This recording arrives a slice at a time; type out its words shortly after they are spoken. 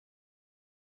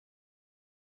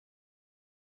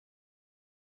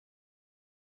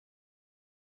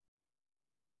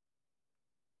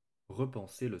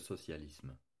Repenser le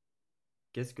socialisme.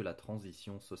 Qu'est-ce que la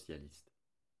transition socialiste?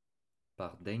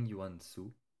 Par Deng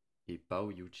Yuan-Su et Pao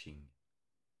Yu-Ching.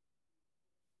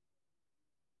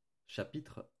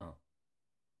 Chapitre 1.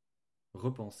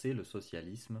 Repenser le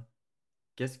socialisme.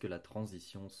 Qu'est-ce que la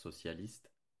transition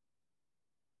socialiste?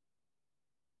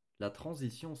 La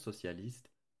transition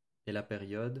socialiste est la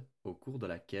période au cours de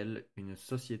laquelle une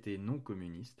société non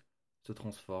communiste se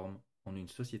transforme en une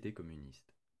société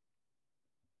communiste.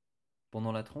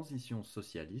 Pendant la transition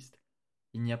socialiste,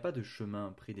 il n'y a pas de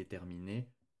chemin prédéterminé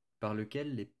par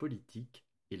lequel les politiques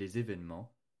et les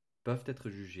événements peuvent être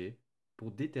jugés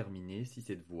pour déterminer si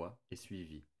cette voie est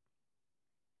suivie.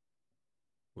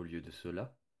 Au lieu de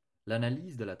cela,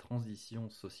 l'analyse de la transition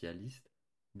socialiste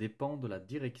dépend de la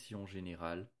direction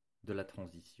générale de la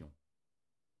transition.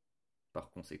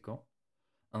 Par conséquent,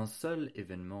 un seul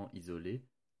événement isolé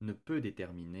ne peut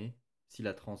déterminer si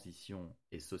la transition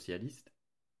est socialiste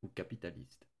ou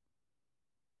capitaliste.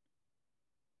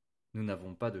 Nous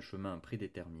n'avons pas de chemin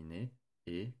prédéterminé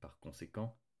et, par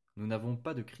conséquent, nous n'avons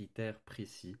pas de critères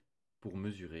précis pour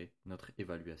mesurer notre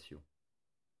évaluation.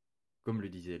 Comme le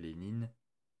disait Lénine,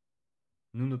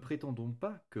 nous ne prétendons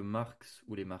pas que Marx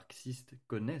ou les marxistes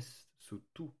connaissent sous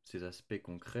tous ses aspects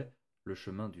concrets le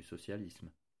chemin du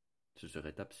socialisme. Ce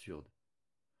serait absurde.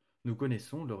 Nous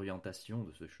connaissons l'orientation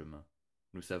de ce chemin.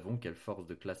 Nous savons quelles forces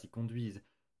de classe y conduisent,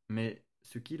 mais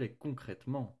ce qu'il est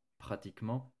concrètement,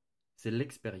 pratiquement, c'est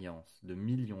l'expérience de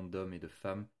millions d'hommes et de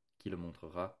femmes qui le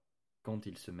montrera quand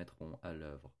ils se mettront à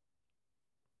l'œuvre.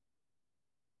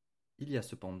 Il y a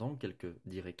cependant quelques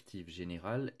directives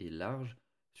générales et larges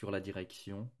sur la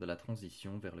direction de la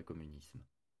transition vers le communisme.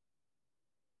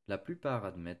 La plupart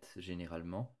admettent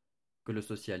généralement que le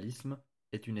socialisme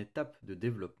est une étape de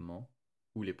développement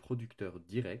où les producteurs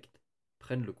directs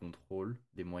prennent le contrôle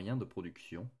des moyens de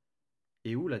production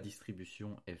et où la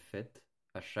distribution est faite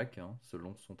à chacun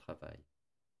selon son travail.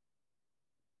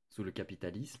 Sous le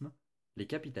capitalisme, les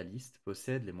capitalistes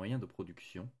possèdent les moyens de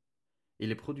production et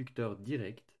les producteurs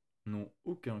directs n'ont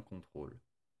aucun contrôle.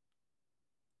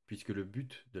 Puisque le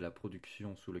but de la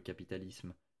production sous le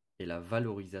capitalisme est la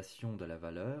valorisation de la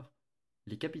valeur,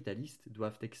 les capitalistes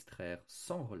doivent extraire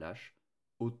sans relâche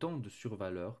autant de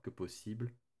survaleur que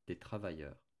possible des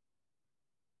travailleurs.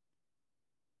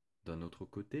 D'un autre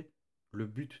côté, le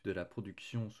but de la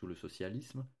production sous le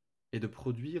socialisme est de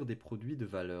produire des produits de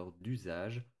valeur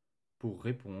d'usage pour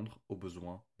répondre aux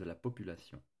besoins de la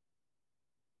population.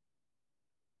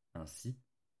 Ainsi,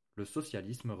 le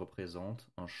socialisme représente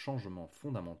un changement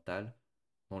fondamental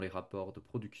dans les rapports de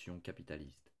production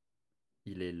capitalistes.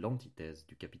 Il est l'antithèse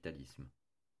du capitalisme.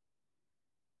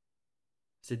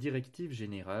 Ces directives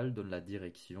générales donnent la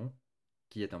direction,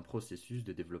 qui est un processus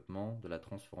de développement de la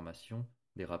transformation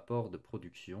des rapports de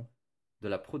production, de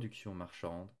la production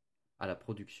marchande à la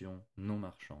production non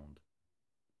marchande.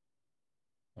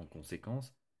 En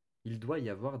conséquence, il doit y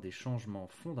avoir des changements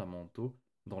fondamentaux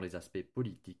dans les aspects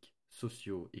politiques,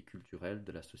 sociaux et culturels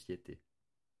de la société.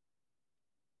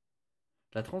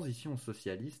 La transition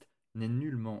socialiste n'est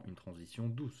nullement une transition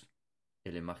douce,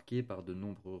 elle est marquée par de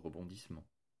nombreux rebondissements.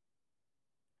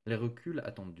 Les reculs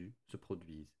attendus se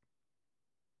produisent.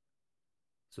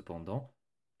 Cependant,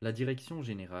 la direction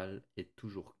générale est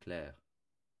toujours claire.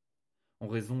 En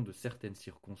raison de certaines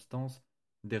circonstances,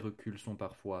 des reculs sont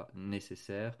parfois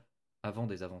nécessaires avant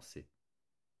des avancées.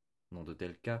 Dans de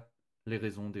tels cas, les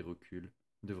raisons des reculs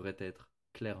devraient être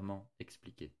clairement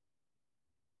expliquées.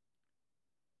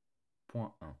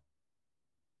 Point 1.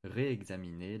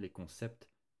 Réexaminer les concepts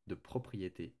de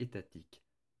propriété étatique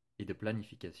et de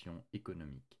planification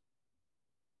économique.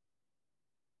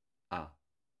 A.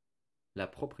 La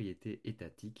propriété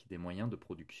étatique des moyens de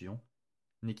production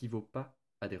n'équivaut pas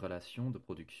à des relations de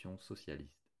production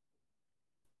socialistes.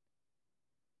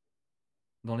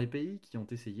 Dans les pays qui ont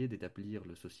essayé d'établir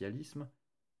le socialisme,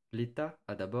 l'État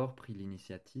a d'abord pris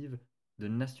l'initiative de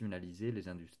nationaliser les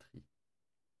industries.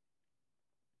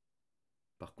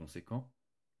 Par conséquent,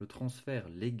 le transfert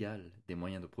légal des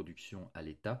moyens de production à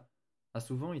l'État a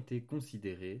souvent été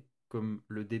considéré comme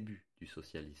le début du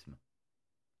socialisme.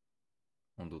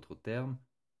 En d'autres termes,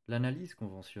 l'analyse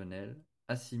conventionnelle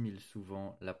assimile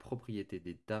souvent la propriété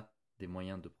d'État des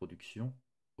moyens de production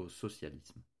au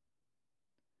socialisme.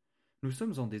 Nous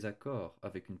sommes en désaccord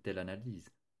avec une telle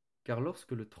analyse, car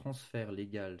lorsque le transfert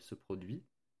légal se produit,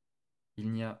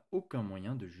 il n'y a aucun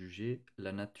moyen de juger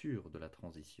la nature de la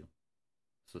transition,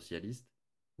 socialiste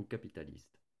ou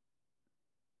capitaliste.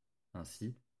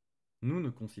 Ainsi, nous ne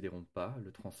considérons pas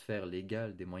le transfert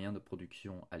légal des moyens de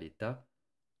production à l'État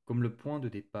comme le point de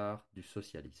départ du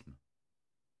socialisme.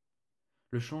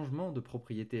 Le changement de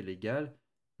propriété légale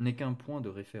n'est qu'un point de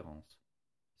référence.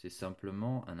 C'est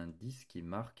simplement un indice qui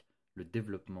marque le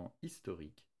développement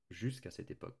historique jusqu'à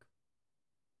cette époque.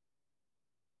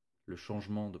 Le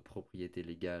changement de propriété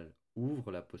légale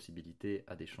ouvre la possibilité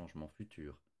à des changements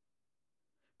futurs.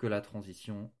 Que la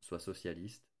transition soit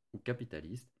socialiste ou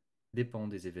capitaliste dépend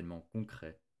des événements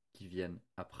concrets qui viennent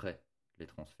après les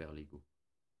transferts légaux.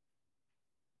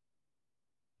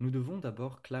 Nous devons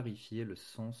d'abord clarifier le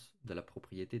sens de la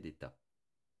propriété d'État.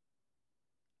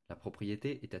 La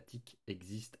propriété étatique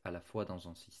existe à la fois dans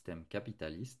un système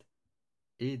capitaliste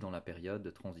et dans la période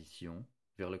de transition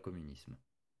vers le communisme.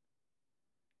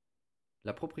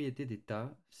 La propriété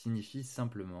d'État signifie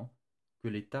simplement que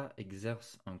l'État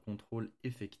exerce un contrôle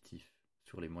effectif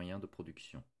sur les moyens de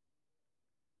production.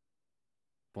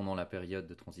 Pendant la période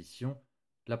de transition,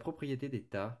 la propriété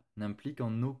d'État n'implique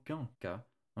en aucun cas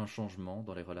un changement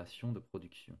dans les relations de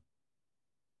production.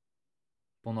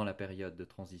 Pendant la période de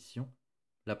transition,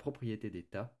 la propriété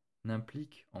d'État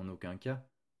n'implique en aucun cas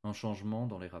un changement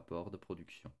dans les rapports de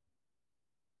production.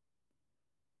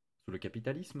 Sous le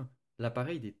capitalisme,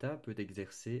 l'appareil d'État peut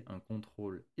exercer un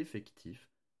contrôle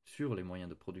effectif sur les moyens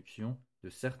de production de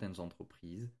certaines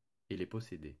entreprises et les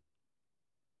posséder.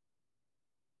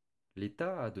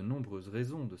 L'État a de nombreuses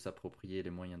raisons de s'approprier les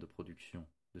moyens de production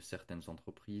de certaines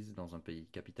entreprises dans un pays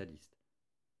capitaliste.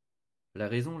 La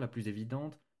raison la plus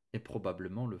évidente est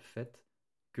probablement le fait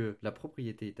que la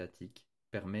propriété étatique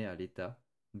permet à l'État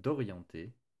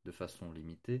d'orienter, de façon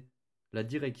limitée, la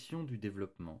direction du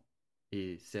développement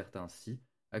et sert ainsi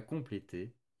à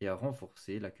compléter et à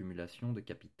renforcer l'accumulation de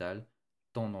capital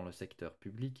tant dans le secteur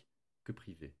public que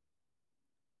privé.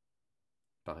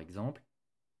 Par exemple,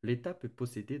 l'État peut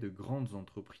posséder de grandes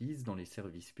entreprises dans les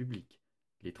services publics,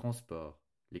 les transports,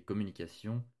 les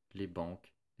communications, les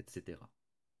banques, etc.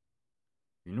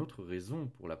 Une autre raison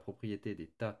pour la propriété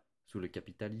d'État sous le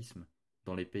capitalisme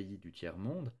dans les pays du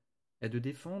tiers-monde est de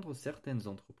défendre certaines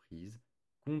entreprises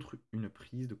contre une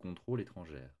prise de contrôle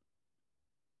étrangère.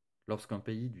 Lorsqu'un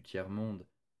pays du tiers-monde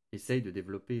essaye de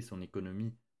développer son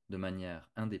économie de manière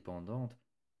indépendante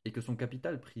et que son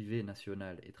capital privé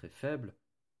national est très faible,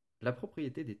 la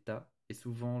propriété d'État est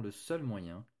souvent le seul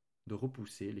moyen de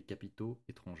repousser les capitaux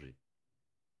étrangers.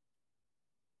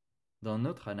 Dans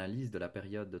notre analyse de la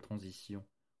période de transition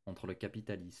entre le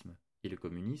capitalisme et le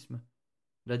communisme,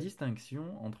 la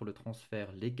distinction entre le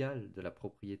transfert légal de la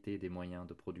propriété des moyens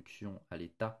de production à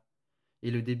l'État et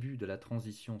le début de la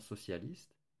transition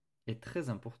socialiste est très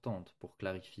importante pour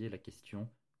clarifier la question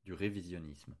du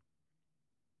révisionnisme.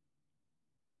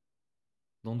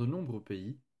 Dans de nombreux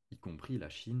pays, y compris la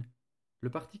Chine, le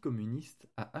Parti communiste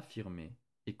a affirmé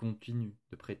et continue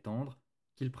de prétendre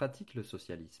qu'il pratique le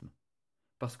socialisme,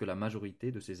 parce que la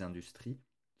majorité de ses industries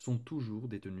sont toujours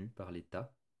détenues par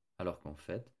l'État, alors qu'en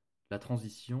fait, la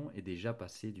transition est déjà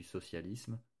passée du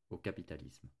socialisme au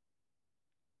capitalisme.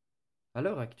 À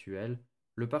l'heure actuelle,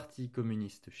 le Parti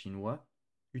communiste chinois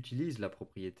utilise la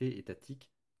propriété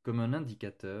étatique comme un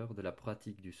indicateur de la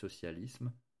pratique du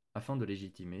socialisme afin de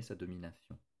légitimer sa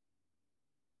domination.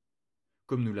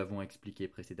 Comme nous l'avons expliqué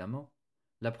précédemment,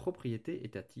 la propriété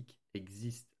étatique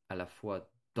existe à la fois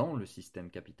dans le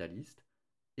système capitaliste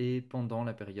et pendant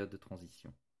la période de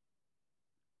transition.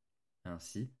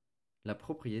 Ainsi, la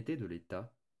propriété de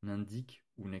l'État n'indique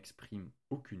ou n'exprime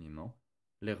aucunement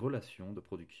les relations de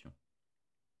production.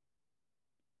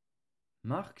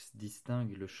 Marx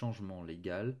distingue le changement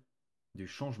légal du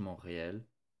changement réel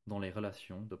dans les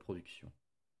relations de production.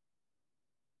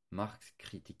 Marx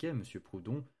critiquait M.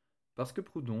 Proudhon parce que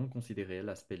Proudhon considérait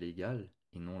l'aspect légal,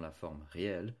 et non la forme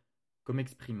réelle, comme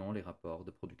exprimant les rapports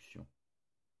de production.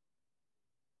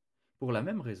 Pour la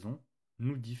même raison,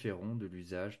 nous différons de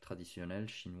l'usage traditionnel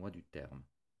chinois du terme.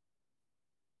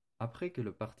 Après que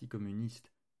le Parti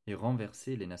communiste ait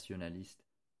renversé les nationalistes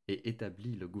et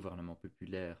établi le gouvernement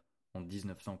populaire en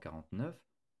 1949,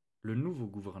 le nouveau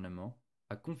gouvernement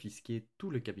a confisqué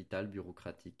tout le capital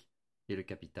bureaucratique et le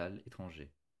capital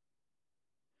étranger.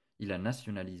 Il a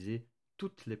nationalisé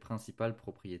toutes les principales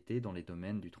propriétés dans les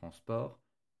domaines du transport,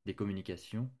 des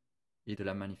communications et de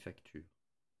la manufacture.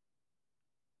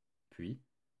 Puis,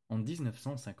 en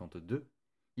 1952,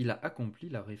 il a accompli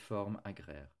la réforme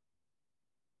agraire.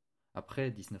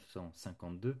 Après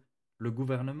 1952, le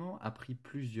gouvernement a pris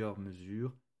plusieurs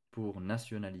mesures pour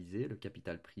nationaliser le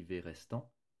capital privé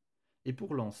restant et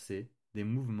pour lancer des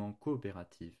mouvements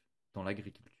coopératifs dans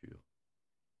l'agriculture.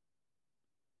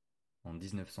 En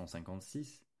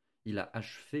 1956, il a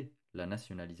achevé la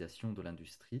nationalisation de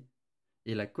l'industrie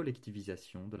et la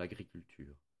collectivisation de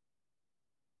l'agriculture.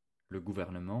 Le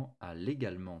gouvernement a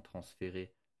légalement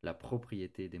transféré la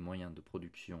propriété des moyens de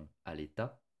production à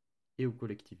l'État et aux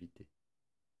collectivités.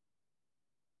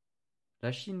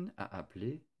 La Chine a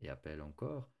appelé, et appelle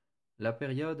encore, la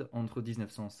période entre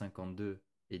 1952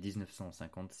 et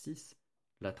 1956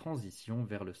 la transition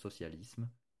vers le socialisme,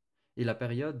 et la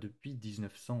période depuis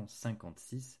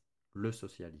 1956 le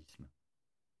socialisme.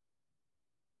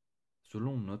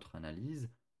 Selon notre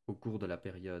analyse, au cours de la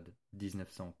période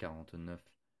 1949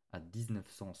 à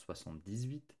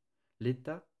 1978,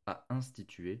 l'État a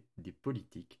institué des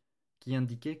politiques qui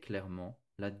indiquaient clairement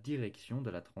la direction de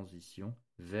la transition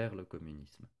vers le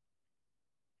communisme.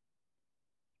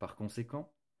 Par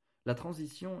conséquent, la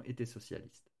transition était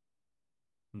socialiste.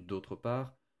 D'autre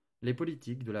part, les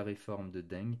politiques de la réforme de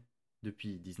Deng,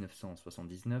 depuis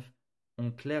 1979,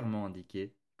 ont clairement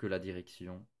indiqué que la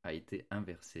direction a été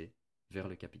inversée vers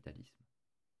le capitalisme.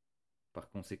 Par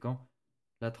conséquent,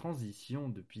 la transition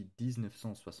depuis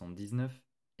 1979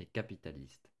 est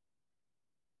capitaliste.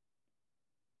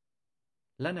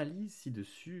 L'analyse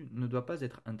ci-dessus ne doit pas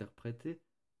être interprétée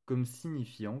comme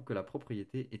signifiant que la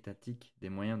propriété étatique des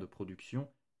moyens de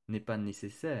production n'est pas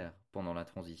nécessaire pendant la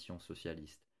transition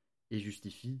socialiste et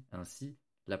justifie ainsi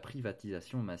la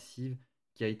privatisation massive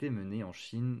qui a été menée en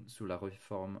Chine sous la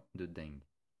réforme de Deng.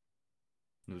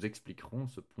 Nous expliquerons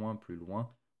ce point plus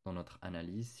loin dans notre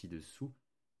analyse ci-dessous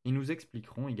et nous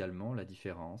expliquerons également la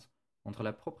différence entre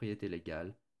la propriété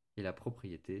légale et la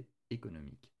propriété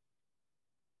économique.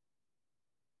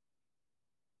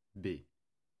 B.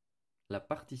 La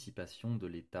participation de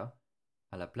l'État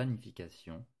à la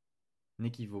planification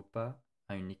n'équivaut pas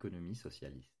à une économie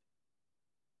socialiste.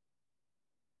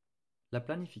 La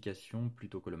planification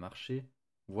plutôt que le marché,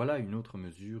 voilà une autre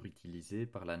mesure utilisée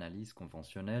par l'analyse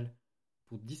conventionnelle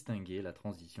pour distinguer la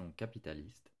transition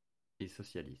capitaliste et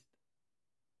socialiste.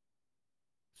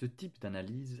 Ce type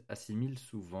d'analyse assimile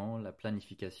souvent la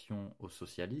planification au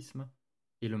socialisme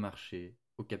et le marché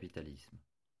au capitalisme.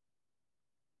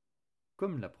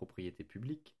 Comme la propriété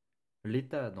publique,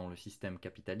 l'État dans le système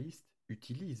capitaliste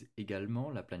utilise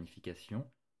également la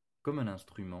planification comme un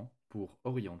instrument pour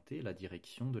orienter la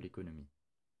direction de l'économie.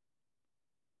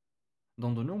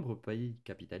 Dans de nombreux pays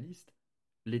capitalistes,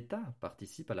 l'État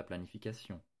participe à la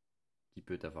planification, qui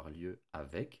peut avoir lieu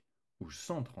avec ou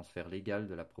sans transfert légal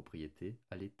de la propriété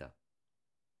à l'État.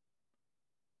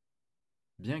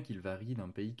 Bien qu'il varie d'un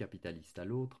pays capitaliste à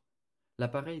l'autre,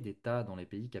 l'appareil d'État dans les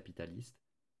pays capitalistes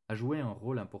a joué un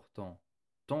rôle important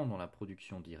tant dans la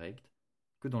production directe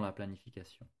que dans la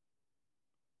planification.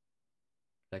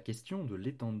 La question de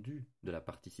l'étendue de la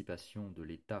participation de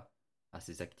l'État à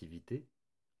ces activités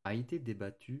a été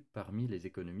débattue parmi les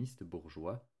économistes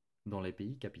bourgeois dans les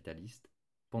pays capitalistes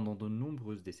pendant de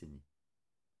nombreuses décennies.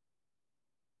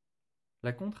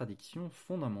 La contradiction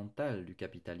fondamentale du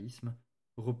capitalisme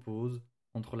repose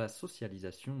entre la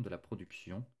socialisation de la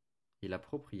production et la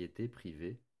propriété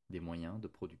privée des moyens de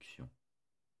production.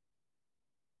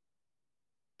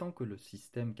 Tant que le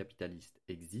système capitaliste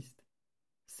existe,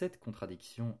 cette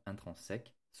contradiction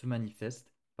intrinsèque se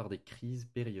manifeste par des crises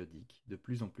périodiques de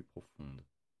plus en plus profondes.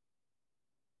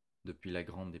 Depuis la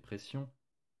Grande Dépression,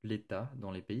 l'État,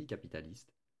 dans les pays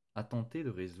capitalistes, a tenté de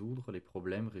résoudre les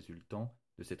problèmes résultant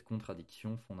de cette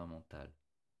contradiction fondamentale.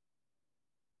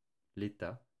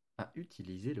 L'État a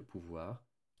utilisé le pouvoir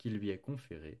qui lui est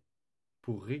conféré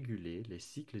pour réguler les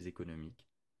cycles économiques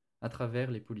à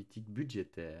travers les politiques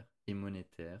budgétaires et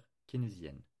monétaires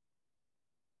keynésiennes.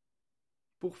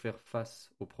 Pour faire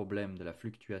face aux problèmes de la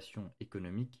fluctuation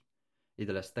économique et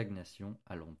de la stagnation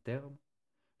à long terme,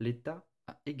 l'État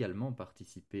a également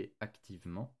participé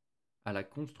activement à la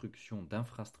construction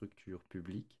d'infrastructures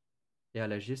publiques et à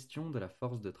la gestion de la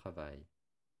force de travail.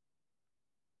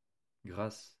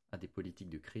 Grâce à des politiques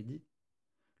de crédit,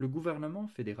 le gouvernement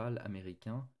fédéral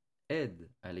américain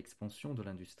aide à l'expansion de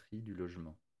l'industrie du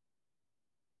logement.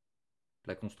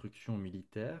 La construction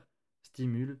militaire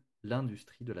stimule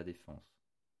l'industrie de la défense.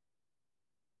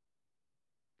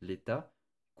 L'État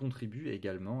contribue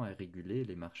également à réguler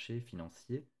les marchés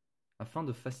financiers afin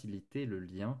de faciliter le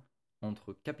lien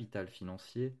entre capital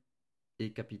financier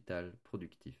et capital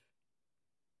productif.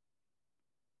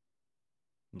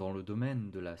 Dans le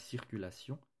domaine de la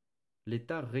circulation,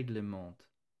 l'État réglemente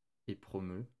et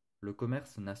promeut le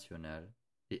commerce national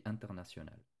et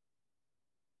international.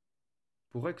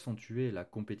 Pour accentuer la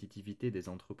compétitivité des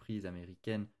entreprises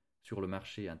américaines sur le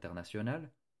marché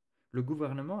international, le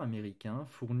gouvernement américain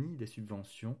fournit des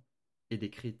subventions et des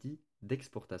crédits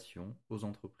d'exportation aux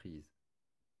entreprises.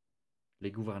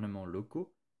 Les gouvernements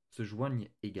locaux se joignent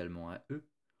également à eux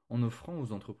en offrant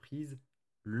aux entreprises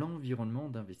l'environnement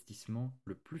d'investissement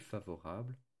le plus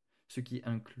favorable, ce qui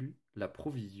inclut la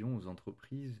provision aux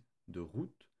entreprises de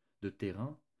routes, de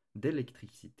terrains,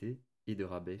 d'électricité et de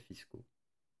rabais fiscaux.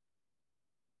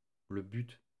 Le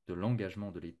but de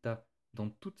l'engagement de l'État dans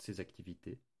toutes ses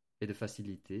activités est de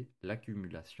faciliter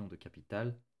l'accumulation de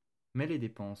capital, mais les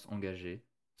dépenses engagées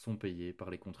sont payées par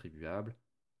les contribuables,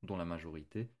 dont la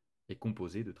majorité est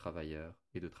composée de travailleurs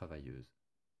et de travailleuses.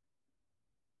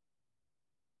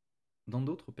 Dans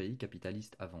d'autres pays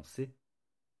capitalistes avancés,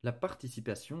 la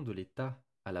participation de l'État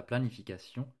à la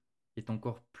planification est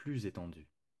encore plus étendue.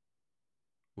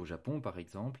 Au Japon, par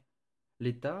exemple,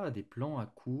 l'État a des plans à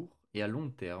court et à long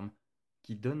terme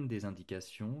qui donnent des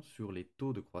indications sur les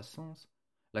taux de croissance,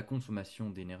 la consommation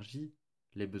d'énergie,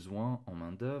 les besoins en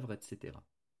main-d'œuvre, etc.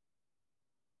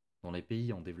 Dans les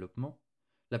pays en développement,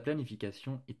 la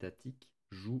planification étatique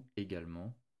joue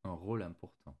également un rôle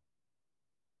important.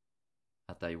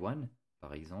 À Taïwan,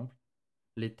 par exemple,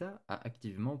 l'État a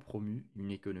activement promu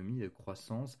une économie de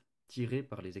croissance tirée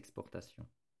par les exportations.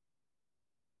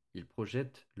 Il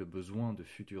projette le besoin de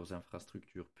futures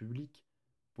infrastructures publiques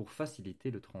pour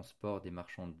faciliter le transport des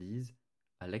marchandises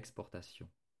à l'exportation.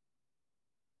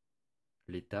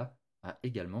 L'État a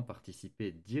également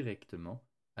participé directement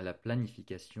à la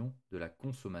planification de la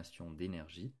consommation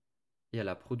d'énergie et à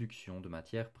la production de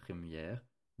matières premières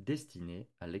destinées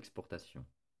à l'exportation.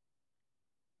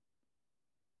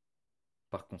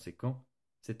 Par conséquent,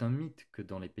 c'est un mythe que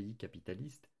dans les pays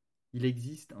capitalistes, il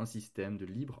existe un système de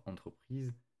libre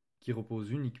entreprise qui repose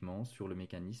uniquement sur le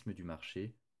mécanisme du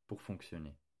marché pour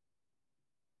fonctionner.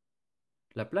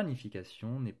 La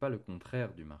planification n'est pas le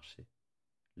contraire du marché.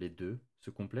 Les deux se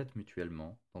complètent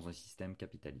mutuellement dans un système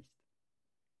capitaliste.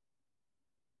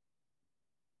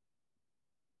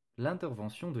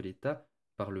 L'intervention de l'État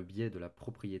par le biais de la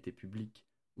propriété publique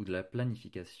ou de la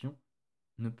planification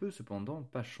ne peut cependant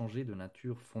pas changer de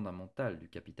nature fondamentale du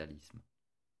capitalisme.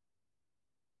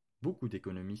 Beaucoup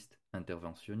d'économistes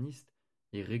interventionnistes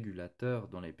et régulateurs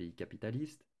dans les pays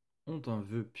capitalistes ont un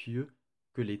vœu pieux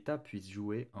que l'État puisse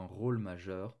jouer un rôle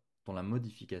majeur dans la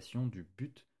modification du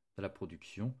but de la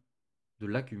production, de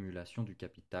l'accumulation du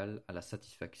capital à la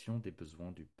satisfaction des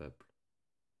besoins du peuple.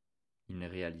 Ils ne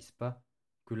réalisent pas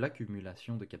que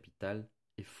l'accumulation de capital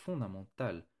est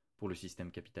fondamentale pour le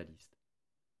système capitaliste.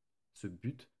 Ce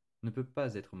but ne peut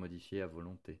pas être modifié à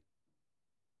volonté.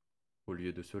 Au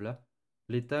lieu de cela,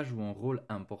 l'État joue un rôle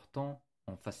important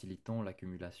en facilitant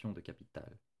l'accumulation de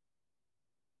capital.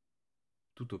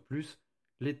 Tout au plus,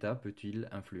 l'État peut-il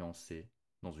influencer,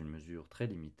 dans une mesure très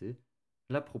limitée,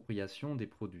 l'appropriation des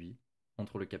produits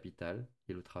entre le capital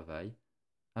et le travail,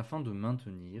 afin de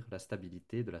maintenir la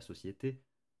stabilité de la société,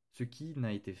 ce qui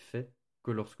n'a été fait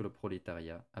que lorsque le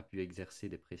prolétariat a pu exercer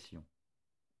des pressions.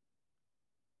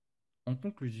 En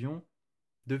conclusion,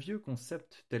 de vieux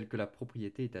concepts tels que la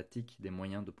propriété étatique des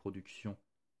moyens de production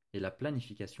et la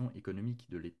planification économique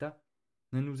de l'État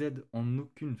ne nous aident en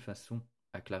aucune façon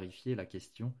à clarifier la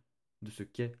question de ce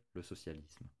qu'est le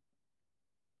socialisme.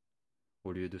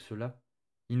 Au lieu de cela,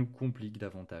 ils nous compliquent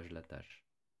davantage la tâche.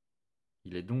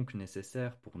 Il est donc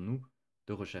nécessaire pour nous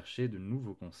de rechercher de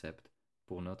nouveaux concepts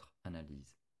pour notre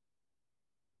analyse.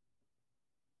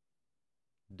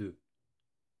 2.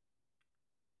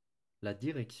 La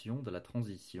direction de la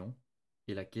transition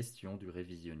et la question du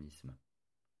révisionnisme.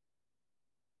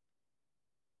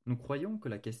 Nous croyons que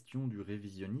la question du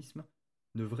révisionnisme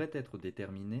devrait être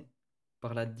déterminée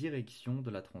par la direction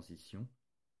de la transition,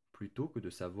 plutôt que de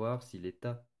savoir si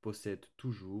l'État possède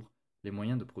toujours les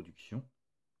moyens de production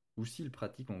ou s'il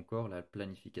pratique encore la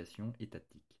planification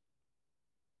étatique.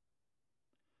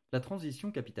 La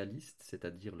transition capitaliste,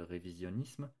 c'est-à-dire le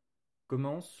révisionnisme,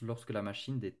 commence lorsque la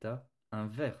machine d'État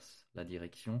inverse la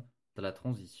direction de la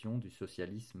transition du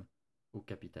socialisme au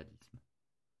capitalisme.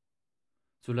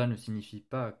 Cela ne signifie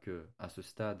pas que, à ce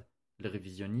stade, les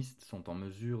révisionnistes sont en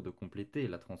mesure de compléter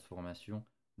la transformation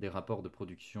des rapports de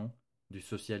production du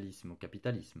socialisme au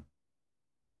capitalisme.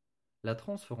 La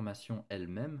transformation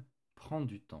elle-même prend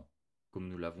du temps, comme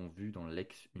nous l'avons vu dans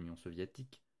l'ex-Union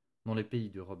soviétique, dans les pays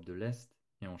d'Europe de l'Est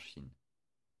et en Chine.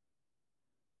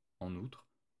 En outre,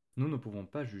 nous ne pouvons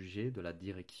pas juger de la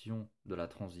direction de la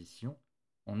transition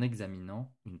en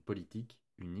examinant une politique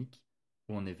unique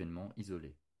ou un événement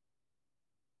isolé.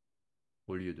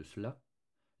 Au lieu de cela,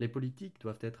 les politiques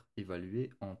doivent être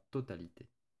évaluées en totalité.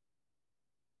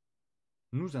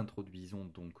 Nous introduisons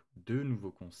donc deux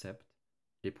nouveaux concepts,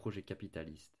 les projets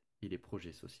capitalistes et les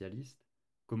projets socialistes,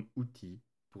 comme outils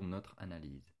pour notre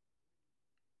analyse.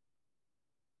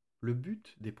 Le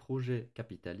but des projets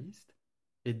capitalistes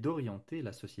est d'orienter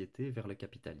la société vers le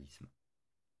capitalisme.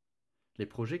 Les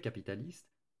projets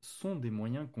capitalistes sont des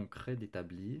moyens concrets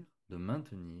d'établir, de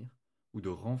maintenir ou de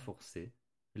renforcer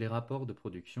les rapports de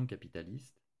production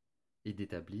capitalistes et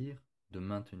d'établir, de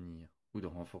maintenir ou de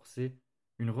renforcer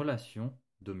une relation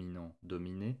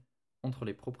dominant-dominé entre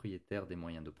les propriétaires des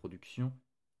moyens de production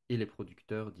et les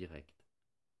producteurs directs.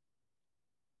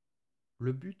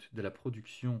 Le but de la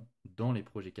production dans les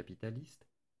projets capitalistes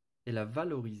est la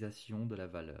valorisation de la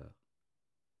valeur.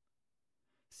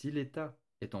 Si l'État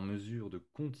est en mesure de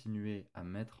continuer à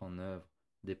mettre en œuvre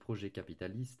des projets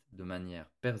capitalistes de manière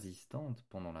persistante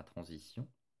pendant la transition,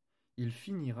 il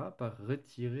finira par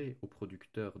retirer aux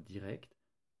producteurs directs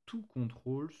tout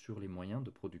contrôle sur les moyens de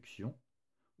production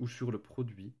ou sur le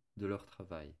produit de leur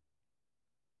travail.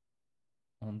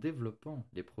 En développant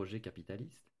les projets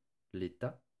capitalistes,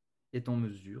 l'État est en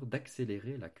mesure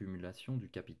d'accélérer l'accumulation du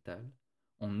capital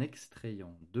en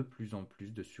extrayant de plus en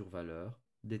plus de survaleur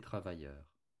des travailleurs.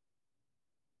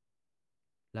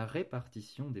 La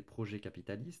répartition des projets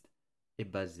capitalistes est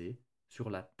basée sur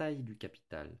la taille du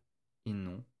capital et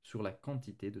non sur la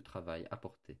quantité de travail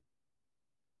apporté.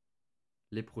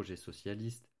 Les projets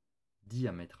socialistes,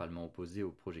 diamétralement opposés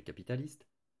aux projets capitalistes,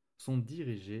 sont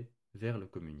dirigés vers le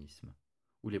communisme,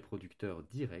 où les producteurs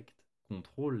directs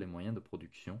contrôlent les moyens de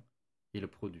production et le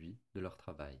produit de leur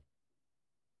travail.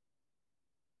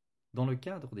 Dans le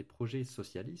cadre des projets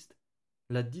socialistes,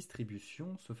 la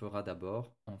distribution se fera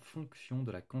d'abord en fonction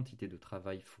de la quantité de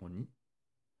travail fournie,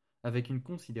 avec une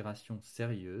considération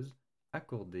sérieuse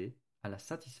accordée à la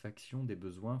satisfaction des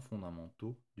besoins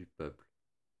fondamentaux du peuple.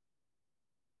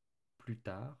 Plus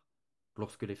tard,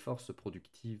 lorsque les forces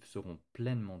productives seront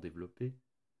pleinement développées,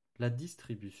 la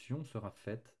distribution sera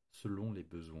faite selon les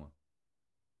besoins.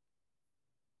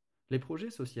 Les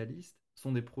projets socialistes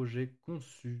sont des projets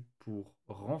conçus pour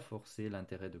renforcer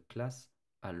l'intérêt de classe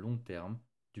à long terme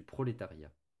du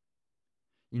prolétariat.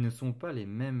 Ils ne sont pas les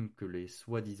mêmes que les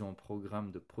soi-disant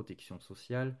programmes de protection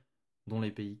sociale dont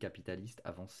les pays capitalistes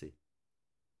avancés.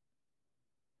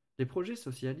 Les projets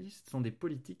socialistes sont des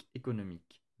politiques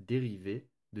économiques dérivées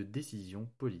de décisions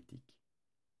politiques.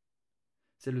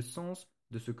 C'est le sens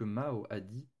de ce que Mao a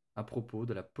dit à propos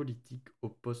de la politique au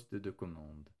poste de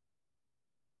commande.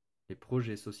 Les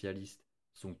projets socialistes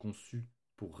sont conçus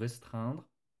pour restreindre,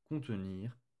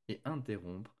 contenir et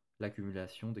interrompre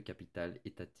l'accumulation de capital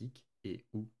étatique et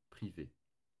ou privé.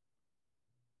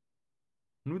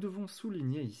 Nous devons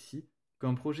souligner ici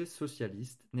qu'un projet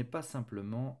socialiste n'est pas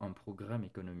simplement un programme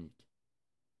économique.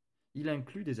 Il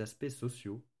inclut des aspects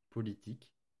sociaux,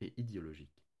 politiques et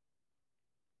idéologiques.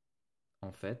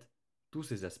 En fait, tous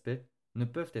ces aspects ne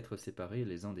peuvent être séparés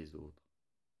les uns des autres.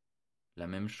 La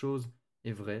même chose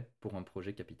est vraie pour un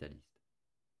projet capitaliste.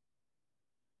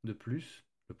 De plus,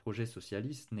 le projet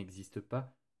socialiste n'existe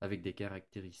pas avec des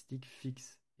caractéristiques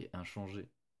fixes et inchangées.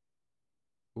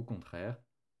 Au contraire,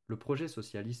 le projet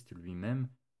socialiste lui-même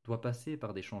doit passer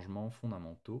par des changements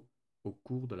fondamentaux au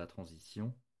cours de la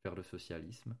transition vers le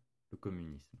socialisme, le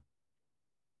communisme.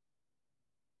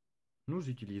 Nous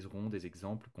utiliserons des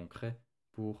exemples concrets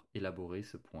pour élaborer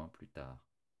ce point plus tard.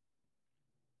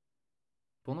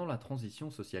 Pendant la transition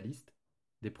socialiste,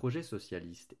 des projets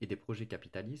socialistes et des projets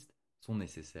capitalistes sont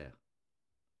nécessaires.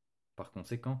 Par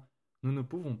conséquent, nous ne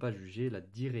pouvons pas juger la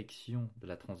direction de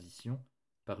la transition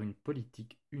par une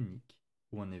politique unique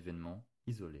ou un événement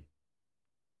isolé.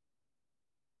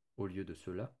 Au lieu de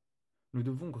cela, nous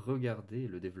devons regarder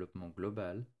le développement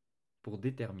global pour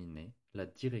déterminer la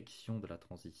direction de la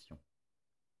transition.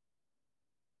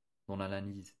 Dans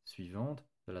l'analyse suivante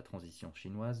de la transition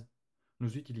chinoise,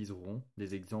 nous utiliserons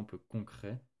des exemples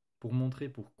concrets pour montrer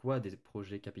pourquoi des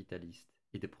projets capitalistes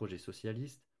et des projets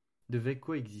socialistes devaient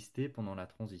coexister pendant la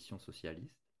transition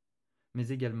socialiste, mais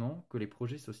également que les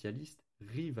projets socialistes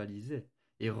rivalisaient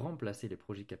et remplaçaient les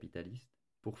projets capitalistes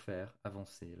pour faire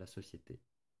avancer la société.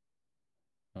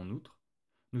 En outre,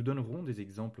 nous donnerons des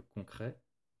exemples concrets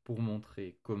pour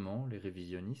montrer comment les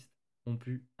révisionnistes ont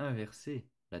pu inverser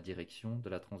la direction de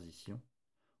la transition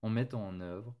en mettant en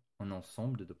œuvre un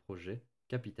ensemble de projets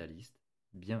capitalistes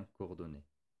bien coordonnés.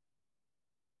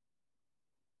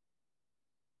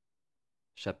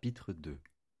 Chapitre 2.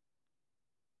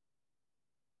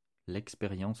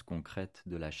 L'expérience concrète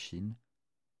de la Chine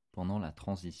pendant la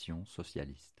transition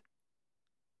socialiste.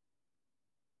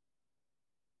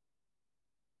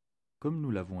 Comme nous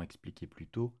l'avons expliqué plus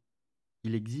tôt,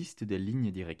 il existe des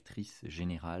lignes directrices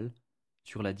générales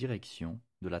sur la direction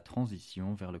de la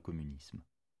transition vers le communisme.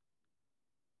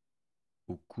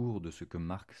 Au cours de ce que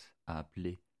Marx a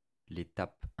appelé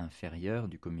l'étape inférieure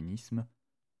du communisme,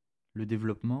 le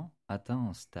développement atteint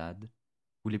un stade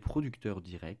où les producteurs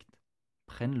directs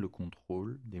prennent le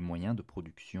contrôle des moyens de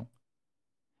production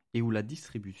et où la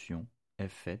distribution est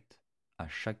faite à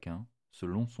chacun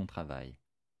selon son travail.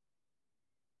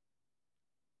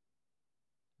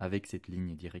 Avec cette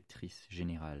ligne directrice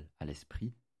générale à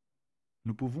l'esprit,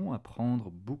 nous pouvons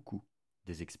apprendre beaucoup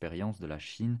des expériences de la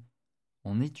Chine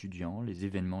en étudiant les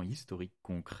événements historiques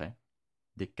concrets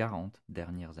des 40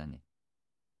 dernières années.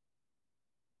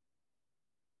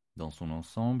 Dans son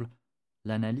ensemble,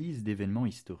 l'analyse d'événements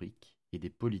historiques et des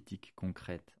politiques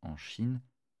concrètes en Chine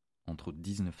entre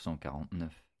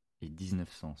 1949 et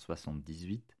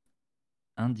 1978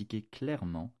 indiquait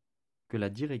clairement que la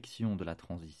direction de la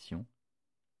transition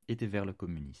était vers le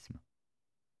communisme.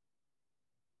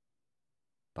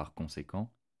 Par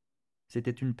conséquent,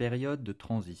 c'était une période de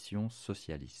transition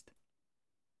socialiste.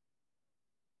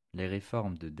 Les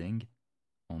réformes de Deng,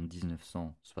 en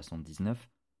 1979,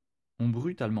 ont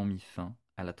brutalement mis fin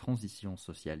à la transition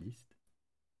socialiste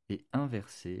et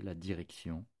inversé la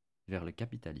direction vers le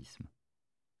capitalisme.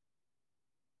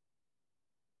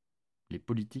 Les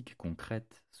politiques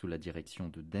concrètes sous la direction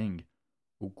de Deng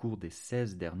au cours des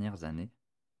 16 dernières années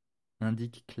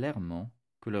indiquent clairement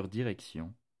que leur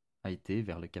direction a été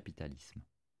vers le capitalisme.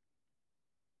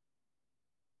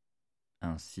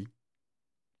 Ainsi,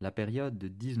 la période de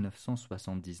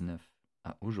 1979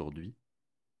 à aujourd'hui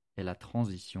est la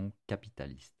transition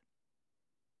capitaliste.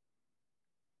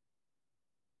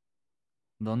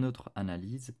 Dans notre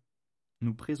analyse,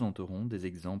 nous présenterons des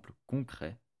exemples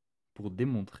concrets pour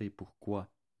démontrer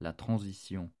pourquoi la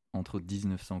transition entre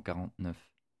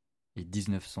 1949 et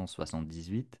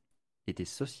 1978 était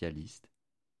socialiste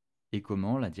et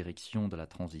comment la direction de la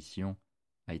transition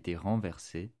a été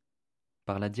renversée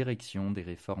par la direction des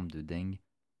réformes de Deng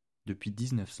depuis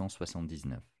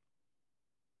 1979.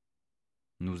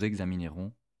 Nous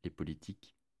examinerons les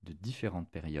politiques de différentes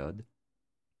périodes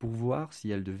pour voir si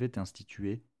elles devaient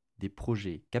instituer des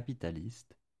projets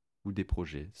capitalistes ou des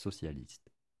projets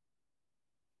socialistes.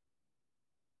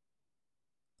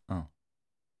 1.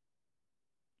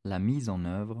 La mise en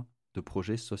œuvre de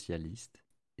projets socialistes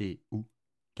et ou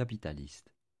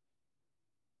capitalistes.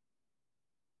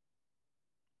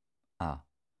 A.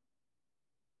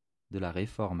 De la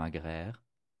réforme agraire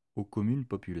aux communes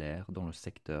populaires dans le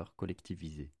secteur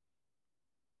collectivisé.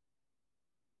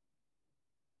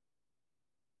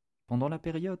 Pendant la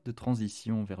période de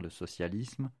transition vers le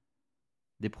socialisme,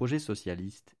 des projets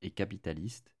socialistes et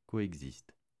capitalistes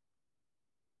coexistent.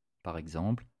 Par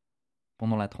exemple,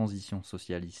 pendant la transition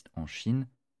socialiste en Chine,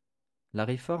 la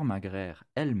réforme agraire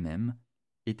elle-même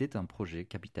était un projet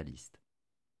capitaliste.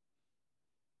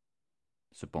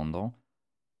 Cependant,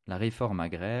 la réforme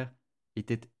agraire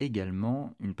était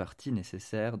également une partie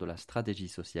nécessaire de la stratégie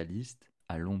socialiste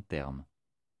à long terme.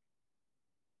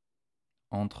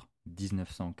 Entre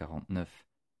 1949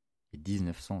 et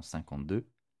 1952,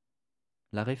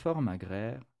 la réforme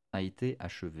agraire a été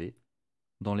achevée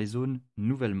dans les zones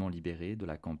nouvellement libérées de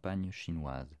la campagne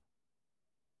chinoise.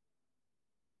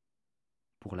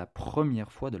 Pour la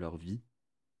première fois de leur vie,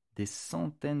 des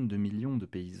centaines de millions de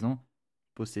paysans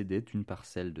possédaient une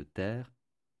parcelle de terre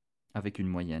avec une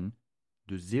moyenne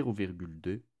de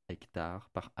 0,2 hectares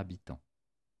par habitant.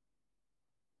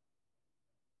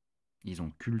 Ils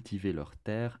ont cultivé leurs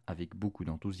terres avec beaucoup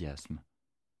d'enthousiasme.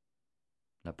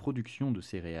 La production de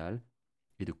céréales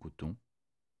et de coton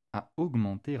a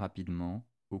augmenté rapidement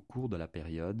au cours de la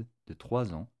période de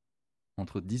 3 ans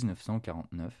entre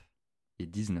 1949 et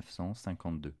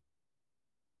 1952.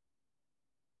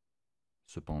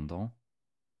 Cependant,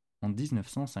 en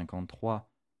 1953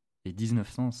 et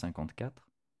 1954,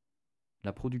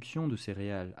 la production de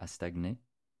céréales a stagné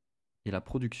et la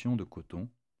production de coton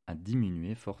a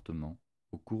diminué fortement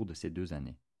au cours de ces 2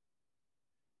 années.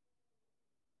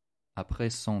 Après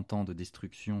 100 ans de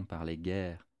destruction par les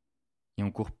guerres et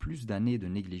encore plus d'années de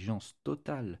négligence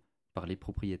totale par les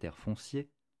propriétaires fonciers,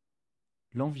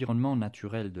 l'environnement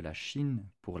naturel de la Chine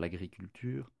pour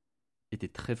l'agriculture était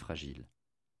très fragile,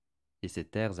 et ces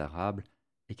terres arables,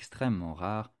 extrêmement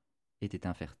rares, étaient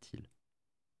infertiles.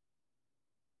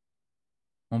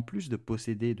 En plus de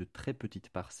posséder de très petites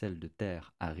parcelles de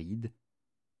terres arides,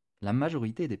 la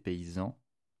majorité des paysans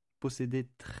possédaient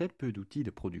très peu d'outils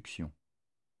de production.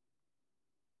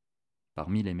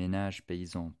 Parmi les ménages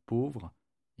paysans pauvres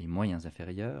et moyens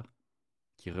inférieurs,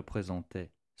 qui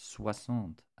représentaient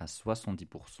 60 à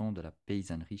 70% de la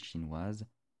paysannerie chinoise,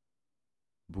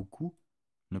 beaucoup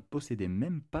ne possédaient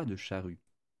même pas de charrue,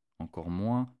 encore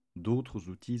moins d'autres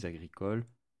outils agricoles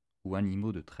ou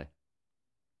animaux de trait.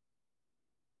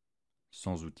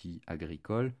 Sans outils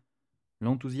agricoles,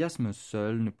 l'enthousiasme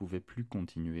seul ne pouvait plus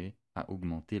continuer à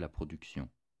augmenter la production.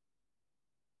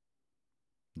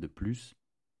 De plus,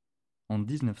 en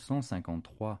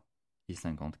 1953 et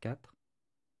 1954,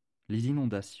 les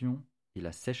inondations et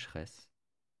la sécheresse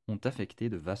ont affecté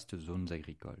de vastes zones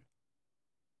agricoles.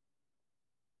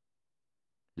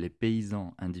 Les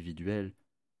paysans individuels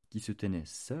qui se tenaient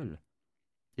seuls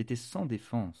étaient sans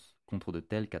défense contre de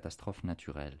telles catastrophes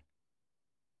naturelles.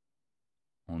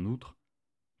 En outre,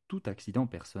 tout accident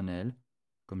personnel,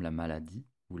 comme la maladie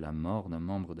ou la mort d'un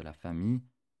membre de la famille,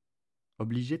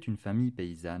 obligeait une famille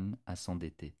paysanne à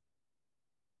s'endetter.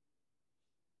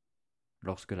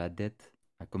 Lorsque la dette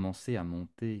a commencé à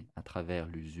monter à travers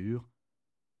l'usure,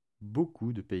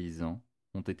 beaucoup de paysans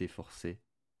ont été forcés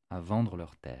à vendre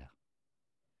leurs terres.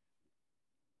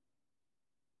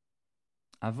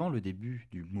 Avant le début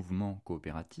du mouvement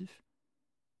coopératif,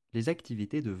 les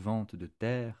activités de vente de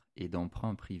terres et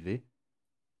d'emprunts privés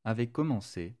avaient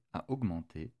commencé à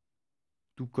augmenter,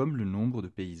 tout comme le nombre de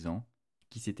paysans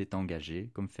qui s'étaient engagés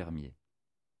comme fermiers.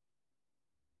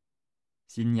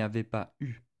 S'il n'y avait pas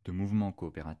eu de mouvement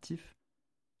coopératif,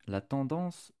 la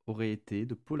tendance aurait été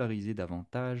de polariser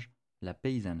davantage la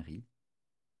paysannerie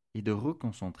et de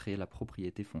reconcentrer la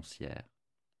propriété foncière.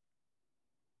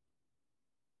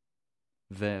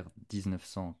 Vers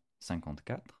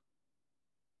 1954,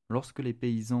 lorsque les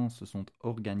paysans se sont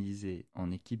organisés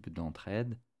en équipes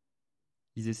d'entraide,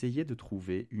 ils essayaient de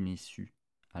trouver une issue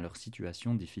à leur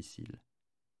situation difficile.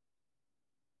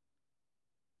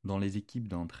 Dans les équipes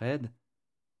d'entraide,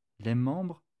 les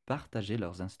membres partageaient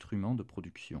leurs instruments de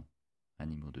production,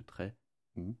 animaux de trait,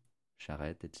 ou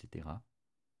charrettes, etc.,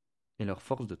 et leurs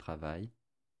forces de travail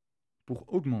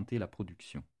pour augmenter la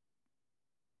production.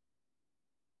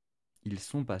 Ils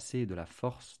sont passés de la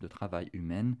force de travail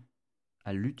humaine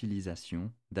à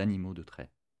l'utilisation d'animaux de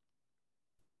trait.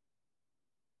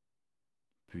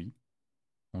 Puis,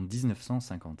 en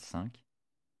 1955,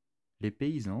 les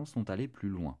paysans sont allés plus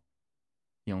loin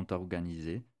et ont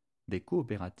organisé des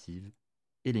coopératives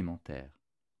élémentaires.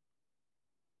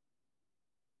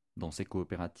 Dans ces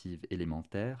coopératives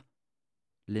élémentaires,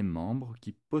 les membres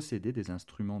qui possédaient des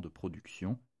instruments de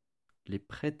production les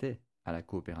prêtaient à la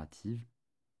coopérative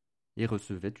et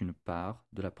recevaient une part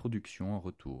de la production en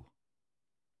retour.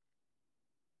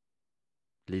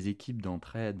 Les équipes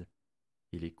d'entraide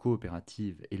et les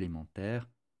coopératives élémentaires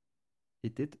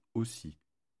étaient aussi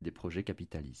des projets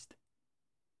capitalistes.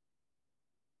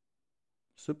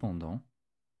 Cependant,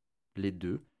 les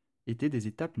deux étaient des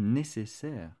étapes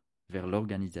nécessaires vers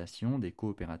l'organisation des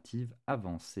coopératives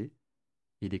avancées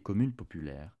et des communes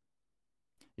populaires,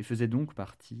 et faisaient donc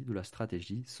partie de la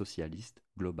stratégie socialiste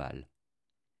globale.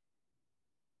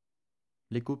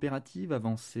 Les coopératives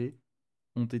avancées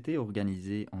ont été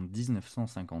organisées en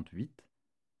 1958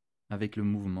 avec le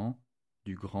mouvement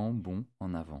du Grand Bond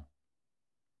en avant.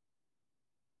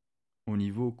 Au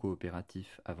niveau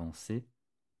coopératif avancé,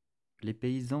 les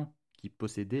paysans qui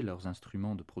possédaient leurs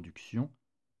instruments de production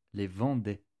les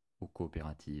vendaient aux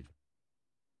coopératives.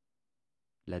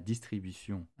 La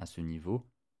distribution à ce niveau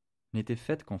n'était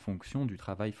faite qu'en fonction du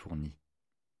travail fourni.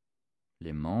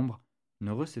 Les membres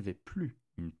ne recevaient plus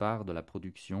une part de la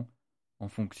production en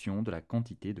fonction de la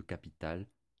quantité de capital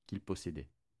qu'ils possédaient.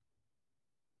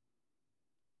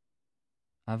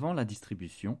 Avant la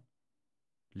distribution,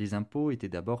 les impôts étaient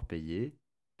d'abord payés,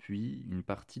 puis une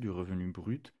partie du revenu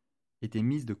brut était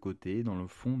mise de côté dans le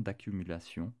fonds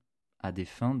d'accumulation à des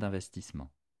fins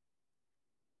d'investissement.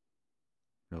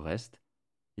 Le reste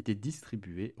était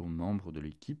distribué aux membres de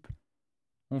l'équipe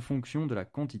en fonction de la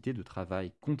quantité de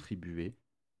travail contribué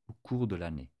au cours de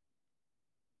l'année.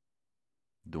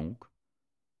 Donc,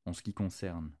 en ce qui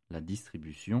concerne la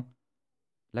distribution,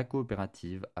 la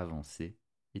coopérative avancée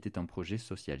était un projet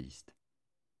socialiste.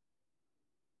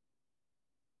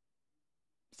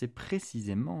 C'est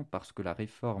précisément parce que la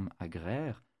réforme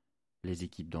agraire, les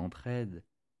équipes d'entraide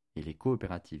et les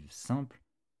coopératives simples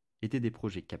étaient des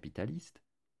projets capitalistes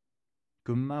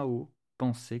que Mao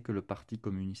pensait que le Parti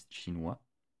communiste chinois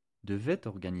devait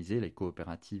organiser les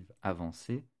coopératives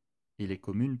avancées et les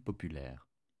communes populaires.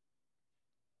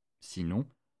 Sinon,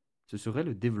 ce serait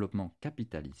le développement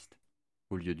capitaliste,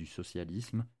 au lieu du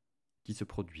socialisme, qui se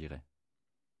produirait.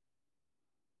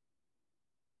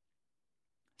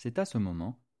 C'est à ce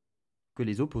moment que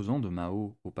les opposants de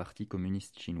Mao au Parti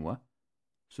communiste chinois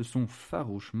se sont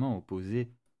farouchement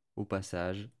opposés au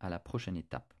passage à la prochaine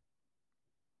étape.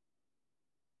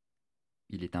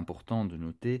 Il est important de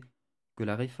noter que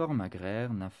la réforme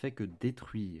agraire n'a fait que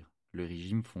détruire le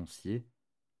régime foncier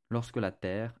lorsque la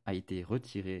terre a été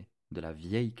retirée de la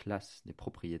vieille classe des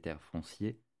propriétaires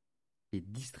fonciers et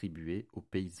distribuée aux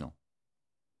paysans.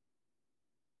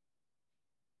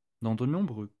 Dans de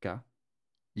nombreux cas,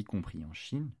 y compris en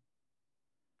Chine,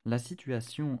 la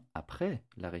situation après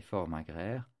la réforme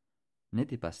agraire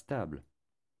n'était pas stable,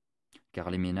 car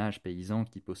les ménages paysans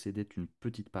qui possédaient une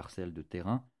petite parcelle de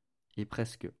terrain et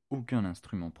presque aucun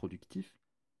instrument productif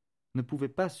ne pouvaient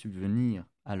pas subvenir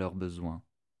à leurs besoins.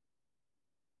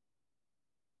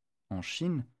 En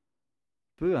Chine,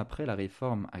 Peu après la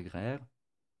réforme agraire,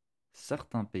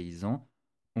 certains paysans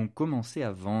ont commencé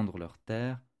à vendre leurs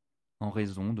terres en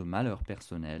raison de malheurs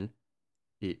personnels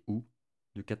et ou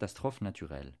de catastrophes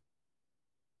naturelles.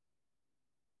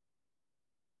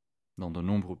 Dans de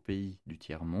nombreux pays du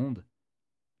tiers-monde,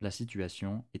 la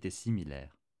situation était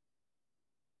similaire.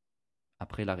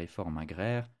 Après la réforme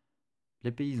agraire,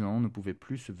 les paysans ne pouvaient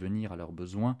plus subvenir à leurs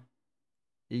besoins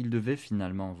et ils devaient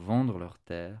finalement vendre leurs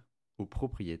terres aux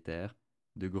propriétaires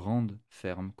de grandes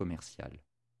fermes commerciales.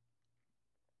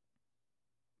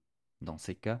 Dans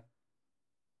ces cas,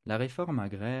 la réforme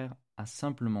agraire a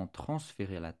simplement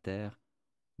transféré la terre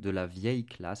de la vieille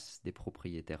classe des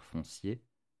propriétaires fonciers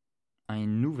à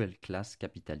une nouvelle classe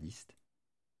capitaliste,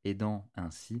 aidant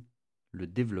ainsi le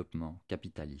développement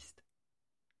capitaliste.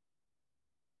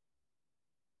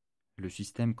 Le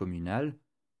système communal,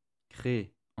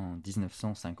 créé en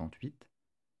 1958,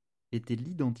 était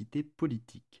l'identité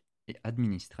politique et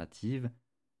administrative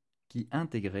qui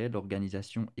intégrait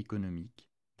l'organisation économique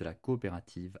de la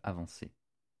coopérative avancée.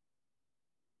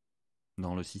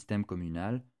 Dans le système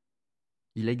communal,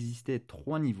 il existait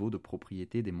 3 niveaux de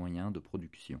propriété des moyens de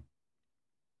production: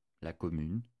 la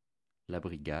commune, la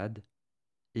brigade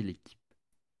et l'équipe.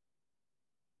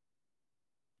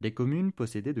 Les communes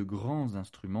possédaient de grands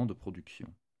instruments de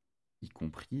production, y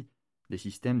compris des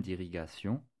systèmes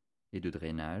d'irrigation et de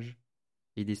drainage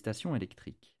et des stations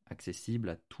électriques accessibles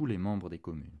à tous les membres des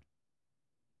communes.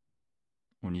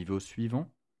 Au niveau suivant,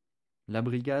 la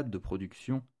brigade de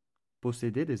production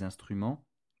possédait des instruments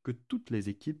que toutes les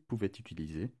équipes pouvaient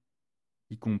utiliser,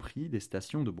 y compris des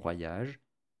stations de broyage,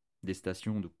 des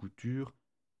stations de couture,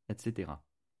 etc.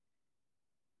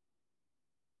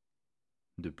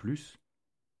 De plus,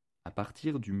 à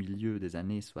partir du milieu des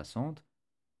années 60,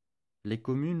 les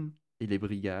communes et les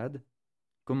brigades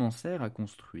commencèrent à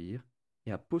construire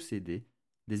et à posséder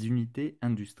des unités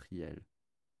industrielles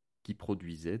qui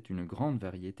produisaient une grande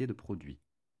variété de produits.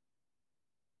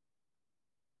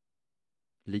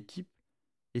 L'équipe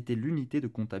était l'unité de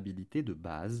comptabilité de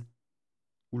base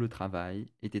où le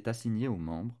travail était assigné aux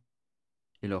membres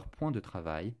et leurs points de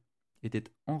travail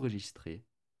étaient enregistrés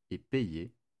et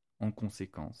payés en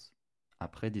conséquence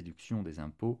après déduction des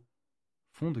impôts,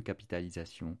 fonds de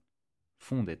capitalisation,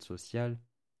 fonds d'aide sociale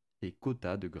et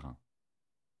quotas de grains.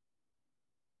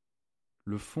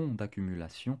 Le fonds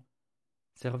d'accumulation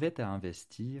servait à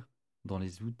investir dans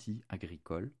les outils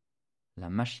agricoles, la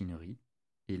machinerie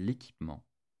et l'équipement,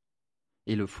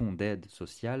 et le fonds d'aide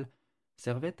sociale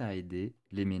servait à aider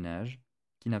les ménages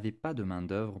qui n'avaient pas de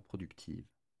main-d'œuvre productive.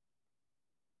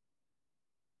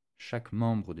 Chaque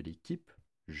membre de l'équipe,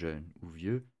 jeune ou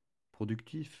vieux,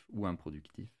 productif ou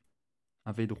improductif,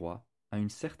 avait droit à une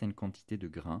certaine quantité de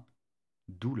grains,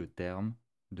 d'où le terme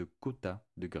de quota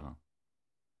de grains.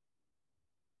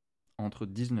 Entre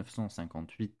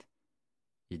 1958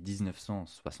 et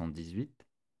 1978,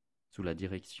 sous la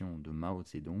direction de Mao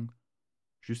Zedong,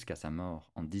 jusqu'à sa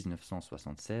mort en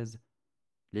 1976,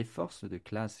 les forces de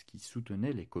classe qui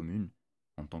soutenaient les communes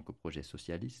en tant que projet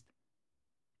socialiste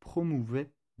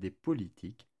promouvaient des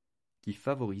politiques qui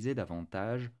favorisaient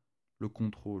davantage le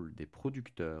contrôle des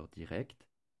producteurs directs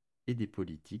et des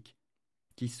politiques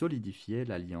qui solidifiaient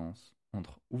l'alliance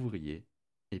entre ouvriers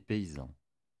et paysans.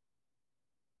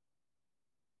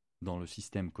 Dans le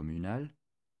système communal,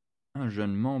 un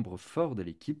jeune membre fort de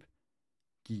l'équipe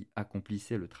qui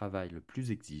accomplissait le travail le plus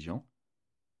exigeant,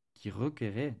 qui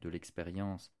requérait de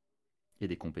l'expérience et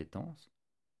des compétences,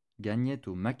 gagnait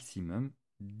au maximum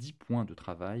 10 points de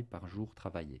travail par jour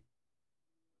travaillé.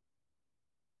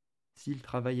 S'il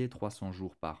travaillait 300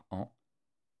 jours par an,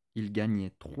 il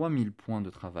gagnait 3000 points de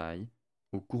travail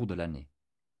au cours de l'année.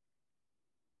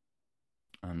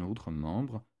 Un autre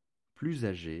membre, plus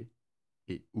âgé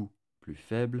et ou plus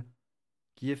faible,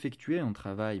 qui effectuait un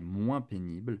travail moins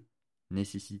pénible,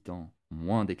 nécessitant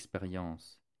moins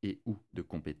d'expérience et ou de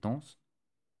compétences,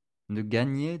 ne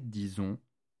gagnait, disons,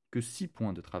 que 6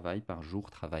 points de travail par jour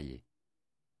travaillé.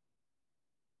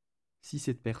 Si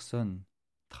cette personne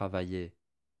travaillait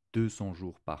 200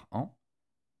 jours par an,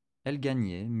 elle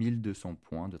gagnait 1200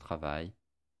 points de travail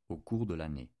au cours de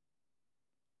l'année.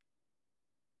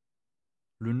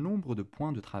 Le nombre de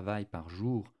points de travail par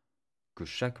jour que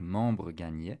chaque membre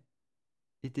gagnait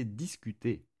était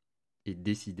discuté et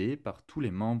décidé par tous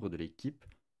les membres de l'équipe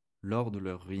lors de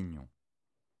leurs réunions.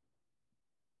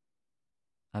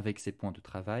 Avec ces points de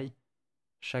travail,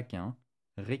 chacun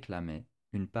réclamait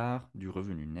une part du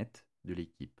revenu net de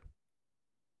l'équipe.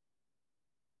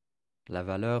 La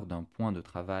valeur d'un point de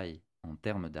travail en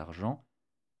termes d'argent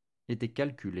était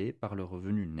calculée par le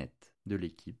revenu net de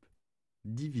l'équipe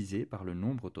divisé par le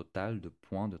nombre total de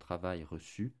points de travail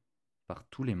reçus par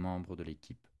tous les membres de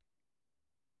l'équipe.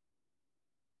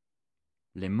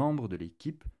 Les membres de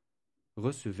l'équipe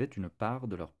recevaient une part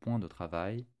de leur point de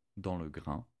travail dans le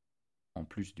grain, en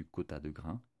plus du quota de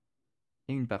grain,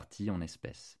 et une partie en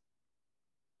espèces.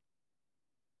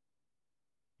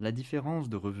 La différence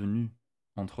de revenus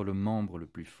entre le membre le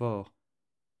plus fort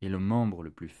et le membre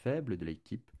le plus faible de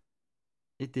l'équipe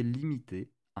était limitée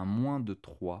à moins de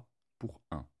 3 pour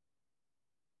 1.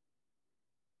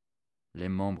 Les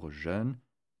membres jeunes,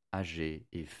 âgés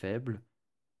et faibles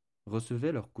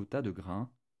recevaient leur quota de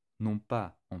grains non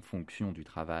pas en fonction du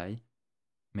travail,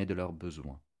 mais de leurs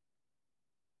besoins.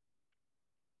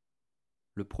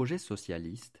 Le projet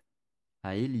socialiste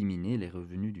a éliminé les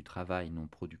revenus du travail non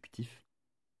productif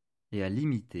et a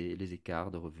limité les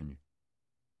écarts de revenus.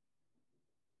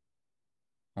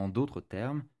 En d'autres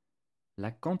termes,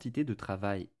 la quantité de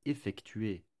travail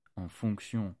effectuée en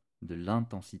fonction de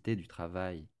l'intensité du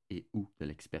travail et ou de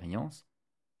l'expérience,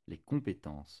 les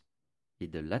compétences et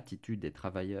de l'attitude des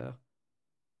travailleurs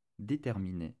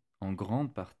déterminait en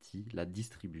grande partie la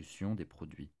distribution des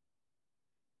produits.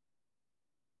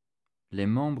 Les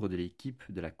membres de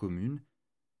l'équipe de la commune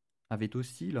avaient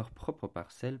aussi leur propre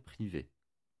parcelle privée,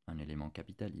 un élément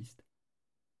capitaliste,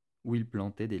 où ils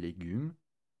plantaient des légumes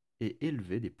et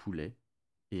élevaient des poulets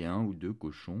et 1 ou 2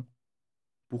 cochons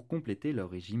pour compléter leur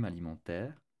régime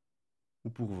alimentaire ou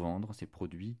pour vendre ces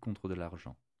produits contre de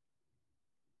l'argent.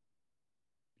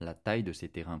 La taille de ces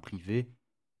terrains privés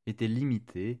était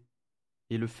limitée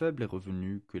et le faible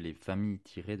revenu que les familles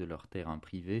tiraient de leurs terrains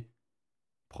privés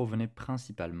provenait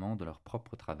principalement de leur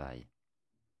propre travail.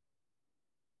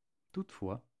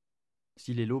 Toutefois,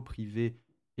 si les lots privés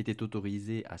étaient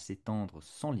autorisés à s'étendre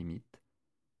sans limite,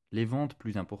 les ventes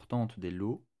plus importantes des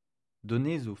lots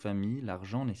donnaient aux familles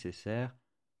l'argent nécessaire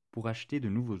pour acheter de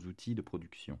nouveaux outils de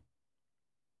production.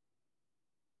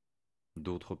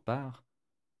 D'autre part,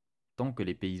 tant que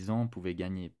les paysans pouvaient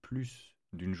gagner plus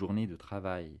d'une journée de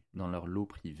travail dans leur lot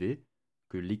privé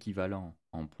que l'équivalent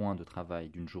en points de travail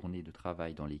d'une journée de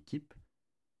travail dans l'équipe,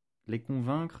 les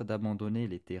convaincre d'abandonner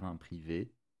les terrains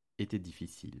privés était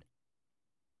difficile.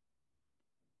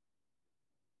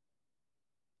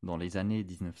 Dans les années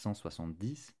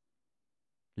 1970,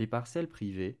 les parcelles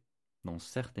privées, dans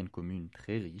certaines communes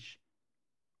très riches,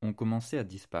 ont commencé à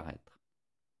disparaître,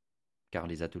 car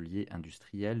les ateliers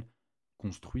industriels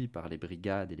construits par les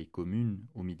brigades et les communes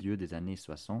au milieu des années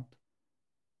 60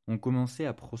 ont commencé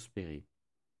à prospérer,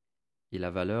 et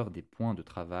la valeur des points de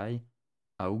travail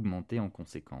a augmenté en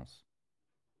conséquence.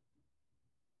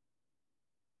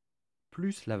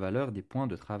 Plus la valeur des points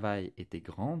de travail était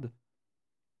grande,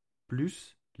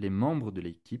 plus les membres de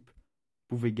l'équipe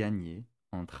pouvaient gagner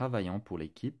en travaillant pour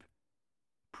l'équipe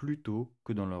plutôt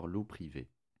que dans leur lot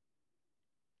privé.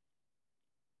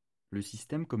 Le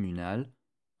système communal,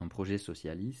 un projet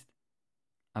socialiste,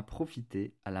 a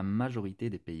profité à la majorité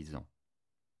des paysans.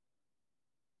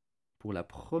 Pour la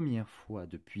première fois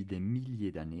depuis des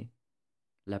milliers d'années,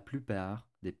 la plupart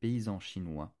des paysans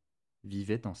chinois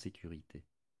vivaient en sécurité.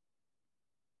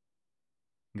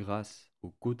 Grâce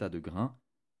aux quotas de grains,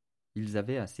 ils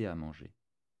avaient assez à manger.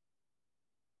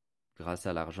 Grâce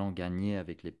à l'argent gagné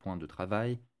avec les points de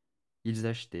travail, ils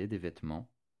achetaient des vêtements,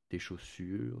 des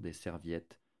chaussures, des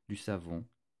serviettes, du savon,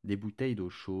 des bouteilles d'eau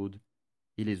chaude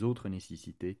et les autres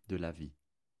nécessités de la vie.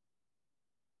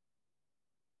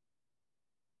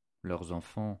 Leurs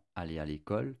enfants allaient à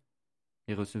l'école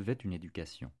et recevaient une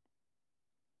éducation.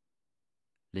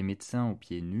 Les médecins aux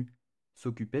pieds nus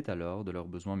s'occupaient alors de leurs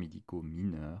besoins médicaux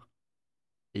mineurs,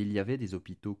 et il y avait des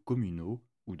hôpitaux communaux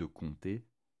ou de comté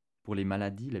pour les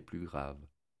maladies les plus graves.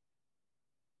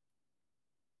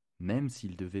 Même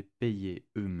s'ils devaient payer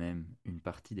eux-mêmes une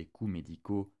partie des coûts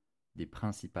médicaux des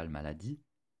principales maladies,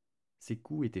 ces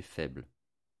coûts étaient faibles.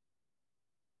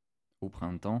 Au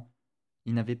printemps,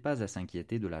 ils n'avaient pas à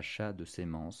s'inquiéter de l'achat de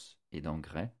semences et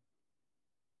d'engrais.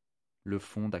 Le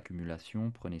fonds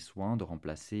d'accumulation prenait soin de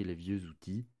remplacer les vieux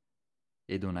outils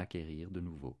et d'en acquérir de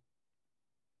nouveaux.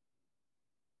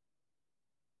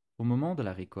 Au moment de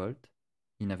la récolte,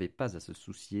 ils n'avaient pas à se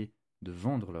soucier de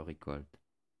vendre leur récolte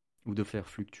ou de faire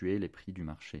fluctuer les prix du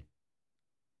marché.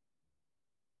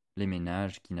 Les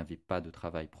ménages qui n'avaient pas de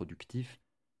travail productif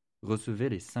recevaient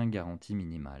les 5 garanties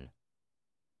minimales: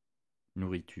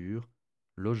 nourriture,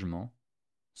 logement,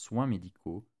 soins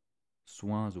médicaux,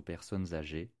 soins aux personnes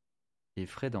âgées et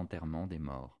frais d'enterrement des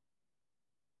morts.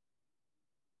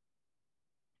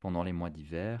 Pendant les mois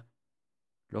d'hiver,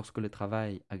 lorsque le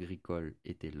travail agricole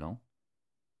était lent,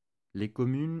 les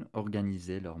communes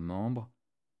organisaient leurs membres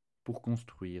pour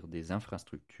construire des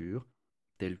infrastructures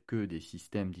telles que des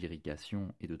systèmes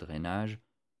d'irrigation et de drainage,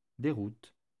 des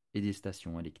routes et des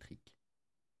stations électriques.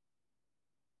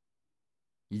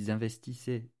 Ils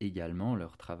investissaient également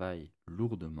leur travail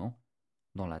lourdement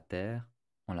dans la terre,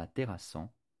 en la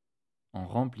terrassant, en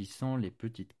remplissant les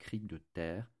petites criques de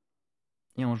terre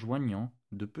et en joignant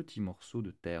de petits morceaux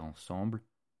de terre ensemble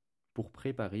pour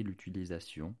préparer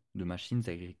l'utilisation de machines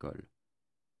agricoles.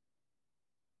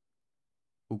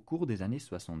 Au cours des années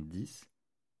 70,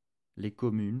 les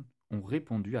communes ont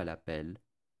répondu à l'appel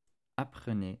 «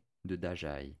 Apprenez de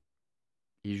Dajai »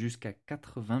 et jusqu'à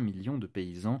 80 millions de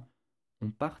paysans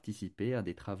ont participé à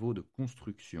des travaux de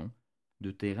construction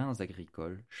de terrains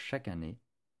agricoles chaque année,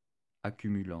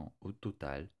 accumulant au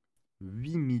total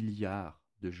 8 milliards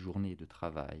de journées de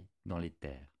travail dans les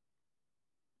terres.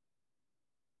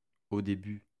 Au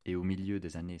début et au milieu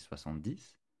des années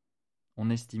 70, on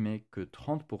estimait que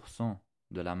 30%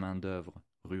 de la main-d'œuvre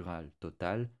rurale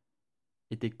totale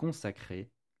était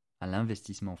consacrée à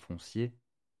l'investissement foncier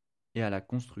et à la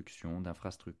construction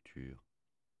d'infrastructures.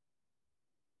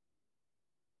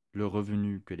 Le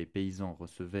revenu que les paysans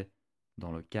recevaient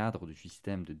dans le cadre du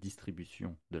système de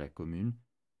distribution de la commune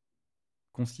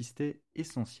consistait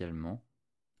essentiellement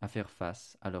à faire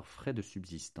face à leurs frais de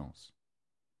subsistance.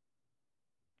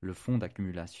 Le fonds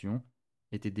d'accumulation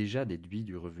était déjà déduit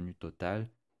du revenu total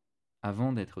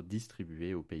avant d'être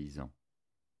distribué aux paysans.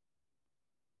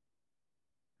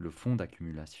 Le fonds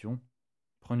d'accumulation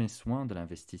prenait soin de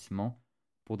l'investissement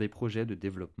pour des projets de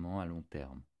développement à long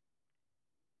terme.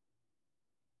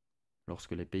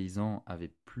 Lorsque les paysans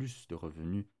avaient plus de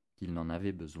revenus qu'ils n'en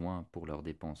avaient besoin pour leurs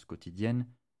dépenses quotidiennes,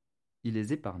 ils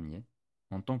les épargnaient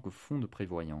en tant que fonds de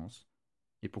prévoyance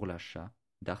et pour l'achat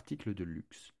d'articles de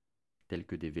luxe tels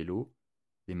que des vélos,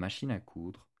 des machines à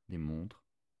coudre, des montres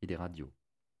et des radios.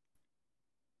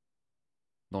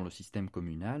 Dans le système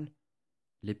communal,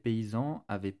 les paysans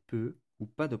avaient peu ou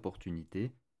pas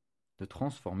d'opportunité de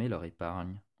transformer leur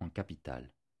épargne en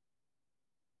capital.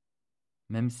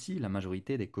 Même si la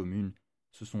majorité des communes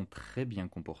se sont très bien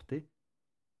comportées,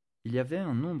 il y avait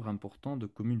un nombre important de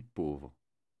communes pauvres.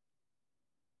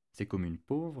 Ces communes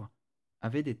pauvres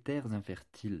avaient des terres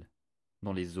infertiles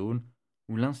dans les zones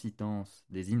où l'incidence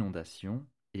des inondations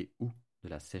et ou de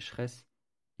la sécheresse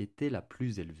était la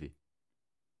plus élevée.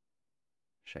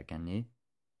 Chaque année,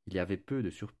 il y avait peu de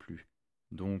surplus,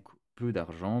 donc peu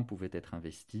d'argent pouvait être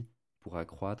investi pour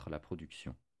accroître la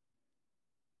production.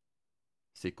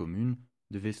 Ces communes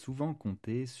devaient souvent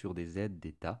compter sur des aides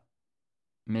d'État,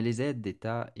 mais les aides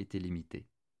d'État étaient limitées.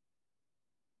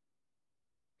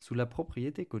 Sous la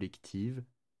propriété collective,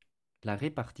 la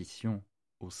répartition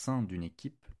au sein d'une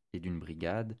équipe et d'une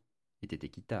brigade était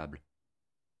équitable.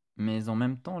 Mais en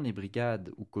même temps, les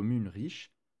brigades ou communes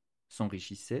riches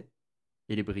s'enrichissaient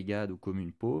et les brigades ou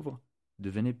communes pauvres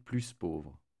devenaient plus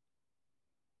pauvres.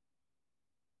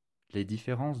 Les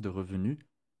différences de revenus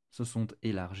se sont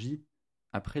élargies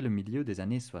après le milieu des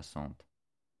années 60,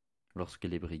 lorsque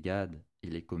les brigades et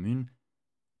les communes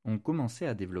ont commencé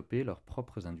à développer leurs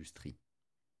propres industries.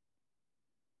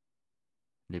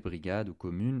 Les brigades ou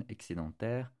communes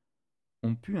excédentaires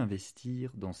ont pu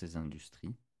investir dans ces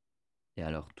industries et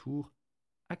à leur tour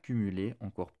accumuler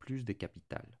encore plus de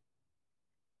capital.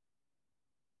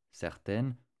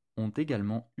 Certaines ont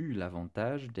également eu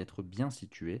l'avantage d'être bien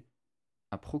situées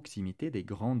à proximité des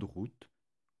grandes routes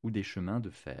ou des chemins de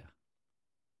fer.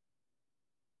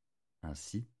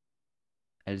 Ainsi,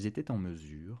 elles étaient en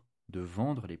mesure de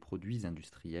vendre les produits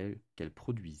industriels qu'elles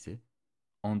produisaient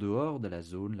en dehors de la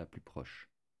zone la plus proche.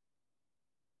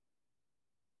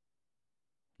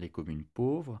 Les communes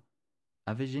pauvres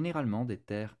avaient généralement des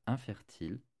terres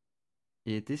infertiles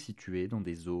et étaient situées dans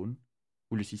des zones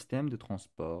où le système de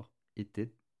transport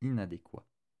était inadéquat.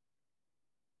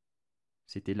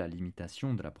 C'était la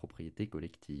limitation de la propriété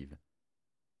collective.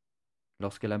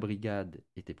 Lorsque la brigade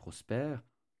était prospère,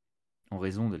 en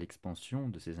raison de l'expansion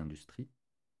de ses industries,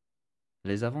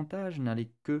 les avantages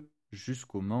n'allaient que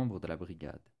jusqu'aux membres de la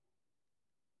brigade.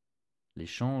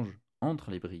 L'échange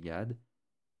entre les brigades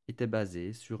était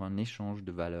basé sur un échange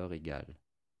de valeurs égales.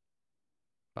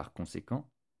 Par conséquent,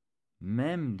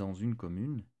 même dans une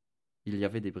commune, il y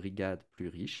avait des brigades plus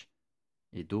riches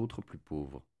et d'autres plus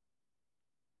pauvres.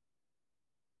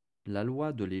 La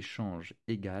loi de l'échange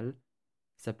égal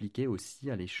s'appliquait aussi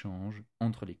à l'échange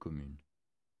entre les communes.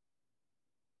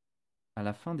 À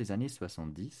la fin des années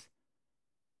 70,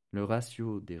 le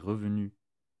ratio des revenus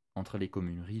entre les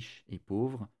communes riches et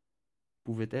pauvres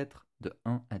pouvait être de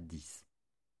 1 à 10.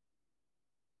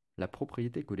 La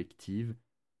propriété collective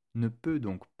ne peut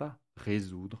donc pas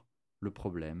résoudre le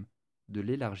problème de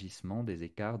l'élargissement des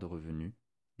écarts de revenus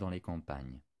dans les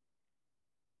campagnes.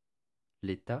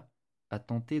 L'État a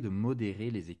tenté de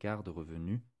modérer les écarts de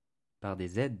revenus par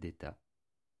des aides d'État,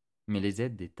 mais les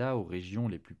aides d'État aux régions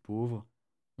les plus pauvres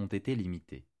ont été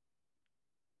limitées.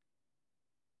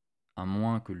 À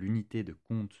moins que l'unité de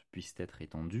compte puisse être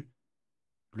étendue,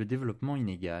 le développement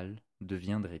inégal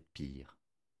deviendrait pire.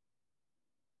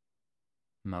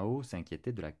 Mao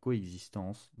s'inquiétait de la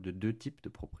coexistence de deux types de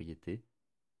propriétés,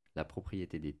 la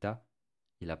propriété d'État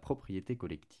et la propriété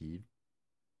collective,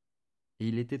 et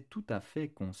il était tout à fait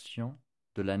conscient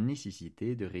de la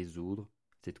nécessité de résoudre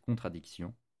cette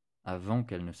contradiction avant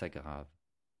qu'elle ne s'aggrave.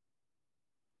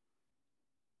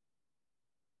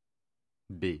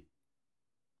 B.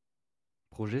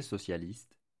 Projet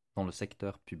socialiste dans le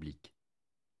secteur public.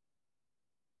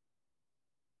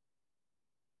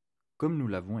 Comme nous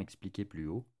l'avons expliqué plus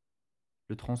haut,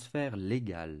 le transfert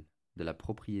légal de la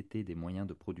propriété des moyens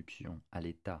de production à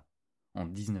l'État en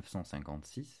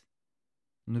 1956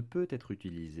 ne peut être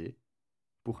utilisé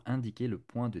pour indiquer le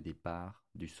point de départ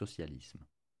du socialisme.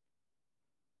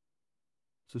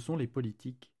 Ce sont les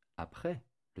politiques après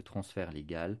le transfert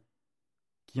légal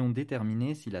qui ont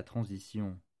déterminé si la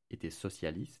transition était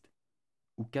socialiste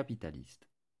ou capitaliste.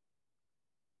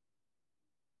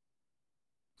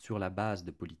 Sur la base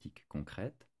de politiques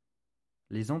concrètes,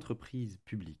 les entreprises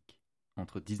publiques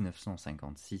entre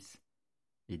 1956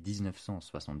 et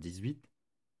 1978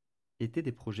 étaient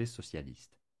des projets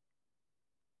socialistes.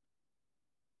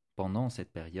 Pendant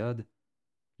cette période,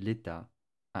 l'État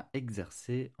a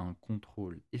exercé un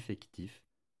contrôle effectif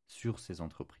sur ces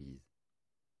entreprises.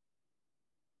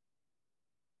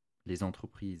 Les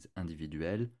entreprises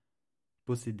individuelles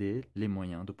possédaient les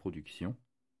moyens de production,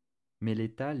 mais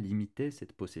l'État limitait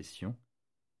cette possession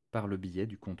par le biais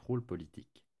du contrôle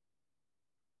politique.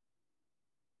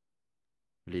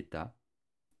 L'État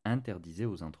interdisait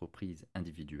aux entreprises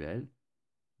individuelles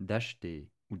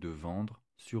d'acheter ou de vendre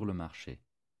sur le marché.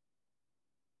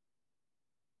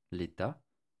 L'État,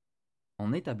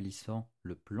 en établissant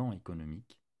le plan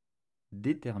économique,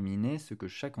 déterminait ce que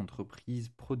chaque entreprise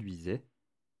produisait,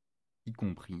 y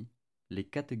compris les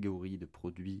catégories de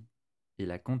produits et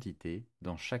la quantité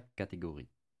dans chaque catégorie.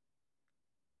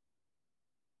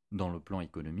 Dans le plan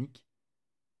économique,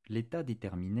 l'État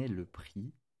déterminait le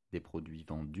prix des produits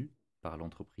vendus par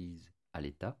l'entreprise à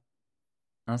l'État,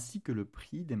 ainsi que le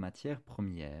prix des matières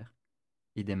premières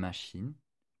et des machines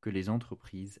que les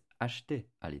entreprises achetaient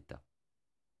à l'État.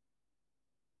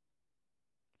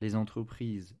 Les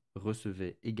entreprises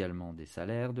recevaient également des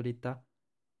salaires de l'État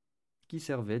qui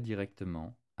servaient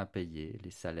directement à payer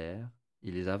les salaires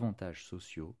et les avantages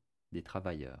sociaux des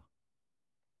travailleurs.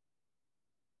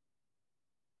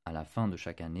 À la fin de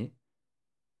chaque année,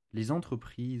 les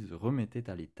entreprises remettaient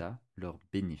à l'État leurs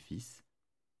bénéfices,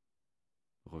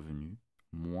 revenus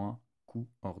moins coûts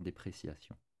hors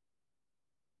dépréciation.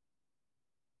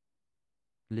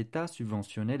 L'État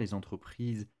subventionnait les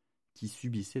entreprises qui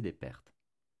subissaient des pertes.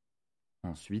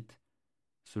 Ensuite,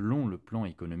 selon le plan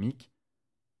économique,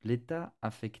 l'État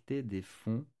affectait des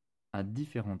fonds à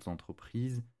différentes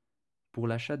entreprises pour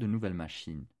l'achat de nouvelles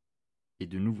machines et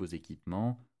de nouveaux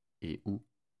équipements et ou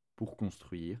pour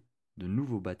construire de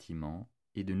nouveaux bâtiments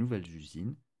et de nouvelles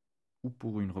usines ou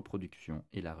pour une reproduction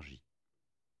élargie.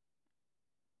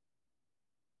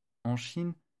 En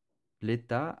Chine,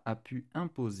 l'État a pu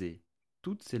imposer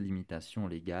toutes ces limitations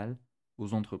légales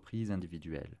aux entreprises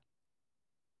individuelles.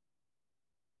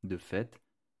 De fait,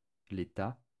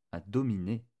 l'État a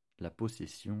dominé la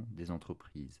possession des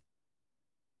entreprises.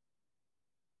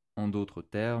 En d'autres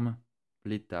termes,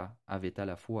 l'État avait à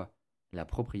la fois la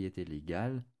propriété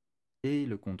légale et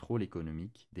le contrôle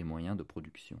économique des moyens de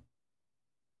production.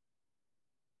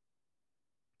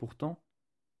 Pourtant,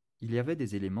 il y avait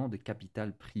des éléments de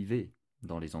capital privé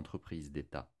dans les entreprises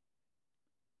d'État.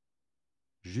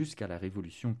 Jusqu'à la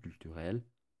révolution culturelle,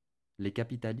 les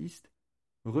capitalistes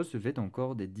recevaient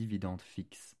encore des dividendes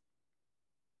fixes,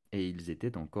 et ils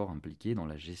étaient encore impliqués dans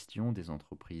la gestion des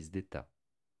entreprises d'État.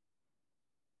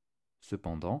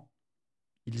 Cependant,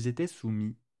 ils étaient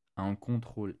soumis à un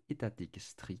contrôle étatique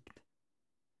strict,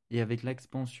 et avec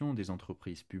l'expansion des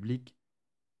entreprises publiques,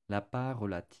 la part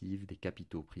relative des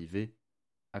capitaux privés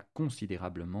a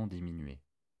considérablement diminué.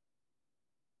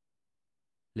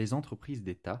 Les entreprises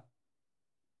d'État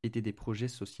étaient des projets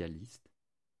socialistes,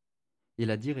 et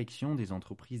la direction des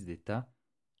entreprises d'État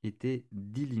était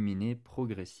d'éliminer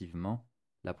progressivement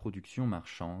la production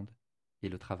marchande et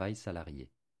le travail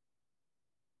salarié.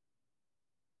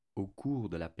 Au cours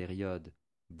de la période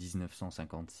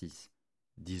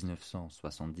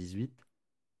 1956-1978,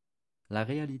 la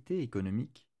réalité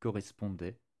économique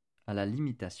correspondait à la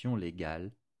limitation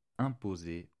légale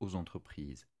imposée aux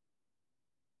entreprises.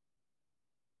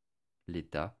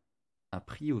 L'État a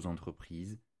pris aux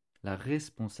entreprises la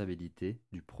responsabilité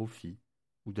du profit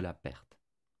ou de la perte.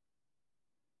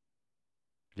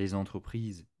 Les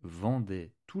entreprises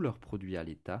vendaient tous leurs produits à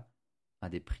l'État à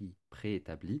des prix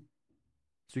préétablis,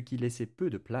 ce qui laissait peu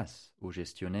de place aux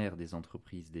gestionnaires des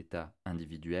entreprises d'État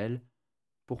individuelles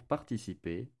pour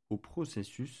participer au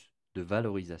processus de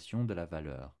valorisation de la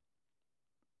valeur.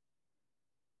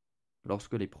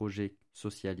 Lorsque les projets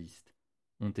socialistes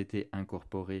ont été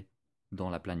incorporés dans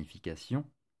la planification,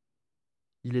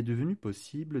 il est devenu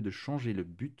possible de changer le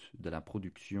but de la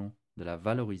production de la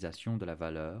valorisation de la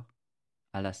valeur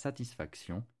à la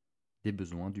satisfaction des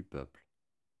besoins du peuple.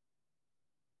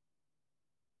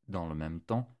 Dans le même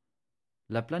temps,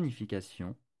 la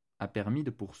planification a permis de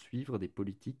poursuivre des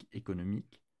politiques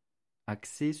économiques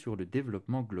axées sur le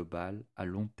développement global à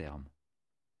long terme.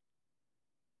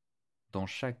 Dans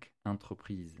chaque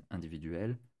entreprise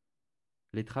individuelle,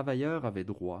 les travailleurs avaient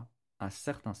droit à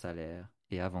certains salaires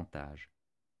et avantages.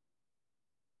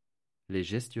 Les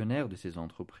gestionnaires de ces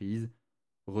entreprises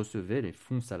recevaient les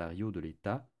fonds salariaux de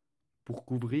l'État pour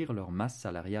couvrir leur masse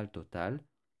salariale totale,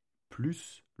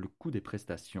 plus le coût des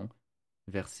prestations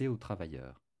versées aux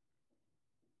travailleurs.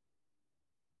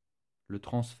 Le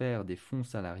transfert des fonds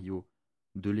salariaux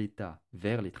de l'État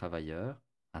vers les travailleurs,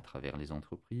 à travers les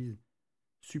entreprises,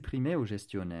 supprimait aux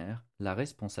gestionnaires la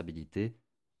responsabilité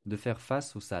de faire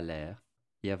face aux salaires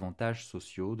et avantages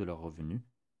sociaux de leurs revenus,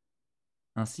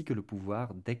 ainsi que le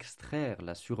pouvoir d'extraire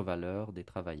la survaleur des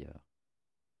travailleurs.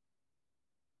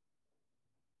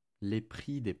 Les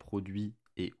prix des produits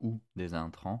et ou des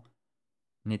intrants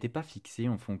n'étaient pas fixés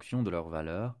en fonction de leur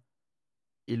valeur,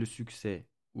 et le succès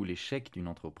ou l'échec d'une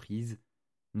entreprise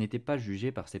n'était pas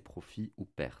jugé par ses profits ou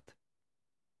pertes.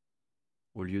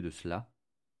 Au lieu de cela,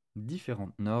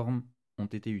 différentes normes ont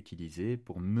été utilisées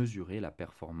pour mesurer la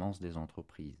performance des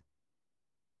entreprises.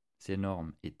 Ces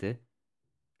normes étaient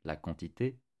la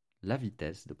quantité, la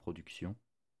vitesse de production,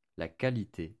 la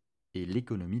qualité et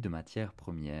l'économie de matières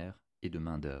premières et de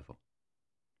main-d'œuvre.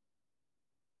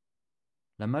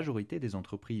 La majorité des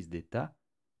entreprises d'État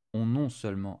ont non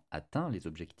seulement atteint les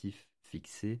objectifs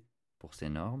fixés pour ces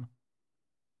normes,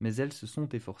 mais elles se sont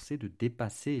efforcées de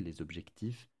dépasser les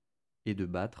objectifs et de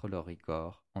battre leurs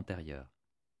records antérieurs.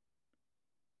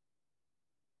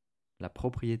 La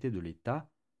propriété de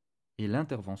l'État et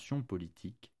l'intervention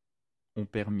politique ont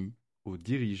permis aux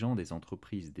dirigeants des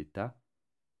entreprises d'État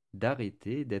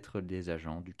d'arrêter d'être des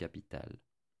agents du capital.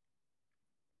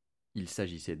 Il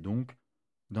s'agissait donc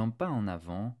d'un pas en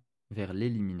avant vers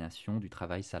l'élimination du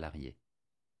travail salarié.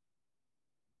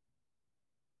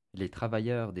 Les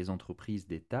travailleurs des entreprises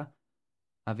d'État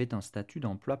avaient un statut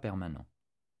d'emploi permanent,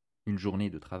 une journée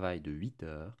de travail de 8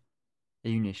 heures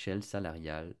et une échelle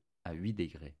salariale à 8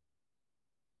 degrés.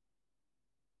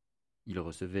 Ils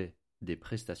recevaient des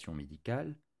prestations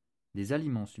médicales, des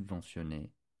aliments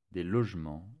subventionnés, des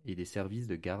logements et des services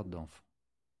de garde d'enfants.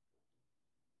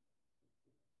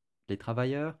 Les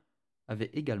travailleurs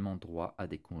avaient également droit à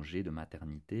des congés de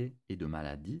maternité et de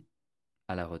maladie,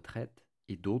 à la retraite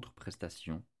et d'autres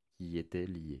prestations qui y étaient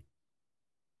liées.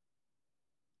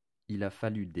 Il a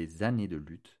fallu des années de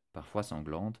lutte, parfois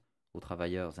sanglantes, aux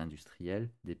travailleurs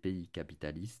industriels des pays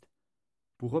capitalistes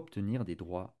pour obtenir des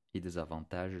droits et des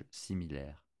avantages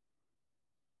similaires.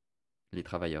 Les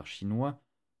travailleurs chinois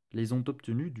les ont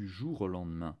obtenus du jour au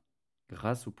lendemain,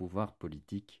 grâce au pouvoir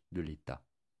politique de l'État.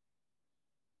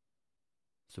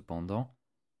 Cependant,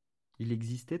 il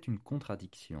existait une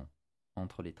contradiction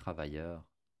entre les travailleurs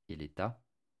et l'État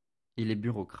et les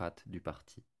bureaucrates du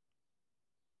parti.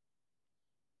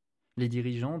 Les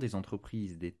dirigeants des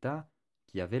entreprises d'État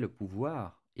qui avaient le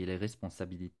pouvoir et les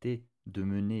responsabilités de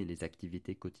mener les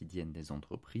activités quotidiennes des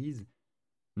entreprises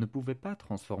ne pouvaient pas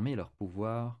transformer leur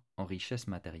pouvoir en richesse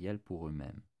matérielle pour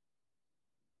eux-mêmes.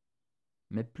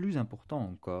 Mais plus important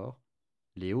encore,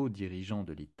 les hauts dirigeants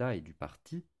de l'État et du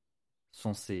parti,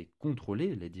 censés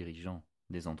contrôler les dirigeants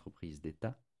des entreprises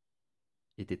d'État,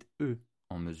 étaient eux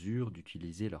en mesure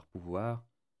d'utiliser leur pouvoir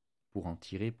pour en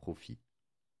tirer profit.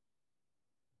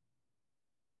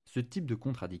 Ce type de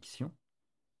contradiction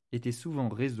était souvent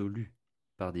résolu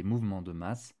par des mouvements de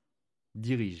masse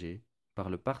dirigés par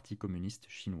le Parti communiste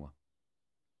chinois.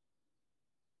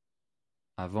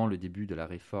 Avant le début de la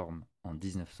réforme en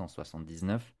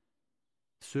 1979,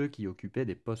 ceux qui occupaient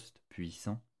des postes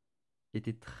puissants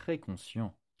étaient très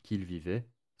conscients qu'ils vivaient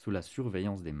sous la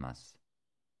surveillance des masses.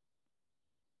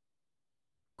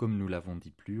 Comme nous l'avons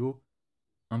dit plus haut,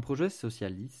 un projet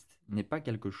socialiste n'est pas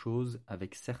quelque chose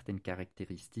avec certaines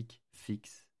caractéristiques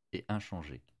fixes et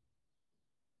inchangées.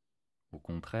 Au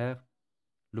contraire,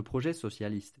 le projet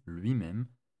socialiste lui-même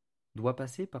doit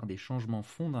passer par des changements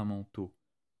fondamentaux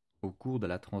au cours de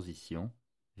la transition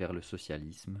vers le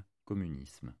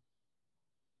socialisme-communisme.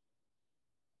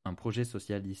 Un projet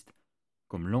socialiste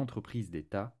comme l'entreprise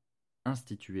d'État,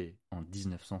 instituée en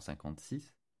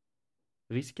 1956,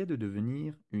 risquait de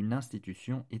devenir une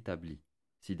institution établie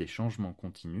si des changements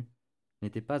continus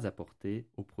n'étaient pas apportés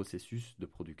au processus de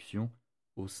production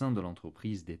au sein de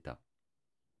l'entreprise d'État.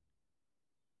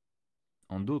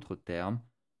 En d'autres termes,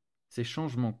 ces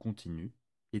changements continus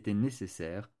étaient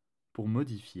nécessaires pour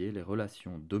modifier les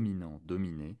relations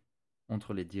dominant-dominé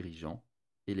entre les dirigeants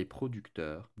et les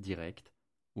producteurs directs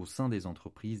au sein des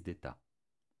entreprises d'État.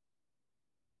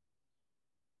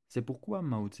 C'est pourquoi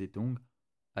Mao Tse-tung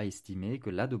a estimé que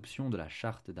l'adoption de la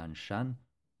charte d'Anshan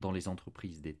dans les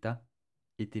entreprises d'État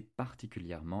était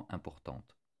particulièrement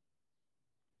importante.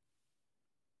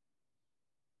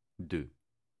 2.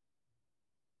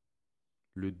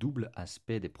 Le double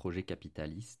aspect des projets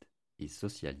capitalistes et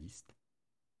socialistes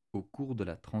au cours de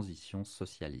la transition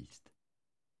socialiste.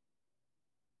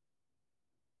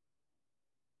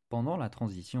 Pendant la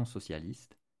transition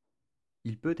socialiste,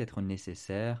 il peut être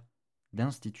nécessaire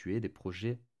d'instituer des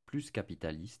projets plus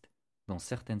capitalistes dans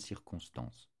certaines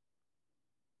circonstances.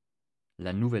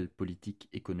 La nouvelle politique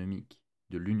économique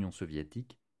de l'Union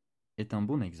soviétique est un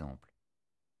bon exemple.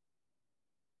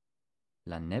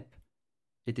 La NEP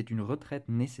était une retraite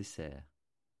nécessaire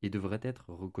et devrait être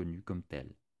reconnue comme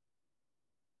telle.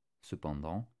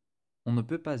 Cependant, on ne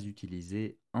peut pas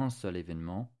utiliser un seul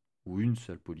événement ou une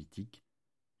seule politique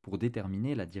pour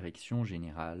déterminer la direction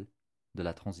générale de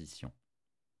la transition.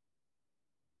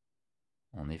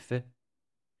 En effet,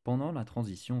 pendant la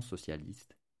transition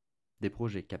socialiste, des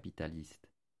projets capitalistes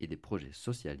et des projets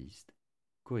socialistes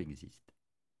coexistent.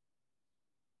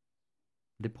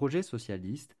 Des projets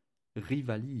socialistes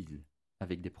rivalisent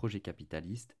avec des projets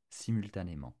capitalistes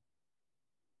simultanément.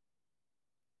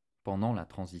 Pendant la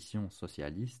transition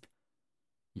socialiste,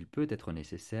 il peut être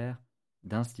nécessaire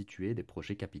d'instituer des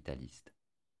projets capitalistes.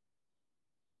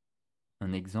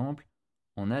 Un exemple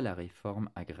en est la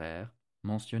réforme agraire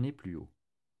mentionnée plus haut.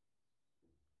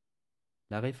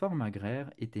 La réforme agraire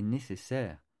était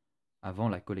nécessaire avant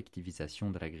la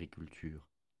collectivisation de l'agriculture.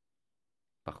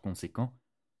 Par conséquent,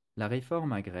 la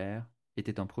réforme agraire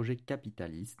était un projet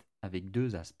capitaliste avec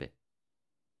deux aspects.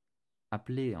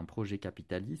 Appeler un projet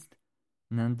capitaliste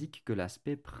n'indique que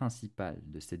l'aspect principal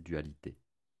de cette dualité.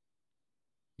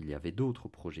 Il y avait d'autres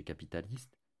projets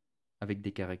capitalistes avec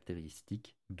des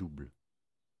caractéristiques doubles.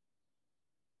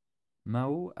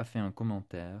 Mao a fait un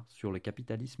commentaire sur le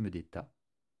capitalisme d'État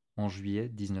en juillet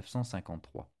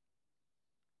 1953.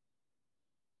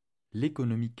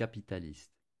 L'économie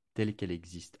capitaliste telle qu'elle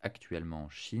existe actuellement en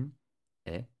Chine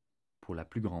est, pour la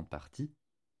plus grande partie,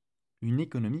 une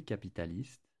économie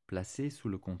capitaliste placée sous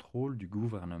le contrôle du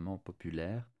gouvernement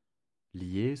populaire,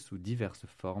 liée sous diverses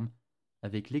formes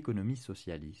avec l'économie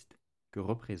socialiste que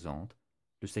représente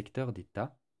le secteur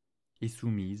d'État et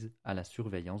soumise à la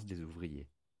surveillance des ouvriers.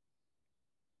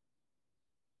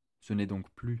 Ce n'est donc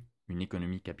plus une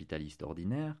économie capitaliste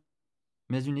ordinaire,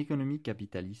 mais une économie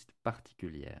capitaliste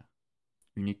particulière,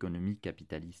 une économie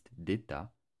capitaliste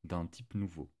d'État d'un type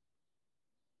nouveau.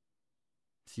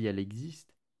 Si elle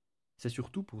existe, c'est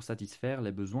surtout pour satisfaire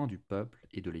les besoins du peuple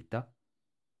et de l'État,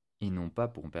 et non pas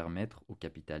pour permettre aux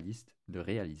capitalistes de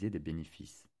réaliser des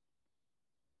bénéfices.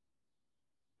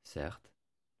 Certes,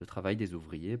 le travail des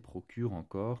ouvriers procure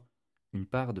encore une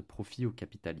part de profit aux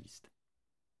capitalistes,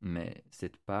 mais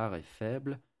cette part est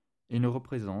faible et ne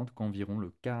représente qu'environ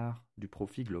le quart du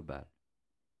profit global.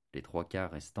 Les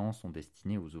 3/4 restants sont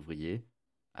destinés aux ouvriers,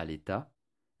 à l'État,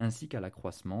 ainsi qu'à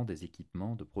l'accroissement des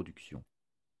équipements de production.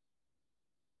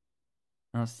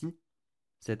 Ainsi,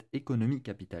 cette économie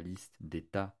capitaliste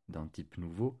d'État d'un type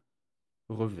nouveau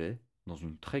revêt, dans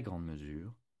une très grande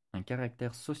mesure, un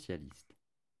caractère socialiste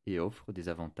et offre des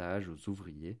avantages aux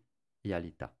ouvriers et à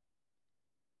l'État.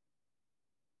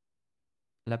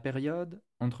 La période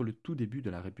entre le tout début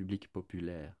de la République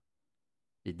populaire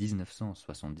et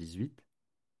 1978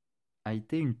 a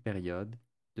été une période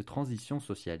de transition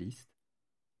socialiste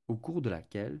au cours de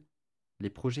laquelle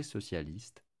les projets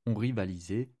socialistes ont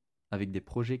rivalisé avec des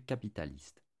projets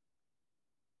capitalistes.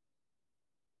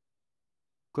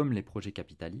 Comme les projets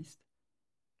capitalistes,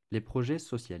 les projets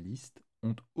socialistes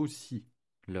ont aussi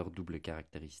leurs doubles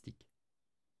caractéristiques.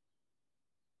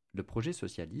 Le projet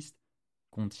socialiste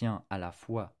contient à la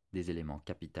fois des éléments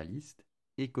capitalistes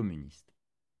et communistes.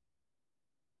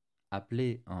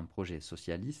 Appeler un projet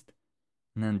socialiste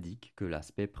n'indique que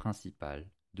l'aspect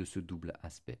principal de ce double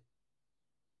aspect.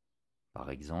 Par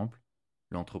exemple,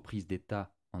 l'entreprise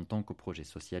d'État en tant que projet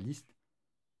socialiste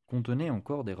contenait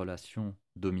encore des relations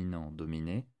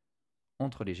dominant-dominé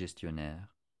entre les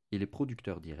gestionnaires et les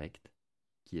producteurs directs,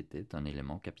 qui étaient un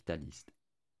élément capitaliste.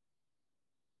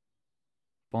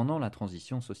 Pendant la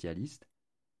transition socialiste,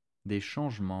 des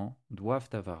changements doivent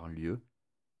avoir lieu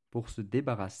pour se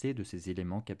débarrasser de ces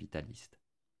éléments capitalistes.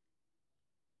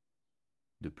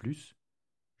 De plus,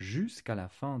 jusqu'à la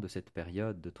fin de cette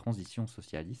période de transition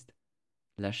socialiste,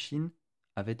 la Chine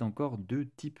avait encore deux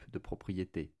types de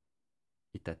propriétés,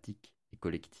 étatique et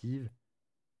collective,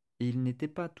 et il n'était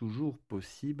pas toujours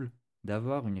possible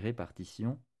d'avoir une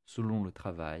répartition selon le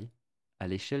travail à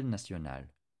l'échelle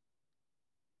nationale.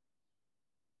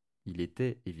 Il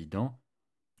était évident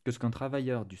que ce qu'un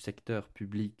travailleur du secteur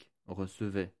public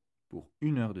recevait pour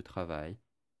 1 heure de travail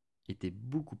était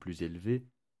beaucoup plus élevé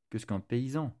que ce qu'un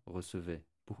paysan recevait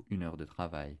pour 1 heure de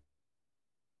travail.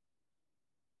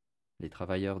 Les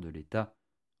travailleurs de l'État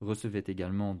recevaient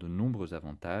également de nombreux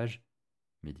avantages,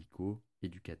 médicaux,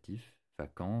 éducatifs,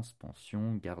 vacances,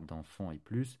 pensions, garde d'enfants et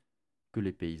plus, que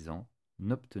les paysans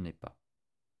n'obtenaient pas.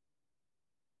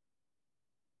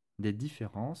 Des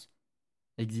différences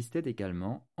existaient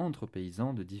également entre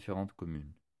paysans de différentes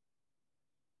communes.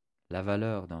 La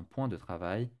valeur d'un point de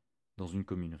travail dans une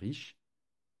commune riche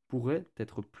pourrait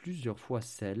être plusieurs fois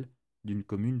celle d'une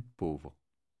commune pauvre.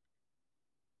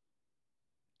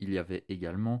 Il y avait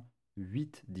également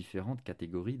 8 différentes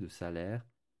catégories de salaires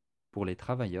pour les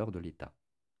travailleurs de l'État.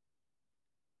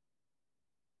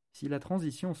 Si la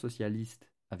transition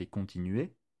socialiste avait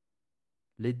continué,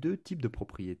 les deux types de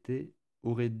propriétés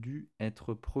auraient dû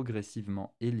être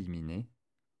progressivement éliminés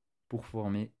pour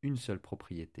former une seule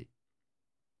propriété.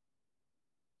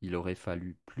 Il aurait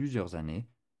fallu plusieurs années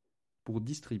pour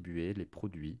distribuer les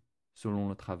produits selon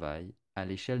le travail à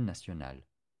l'échelle nationale.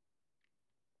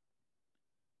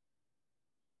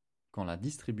 Quand la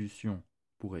distribution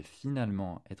pourrait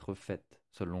finalement être faite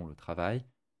selon le travail,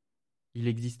 il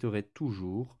existerait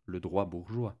toujours le droit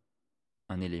bourgeois,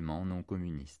 un élément non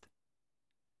communiste.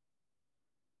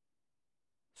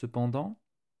 Cependant,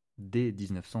 dès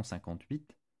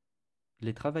 1958,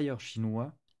 les travailleurs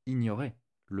chinois ignoraient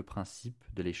le principe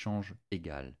de l'échange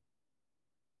égal.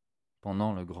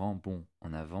 Pendant le grand bond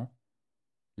en avant,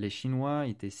 les Chinois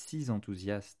étaient si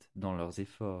enthousiastes dans leurs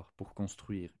efforts pour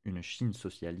construire une Chine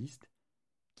socialiste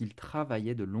qu'ils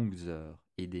travaillaient de longues heures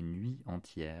et des nuits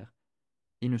entières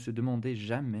et ne se demandaient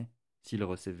jamais s'ils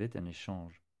recevaient un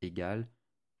échange égal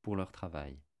pour leur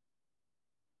travail.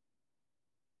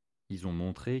 Ils ont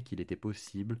montré qu'il était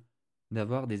possible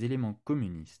d'avoir des éléments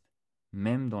communistes,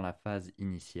 même dans la phase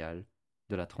initiale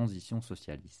de la transition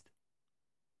socialiste.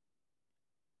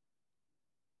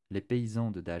 Les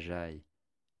paysans de Dajai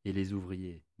et les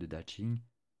ouvriers de Daqing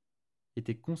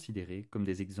étaient considérés comme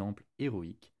des exemples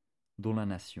héroïques dont la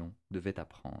nation devait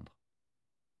apprendre.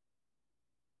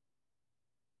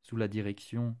 Sous la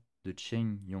direction de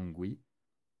Chen Yonghui,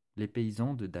 les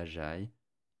paysans de Dajai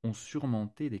ont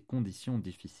surmonté des conditions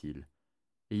difficiles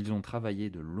et ils ont travaillé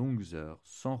de longues heures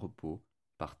sans repos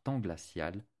par temps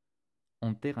glacial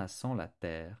en terrassant la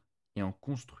terre et en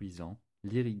construisant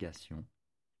l'irrigation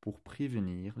pour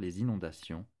prévenir les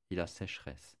inondations et la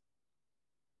sécheresse.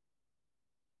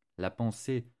 La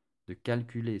pensée de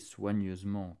calculer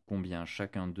soigneusement combien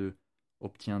chacun d'eux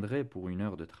obtiendrait pour 1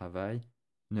 heure de travail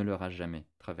ne leur a jamais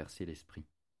traversé l'esprit.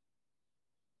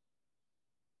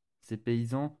 Ces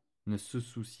paysans ne se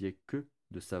souciaient que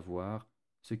de savoir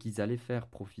ce qu'ils allaient faire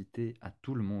profiter à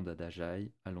tout le monde à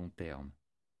Dajai à long terme.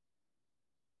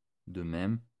 De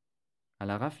même, à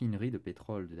la raffinerie de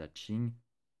pétrole de Daqing,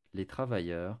 les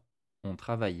travailleurs ont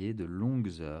travaillé de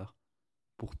longues heures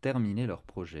pour terminer leur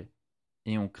projet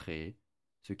et ont créé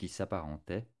ce qui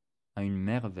s'apparentait à une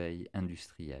merveille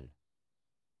industrielle.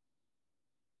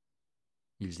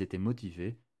 Ils étaient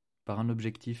motivés par un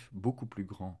objectif beaucoup plus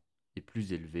grand et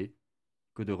plus élevé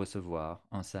que de recevoir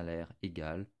un salaire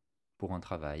égal pour un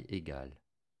travail égal.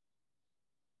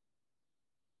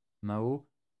 Mao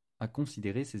a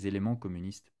considéré ces éléments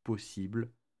communistes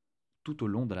possibles tout au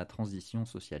long de la transition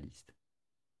socialiste.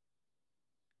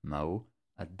 Mao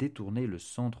a détourné le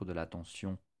centre de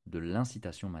l'attention de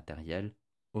l'incitation matérielle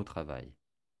au travail.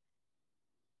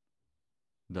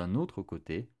 D'un autre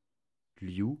côté,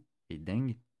 Liu et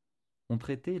Deng ont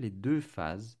traité les deux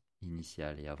phases,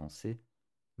 initiale et avancée,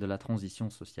 de la transition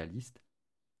socialiste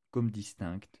comme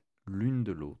distinctes l'une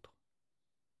de l'autre.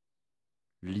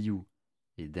 Liu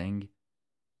et Deng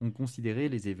ont considéré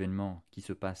les événements qui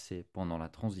se passaient pendant la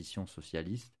transition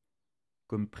socialiste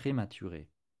comme prématurés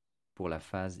pour la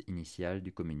phase initiale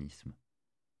du communisme.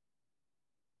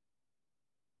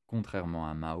 Contrairement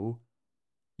à Mao,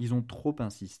 ils ont trop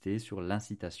insisté sur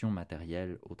l'incitation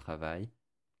matérielle au travail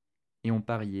et ont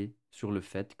parié sur le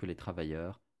fait que les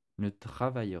travailleurs ne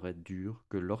travailleraient dur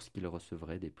que lorsqu'ils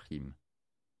recevraient des primes.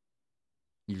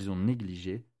 Ils ont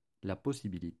négligé la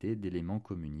possibilité d'éléments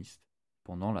communistes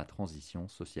pendant la transition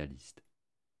socialiste.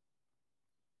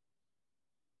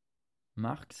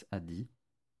 Marx a dit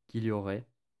qu'il y aurait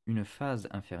une phase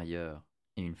inférieure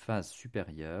et une phase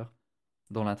supérieure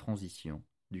dans la transition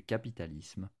du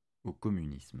capitalisme au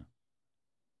communisme.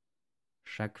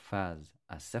 Chaque phase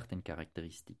a certaines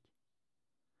caractéristiques.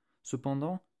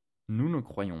 Cependant, nous ne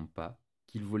croyons pas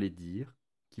qu'il voulait dire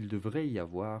qu'il devrait y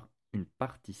avoir une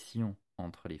partition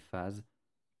entre les phases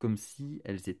comme si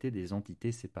elles étaient des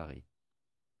entités séparées.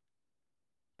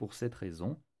 Pour cette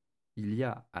raison, il y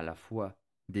a à la fois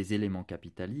des éléments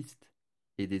capitalistes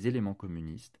et des éléments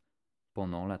communistes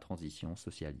pendant la transition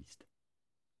socialiste.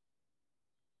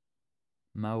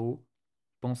 Mao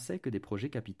pensait que des projets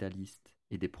capitalistes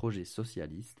et des projets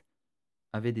socialistes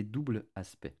avaient des doubles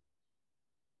aspects.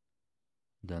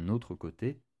 D'un autre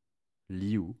côté,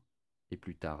 Liu et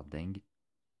plus tard Deng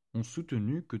ont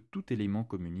soutenu que tout élément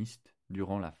communiste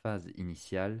durant la phase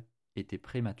initiale était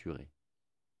prématuré.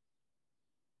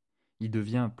 Il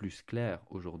devient plus clair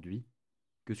aujourd'hui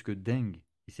que ce que Deng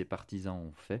et ses partisans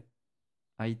ont fait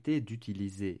a été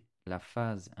d'utiliser la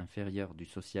phase inférieure du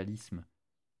socialisme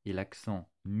et l'accent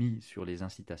mis sur les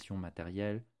incitations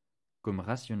matérielles comme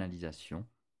rationalisation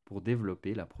pour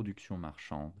développer la production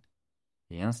marchande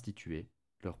et instituer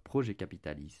leur projet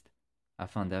capitaliste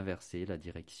afin d'inverser la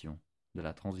direction de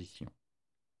la transition.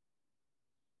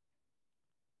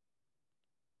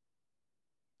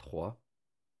 3.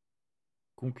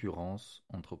 Concurrence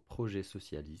entre projets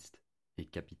socialistes et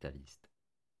capitalistes.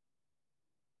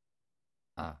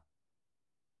 A.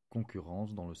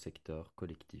 Concurrence dans le secteur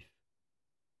collectif.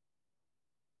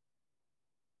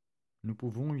 Nous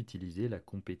pouvons utiliser la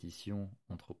compétition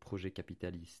entre projets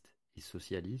capitalistes et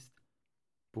socialistes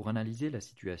pour analyser la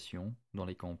situation dans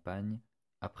les campagnes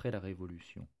après la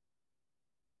Révolution.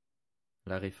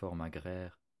 La réforme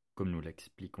agraire, comme nous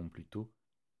l'expliquons plus tôt,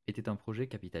 était un projet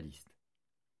capitaliste.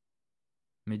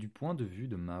 Mais du point de vue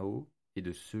de Mao et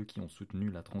de ceux qui ont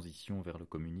soutenu la transition vers le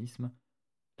communisme,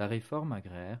 la réforme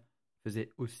agraire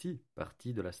faisait aussi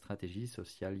partie de la stratégie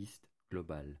socialiste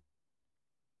globale.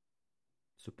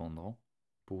 Cependant,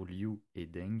 pour Liu et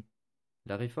Deng,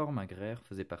 la réforme agraire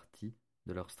faisait partie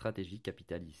de leur stratégie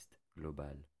capitaliste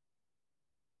globale.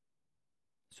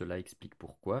 Cela explique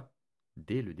pourquoi,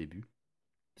 dès le début,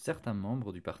 certains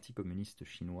membres du Parti communiste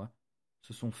chinois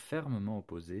se sont fermement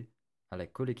opposés à la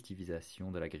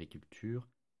collectivisation de l'agriculture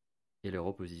et leur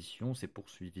opposition s'est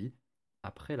poursuivie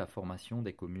après la formation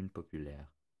des communes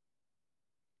populaires.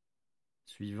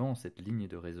 Suivant cette ligne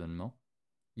de raisonnement,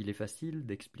 il est facile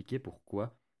d'expliquer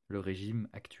pourquoi le régime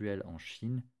actuel en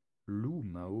Chine loue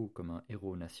Mao comme un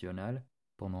héros national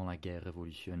pendant la guerre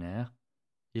révolutionnaire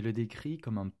et le décrit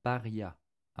comme un paria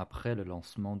après le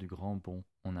lancement du grand bond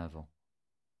en avant.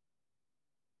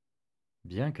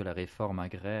 Bien que la réforme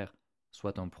agraire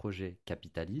soit un projet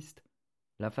capitaliste,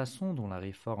 la façon dont la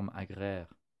réforme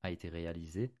agraire a été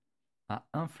réalisée a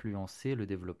influencé le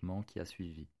développement qui a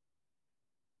suivi.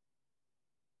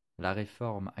 La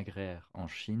réforme agraire en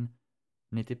Chine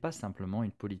n'était pas simplement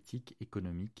une politique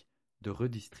économique de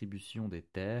redistribution des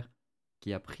terres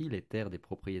qui a pris les terres des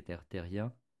propriétaires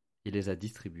terriens et les a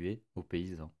distribuées aux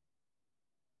paysans.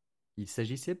 Il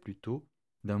s'agissait plutôt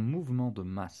d'un mouvement de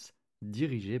masse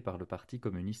dirigé par le Parti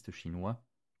communiste chinois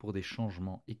pour des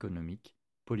changements économiques,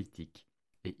 politiques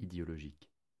et idéologiques.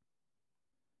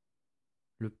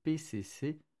 Le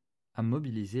PCC a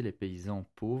mobilisé les paysans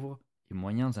pauvres et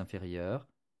moyens inférieurs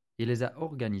et les a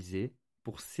organisés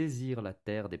pour saisir la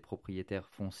terre des propriétaires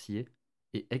fonciers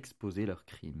et exposer leurs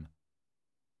crimes.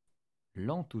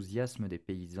 L'enthousiasme des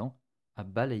paysans a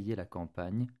balayé la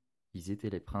campagne, ils étaient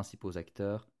les principaux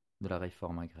acteurs de la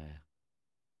réforme agraire.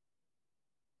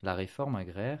 La réforme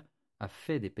agraire a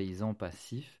fait des paysans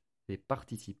passifs des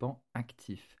participants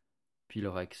actifs, puis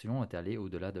leur action est allée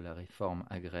au-delà de la réforme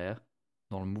agraire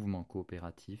dans le mouvement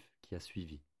coopératif qui a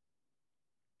suivi.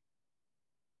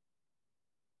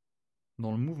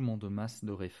 Dans le mouvement de masse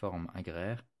de réforme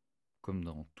agraire, comme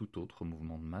dans tout autre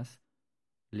mouvement de masse,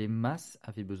 les masses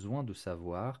avaient besoin de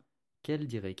savoir quelle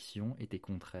direction était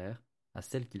contraire à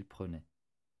celle qu'ils prenaient.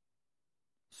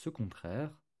 Ce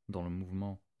contraire, dans le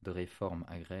mouvement de réforme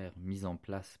agraire mis en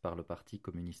place par le Parti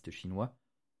communiste chinois,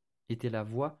 était la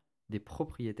voix des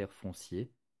propriétaires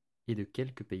fonciers et de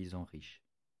quelques paysans riches.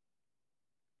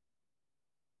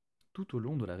 Tout au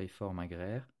long de la réforme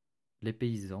agraire, les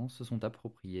paysans se sont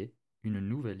appropriés une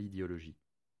nouvelle idéologie.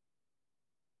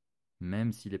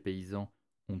 Même si les paysans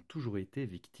ont toujours été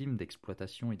victimes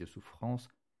d'exploitation et de souffrance,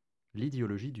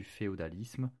 l'idéologie du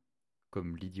féodalisme,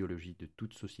 comme l'idéologie de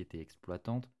toute société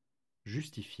exploitante,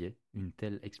 justifiait une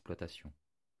telle exploitation.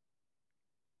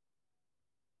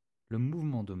 Le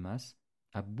mouvement de masse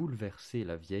a bouleversé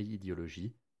la vieille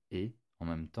idéologie et, en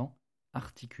même temps,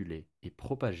 articuler et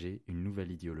propager une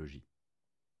nouvelle idéologie.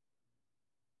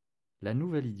 La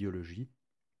nouvelle idéologie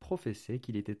professait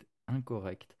qu'il était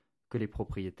incorrect que les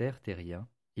propriétaires terriens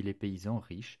et les paysans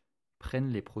riches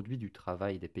prennent les produits du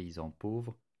travail des paysans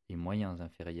pauvres et moyens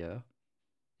inférieurs,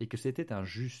 et que c'était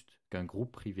injuste qu'un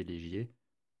groupe privilégié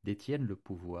détienne le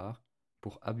pouvoir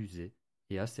pour abuser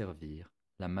et asservir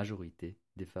la majorité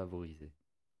défavorisée.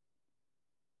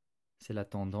 C'est la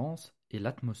tendance et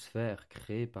l'atmosphère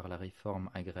créée par la réforme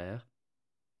agraire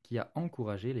qui a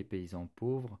encouragé les paysans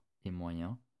pauvres et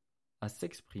moyens à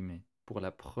s'exprimer pour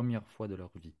la première fois de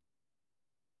leur vie.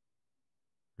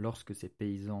 Lorsque ces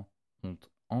paysans ont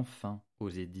enfin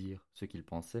osé dire ce qu'ils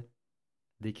pensaient,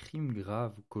 des crimes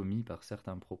graves commis par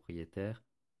certains propriétaires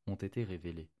ont été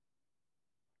révélés.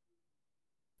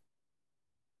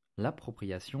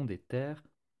 L'appropriation des terres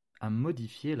a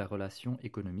modifié la relation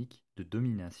économique de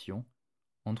domination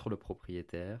entre le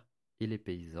propriétaire et les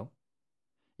paysans,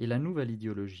 et la nouvelle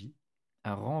idéologie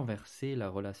a renversé la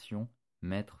relation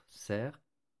maître-serf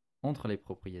entre les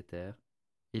propriétaires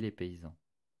et les paysans.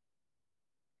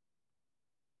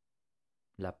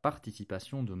 La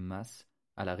participation de masse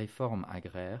à la réforme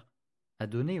agraire a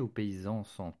donné aux paysans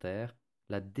sans terre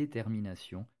la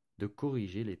détermination de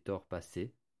corriger les torts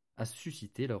passés, a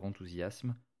suscité leur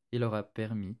enthousiasme et leur a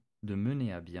permis de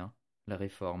mener à bien la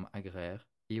réforme agraire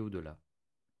et au-delà.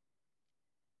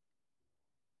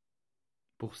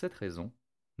 Pour cette raison,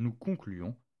 nous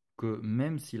concluons que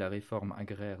même si la réforme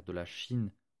agraire de la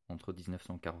Chine entre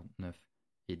 1949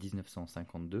 et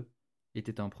 1952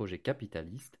 était un projet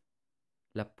capitaliste,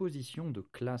 la position de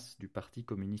classe du Parti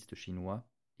communiste chinois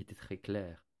était très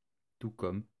claire, tout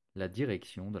comme la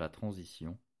direction de la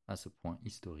transition à ce point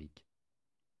historique.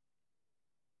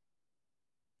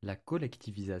 La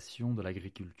collectivisation de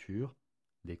l'agriculture,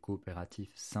 des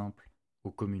coopératives simples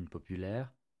aux communes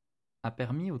populaires, a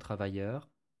permis aux travailleurs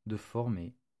de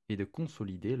former et de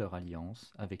consolider leur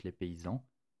alliance avec les paysans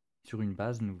sur une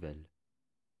base nouvelle.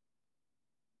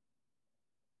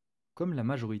 Comme la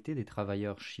majorité des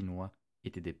travailleurs chinois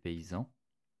étaient des paysans,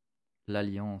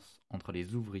 l'alliance entre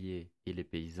les ouvriers et les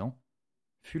paysans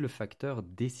fut le facteur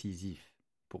décisif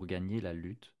pour gagner la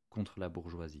lutte contre la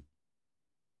bourgeoisie.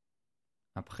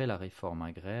 Après la réforme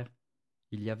agraire,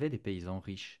 il y avait des paysans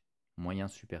riches,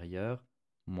 moyens supérieurs,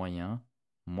 moyens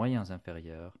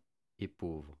inférieurs et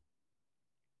pauvres.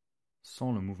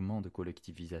 Sans le mouvement de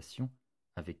collectivisation,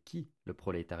 avec qui le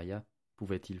prolétariat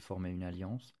pouvait-il former une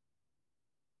alliance ?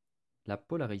 La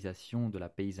polarisation de la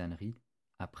paysannerie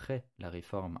après la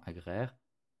réforme agraire,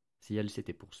 si elle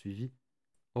s'était poursuivie,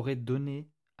 aurait donné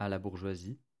à la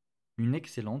bourgeoisie une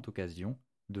excellente occasion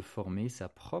de former sa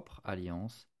propre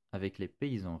alliance avec les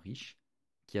paysans riches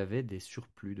qui avaient des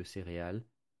surplus de céréales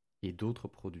et d'autres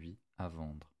produits à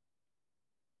vendre.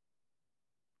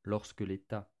 Lorsque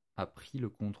l'État a pris le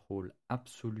contrôle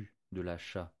absolu de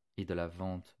l'achat et de la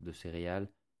vente de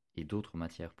céréales et d'autres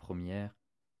matières premières,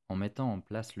 en mettant en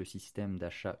place le système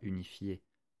d'achat unifié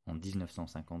en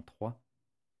 1953,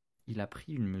 il a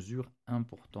pris une mesure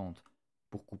importante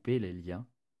pour couper les liens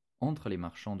entre les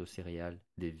marchands de céréales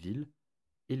des villes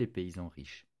et les paysans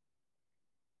riches.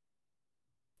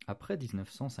 Après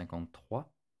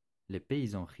 1953, les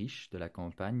paysans riches de la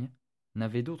campagne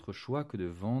n'avaient d'autre choix que de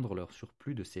vendre leur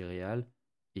surplus de céréales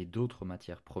et d'autres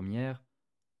matières premières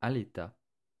à l'État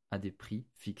à des prix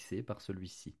fixés par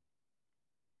celui-ci.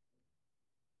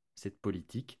 Cette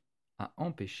politique a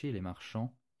empêché les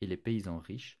marchands et les paysans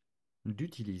riches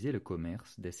d'utiliser le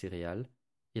commerce des céréales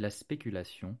et la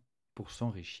spéculation pour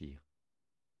s'enrichir.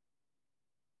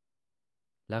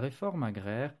 La réforme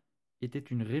agraire était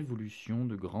une révolution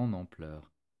de grande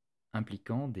ampleur,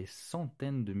 impliquant des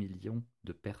centaines de millions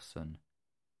de personnes.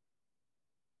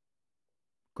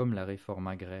 Comme la réforme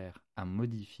agraire a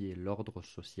modifié l'ordre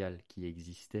social qui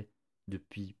existait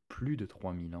depuis plus de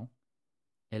 3000 ans,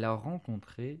 elle a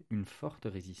rencontré une forte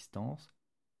résistance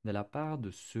de la part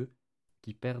de ceux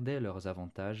qui perdaient leurs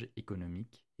avantages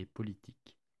économiques et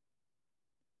politiques.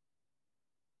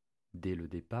 Dès le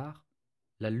départ,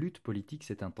 la lutte politique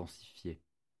s'est intensifiée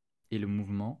et le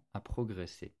mouvement a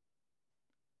progressé.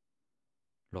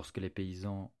 Lorsque les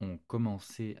paysans ont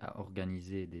commencé à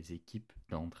organiser des équipes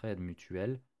d'entraide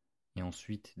mutuelle et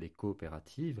ensuite des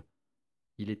coopératives,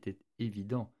 il était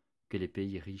évident que les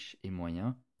pays riches et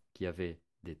moyens, qui avaient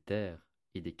des terres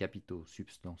et des capitaux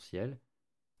substantiels,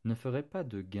 ne feraient pas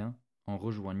de gain en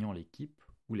rejoignant l'équipe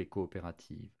ou les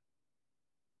coopératives.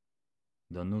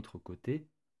 D'un autre côté,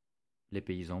 les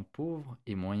paysans pauvres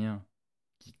et moyens,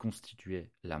 qui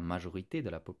constituaient la majorité de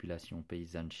la population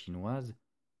paysanne chinoise,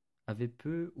 avaient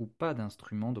peu ou pas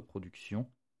d'instruments de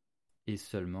production et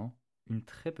seulement une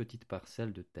très petite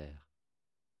parcelle de terre.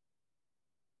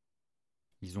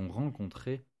 ils ont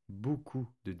rencontré beaucoup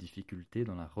de difficultés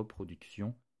dans la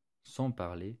reproduction, sans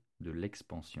parler de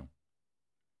l'expansion.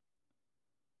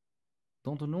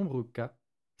 Dans de nombreux cas,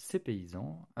 ces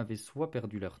paysans avaient soit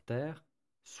perdu leurs terres,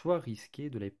 soit risqué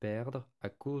de les perdre à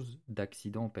cause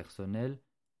d'accidents personnels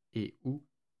et ou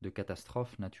de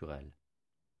catastrophes naturelles.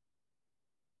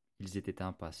 Ils étaient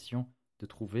impatients de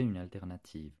trouver une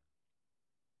alternative.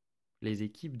 Les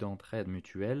équipes d'entraide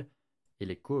mutuelle et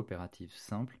les coopératives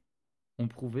simples ont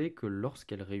prouvé que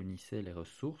lorsqu'elles réunissaient les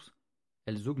ressources,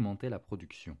 elles augmentaient la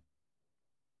production.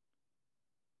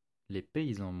 Les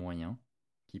paysans moyens,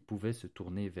 qui pouvaient se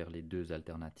tourner vers les deux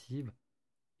alternatives,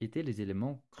 étaient les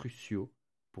éléments cruciaux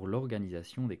pour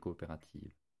l'organisation des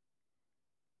coopératives.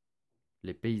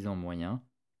 Les paysans moyens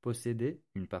possédaient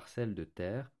une parcelle de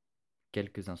terre,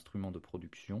 quelques instruments de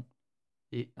production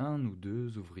et un ou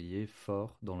deux ouvriers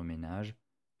forts dans le ménage,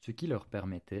 ce qui leur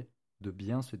permettait de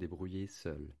bien se débrouiller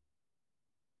seuls.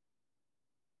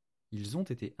 Ils ont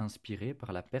été inspirés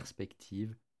par la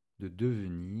perspective de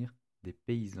devenir des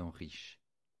paysans riches.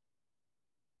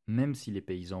 Même si les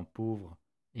paysans pauvres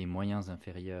et moyens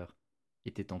inférieurs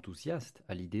étaient enthousiastes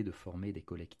à l'idée de former des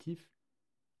collectifs,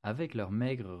 avec leurs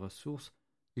maigres ressources,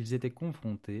 ils étaient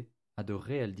confrontés à de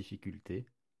réelles difficultés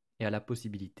et à la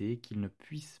possibilité qu'ils ne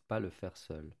puissent pas le faire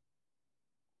seuls.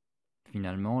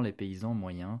 Finalement, les paysans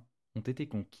moyens ont été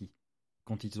conquis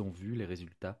quand ils ont vu les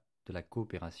résultats de la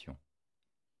coopération.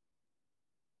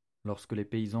 Lorsque les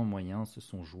paysans moyens se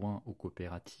sont joints aux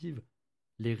coopératives,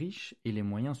 les riches et les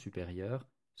moyens supérieurs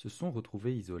se sont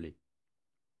retrouvés isolés.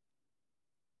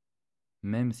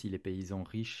 Même si les paysans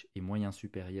riches et moyens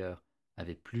supérieurs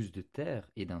avaient plus de terres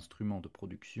et d'instruments de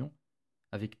production,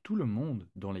 avec tout le monde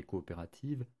dans les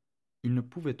coopératives, ils ne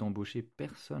pouvaient embaucher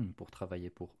personne pour travailler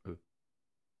pour eux.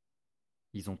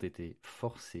 Ils ont été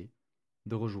forcés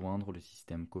de rejoindre le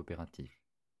système coopératif.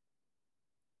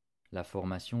 La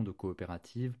formation de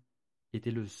coopératives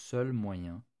était le seul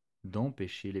moyen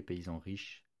d'empêcher les paysans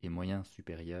riches et moyens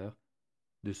supérieurs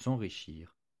de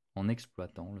s'enrichir en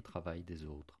exploitant le travail des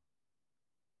autres.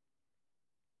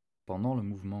 Pendant le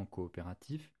mouvement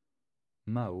coopératif,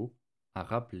 Mao a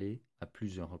rappelé à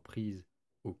plusieurs reprises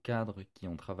aux cadres qui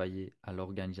ont travaillé à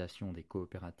l'organisation des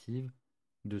coopératives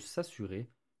de s'assurer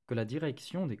que la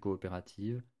direction des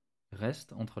coopératives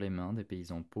reste entre les mains des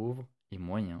paysans pauvres et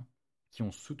moyens qui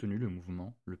ont soutenu le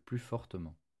mouvement le plus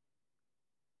fortement.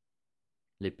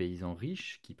 Les paysans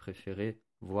riches, qui préféraient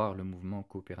voir le mouvement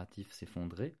coopératif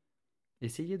s'effondrer,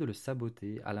 essayaient de le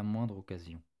saboter à la moindre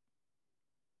occasion.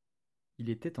 Il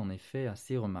était en effet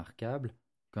assez remarquable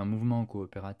qu'un mouvement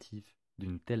coopératif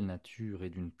d'une telle nature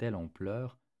et d'une telle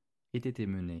ampleur ait été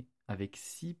mené avec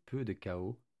si peu de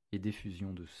chaos et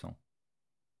d'effusion de sang.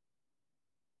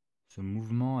 Ce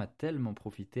mouvement a tellement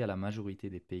profité à la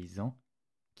majorité des paysans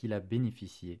qu'il a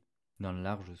bénéficié d'un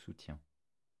large soutien.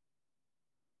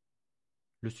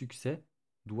 Le succès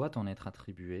doit en être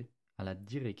attribué à la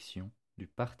direction du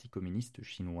Parti communiste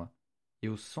chinois et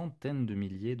aux centaines de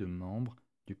milliers de membres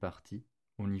du parti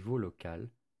au niveau local,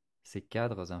 ces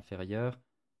cadres inférieurs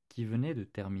qui venaient de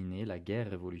terminer la guerre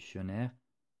révolutionnaire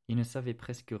et ne savaient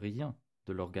presque rien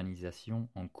de l'organisation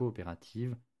en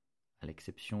coopérative, à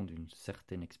l'exception d'une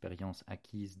certaine expérience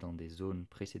acquise dans des zones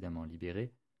précédemment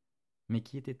libérées, mais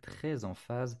qui étaient très en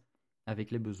phase avec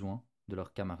les besoins de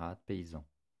leurs camarades paysans.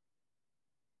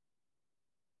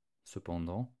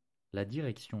 Cependant, la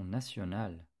direction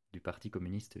nationale du Parti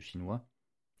communiste chinois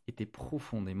était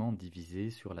profondément divisée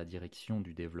sur la direction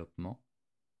du développement,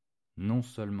 non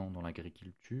seulement dans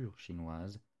l'agriculture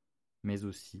chinoise, mais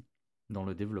aussi dans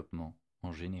le développement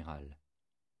en général.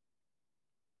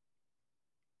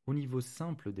 Au niveau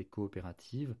simple des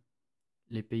coopératives,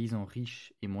 les paysans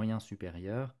riches et moyens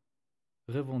supérieurs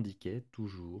revendiquaient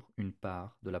toujours une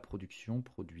part de la production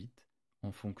produite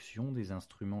en fonction des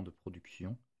instruments de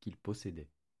production qu'ils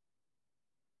possédaient.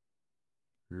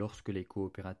 Lorsque les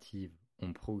coopératives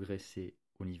ont progressé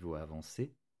au niveau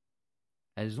avancé,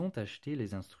 elles ont acheté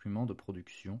les instruments de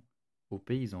production aux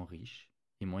paysans riches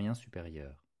et moyens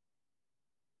supérieurs.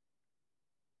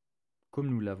 Comme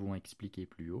nous l'avons expliqué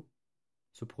plus haut,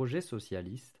 ce projet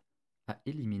socialiste a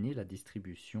éliminé la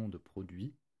distribution de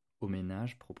produits aux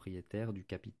ménages propriétaires du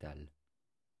capital.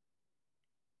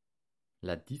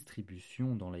 La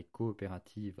distribution dans les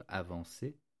coopératives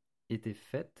avancées était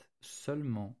faite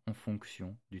seulement en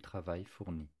fonction du travail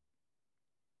fourni.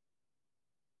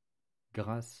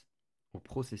 Grâce au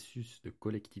processus de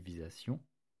collectivisation,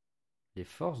 les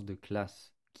forces de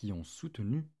classe qui ont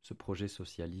soutenu ce projet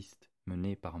socialiste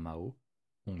mené par Mao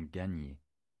ont gagné.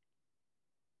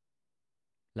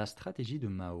 La stratégie de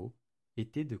Mao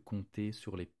était de compter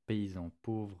sur les paysans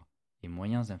pauvres et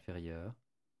moyens inférieurs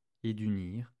et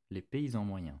d'unir les paysans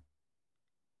moyens.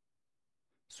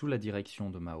 Sous la direction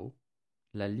de Mao,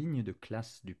 la ligne de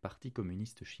classe du Parti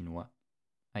communiste chinois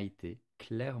a été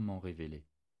clairement révélée.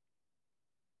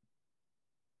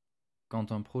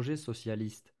 Quand un projet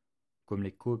socialiste, comme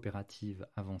les coopératives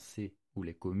avancées ou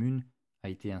les communes, a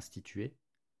été institué,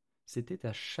 c'était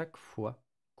à chaque fois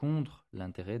contre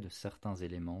l'intérêt de certains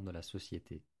éléments de la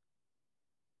société.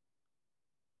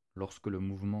 Lorsque le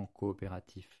mouvement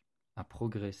coopératif a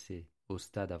progressé au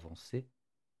stade avancé,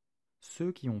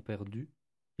 ceux qui ont perdu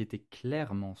étaient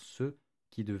clairement ceux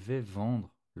qui devaient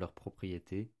vendre leurs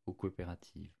propriétés aux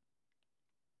coopératives.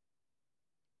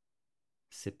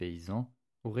 Ces paysans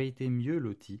auraient été mieux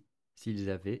lotis s'ils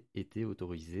avaient été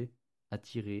autorisés à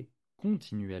tirer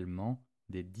continuellement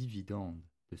des dividendes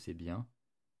de ces biens,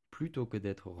 plutôt que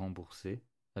d'être remboursés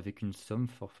avec une somme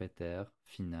forfaitaire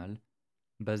finale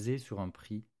basée sur un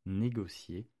prix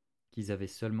négocié qu'ils avaient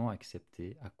seulement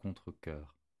accepté à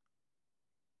contre-cœur.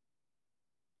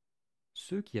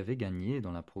 Ceux qui avaient gagné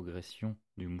dans la progression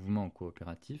du mouvement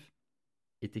coopératif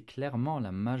étaient clairement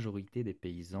la majorité des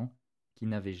paysans qui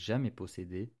n'avaient jamais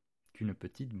possédé qu'une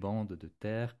petite bande de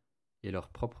terre et leur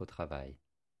propre travail.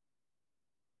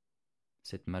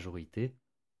 Cette majorité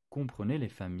comprenait les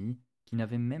familles qui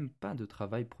n'avaient même pas de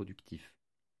travail productif.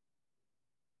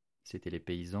 C'étaient les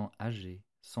paysans âgés,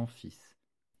 sans fils,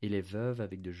 et les veuves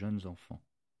avec de jeunes enfants.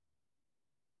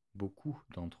 Beaucoup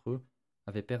d'entre eux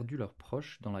avaient perdu leurs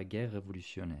proches dans la guerre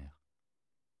révolutionnaire.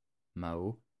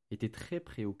 Mao était très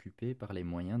préoccupé par les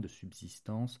moyens de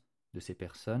subsistance de ces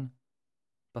personnes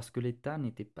parce que l'État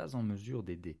n'était pas en mesure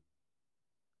d'aider.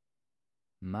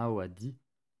 Mao a dit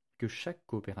que chaque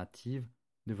coopérative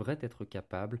devrait être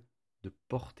capable de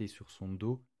porter sur son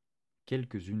dos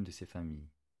quelques-unes de ces familles.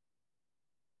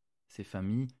 Ces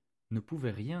familles ne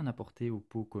pouvaient rien apporter au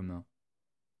pot commun,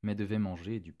 mais devaient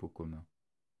manger du pot commun.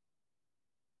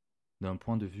 D'un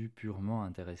point de vue purement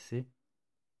intéressé,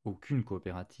 aucune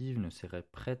coopérative ne serait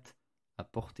prête à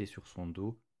porter sur son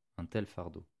dos un tel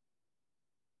fardeau.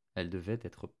 Elle devait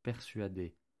être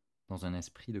persuadée, dans un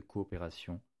esprit de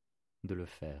coopération, de le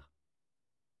faire.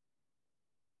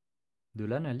 De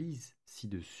l'analyse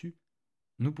ci-dessus,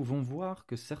 nous pouvons voir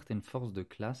que certaines forces de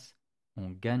classe ont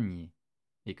gagné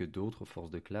et que d'autres forces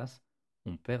de classe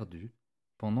ont perdu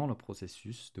pendant le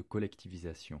processus de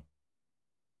collectivisation.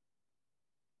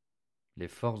 Les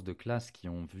forces de classe qui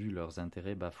ont vu leurs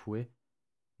intérêts bafoués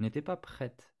n'étaient pas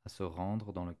prêtes à se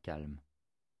rendre dans le calme.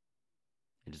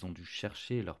 Elles ont dû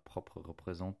chercher leurs propres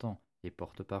représentants et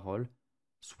porte-parole,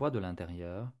 soit de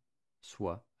l'intérieur,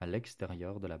 soit à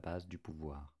l'extérieur de la base du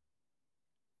pouvoir.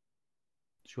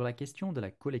 Sur la question de la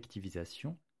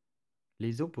collectivisation,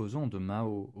 les opposants de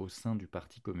Mao au sein du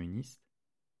Parti communiste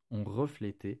ont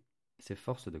reflété ces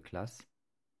forces de classe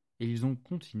et ils ont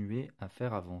continué à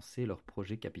faire avancer leur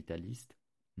projet capitaliste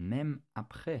même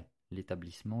après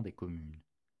l'établissement des communes.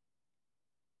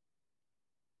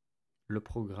 Le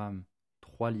programme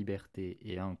 3 libertés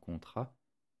et 1 contrat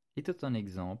était un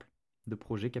exemple de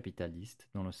projet capitaliste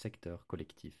dans le secteur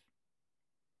collectif.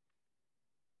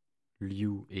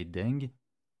 Liu et Deng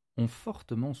ont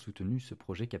fortement soutenu ce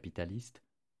projet capitaliste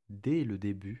dès le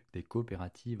début des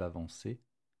coopératives avancées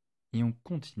et ont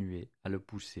continué à le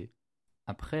pousser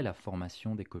après la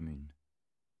formation des communes.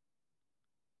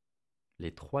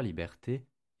 Les 3 libertés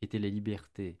étaient les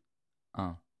libertés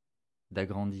 1.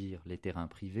 D'agrandir les terrains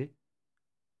privés,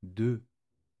 2.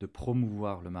 De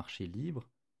promouvoir le marché libre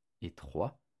et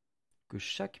 3. Que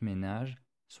chaque ménage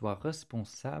soit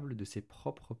responsable de ses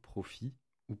propres profits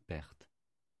ou pertes.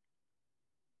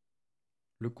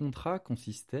 Le contrat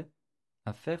consistait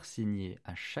à faire signer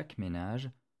à chaque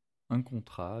ménage un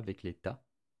contrat avec l'État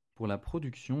pour la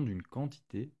production d'une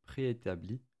quantité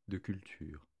préétablie de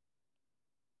culture.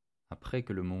 Après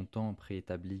que le montant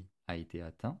préétabli a été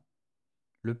atteint,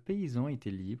 le paysan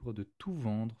était libre de tout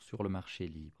vendre sur le marché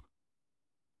libre.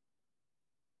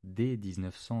 Dès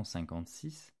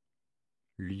 1956,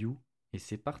 Liu et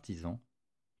ses partisans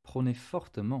prônaient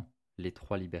fortement les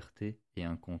 3 libertés et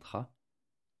un contrat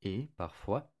et,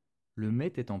 parfois, le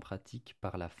mettaient en pratique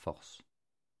par la force.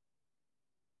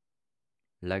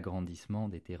 L'agrandissement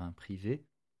des terrains privés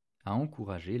a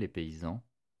encouragé les paysans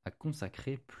à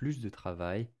consacrer plus de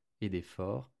travail et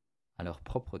d'efforts à leur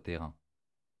propre terrain.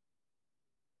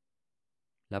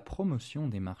 La promotion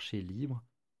des marchés libres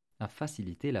a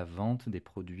facilité la vente des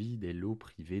produits des lots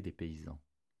privés des paysans.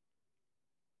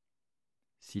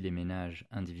 Si les ménages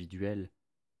individuels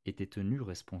étaient tenus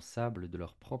responsables de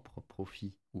leurs propres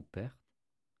profits ou pertes,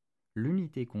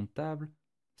 l'unité comptable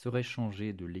serait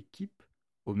changée de l'équipe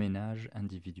au ménage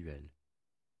individuel.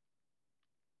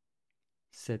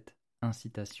 Cette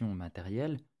incitation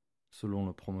matérielle selon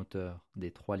le promoteur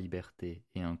des 3 libertés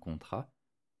et un contrat,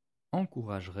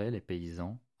 encouragerait les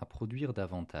paysans à produire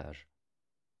davantage.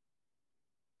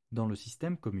 Dans le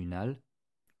système communal,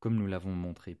 comme nous l'avons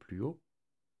montré plus haut,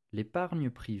 l'épargne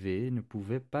privée ne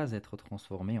pouvait pas être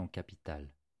transformée en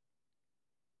capital.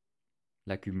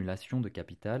 L'accumulation de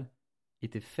capital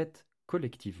était faite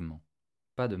collectivement,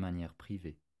 pas de manière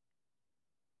privée.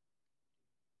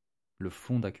 Le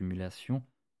fonds d'accumulation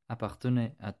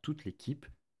appartenait à toute l'équipe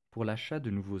pour l'achat de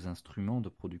nouveaux instruments de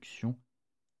production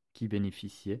qui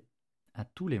bénéficiaient à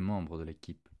tous les membres de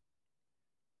l'équipe.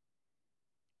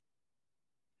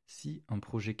 Si un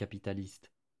projet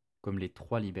capitaliste, comme les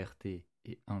 3 libertés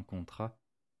et un contrat,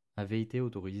 avait été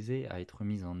autorisé à être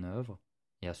mis en œuvre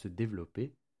et à se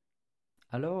développer,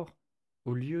 alors,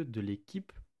 au lieu de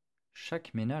l'équipe,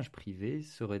 chaque ménage privé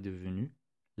serait devenu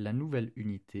la nouvelle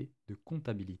unité de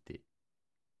comptabilité.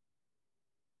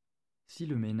 Si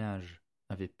le ménage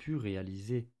avait pu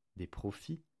réaliser des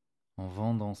profits en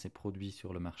vendant ses produits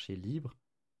sur le marché libre,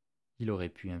 il aurait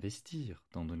pu investir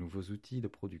dans de nouveaux outils de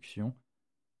production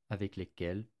avec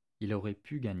lesquels il aurait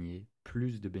pu gagner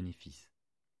plus de bénéfices.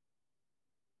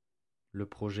 Le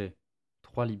projet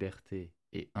 3 libertés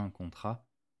et un contrat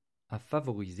a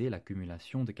favorisé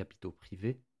l'accumulation de capitaux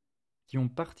privés qui ont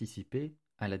participé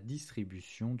à la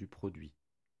distribution du produit.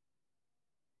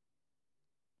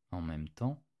 En même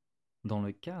temps, dans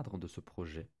le cadre de ce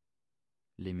projet,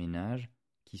 les ménages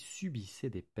qui subissaient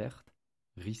des pertes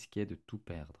risquaient de tout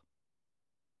perdre.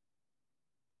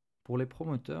 Pour les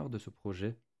promoteurs de ce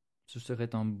projet, ce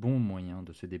serait un bon moyen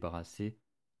de se débarrasser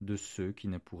de ceux qui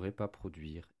ne pourraient pas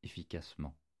produire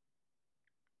efficacement.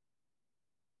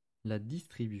 La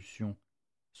distribution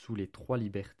sous les 3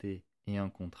 libertés et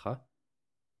un contrat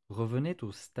revenait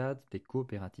au stade des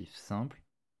coopératives simples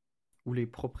où les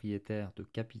propriétaires de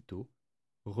capitaux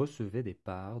recevaient des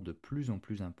parts de plus en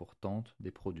plus importantes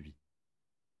des produits.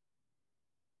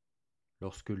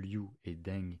 Lorsque Liu et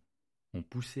Deng ont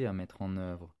poussé à mettre en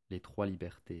œuvre les 3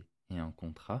 libertés et un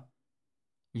contrat,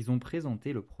 ils ont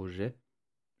présenté le projet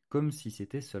comme si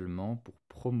c'était seulement pour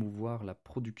promouvoir la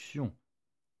production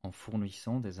en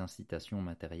fournissant des incitations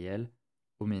matérielles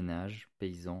aux ménages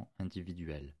paysans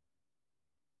individuels.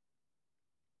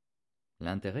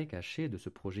 L'intérêt caché de ce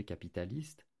projet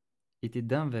capitaliste était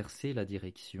d'inverser la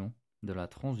direction de la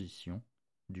transition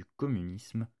du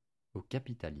communisme au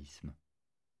capitalisme.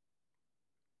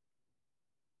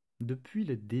 Depuis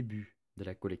le début de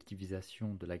la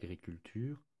collectivisation de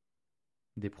l'agriculture,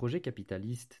 des projets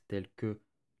capitalistes tels que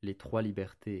les 3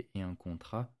 libertés et un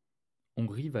contrat ont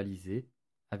rivalisé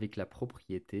avec la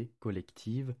propriété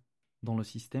collective dans le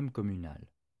système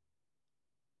communal.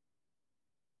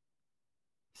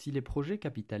 Si les projets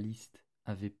capitalistes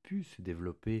avaient pu se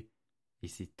développer et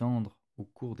s'étendre au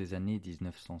cours des années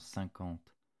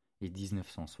 1950 et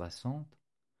 1960,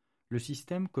 le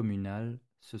système communal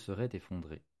se serait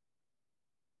effondré.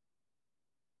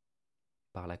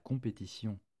 Par la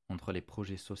compétition entre les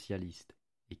projets socialistes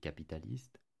et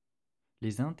capitalistes,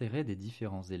 les intérêts des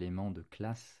différents éléments de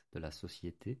classe de la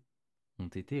société ont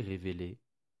été révélés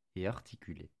et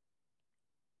articulés.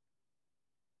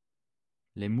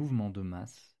 Les mouvements de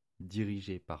masse,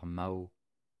 dirigés par Mao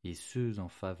et ceux en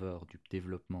faveur du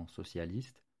développement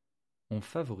socialiste, ont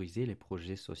favorisé les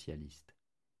projets socialistes.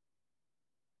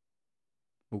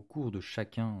 Au cours de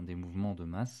chacun des mouvements de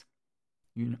masse,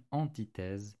 une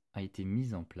antithèse a été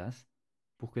mise en place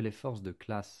pour que les forces de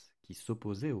classe qui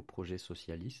s'opposaient au projet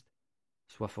socialiste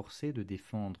soient forcées de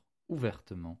défendre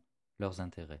ouvertement leurs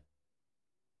intérêts.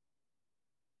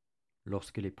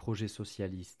 Lorsque les projets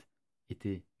socialistes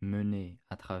étaient menés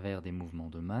à travers des mouvements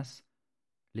de masse,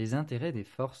 les intérêts des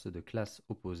forces de classe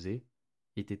opposées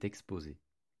étaient exposés.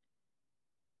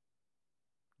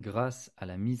 Grâce à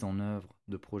la mise en œuvre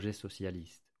de projets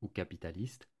socialistes ou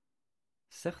capitalistes,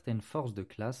 certaines forces de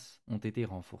classe ont été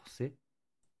renforcées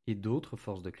et d'autres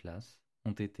forces de classe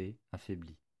ont été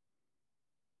affaiblies.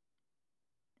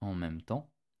 En même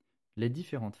temps, les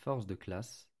différentes forces de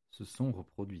classe se sont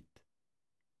reproduites.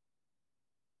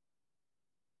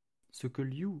 Ce que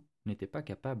Liu n'était pas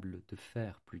capable de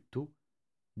faire plus tôt,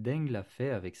 Deng l'a fait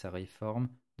avec sa réforme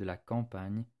de la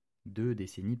campagne 2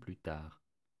 décennies plus tard,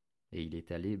 et il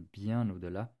est allé bien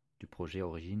au-delà du projet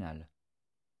original.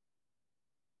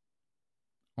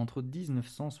 Entre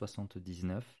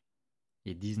 1979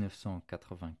 et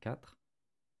 1984,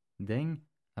 Deng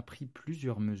a pris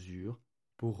plusieurs mesures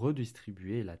pour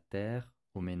redistribuer la terre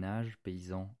aux ménages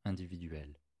paysans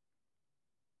individuels.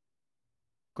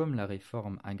 Comme la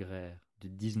réforme agraire de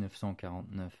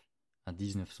 1949 à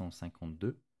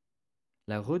 1952,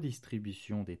 la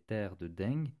redistribution des terres de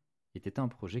Deng était un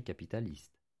projet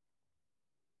capitaliste.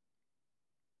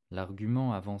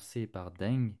 L'argument avancé par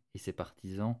Deng et ses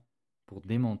partisans pour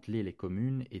démanteler les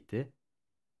communes était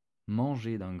 «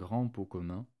 manger d'un grand pot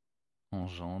commun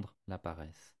engendre la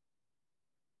paresse ».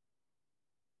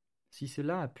 Si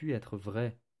cela a pu être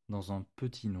vrai dans un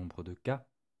petit nombre de cas,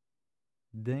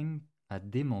 Deng a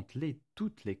démantelé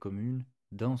toutes les communes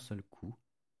d'un seul coup,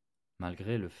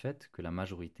 malgré le fait que la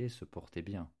majorité se portait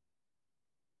bien.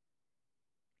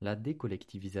 La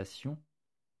décollectivisation,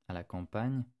 à la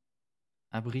campagne,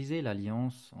 a brisé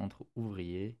l'alliance entre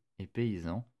ouvriers et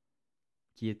paysans,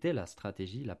 qui était la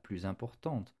stratégie la plus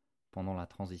importante pendant la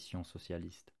transition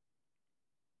socialiste.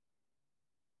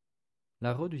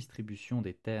 La redistribution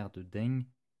des terres de Deng,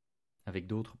 avec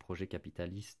d'autres projets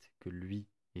capitalistes que lui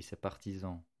et ses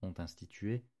partisans ont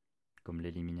institués, comme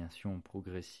l'élimination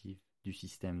progressive du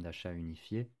système d'achat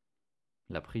unifié,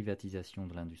 la privatisation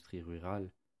de l'industrie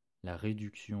rurale, la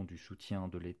réduction du soutien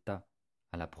de l'État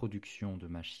à la production de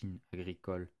machines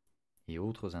agricoles et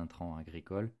autres intrants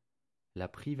agricoles, la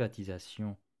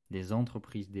privatisation des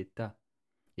entreprises d'État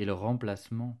et le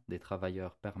remplacement des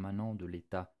travailleurs permanents de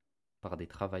l'État par des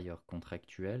travailleurs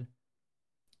contractuels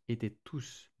étaient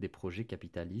tous des projets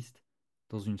capitalistes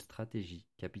dans une stratégie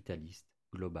capitaliste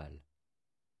globale.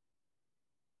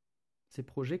 Ces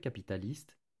projets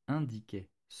capitalistes indiquaient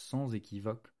sans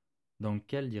équivoque dans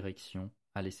quelle direction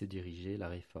allait se diriger la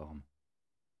réforme.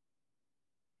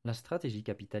 La stratégie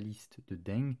capitaliste de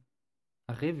Deng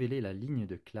a révélé la ligne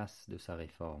de classe de sa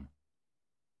réforme.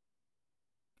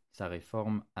 Sa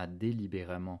réforme a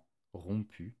délibérément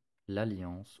rompu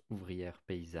l'alliance ouvrière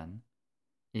paysanne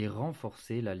et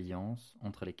renforcé l'alliance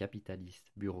entre les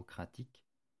capitalistes bureaucratiques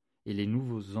et les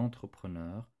nouveaux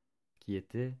entrepreneurs qui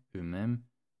étaient eux-mêmes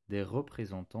des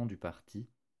représentants du parti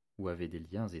ou avaient des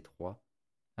liens étroits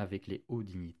avec les hauts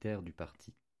dignitaires du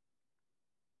parti.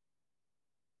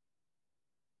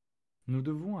 Nous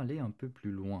devons aller un peu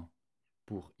plus loin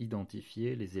pour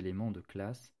identifier les éléments de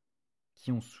classe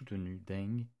qui ont soutenu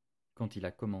Deng quand il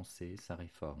a commencé sa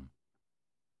réforme.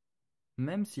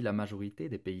 Même si la majorité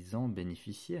des paysans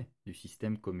bénéficiaient du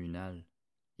système communal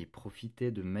et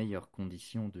profitaient de meilleures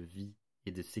conditions de vie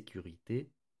et de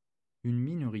sécurité, une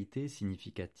minorité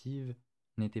significative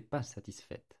n'était pas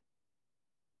satisfaite.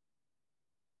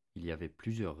 Il y avait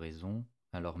plusieurs raisons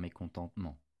à leur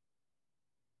mécontentement.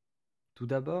 Tout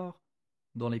d'abord,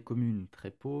 dans les communes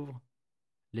très pauvres,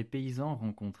 les paysans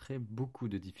rencontraient beaucoup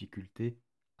de difficultés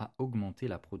à augmenter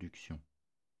la production.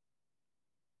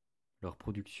 Leur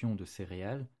production de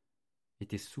céréales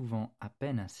était souvent à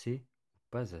peine assez, ou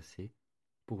pas assez,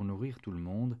 pour nourrir tout le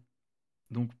monde,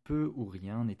 donc peu ou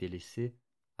rien n'était laissé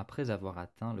après avoir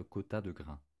atteint le quota de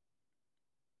grains.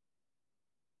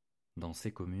 Dans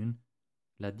ces communes,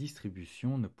 la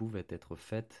distribution ne pouvait être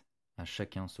faite à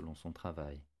chacun selon son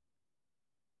travail.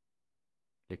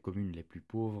 Les communes les plus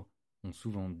pauvres ont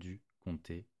souvent dû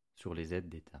compter sur les aides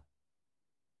d'État.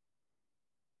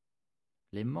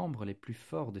 Les membres les plus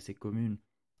forts de ces communes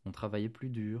ont travaillé plus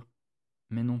dur,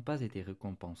 mais n'ont pas été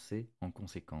récompensés en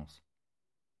conséquence.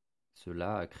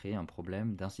 Cela a créé un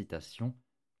problème d'incitation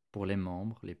pour les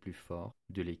membres les plus forts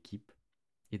de l'équipe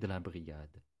et de la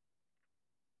brigade.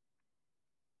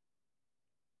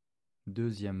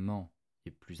 Deuxièmement,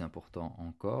 et plus important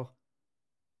encore,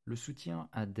 le soutien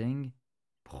à Deng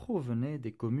provenait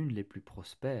des communes les plus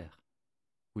prospères,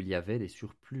 où il y avait des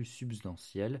surplus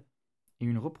substantiels et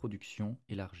une reproduction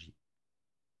élargie.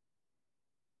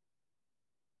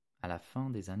 À la fin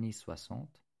des années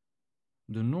 60,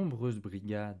 de nombreuses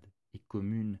brigades et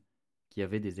communes qui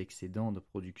avaient des excédents de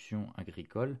production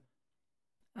agricole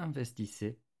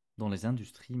investissaient dans les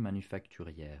industries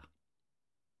manufacturières.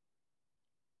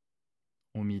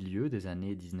 Au milieu des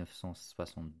années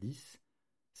 1970,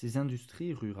 ces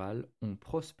industries rurales ont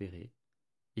prospéré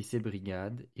et ces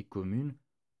brigades et communes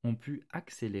ont pu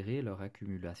accélérer leur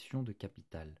accumulation de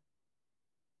capital.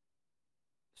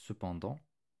 Cependant,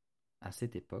 à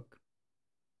cette époque,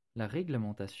 la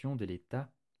réglementation de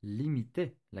l'État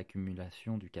limitait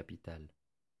l'accumulation du capital.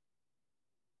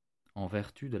 En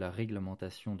vertu de la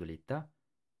réglementation de l'État,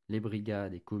 les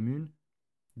brigades et communes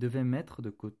devaient mettre de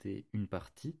côté une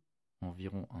partie,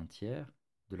 environ un tiers,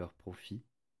 de leurs profits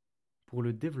pour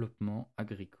le développement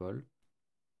agricole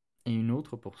et une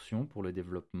autre portion pour le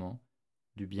développement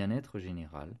du bien-être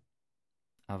général,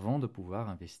 avant de pouvoir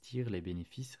investir les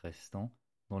bénéfices restants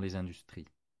dans les industries.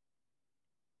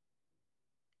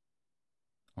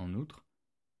 En outre,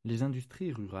 les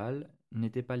industries rurales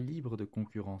n'étaient pas libres de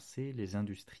concurrencer les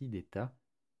industries d'État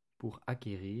pour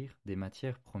acquérir des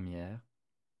matières premières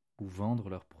ou vendre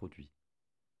leurs produits.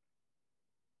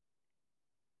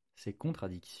 Ces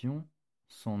contradictions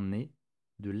sont nées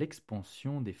de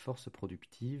l'expansion des forces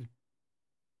productives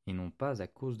et non pas à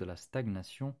cause de la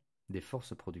stagnation des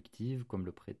forces productives comme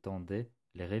le prétendaient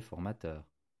les réformateurs.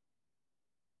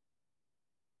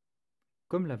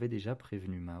 Comme l'avait déjà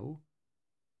prévenu Mao,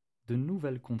 de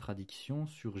nouvelles contradictions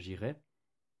surgiraient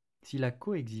si la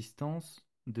coexistence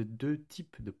de deux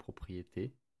types de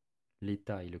propriété,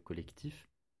 l'État et le collectif,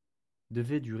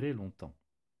 devait durer longtemps.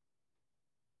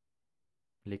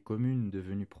 Les communes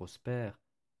devenues prospères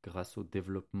grâce au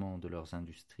développement de leurs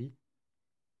industries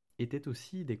étaient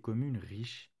aussi des communes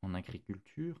riches en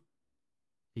agriculture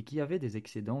et qui avaient des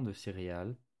excédents de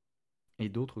céréales et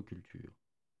d'autres cultures.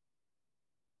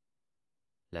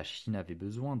 La Chine avait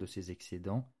besoin de ces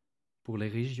excédents pour les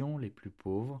régions les plus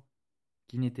pauvres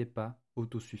qui n'étaient pas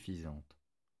autosuffisantes.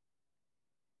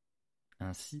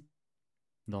 Ainsi,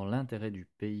 dans l'intérêt du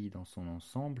pays dans son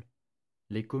ensemble,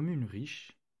 les communes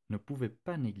riches ne pouvaient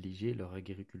pas négliger leur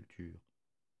agriculture.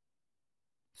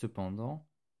 Cependant,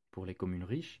 pour les communes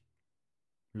riches,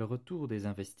 le retour des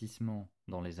investissements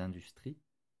dans les industries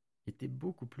était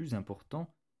beaucoup plus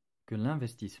important que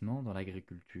l'investissement dans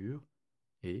l'agriculture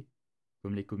et,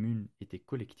 comme les communes étaient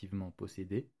collectivement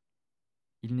possédées,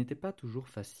 il n'était pas toujours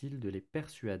facile de les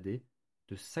persuader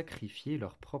de sacrifier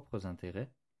leurs propres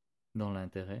intérêts dans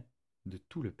l'intérêt de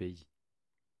tout le pays.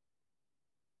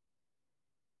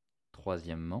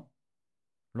 Troisièmement,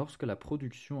 lorsque la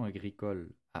production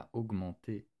agricole a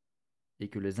augmenté et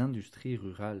que les industries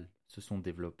rurales se sont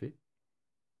développées,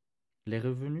 les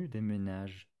revenus des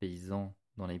ménages paysans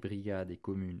dans les brigades et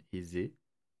communes aisées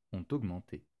ont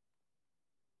augmenté.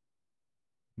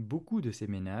 Beaucoup de ces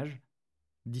ménages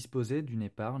disposaient d'une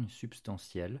épargne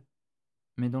substantielle,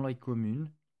 mais dans les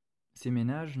communes, ces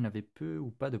ménages n'avaient peu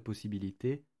ou pas de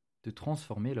possibilité de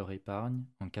transformer leur épargne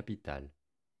en capital.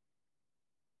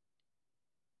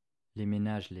 Les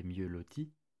ménages les mieux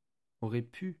lotis auraient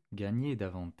pu gagner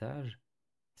davantage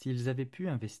s'ils avaient pu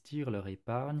investir leur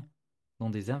épargne dans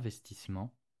des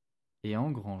investissements et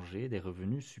engranger des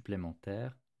revenus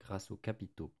supplémentaires grâce aux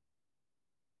capitaux.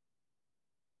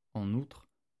 En outre,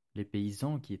 les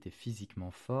paysans qui étaient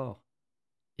physiquement forts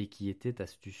et qui étaient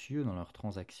astucieux dans leurs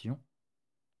transactions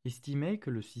estimaient que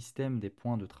le système des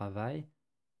points de travail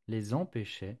les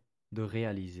empêchait de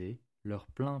réaliser leur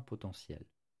plein potentiel.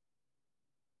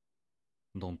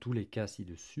 Dans tous les cas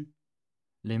ci-dessus,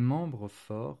 les membres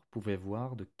forts pouvaient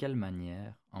voir de quelle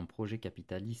manière un projet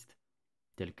capitaliste,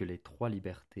 tel que les 3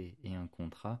 libertés et un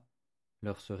contrat,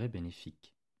 leur serait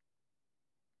bénéfique.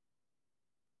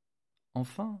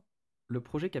 Enfin, le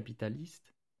projet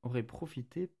capitaliste aurait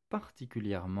profité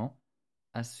particulièrement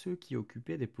à ceux qui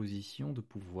occupaient des positions de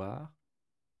pouvoir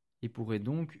et pourraient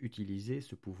donc utiliser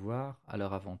ce pouvoir à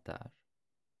leur avantage.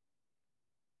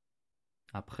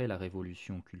 Après la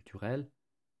révolution culturelle,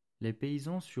 les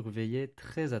paysans surveillaient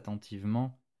très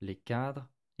attentivement les cadres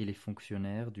et les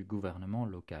fonctionnaires du gouvernement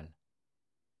local.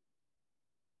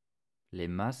 Les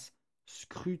masses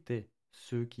scrutaient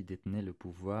ceux qui détenaient le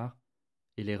pouvoir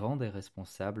et les rendaient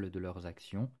responsables de leurs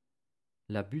actions.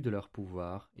 L'abus de leur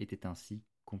pouvoir était ainsi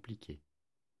compliqué.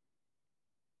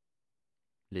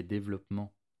 Les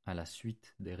développements à la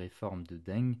suite des réformes de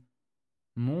Deng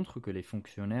montrent que les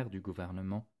fonctionnaires du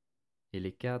gouvernement et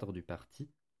les cadres du parti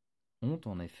ont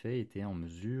en effet été en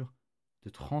mesure de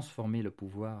transformer le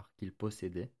pouvoir qu'ils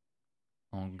possédaient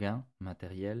en gains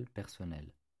matériels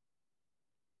personnels.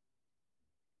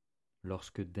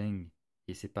 Lorsque Deng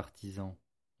et ses partisans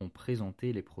ont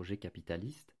présenté les projets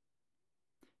capitalistes,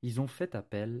 ils ont fait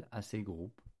appel à ces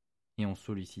groupes et ont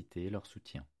sollicité leur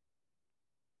soutien.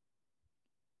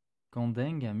 Quand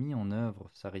Deng a mis en œuvre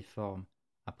sa réforme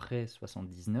après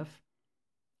 1979,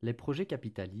 les projets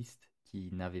capitalistes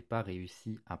qui n'avaient pas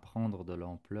réussi à prendre de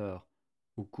l'ampleur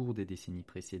au cours des décennies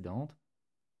précédentes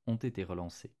ont été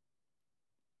relancés.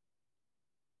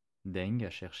 Deng a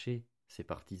cherché ses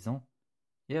partisans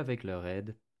et avec leur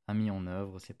aide a mis en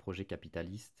œuvre ses projets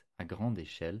capitalistes à grande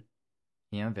échelle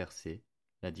et inversé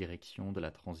la direction de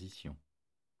la transition.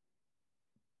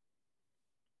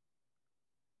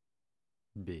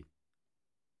 B.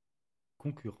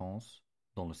 Concurrence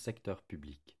dans le secteur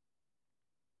public.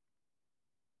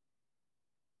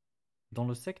 Dans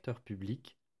le secteur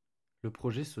public, le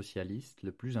projet socialiste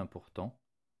le plus important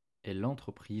est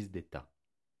l'entreprise d'État.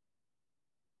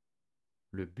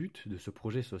 Le but de ce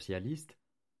projet socialiste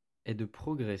est de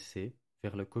progresser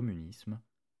vers le communisme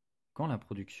quand la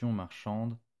production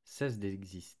marchande cesse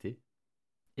d'exister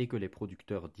et que les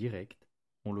producteurs directs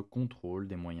ont le contrôle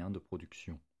des moyens de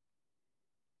production.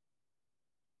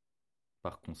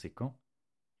 Par conséquent,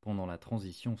 pendant la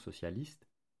transition socialiste,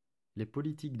 les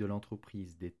politiques de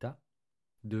l'entreprise d'État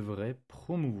devraient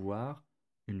promouvoir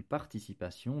une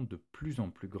participation de plus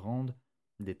en plus grande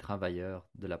des travailleurs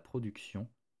de la production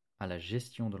à la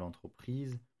gestion de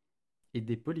l'entreprise et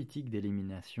des politiques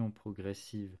d'élimination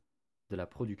progressive de la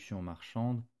production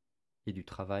marchande et du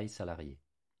travail salarié.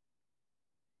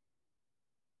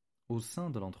 Au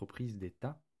sein de l'entreprise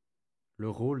d'État, le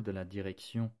rôle de la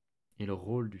direction et le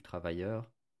rôle du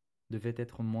travailleur devaient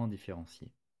être moins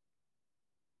différenciés.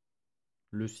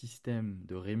 Le système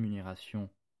de rémunération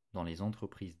dans les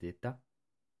entreprises d'État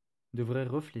devrait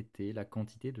refléter la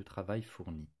quantité de travail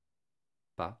fourni,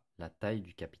 pas la taille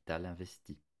du capital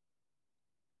investi.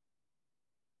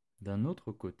 D'un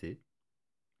autre côté,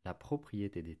 la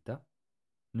propriété d'État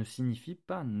ne signifie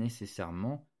pas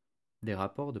nécessairement des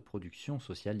rapports de production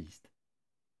socialistes.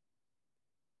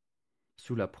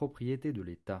 Sous la propriété de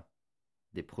l'État,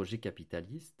 des projets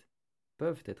capitalistes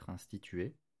peuvent être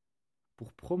institués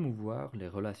pour promouvoir les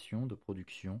relations de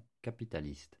production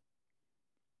capitalistes.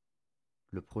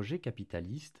 Le projet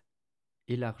capitaliste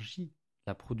élargit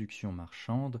la production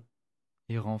marchande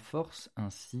et renforce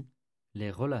ainsi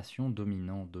les relations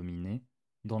dominant-dominé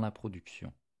dans la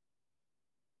production.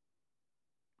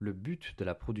 Le but de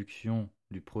la production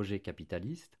du projet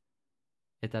capitaliste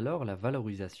est alors la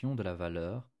valorisation de la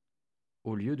valeur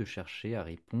au lieu de chercher à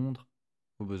répondre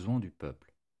aux besoins du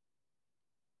peuple.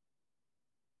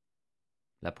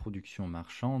 La production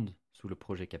marchande sous le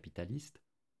projet capitaliste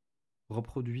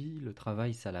reproduit le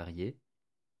travail salarié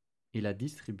et la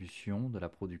distribution de la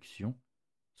production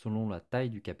selon la taille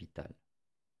du capital.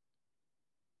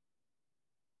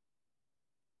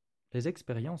 Les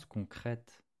expériences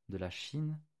concrètes de la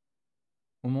Chine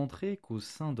ont montré qu'au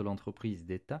sein de l'entreprise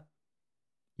d'État,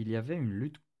 il y avait une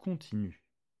lutte continue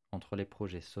entre les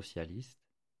projets socialistes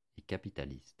et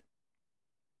capitalistes.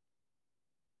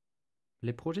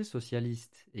 Les projets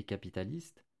socialistes et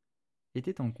capitalistes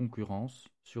étaient en concurrence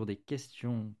sur des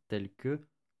questions telles que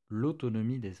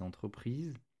l'autonomie des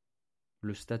entreprises,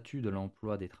 le statut de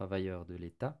l'emploi des travailleurs de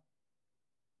l'État,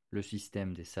 le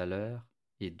système des salaires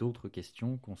et d'autres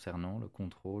questions concernant le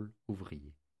contrôle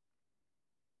ouvrier.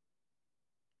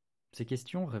 Ces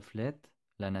questions reflètent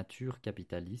la nature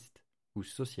capitaliste ou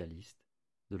socialiste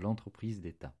de l'entreprise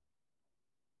d'État.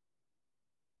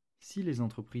 Si les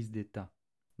entreprises d'État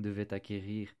devaient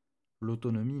acquérir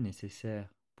l'autonomie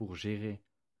nécessaire pour gérer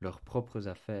leurs propres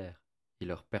affaires et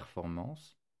leurs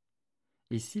performances,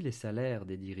 et si les salaires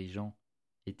des dirigeants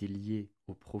étaient liés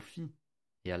au profit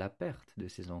et à la perte de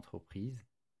ces entreprises,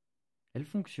 elles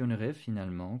fonctionneraient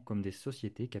finalement comme des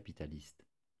sociétés capitalistes.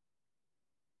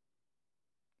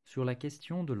 Sur la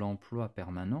question de l'emploi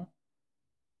permanent,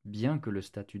 bien que le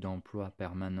statut d'emploi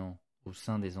permanent au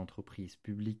sein des entreprises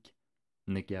publiques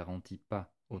ne garantit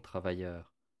pas aux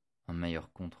travailleurs un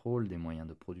meilleur contrôle des moyens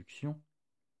de production,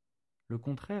 le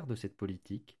contraire de cette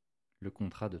politique, le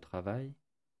contrat de travail,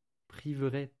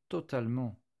 priverait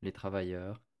totalement les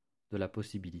travailleurs de la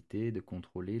possibilité de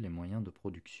contrôler les moyens de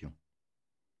production.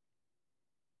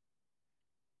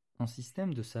 Un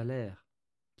système de salaire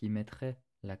qui mettrait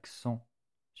l'accent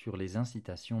sur les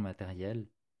incitations matérielles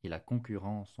et la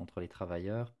concurrence entre les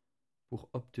travailleurs pour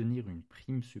obtenir une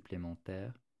prime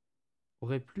supplémentaire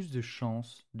aurait plus de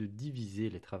chances de diviser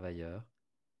les travailleurs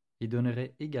et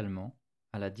donnerait également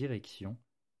à la direction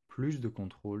plus de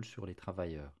contrôle sur les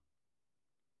travailleurs.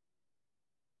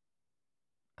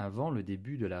 Avant le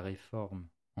début de la réforme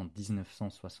en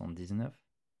 1979,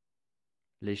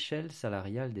 l'échelle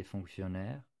salariale des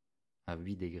fonctionnaires, à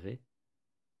 8 degrés,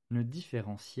 ne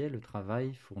différenciait le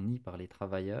travail fourni par les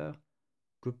travailleurs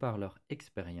que par leur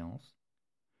expérience,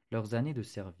 leurs années de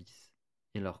service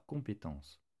et leurs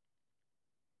compétences.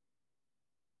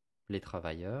 Les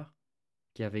travailleurs,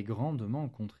 qui avaient grandement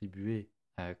contribué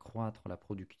à accroître la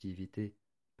productivité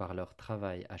par leur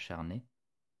travail acharné,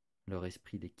 leur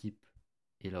esprit d'équipe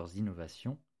et leurs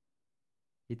innovations,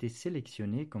 étaient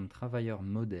sélectionnés comme travailleurs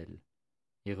modèles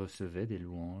et recevaient des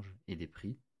louanges et des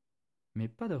prix, mais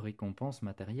pas de récompense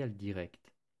matérielle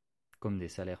directe, comme des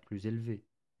salaires plus élevés,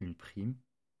 une prime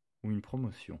ou une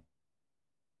promotion.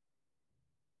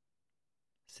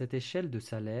 Cette échelle de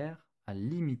salaire a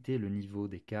limité le niveau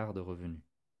d'écart de revenus.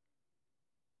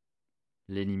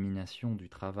 L'élimination du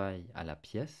travail à la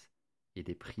pièce et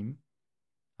des primes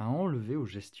a enlevé aux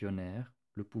gestionnaires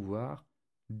le pouvoir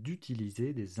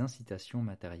d'utiliser des incitations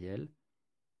matérielles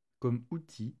comme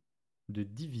outil de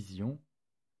division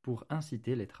pour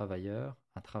inciter les travailleurs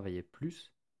à travailler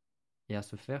plus et à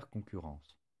se faire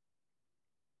concurrence.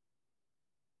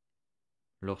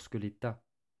 Lorsque l'État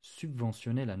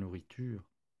subventionnait la nourriture,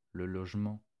 le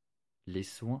logement, les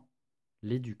soins,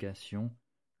 l'éducation,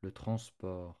 le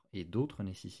transport et d'autres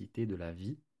nécessités de la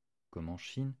vie, comme en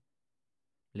Chine,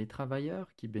 les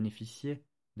travailleurs qui bénéficiaient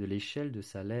de l'échelle de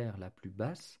salaire la plus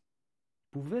basse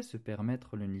pouvaient se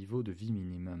permettre le niveau de vie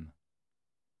minimum.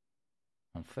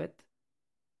 En fait,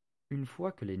 une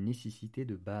fois que les nécessités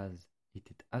de base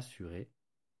étaient assurées,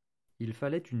 il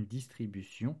fallait une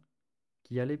distribution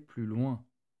qui allait plus loin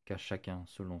qu'à chacun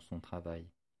selon son travail.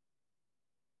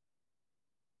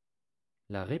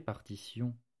 La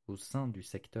répartition au sein du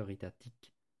secteur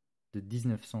étatique de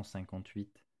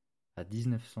 1958 à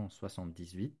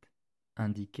 1978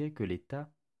 indiquait que l'État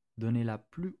donnait la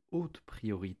plus haute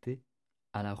priorité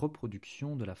à la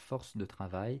reproduction de la force de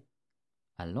travail,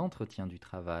 à l'entretien du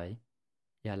travail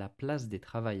et à la place des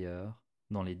travailleurs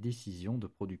dans les décisions de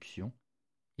production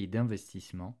et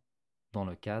d'investissement dans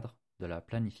le cadre de la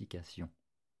planification.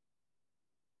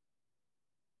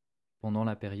 Pendant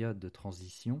la période de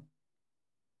transition,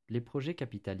 les projets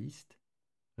capitalistes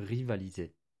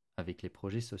rivalisaient avec les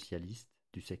projets socialistes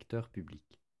du secteur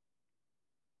public.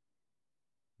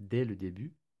 Dès le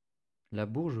début, la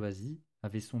bourgeoisie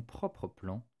avait son propre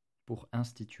plan pour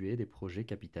instituer des projets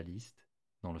capitalistes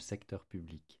dans le secteur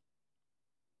public.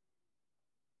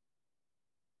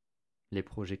 Les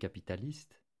projets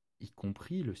capitalistes, y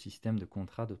compris le système de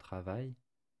contrat de travail,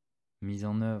 mis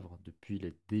en œuvre depuis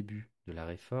les débuts de la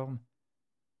réforme,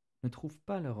 ne trouvent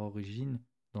pas leur origine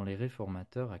dans les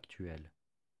réformateurs actuels.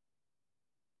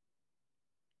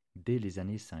 Dès les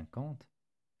années 50,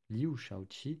 Liu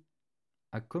Shaoqi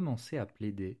a commencé à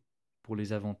plaider pour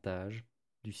les avantages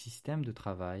du système de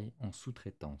travail en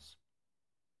sous-traitance.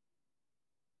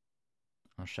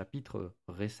 Un chapitre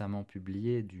récemment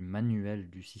publié du Manuel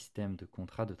du système de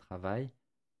contrat de travail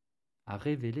a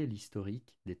révélé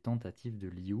l'historique des tentatives de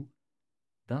Liu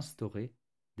d'instaurer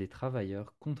des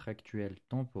travailleurs contractuels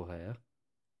temporaires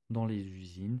dans les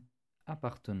usines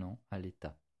appartenant à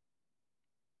l'État.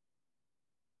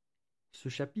 Ce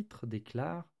chapitre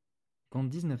déclare qu'en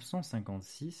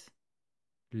 1956,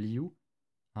 Liu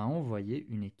a envoyé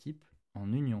une équipe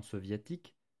en Union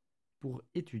soviétique pour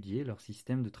étudier leur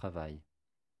système de travail.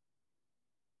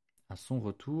 À son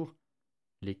retour,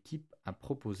 l'équipe a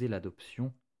proposé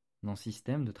l'adoption d'un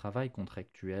système de travail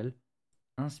contractuel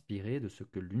inspiré de ce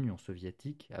que l'Union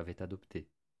soviétique avait adopté.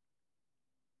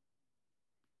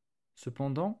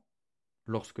 Cependant,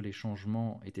 lorsque les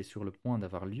changements étaient sur le point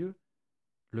d'avoir lieu,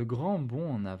 le grand bond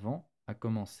en avant a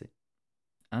commencé,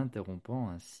 interrompant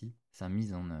ainsi sa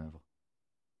mise en œuvre.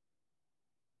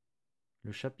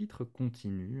 Le chapitre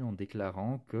continue en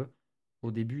déclarant que,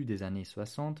 au début des années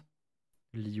 60,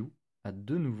 Liu a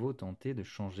de nouveau tenté de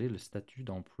changer le statut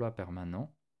d'emploi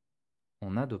permanent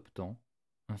en adoptant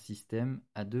un système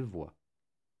à deux voies.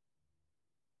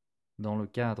 Dans le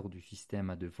cadre du système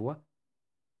à deux voies,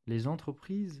 les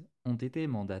entreprises ont été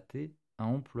mandatées à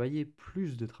employer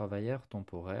plus de travailleurs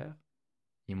temporaires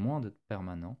et moins de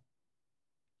permanents,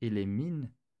 et les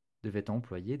mines devaient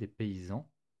employer des paysans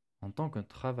en tant que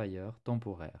travailleurs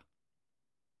temporaires.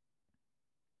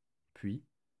 Puis,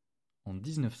 en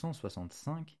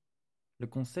 1965, le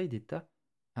Conseil d'État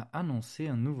a annoncé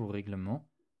un nouveau règlement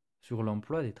sur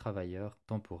l'emploi des travailleurs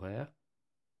temporaires,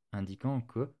 indiquant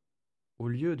que, au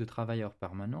lieu de travailleurs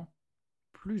permanents,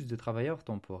 plus de travailleurs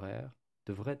temporaires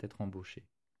devraient être embauchés.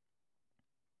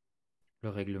 Le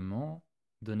règlement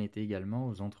donnait également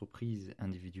aux entreprises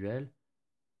individuelles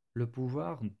le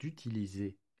pouvoir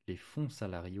d'utiliser les fonds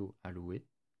salariaux alloués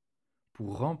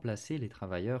pour remplacer les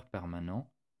travailleurs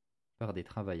permanents par des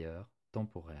travailleurs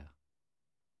temporaires.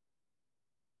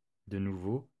 De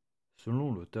nouveau,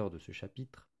 selon l'auteur de ce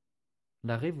chapitre,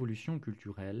 la révolution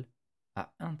culturelle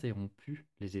a interrompu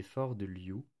les efforts de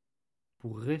Liu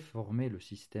pour réformer le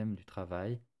système du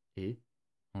travail et,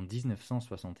 en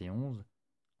 1971,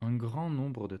 un grand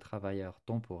nombre de travailleurs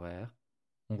temporaires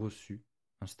ont reçu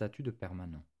un statut de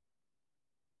permanent.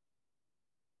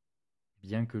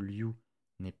 Bien que Liu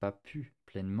n'ait pas pu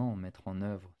pleinement mettre en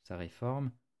œuvre sa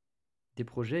réforme, des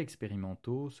projets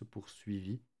expérimentaux se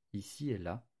poursuivirent ici et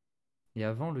là, et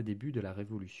avant le début de la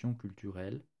révolution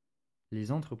culturelle,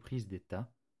 les entreprises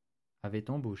d'État avaient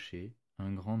embauché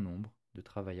un grand nombre de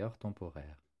travailleurs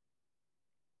temporaires.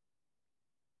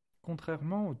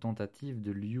 Contrairement aux tentatives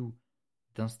de Liu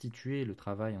d'instituer le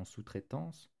travail en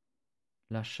sous-traitance,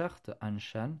 la charte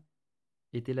Anshan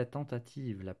était la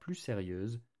tentative la plus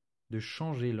sérieuse de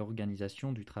changer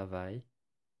l'organisation du travail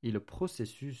et le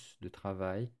processus de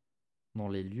travail dans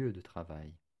les lieux de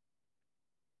travail.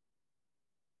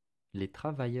 Les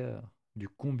travailleurs du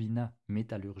combinat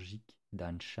métallurgique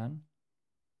d'Anshan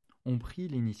ont pris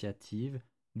l'initiative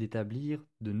d'établir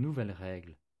de nouvelles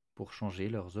règles pour changer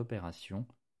leurs opérations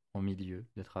en milieu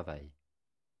de travail.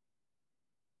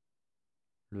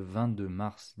 Le 22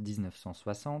 mars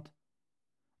 1960,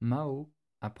 Mao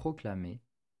a proclamé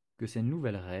que ces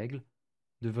nouvelles règles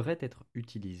devraient être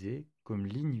utilisées comme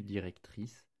ligne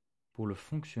directrice pour le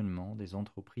fonctionnement des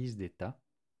entreprises d'État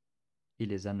et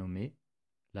les a nommées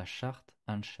la Charte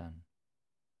Anshan.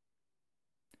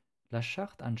 La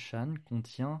Charte Anshan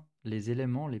contient les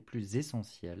éléments les plus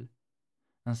essentiels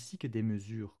ainsi que des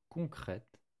mesures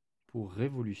concrètes pour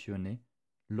révolutionner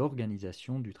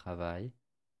l'organisation du travail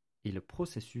et le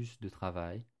processus de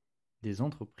travail des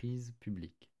entreprises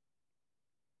publiques.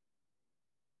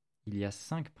 Il y a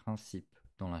 5 principes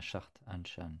dans la Charte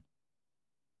Anshan.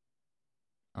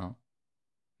 1.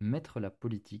 Mettre la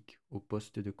politique au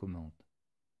poste de commande.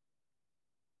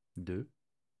 2.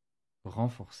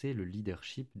 Renforcer le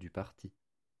leadership du parti.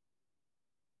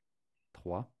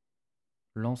 3.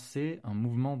 Lancer un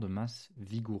mouvement de masse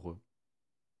vigoureux.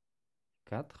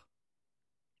 4.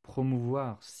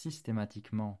 Promouvoir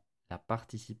systématiquement la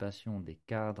participation des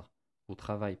cadres au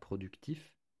travail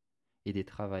productif et des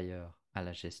travailleurs à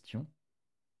la gestion.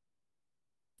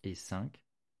 Et 5.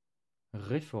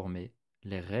 Réformer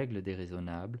les règles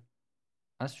déraisonnables,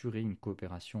 assurer une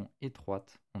coopération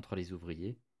étroite entre les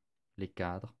ouvriers, les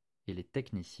cadres et les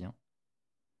techniciens,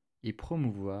 et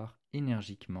promouvoir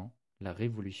énergiquement la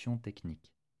révolution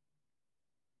technique.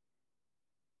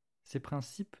 Ces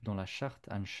principes dans la Charte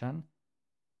Anshan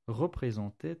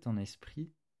représentaient un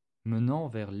esprit menant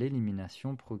vers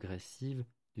l'élimination progressive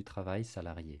du travail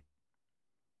salarié.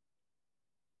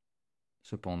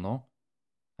 Cependant,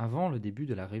 avant le début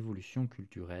de la révolution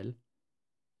culturelle,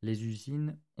 les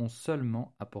usines ont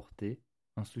seulement apporté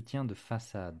un soutien de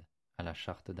façade à la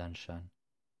Charte d'Anshan.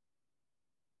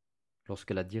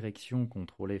 Lorsque la direction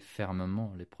contrôlait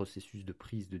fermement les processus de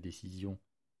prise de décision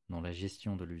dans la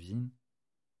gestion de l'usine,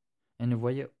 elle ne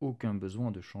voyait aucun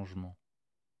besoin de changement.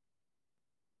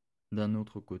 D'un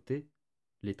autre côté,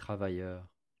 les travailleurs,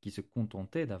 qui se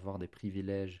contentaient d'avoir des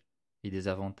privilèges et des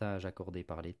avantages accordés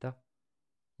par l'État,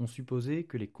 ont supposé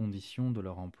que les conditions de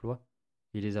leur emploi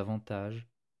et les avantages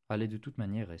allaient de toute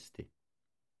manière rester.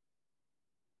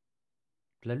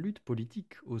 La lutte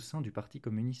politique au sein du Parti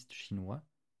communiste chinois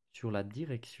sur la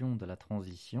direction de la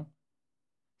transition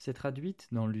s'est traduite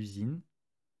dans l'usine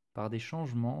par des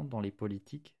changements dans les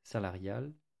politiques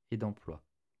salariales et d'emploi.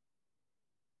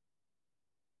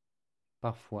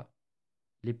 Parfois,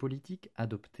 les politiques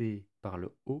adoptées par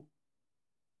le haut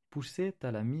poussaient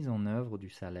à la mise en œuvre du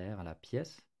salaire à la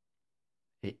pièce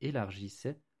et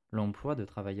élargissaient l'emploi de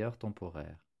travailleurs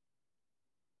temporaires.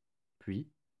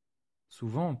 Puis,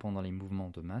 souvent pendant les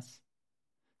mouvements de masse,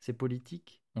 ces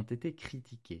politiques ont été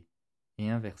critiquées et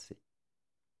inversées.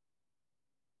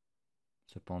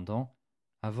 Cependant,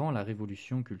 avant la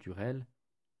révolution culturelle,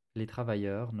 les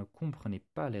travailleurs ne comprenaient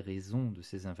pas les raisons de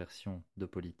ces inversions de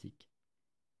politique.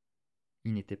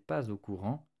 Ils n'étaient pas au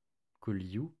courant que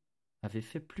Liu avait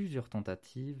fait plusieurs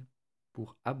tentatives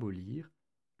pour abolir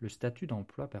le statut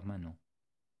d'emploi permanent.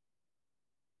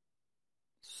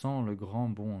 Sans le grand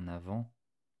bond en avant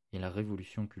et la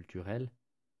révolution culturelle,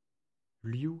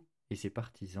 Liu et ses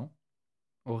partisans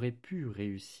auraient pu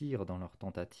réussir dans leur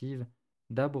tentative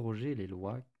d'abroger les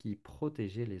lois qui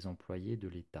protégeaient les employés de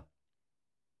l'État.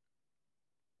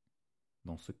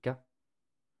 Dans ce cas,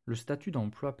 le statut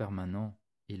d'emploi permanent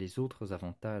et les autres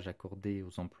avantages accordés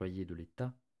aux employés de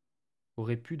l'État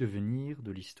auraient pu devenir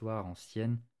de l'histoire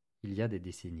ancienne il y a des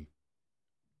décennies.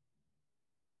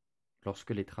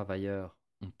 Lorsque les travailleurs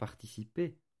ont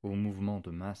participé au mouvement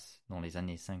de masse dans les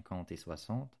années 50 et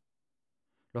 60,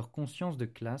 leur conscience de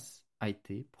classe a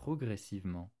été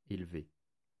progressivement élevée.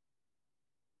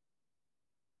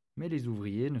 Mais les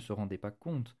ouvriers ne se rendaient pas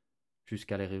compte,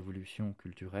 jusqu'à la révolution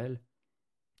culturelle,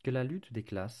 que la lutte des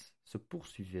classes se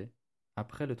poursuivait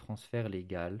après le transfert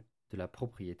légal de la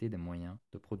propriété des moyens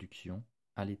de production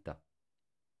à l'État.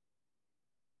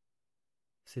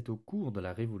 C'est au cours de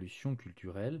la révolution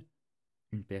culturelle,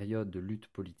 une période de lutte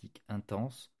politique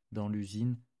intense dans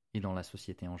l'usine et dans la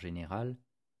société en général,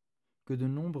 que de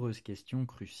nombreuses questions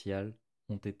cruciales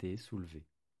ont été soulevées.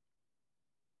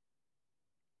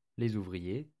 Les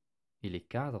ouvriers et les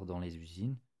cadres dans les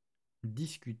usines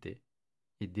discutaient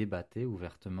et débattaient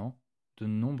ouvertement de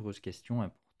nombreuses questions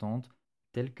importantes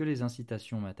telles que les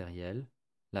incitations matérielles,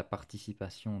 la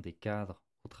participation des cadres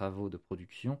aux travaux de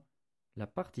production, la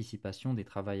participation des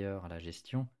travailleurs à la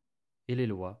gestion et les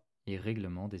lois et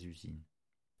règlements des usines.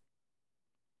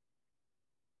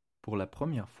 Pour la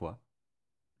première fois,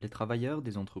 les travailleurs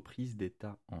des entreprises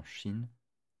d'État en Chine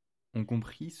ont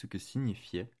compris ce que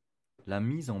signifiait la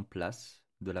mise en place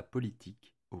de la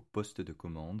politique au poste de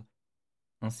commande,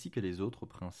 ainsi que les autres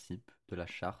principes de la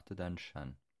Charte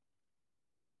d'Anshan.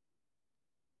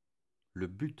 Le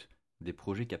but des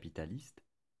projets capitalistes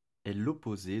est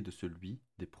l'opposé de celui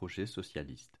des projets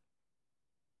socialistes.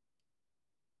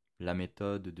 la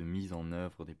méthode de mise en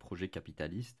œuvre des projets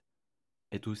capitalistes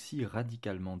est aussi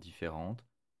radicalement différente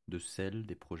de celle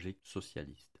des projets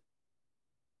socialistes.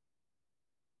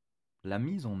 La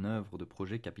mise en œuvre de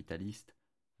projets capitalistes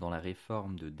dans la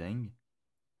réforme de Deng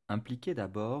impliquait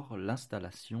d'abord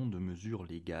l'installation de mesures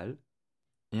légales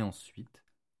et ensuite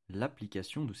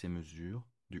l'application de ces mesures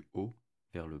du haut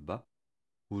vers le bas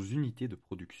aux unités de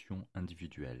production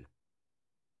individuelles.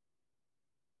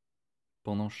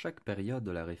 Pendant chaque période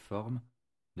de la réforme,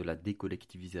 de la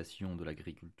décollectivisation de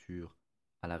l'agriculture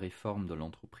à la réforme de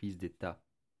l'entreprise d'État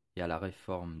et à la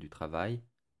réforme du travail,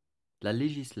 la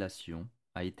législation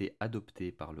a été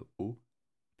adoptée par le haut,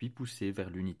 puis poussée vers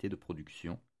l'unité de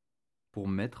production pour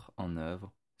mettre en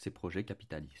œuvre ces projets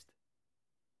capitalistes.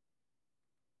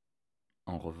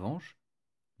 En revanche,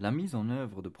 la mise en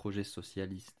œuvre de projets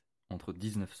socialistes entre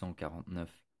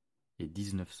 1949 et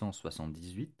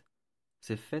 1978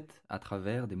 s'est faite à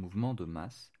travers des mouvements de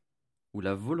masse où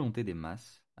la volonté des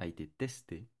masses a été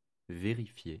testée,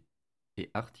 vérifiée et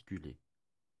articulée.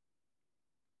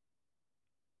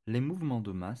 Les mouvements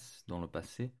de masse, dans le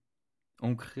passé,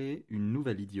 ont créé une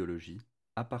nouvelle idéologie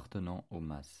appartenant aux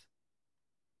masses.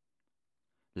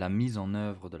 La mise en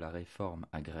œuvre de la réforme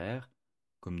agraire,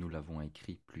 comme nous l'avons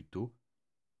écrit plus tôt,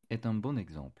 est un bon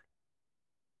exemple.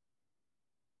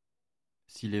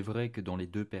 S'il est vrai que dans les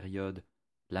deux périodes,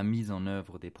 la mise en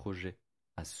œuvre des projets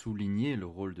a souligné le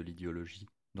rôle de l'idéologie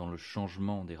dans le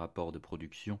changement des rapports de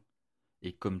production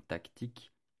et comme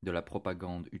tactique de la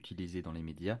propagande utilisée dans les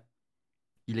médias,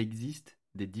 il existe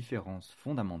des différences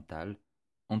fondamentales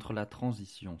entre la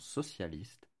transition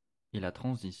socialiste et la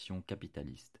transition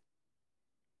capitaliste.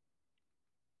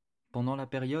 Pendant la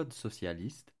période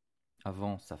socialiste,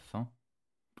 avant sa fin,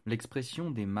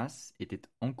 l'expression des masses était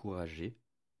encouragée,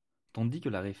 tandis que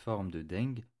la réforme de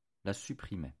Deng la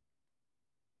supprimait.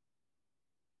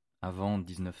 Avant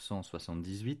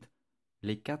 1978,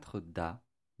 les 4 Da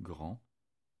grands,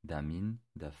 Da Min,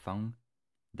 Da Fang,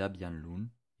 Da Bianlun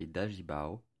et Da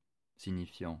Jibao,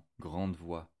 signifiant grande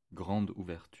voix, grande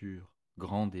ouverture,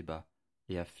 grand débat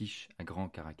et affiche à grand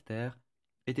caractère,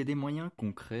 étaient des moyens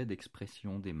concrets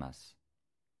d'expression des masses.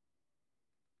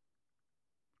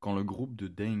 Quand le groupe de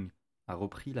Deng a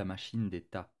repris la machine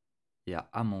d'État et a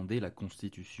amendé la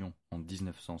Constitution en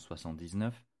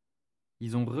 1979,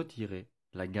 ils ont retiré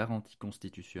la garantie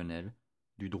constitutionnelle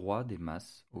du droit des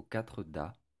masses aux 4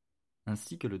 Da,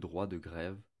 ainsi que le droit de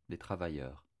grève des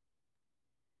travailleurs.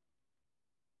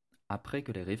 Après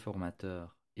que les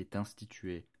réformateurs aient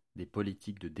institué des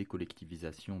politiques de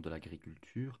décollectivisation de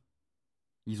l'agriculture,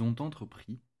 ils ont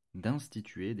entrepris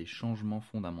d'instituer des changements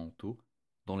fondamentaux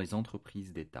dans les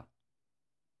entreprises d'État.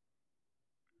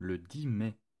 Le 10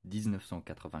 mai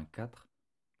 1984,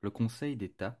 le Conseil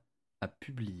d'État a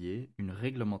publié une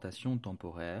réglementation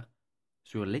temporaire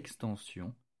sur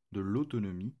l'extension de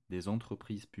l'autonomie des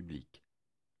entreprises publiques.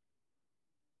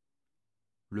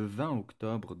 Le 20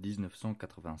 octobre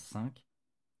 1985,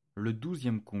 le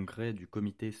 12e congrès du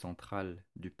comité central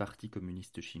du Parti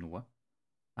communiste chinois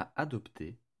a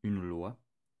adopté une loi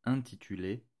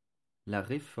intitulée « La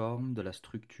réforme de la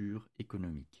structure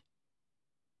économique ».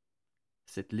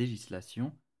 Cette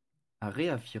législation a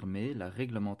réaffirmé la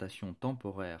réglementation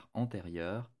temporaire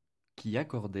antérieure qui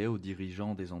accordait aux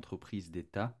dirigeants des entreprises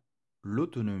d'État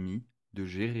l'autonomie de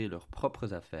gérer leurs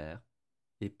propres affaires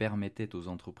et permettait aux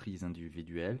entreprises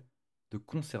individuelles de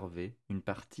conserver une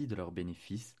partie de leurs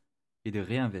bénéfices et de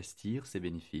réinvestir ces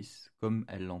bénéfices comme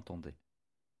elles l'entendaient.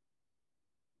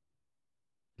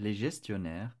 Les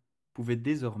gestionnaires pouvaient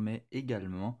désormais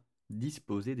également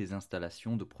disposer des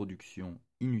installations de production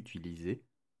inutilisées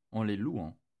en les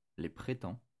louant, les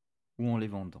prêtant ou en les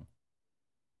vendant.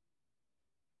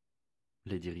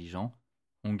 Les dirigeants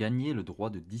ont gagné le droit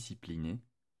de discipliner,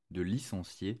 de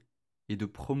licencier et de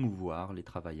promouvoir les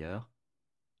travailleurs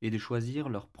et de choisir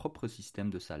leur propre système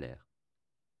de salaire.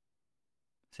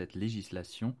 Cette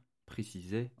législation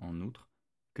précisait, en outre,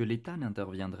 que l'État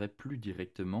n'interviendrait plus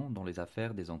directement dans les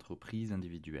affaires des entreprises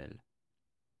individuelles.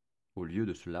 Au lieu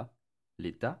de cela,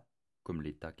 l'État, comme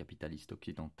l'État capitaliste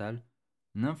occidental,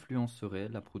 n'influencerait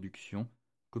la production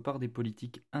que par des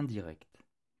politiques indirectes,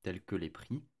 telles que les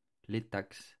prix, les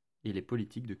taxes et les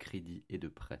politiques de crédit et de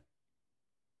prêt.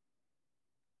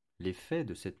 L'effet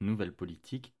de cette nouvelle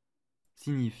politique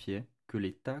signifiait que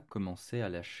l'État commençait à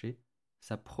lâcher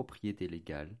sa propriété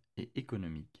légale et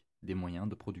économique des moyens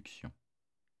de production.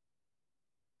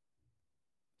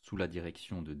 Sous la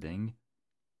direction de Deng,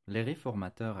 les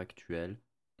réformateurs actuels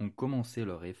ont commencé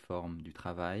leur réforme du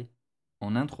travail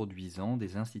en introduisant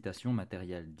des incitations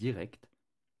matérielles directes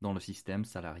dans le système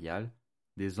salarial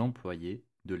des employés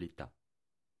de l'État.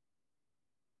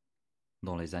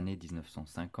 Dans les années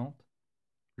 1950,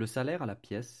 le salaire à la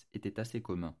pièce était assez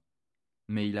commun,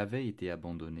 mais il avait été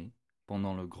abandonné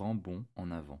pendant le grand bond en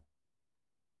avant.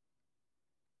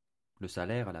 Le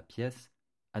salaire à la pièce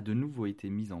a de nouveau été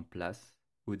mis en place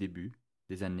au début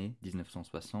des années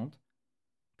 1960,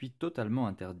 puis totalement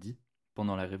interdit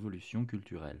pendant la révolution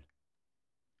culturelle.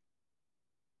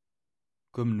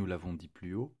 Comme nous l'avons dit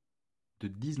plus haut, de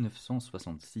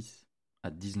 1966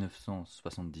 à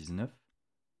 1979,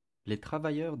 les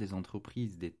travailleurs des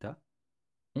entreprises d'État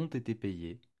ont été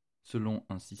payés selon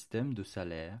un système de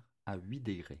salaire à 8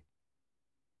 degrés.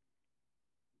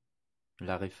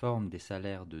 La réforme des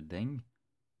salaires de Deng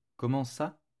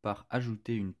commença par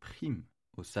ajouter une prime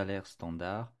au salaire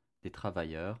standard des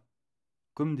travailleurs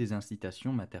comme des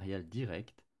incitations matérielles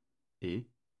directes et,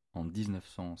 en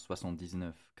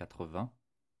 1979-80,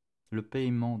 le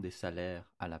paiement des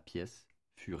salaires à la pièce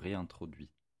fut réintroduit.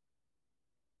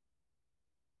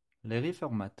 Les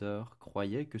réformateurs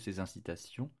croyaient que ces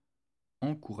incitations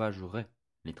encourageraient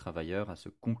les travailleurs à se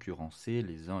concurrencer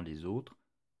les uns les autres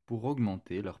pour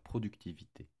augmenter leur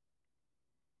productivité.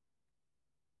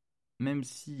 Même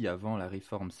si, avant la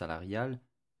réforme salariale,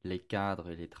 les cadres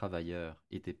et les travailleurs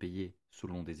étaient payés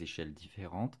selon des échelles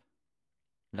différentes,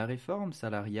 la réforme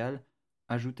salariale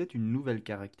ajoutait une nouvelle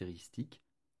caractéristique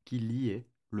qui liait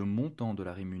le montant de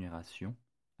la rémunération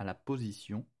à la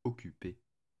position occupée.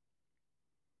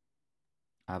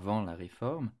 Avant la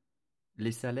réforme,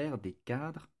 les salaires des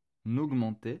cadres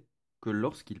n'augmentaient que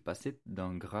lorsqu'ils passaient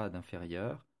d'un grade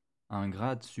inférieur à un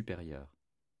grade supérieur.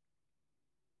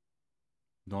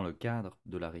 Dans le cadre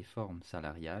de la réforme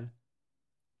salariale,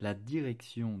 la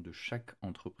direction de chaque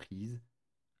entreprise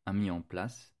a mis en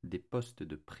place des postes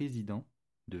de président,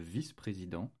 de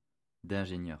vice-président,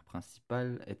 d'ingénieur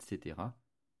principal, etc.,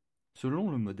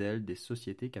 selon le modèle des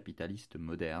sociétés capitalistes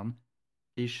modernes,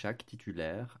 et chaque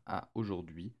titulaire a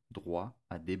aujourd'hui droit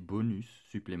à des bonus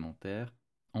supplémentaires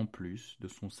en plus de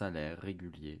son salaire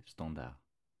régulier standard.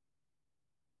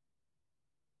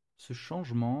 Ce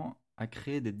changement a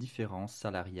créé des différences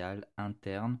salariales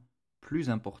internes plus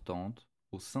importantes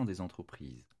au sein des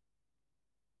entreprises.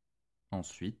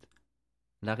 Ensuite,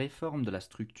 la réforme de la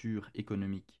structure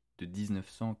économique de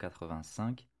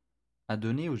 1985 a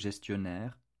donné aux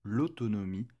gestionnaires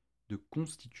l'autonomie de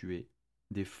constituer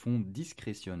des fonds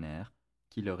discrétionnaires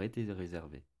qui leur étaient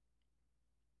réservés.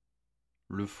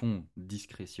 Le fonds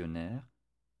discrétionnaire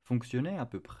fonctionnait à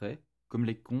peu près comme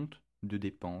les comptes de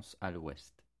dépenses à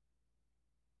l'Ouest.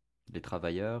 Les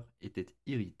travailleurs étaient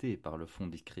irrités par le fonds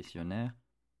discrétionnaire,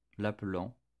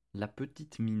 l'appelant la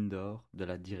petite mine d'or de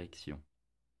la direction.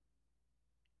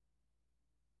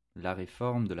 La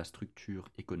réforme de la structure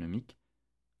économique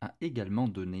a également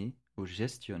donné aux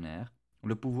gestionnaires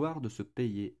le pouvoir de se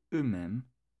payer eux-mêmes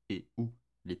et ou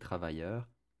les travailleurs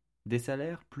des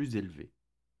salaires plus élevés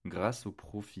grâce aux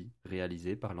profits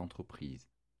réalisés par l'entreprise.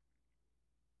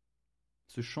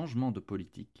 Ce changement de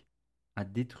politique a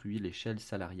détruit l'échelle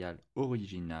salariale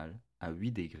originale à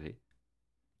 8 degrés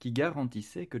qui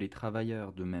garantissait que les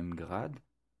travailleurs de même grade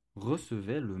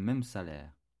recevaient le même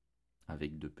salaire,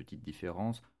 avec de petites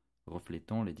différences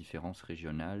reflétant les différences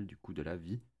régionales du coût de la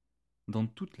vie dans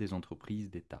toutes les entreprises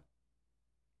d'État.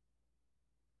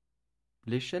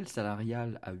 L'échelle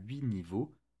salariale à 8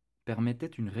 niveaux permettait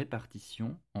une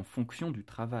répartition en fonction du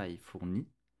travail fourni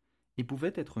et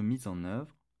pouvait être mise en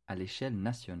œuvre à l'échelle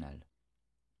nationale.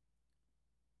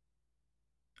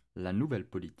 La nouvelle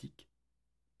politique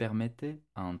permettait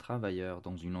à un travailleur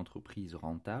dans une entreprise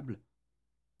rentable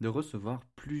de recevoir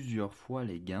plusieurs fois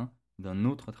les gains d'un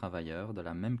autre travailleur de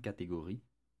la même catégorie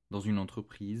dans une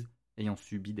entreprise ayant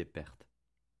subi des pertes.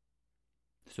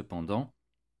 Cependant,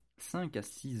 5 à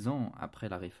 6 ans après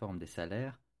la réforme des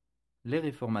salaires, les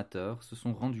réformateurs se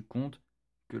sont rendus compte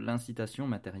que l'incitation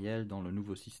matérielle dans le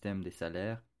nouveau système des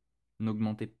salaires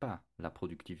n'augmentait pas la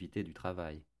productivité du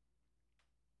travail.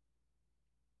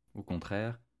 Au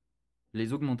contraire,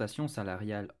 les augmentations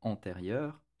salariales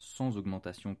antérieures, sans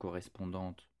augmentation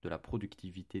correspondante de la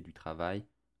productivité du travail,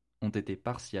 ont été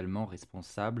partiellement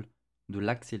responsables de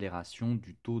l'accélération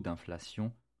du taux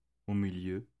d'inflation au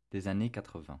milieu des années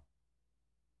 80.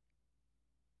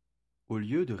 Au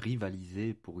lieu de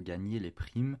rivaliser pour gagner les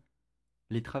primes,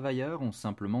 les travailleurs ont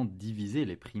simplement divisé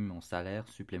les primes en salaires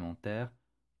supplémentaires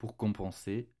pour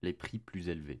compenser les prix plus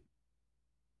élevés.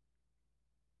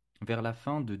 Vers la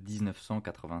fin de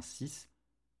 1986,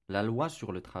 la loi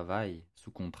sur le travail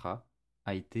sous contrat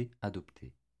a été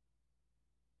adoptée.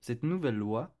 Cette nouvelle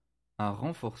loi a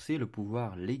renforcé le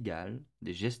pouvoir légal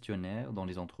des gestionnaires dans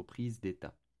les entreprises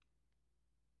d'État.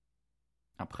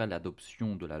 Après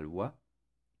l'adoption de la loi,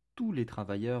 tous les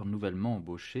travailleurs nouvellement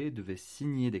embauchés devaient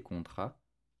signer des contrats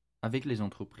avec les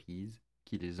entreprises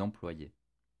qui les employaient.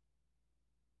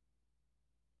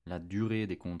 La durée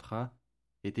des contrats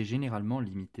était généralement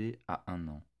limitée à 1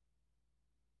 an.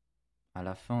 À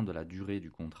la fin de la durée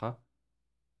du contrat,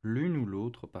 l'une ou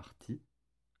l'autre partie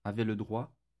avait le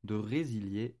droit de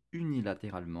résilier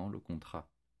unilatéralement le contrat.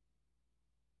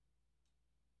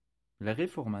 Les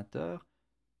réformateurs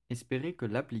espéraient que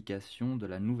l'application de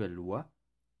la nouvelle loi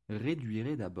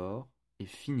réduirait d'abord et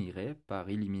finirait par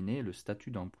éliminer le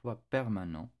statut d'emploi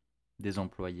permanent des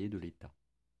employés de l'État.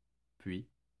 Puis,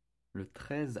 le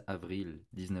 13 avril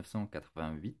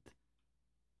 1988,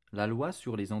 la loi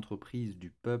sur les entreprises du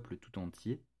peuple tout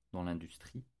entier dans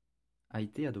l'industrie a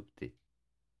été adoptée.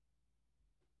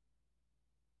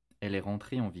 Elle est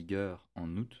rentrée en vigueur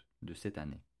en août de cette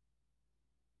année.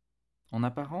 En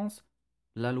apparence,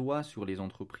 la loi sur les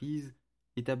entreprises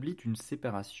établit une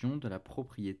séparation de la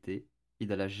propriété et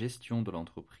de la gestion de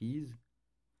l'entreprise,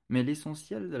 mais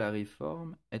l'essentiel de la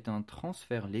réforme est un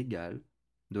transfert légal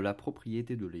de la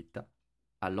propriété de l'État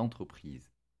à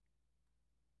l'entreprise.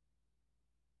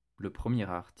 Le premier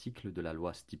article de la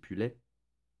loi stipulait: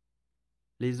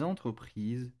 les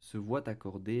entreprises se voient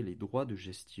accorder les droits de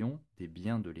gestion des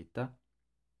biens de l'État,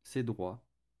 ces droits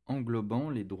englobant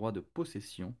les droits de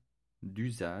possession,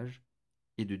 d'usage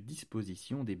et de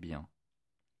disposition des biens.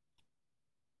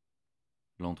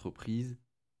 L'entreprise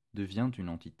devient une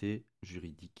entité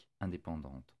juridique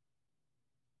indépendante.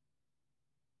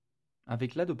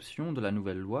 Avec l'adoption de la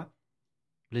nouvelle loi,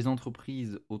 les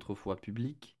entreprises autrefois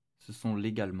publiques se sont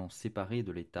légalement séparées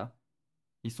de l'État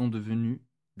et sont devenues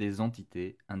des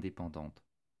entités indépendantes.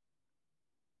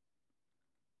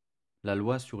 La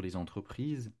loi sur les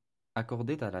entreprises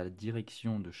accordait à la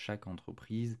direction de chaque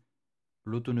entreprise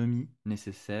l'autonomie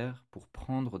nécessaire pour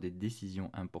prendre des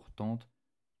décisions importantes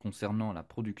concernant la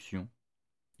production,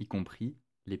 y compris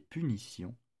les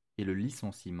punitions et le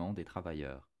licenciement des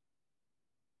travailleurs.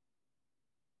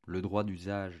 Le droit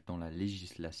d'usage dans la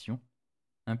législation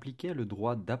impliquait le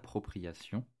droit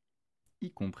d'appropriation,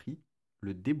 y compris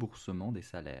le déboursement des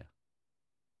salaires.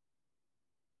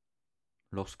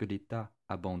 Lorsque l'État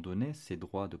abandonnait ses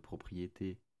droits de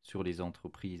propriété sur les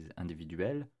entreprises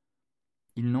individuelles,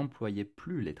 il n'employait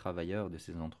plus les travailleurs de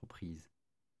ces entreprises.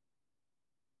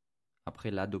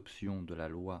 Après l'adoption de la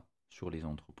loi sur les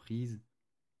entreprises,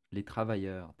 les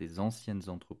travailleurs des anciennes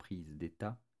entreprises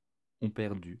d'État ont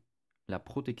perdu la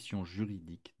protection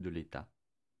juridique de l'État.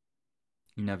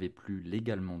 Ils n'avaient plus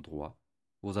légalement droit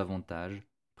aux avantages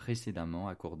précédemment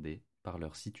accordés par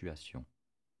leur situation.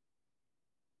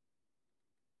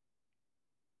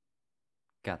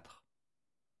 4.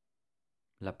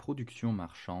 La production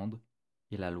marchande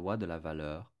et la loi de la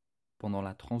valeur pendant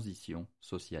la transition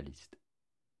socialiste.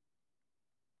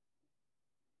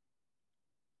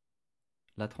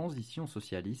 La transition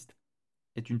socialiste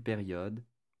est une période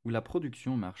où la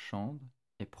production marchande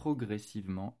est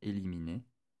progressivement éliminée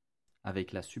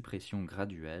avec la suppression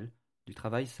graduelle du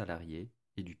travail salarié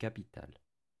et du capital.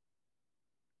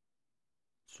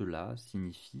 Cela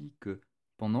signifie que,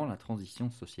 pendant la transition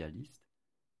socialiste,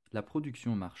 la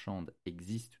production marchande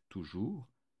existe toujours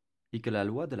et que la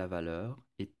loi de la valeur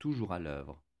est toujours à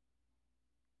l'œuvre.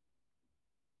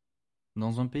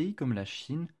 Dans un pays comme la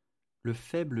Chine, le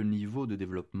faible niveau de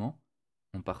développement,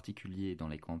 en particulier dans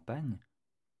les campagnes,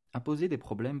 a posé des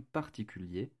problèmes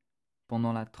particuliers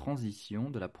pendant la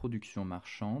transition de la production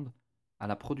marchande à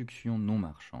la production non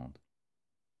marchande.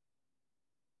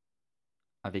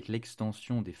 Avec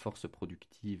l'extension des forces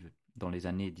productives dans les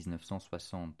années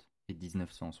 1960 et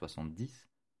 1970,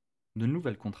 de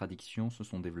nouvelles contradictions se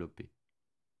sont développées.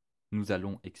 Nous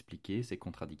allons expliquer ces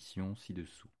contradictions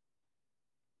ci-dessous.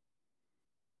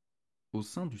 Au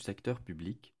sein du secteur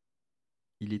public,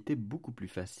 il était beaucoup plus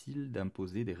facile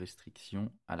d'imposer des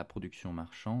restrictions à la production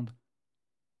marchande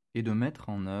et de mettre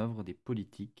en œuvre des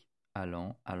politiques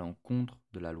allant à l'encontre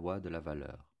de la loi de la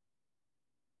valeur.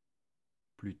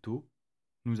 Plus tôt,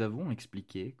 nous avons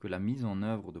expliqué que la mise en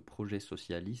œuvre de projets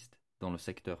socialistes dans le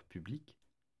secteur public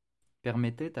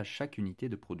permettait à chaque unité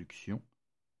de production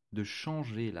de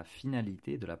changer la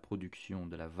finalité de la production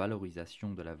de la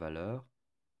valorisation de la valeur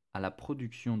à la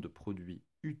production de produits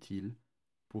utiles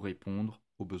pour répondre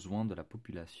aux besoins de la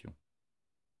population.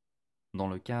 Dans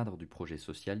le cadre du projet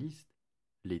socialiste,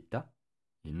 l'État,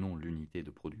 et non l'unité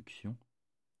de production,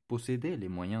 possédait les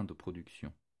moyens de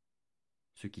production,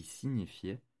 ce qui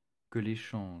signifiait que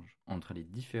l'échange entre les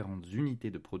différentes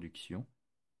unités de production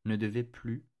ne devait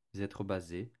plus être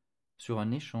basé sur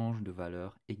un échange de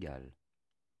valeurs égales.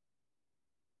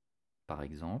 Par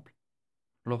exemple,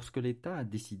 lorsque l'État a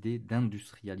décidé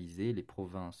d'industrialiser les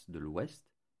provinces de l'Ouest,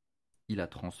 Il a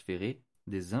transféré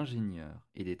des ingénieurs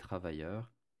et des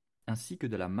travailleurs, ainsi que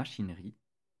de la machinerie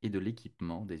et de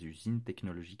l'équipement des usines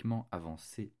technologiquement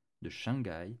avancées de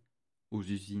Shanghai aux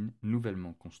usines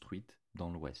nouvellement construites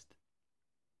dans l'Ouest.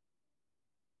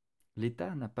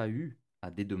 L'État n'a pas eu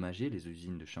à dédommager les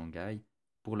usines de Shanghai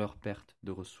pour leur perte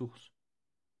de ressources.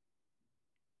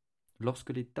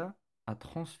 Lorsque l'État a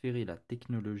transféré la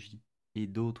technologie et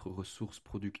d'autres ressources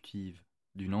productives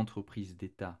d'une entreprise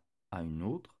d'État à une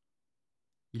autre,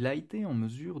 il a été en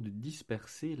mesure de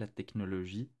disperser la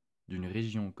technologie d'une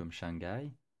région comme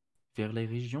Shanghai vers les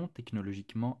régions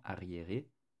technologiquement arriérées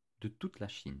de toute la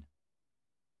Chine.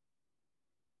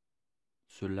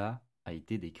 Cela a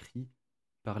été décrit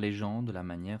par les gens de la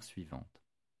manière suivante: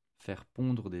 faire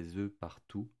pondre des œufs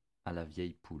partout à la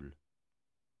vieille poule.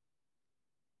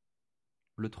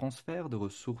 Le transfert de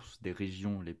ressources des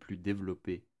régions les plus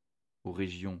développées aux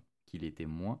régions qui l'étaient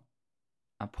moins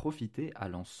a profité à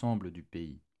l'ensemble du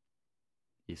pays,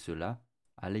 et cela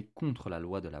allait contre la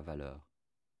loi de la valeur.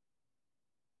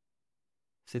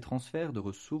 Ces transferts de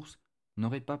ressources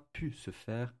n'auraient pas pu se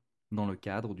faire dans le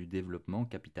cadre du développement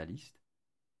capitaliste,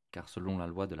 car selon la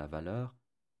loi de la valeur,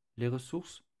 les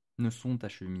ressources ne sont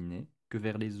acheminées que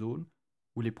vers les zones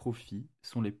où les profits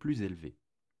sont les plus élevés.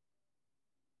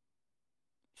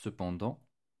 Cependant,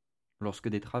 lorsque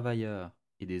des travailleurs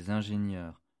et des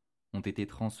ingénieurs ont été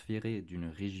transférés d'une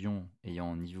région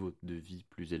ayant un niveau de vie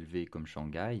plus élevé comme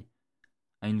Shanghai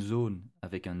à une zone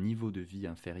avec un niveau de vie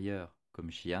inférieur comme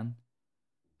Xi'an,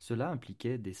 cela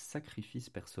impliquait des sacrifices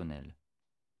personnels.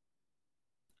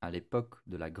 À l'époque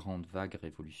de la grande vague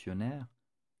révolutionnaire,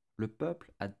 le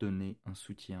peuple a donné un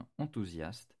soutien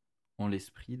enthousiaste en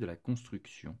l'esprit de la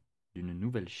construction d'une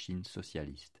nouvelle Chine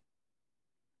socialiste.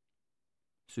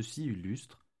 Ceci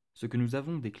illustre ce que nous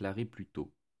avons déclaré plus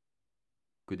tôt,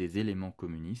 que des éléments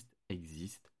communistes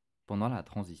existent pendant la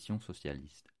transition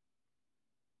socialiste.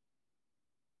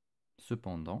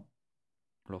 Cependant,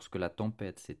 lorsque la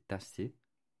tempête s'est tassée,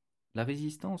 la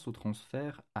résistance au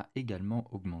transfert a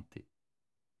également augmenté.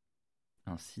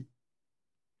 Ainsi,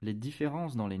 les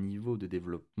différences dans les niveaux de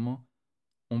développement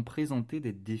ont présenté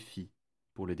des défis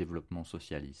pour le développement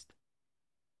socialiste.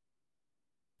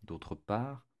 D'autre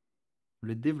part,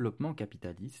 le développement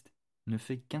capitaliste ne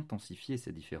fait qu'intensifier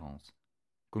ces différences,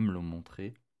 comme l'ont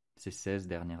montré ces 16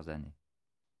 dernières années.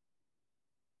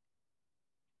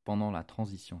 Pendant la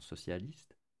transition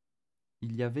socialiste,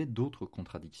 il y avait d'autres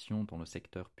contradictions dans le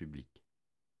secteur public.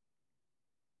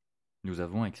 Nous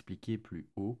avons expliqué plus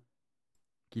haut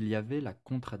qu'il y avait la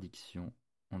contradiction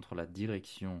entre la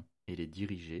direction et les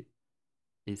dirigés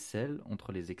et celle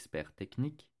entre les experts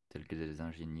techniques, tels que les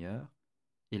ingénieurs,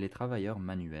 et les travailleurs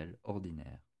manuels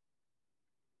ordinaires.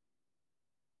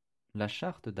 La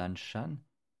charte d'Anshan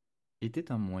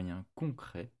était un moyen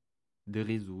concret de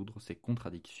résoudre ces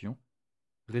contradictions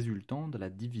résultant de la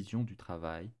division du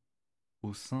travail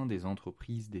au sein des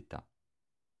entreprises d'État.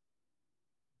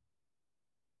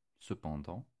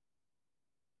 Cependant,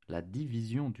 la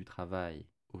division du travail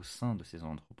au sein de ces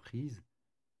entreprises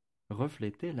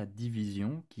reflétait la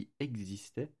division qui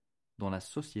existait dans la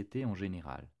société en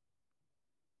général.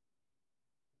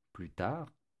 Plus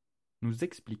tard, nous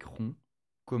expliquerons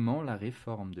comment la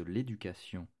réforme de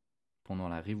l'éducation pendant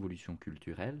la révolution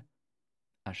culturelle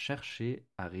a cherché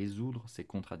à résoudre ces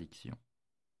contradictions.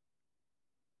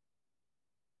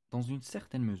 Dans une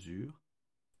certaine mesure,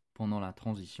 pendant la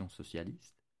transition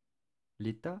socialiste,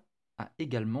 l'État a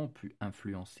également pu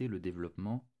influencer le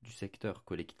développement du secteur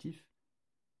collectif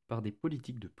par des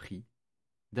politiques de prix,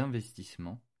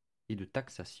 d'investissement et de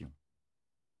taxation.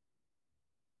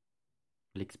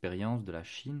 L'expérience de la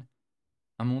Chine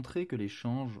a montré que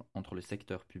l'échange entre le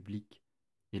secteur public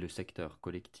et le secteur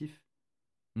collectif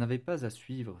n'avait pas à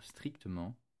suivre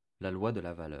strictement la loi de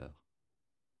la valeur.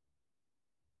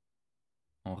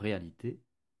 En réalité,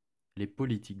 les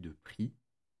politiques de prix,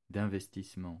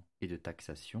 d'investissement et de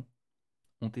taxation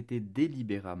ont été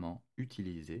délibérément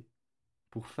utilisées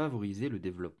pour favoriser le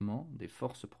développement des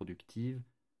forces productives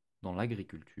dans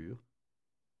l'agriculture,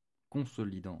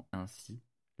 consolidant ainsi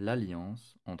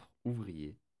l'alliance entre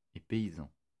ouvriers et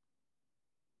paysans.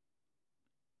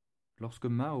 Lorsque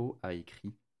Mao a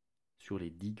écrit sur les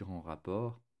 10 grands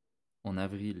rapports en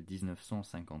avril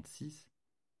 1956,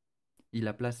 il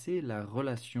a placé la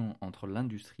relation entre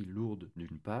l'industrie lourde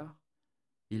d'une part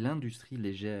et l'industrie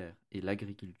légère et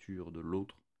l'agriculture de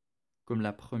l'autre comme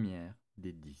la première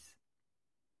des 10.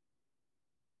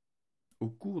 Au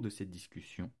cours de cette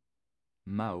discussion,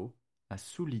 Mao a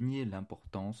souligné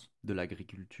l'importance de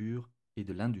l'agriculture et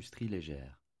de l'industrie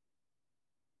légère.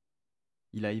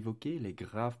 Il a évoqué les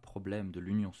graves problèmes de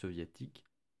l'Union soviétique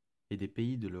et des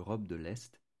pays de l'Europe de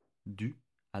l'Est dû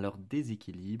à leur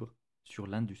déséquilibre sur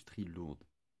l'industrie lourde.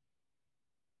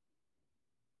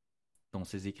 Dans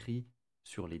ses écrits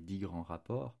sur les 10 grands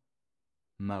rapports,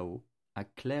 Mao a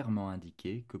clairement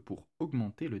indiqué que pour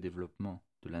augmenter le développement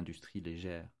de l'industrie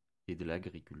légère et de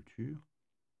l'agriculture,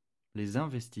 les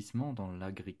investissements dans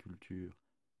l'agriculture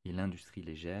et l'industrie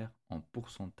légère en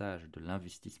pourcentage de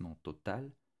l'investissement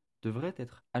total devraient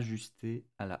être ajustés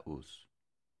à la hausse.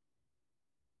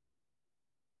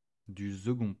 Du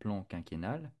second plan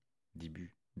quinquennal,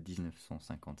 début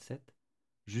 1957,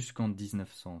 jusqu'en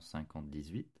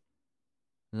 1958,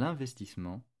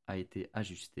 l'investissement a été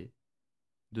ajusté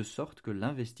de sorte que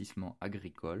l'investissement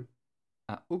agricole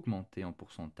a augmenté en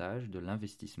pourcentage de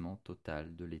l'investissement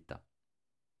total de l'État.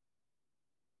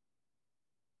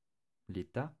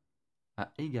 L'État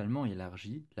a également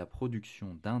élargi la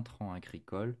production d'intrants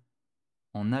agricoles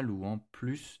en allouant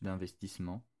plus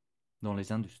d'investissements dans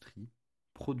les industries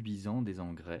produisant des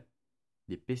engrais,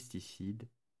 des pesticides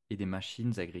et des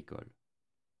machines agricoles.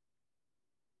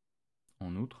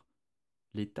 En outre,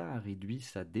 l'État a réduit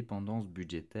sa dépendance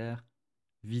budgétaire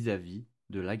vis-à-vis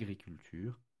de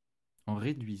l'agriculture en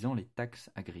réduisant les taxes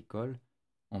agricoles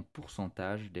en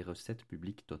pourcentage des recettes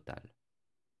publiques totales.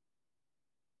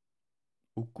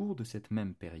 Au cours de cette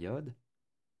même période,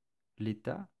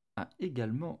 l'État a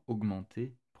également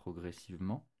augmenté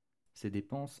progressivement ses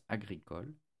dépenses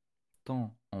agricoles,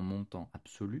 tant en montant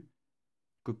absolu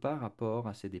que par rapport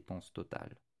à ses dépenses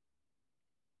totales.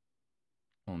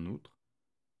 En outre,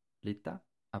 l'État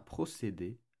a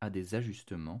procédé à des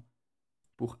ajustements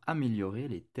pour améliorer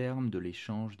les termes de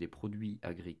l'échange des produits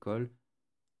agricoles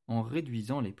en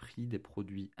réduisant les prix des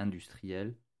produits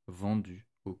industriels vendus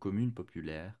aux communes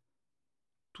populaires,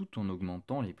 tout en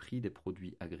augmentant les prix des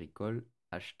produits agricoles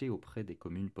achetés auprès des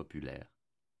communes populaires.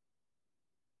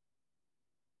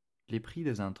 Les prix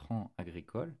des intrants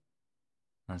agricoles,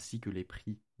 ainsi que les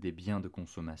prix des biens de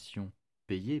consommation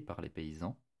payés par les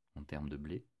paysans, en termes de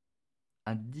blé,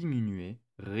 a diminué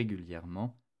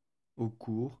régulièrement au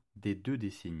cours des 2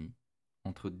 décennies,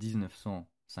 entre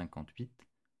 1958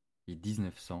 et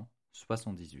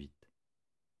 1978.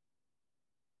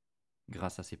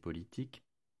 Grâce à ces politiques,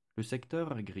 le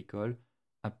secteur agricole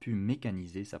a pu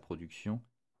mécaniser sa production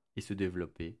et se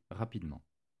développer rapidement.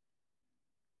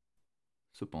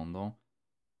 Cependant,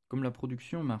 comme la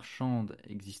production marchande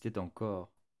existait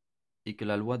encore et que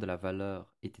la loi de la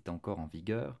valeur était encore en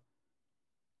vigueur,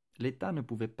 l'État ne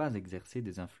pouvait pas exercer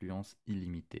des influences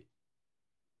illimitées.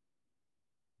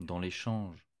 Dans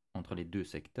l'échange entre les deux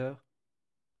secteurs,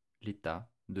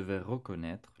 l'État devait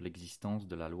reconnaître l'existence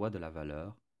de la loi de la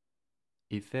valeur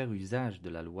et faire usage de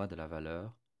la loi de la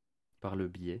valeur par le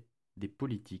biais des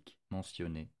politiques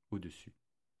mentionnées au-dessus.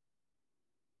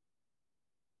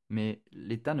 Mais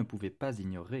l'État ne pouvait pas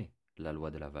ignorer la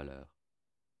loi de la valeur.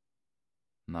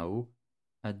 Mao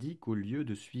a dit qu'au lieu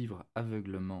de suivre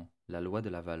aveuglément la loi de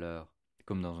la valeur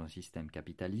comme dans un système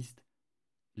capitaliste,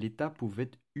 l'État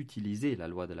pouvait utiliser la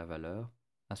loi de la valeur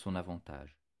à son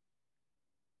avantage.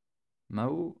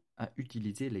 Mao a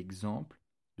utilisé l'exemple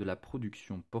de la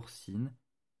production porcine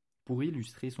pour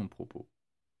illustrer son propos.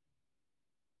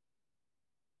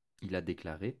 Il a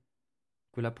déclaré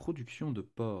que la production de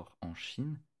porc en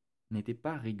Chine n'était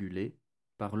pas régulée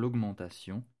par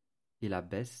l'augmentation et la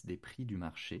baisse des prix du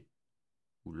marché,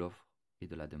 ou l'offre et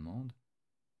de la demande,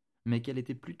 mais qu'elle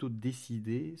était plutôt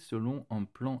décidée selon un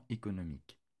plan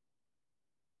économique.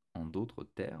 En d'autres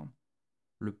termes,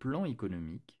 le plan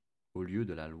économique, au lieu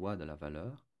de la loi de la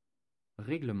valeur,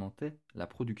 réglementait la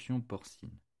production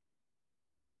porcine.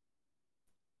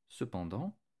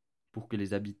 Cependant, pour que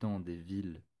les habitants des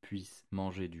villes puissent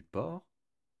manger du porc,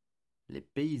 les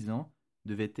paysans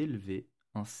devaient élever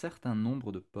un certain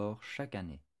nombre de porcs chaque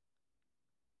année.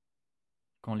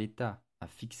 Quand l'État a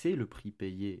fixé le prix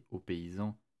payé aux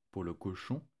paysans pour le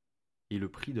cochon et le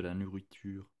prix de la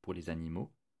nourriture pour les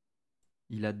animaux,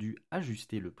 il a dû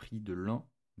ajuster le prix de l'un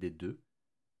des deux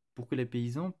pour que les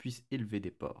paysans puissent élever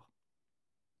des porcs.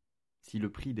 Si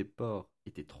le prix des porcs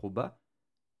était trop bas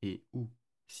et ou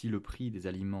si le prix des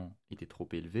aliments était trop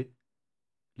élevé,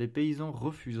 les paysans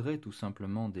refuseraient tout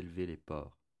simplement d'élever les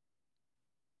porcs.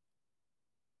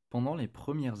 Pendant les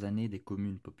premières années des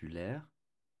communes populaires,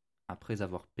 après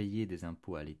avoir payé des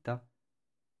impôts à l'État,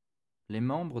 les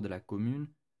membres de la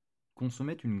commune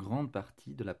consommaient une grande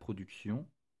partie de la production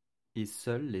et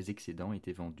seuls les excédents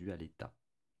étaient vendus à l'État.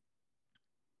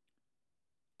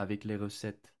 Avec les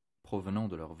recettes provenant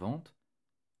de leurs ventes,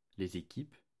 les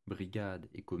équipes, brigades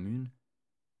et communes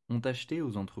ont acheté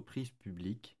aux entreprises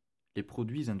publiques les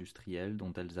produits industriels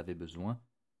dont elles avaient besoin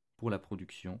pour la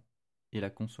production et la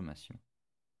consommation.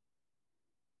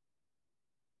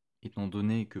 étant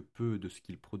donné que peu de ce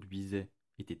qu'ils produisaient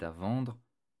était à vendre,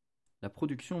 la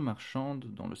production marchande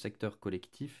dans le secteur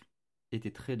collectif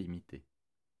était très limitée.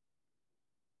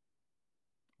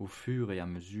 Au fur et à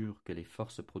mesure que les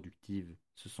forces productives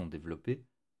se sont développées,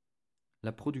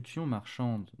 la production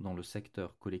marchande dans le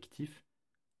secteur collectif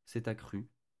s'est accrue,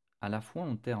 à la fois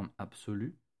en termes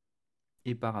absolus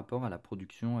et par rapport à la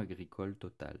production agricole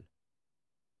totale.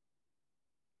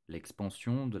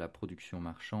 L'expansion de la production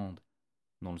marchande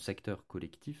dans le secteur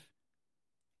collectif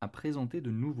a présenté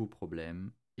de nouveaux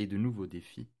problèmes et de nouveaux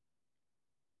défis.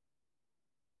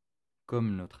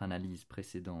 Comme notre analyse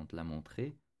précédente l'a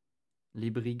montré, les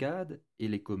brigades et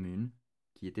les communes,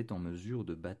 qui étaient en mesure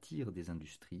de bâtir des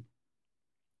industries,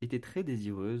 étaient très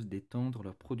désireuses d'étendre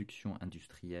leur production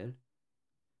industrielle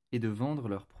et de vendre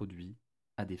leurs produits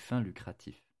à des fins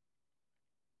lucratives.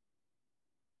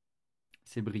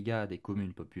 Ces brigades et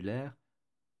communes populaires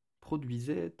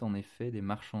produisaient en effet des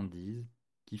marchandises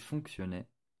qui fonctionnaient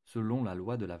selon la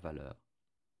loi de la valeur.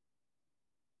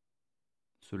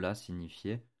 Cela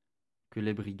signifiait que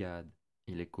les brigades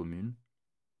et les communes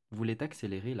voulaient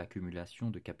accélérer l'accumulation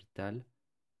de capital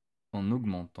en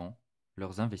augmentant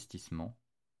leurs investissements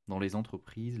dans les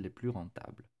entreprises les plus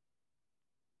rentables.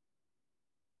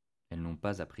 Elles n'ont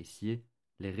pas apprécié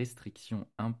les restrictions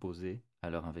imposées à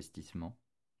leur investissement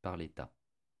par l'État.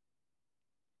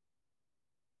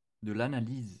 De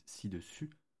l'analyse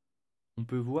ci-dessus, on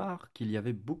peut voir qu'il y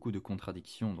avait beaucoup de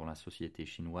contradictions dans la société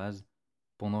chinoise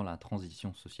pendant la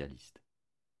transition socialiste.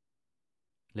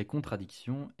 Les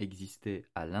contradictions existaient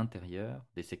à l'intérieur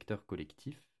des secteurs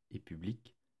collectifs et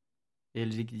publics, et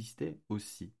elles existaient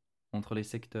aussi entre les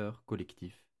secteurs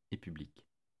collectifs et publics.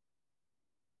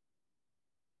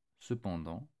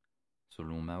 Cependant,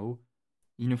 selon Mao,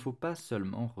 il ne faut pas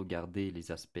seulement regarder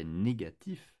les aspects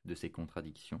négatifs de ces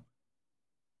contradictions,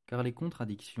 car les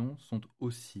contradictions sont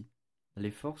aussi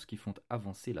les forces qui font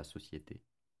avancer la société.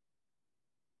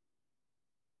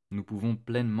 Nous pouvons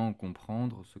pleinement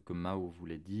comprendre ce que Mao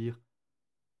voulait dire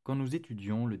quand nous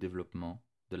étudions le développement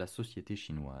de la société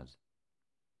chinoise.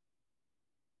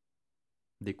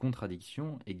 Des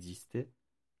contradictions existaient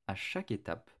à chaque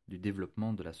étape du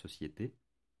développement de la société,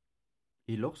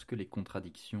 et lorsque les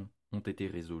contradictions ont été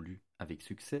résolues avec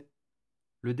succès,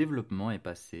 le développement est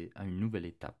passé à une nouvelle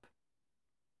étape.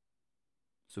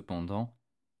 Cependant,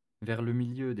 vers le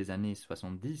milieu des années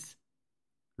 70,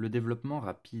 le développement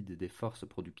rapide des forces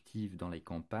productives dans les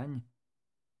campagnes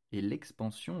et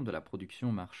l'expansion de la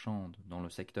production marchande dans le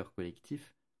secteur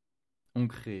collectif ont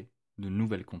créé de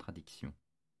nouvelles contradictions.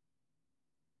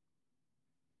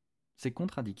 Ces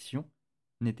contradictions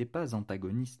n'étaient pas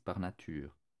antagonistes par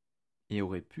nature et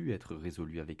auraient pu être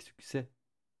résolues avec succès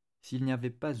s'il n'y avait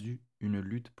pas eu une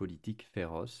lutte politique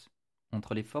féroce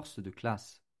entre les forces de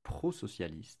classe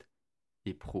pro-socialistes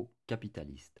et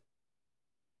pro-capitalistes.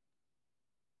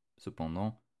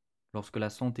 Cependant, lorsque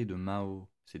la santé de Mao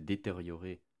s'est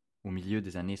détériorée au milieu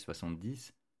des années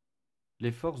 70,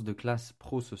 les forces de classe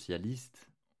pro-socialistes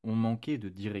ont manqué de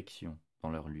direction dans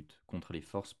leur lutte contre les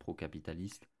forces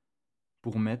pro-capitalistes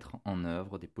pour mettre en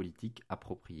œuvre des politiques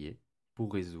appropriées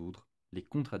pour résoudre les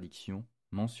contradictions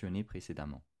mentionnées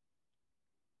précédemment.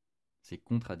 Ces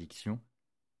contradictions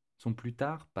sont plus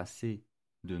tard passées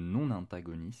de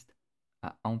non-antagonistes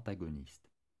à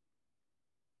antagonistes.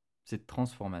 Cette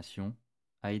transformation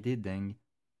a aidé Deng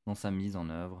dans sa mise en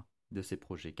œuvre de ses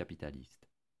projets capitalistes.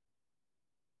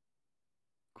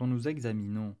 Quand nous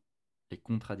examinons les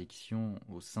contradictions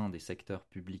au sein des secteurs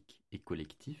publics et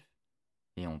collectifs,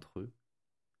 et entre eux,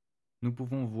 nous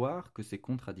pouvons voir que ces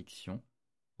contradictions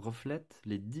reflètent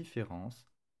les différences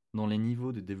dans les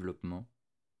niveaux de développement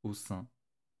au sein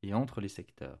et entre les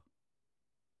secteurs.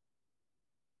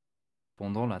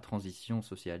 Pendant la transition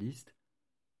socialiste,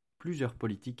 plusieurs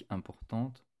politiques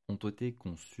importantes ont été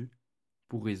conçues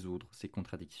pour résoudre ces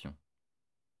contradictions.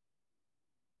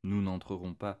 Nous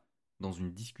n'entrerons pas dans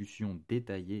une discussion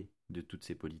détaillée de toutes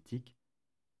ces politiques,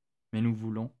 mais nous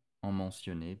voulons en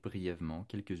mentionner brièvement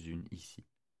quelques-unes ici.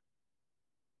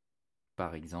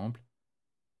 Par exemple,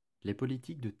 les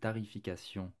politiques de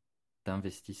tarification,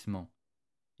 d'investissement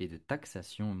et de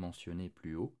taxation mentionnées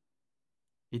plus haut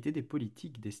étaient des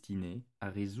politiques destinées à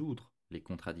résoudre les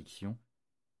contradictions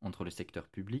entre le secteur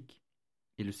public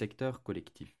et le secteur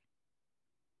collectif.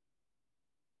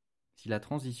 Si la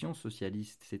transition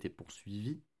socialiste s'était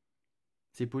poursuivie,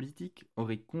 ces politiques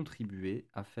auraient contribué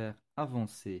à faire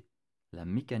avancer la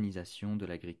mécanisation de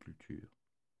l'agriculture.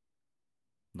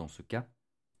 Dans ce cas,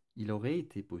 il aurait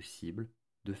été possible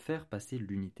de faire passer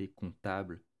l'unité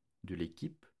comptable de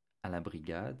l'équipe à la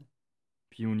brigade,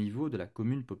 puis au niveau de la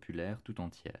commune populaire tout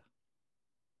entière.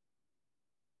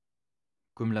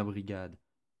 comme la brigade,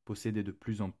 possédait de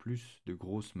plus en plus de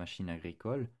grosses machines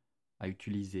agricoles à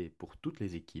utiliser pour toutes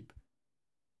les équipes,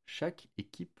 chaque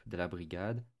équipe de la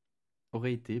brigade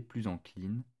aurait été plus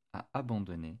encline à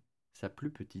abandonner sa plus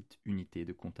petite unité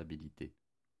de comptabilité.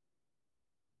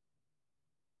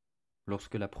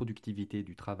 Lorsque la productivité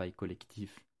du travail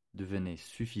collectif devenait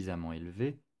suffisamment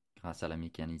élevée, grâce à la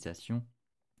mécanisation,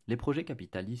 les projets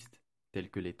capitalistes,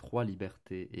 tels que les 3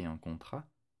 libertés et un contrat,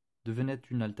 devenaient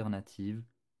une alternative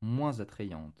moins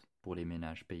attrayante pour les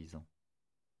ménages paysans.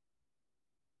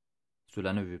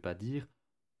 Cela ne veut pas dire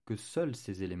que seuls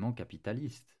ces éléments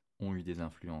capitalistes ont eu des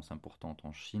influences importantes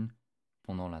en Chine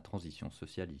pendant la transition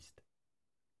socialiste.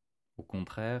 Au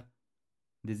contraire,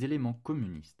 des éléments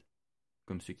communistes,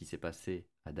 comme ce qui s'est passé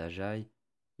à Dajai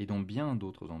et dans bien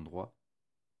d'autres endroits,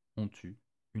 ont eu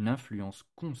une influence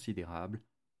considérable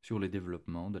sur le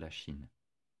développement de la Chine.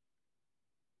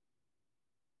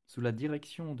 Sous la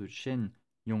direction de Chen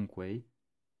Yonghui,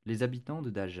 les habitants de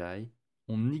Dajai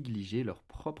ont négligé leur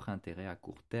propre intérêt à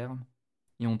court terme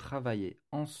et ont travaillé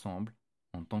ensemble,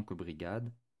 en tant que brigade,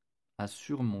 à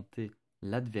surmonter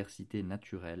l'adversité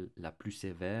naturelle la plus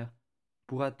sévère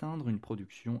pour atteindre une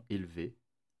production élevée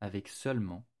avec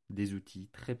seulement des outils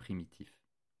très primitifs.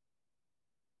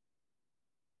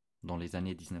 Dans les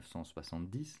années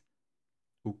 1970,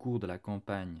 au cours de la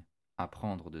campagne à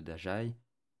prendre de Dajai,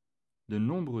 de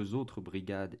nombreuses autres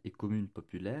brigades et communes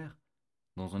populaires,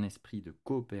 dans un esprit de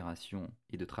coopération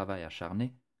et de travail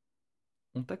acharné,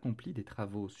 ont accompli des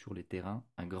travaux sur les terrains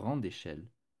à grande échelle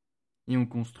et ont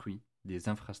construit des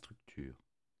infrastructures.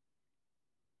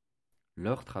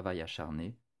 Leur travail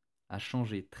acharné a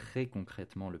changé très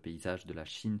concrètement le paysage de la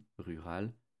Chine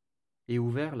rurale et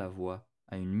ouvert la voie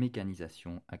à une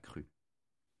mécanisation accrue.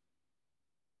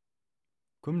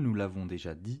 Comme nous l'avons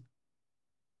déjà dit,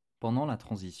 pendant la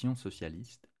transition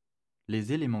socialiste,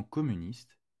 les éléments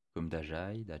communistes, comme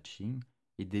Dajai, Daqing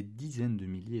et des dizaines de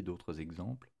milliers d'autres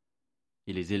exemples,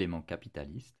 et les éléments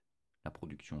capitalistes, la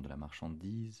production de la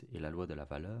marchandise et la loi de la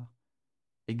valeur,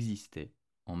 existaient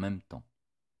en même temps.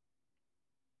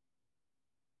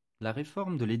 La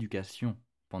réforme de l'éducation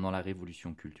pendant la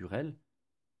révolution culturelle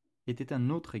était un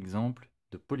autre exemple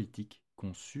de politique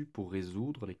conçue pour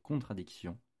résoudre les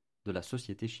contradictions de la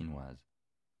société chinoise.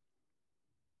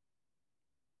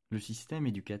 Le système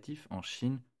éducatif en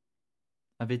Chine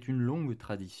avait une longue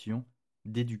tradition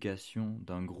d'éducation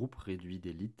d'un groupe réduit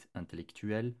d'élites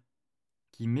intellectuelles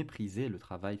qui méprisait le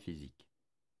travail physique.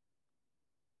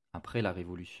 Après la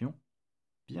Révolution,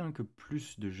 bien que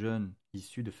plus de jeunes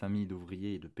issus de familles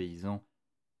d'ouvriers et de paysans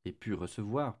aient pu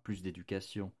recevoir plus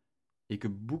d'éducation et que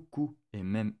beaucoup aient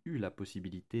même eu la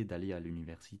possibilité d'aller à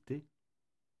l'université,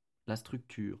 la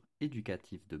structure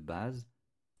éducative de base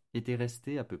était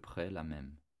restée à peu près la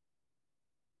même.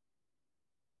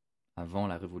 Avant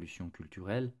la révolution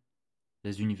culturelle,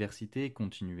 les universités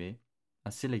continuaient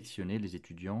à sélectionner les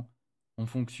étudiants en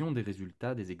fonction des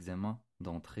résultats des examens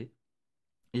d'entrée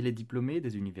et les diplômés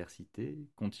des universités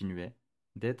continuaient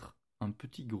d'être un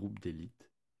petit groupe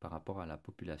d'élite par rapport à la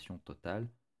population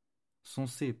totale,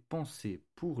 censé penser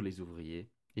pour les ouvriers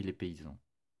et les paysans.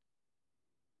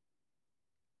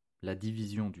 La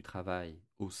division du travail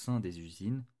au sein des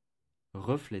usines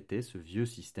reflétait ce vieux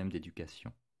système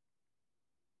d'éducation.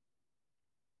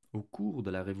 Au cours de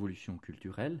la révolution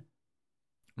culturelle,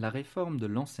 la réforme de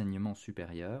l'enseignement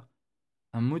supérieur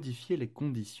a modifié les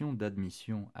conditions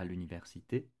d'admission à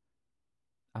l'université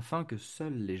afin que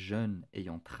seuls les jeunes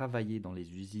ayant travaillé dans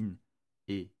les usines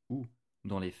et ou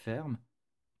dans les fermes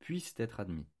puissent être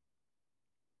admis.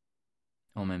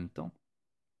 En même temps,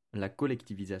 la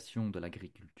collectivisation de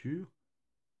l'agriculture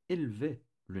élevait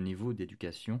le niveau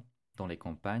d'éducation dans les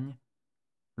campagnes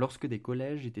lorsque des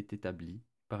collèges étaient établis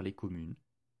par les communes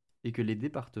et que les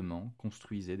départements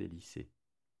construisaient des lycées.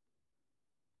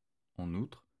 En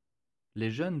outre,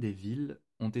 les jeunes des villes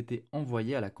ont été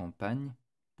envoyés à la campagne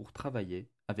pour travailler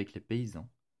avec les paysans,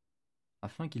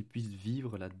 afin qu'ils puissent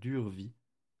vivre la dure vie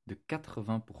de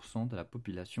 80% de la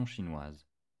population chinoise.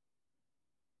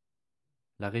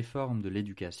 La réforme de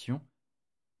l'éducation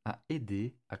a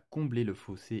aidé à combler le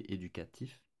fossé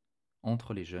éducatif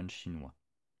entre les jeunes Chinois.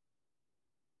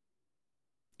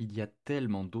 Il y a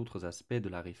tellement d'autres aspects de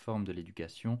la réforme de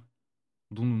l'éducation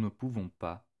dont nous ne pouvons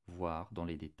pas voir dans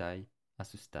les détails à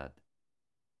ce stade.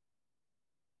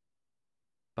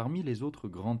 Parmi les autres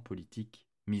grandes politiques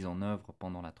mises en œuvre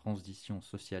pendant la transition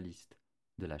socialiste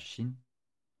de la Chine,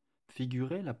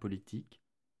 figurait la politique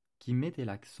qui mettait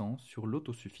l'accent sur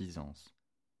l'autosuffisance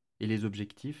et les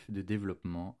objectifs de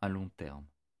développement à long terme.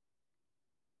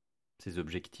 Ces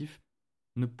objectifs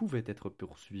ne pouvaient être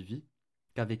poursuivis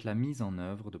qu'avec la mise en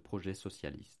œuvre de projets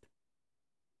socialistes.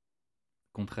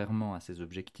 Contrairement à ces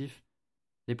objectifs,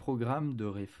 les programmes de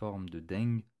réforme de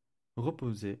Deng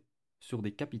reposaient sur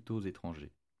des capitaux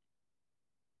étrangers.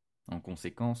 En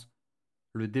conséquence,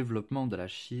 le développement de la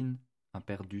Chine a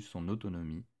perdu son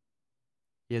autonomie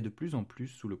et est de plus en plus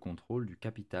sous le contrôle du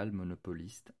capital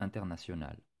monopoliste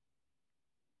international.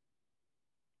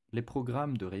 Les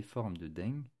programmes de réforme de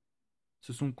Deng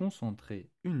se sont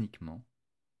concentrés uniquement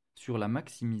sur la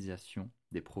maximisation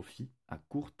des profits à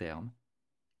court terme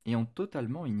et ont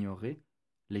totalement ignoré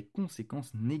les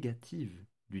conséquences négatives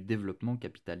du développement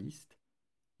capitaliste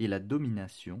et la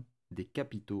domination des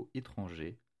capitaux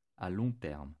étrangers à long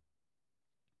terme.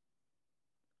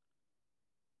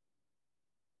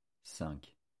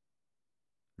 5.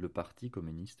 Le Parti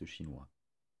communiste chinois.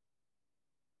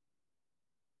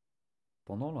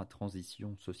 Pendant la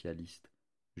transition socialiste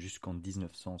jusqu'en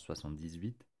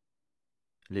 1978,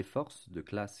 les forces de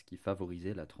classe qui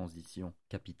favorisaient la transition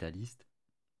capitaliste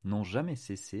n'ont jamais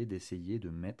cessé d'essayer de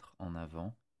mettre en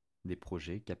avant des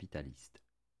projets capitalistes.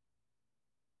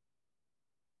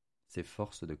 Ces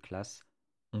forces de classe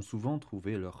ont souvent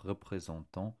trouvé leurs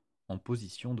représentants en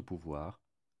position de pouvoir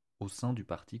au sein du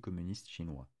Parti communiste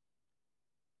chinois.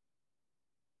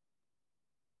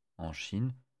 En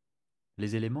Chine,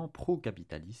 les éléments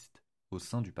pro-capitalistes au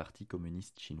sein du Parti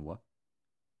communiste chinois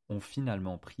ont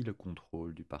finalement pris le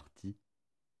contrôle du parti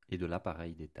et de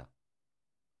l'appareil d'État.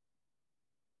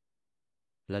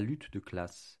 La lutte de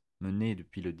classe menée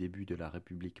depuis le début de la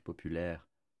République populaire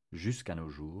jusqu'à nos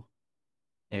jours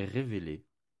est révélée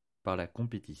par la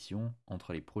compétition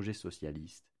entre les projets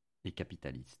socialistes et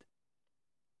capitalistes.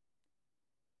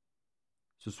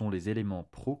 Ce sont les éléments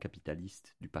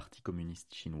pro-capitalistes du Parti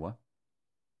communiste chinois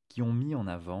qui ont mis en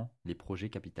avant les projets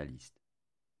capitalistes.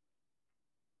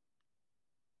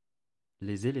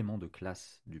 Les éléments de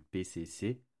classe du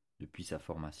PCC, depuis sa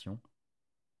formation,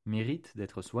 méritent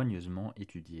d'être soigneusement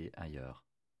étudiés ailleurs.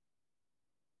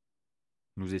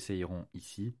 Nous essayerons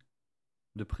ici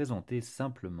de présenter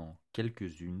simplement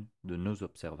quelques-unes de nos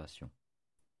observations.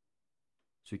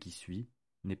 Ce qui suit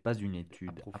n'est pas une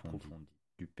étude approfondie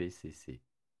du PCC.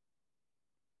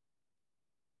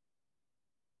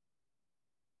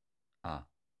 A.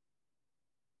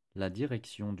 La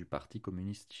direction du Parti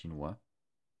communiste chinois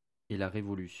et la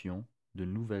révolution de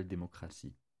nouvelle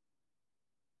démocratie.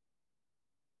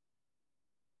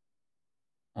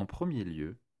 En premier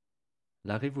lieu,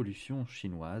 la révolution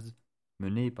chinoise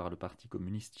menée par le Parti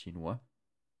communiste chinois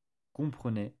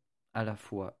comprenait à la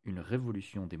fois une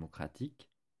révolution démocratique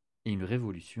et une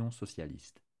révolution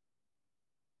socialiste.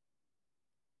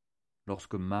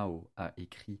 Lorsque Mao a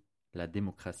écrit La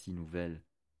démocratie nouvelle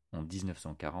en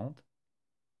 1940,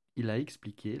 il a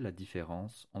expliqué la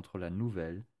différence entre la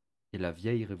nouvelle et la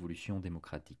vieille révolution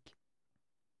démocratique.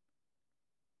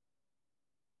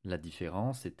 La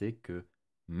différence était que,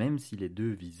 même si les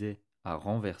deux visaient à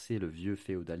renverser le vieux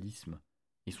féodalisme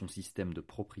et son système de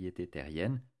propriété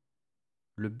terrienne,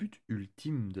 le but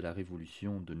ultime de la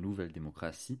révolution de nouvelle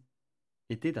démocratie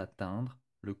était d'atteindre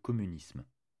le communisme.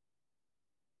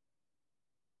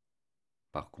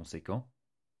 Par conséquent,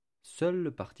 seul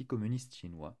le Parti communiste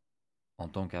chinois, en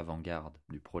tant qu'avant-garde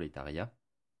du prolétariat,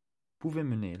 pouvait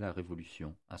mener la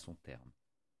révolution à son terme.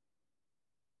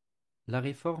 La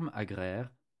réforme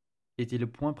agraire était le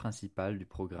point principal du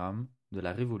programme de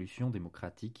la révolution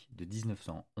démocratique de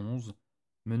 1911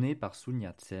 menée par Sun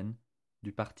Yat-sen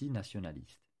du Parti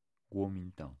nationaliste,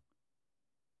 Kuomintang.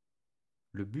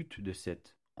 Le but de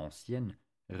cette ancienne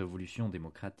révolution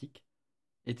démocratique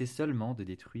était seulement de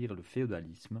détruire le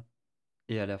féodalisme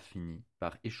et elle a fini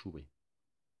par échouer.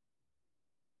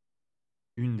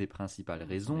 Une des principales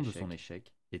raisons de son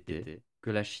échec était que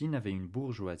la Chine avait une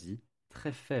bourgeoisie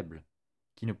très faible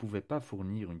qui ne pouvait pas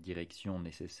fournir une direction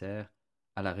nécessaire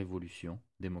à la révolution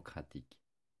démocratique.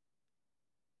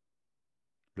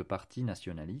 Le Parti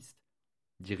nationaliste,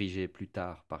 dirigé plus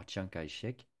tard par Chiang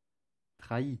Kai-shek,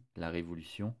 trahit la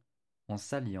révolution en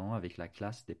s'alliant avec la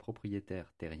classe des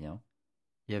propriétaires terriens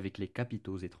et avec les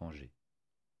capitaux étrangers.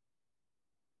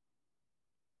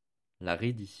 La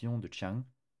reddition de Chiang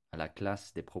à la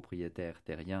classe des propriétaires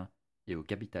terriens et au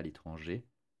capital étranger,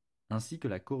 ainsi que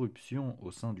la corruption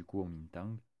au sein du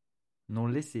Kuomintang, n'ont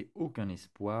laissé aucun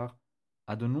espoir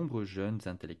à de nombreux jeunes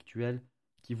intellectuels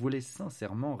qui voulaient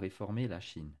sincèrement réformer la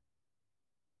Chine.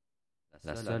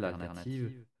 La seule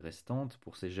alternative restante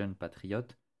pour ces jeunes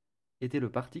patriotes était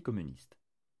le Parti communiste.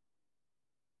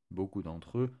 Beaucoup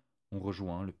d'entre eux ont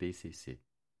rejoint le PCC.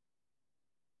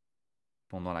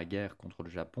 Pendant la guerre contre le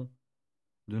Japon,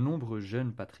 de nombreux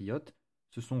jeunes patriotes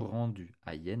se sont rendus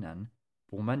à Yan'an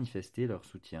pour manifester leur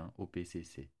soutien au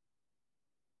PCC.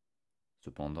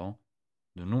 Cependant,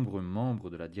 de nombreux membres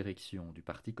de la direction du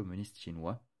Parti communiste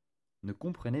chinois ne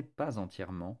comprenaient pas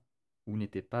entièrement ou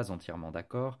n'étaient pas entièrement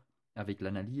d'accord avec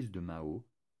l'analyse de Mao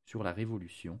sur la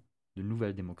révolution de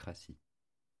nouvelle démocratie.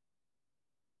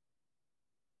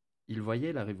 Ils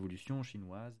voyaient la révolution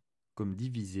chinoise comme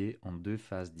divisée en deux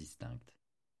phases distinctes,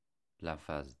 la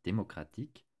phase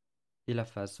démocratique et la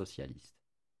phase socialiste.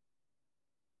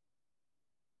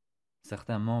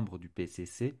 Certains membres du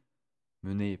PCC,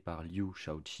 menés par Liu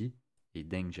Shaoqi et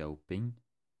Deng Xiaoping,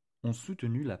 ont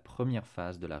soutenu la première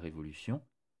phase de la révolution,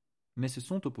 mais se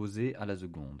sont opposés à la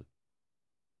seconde.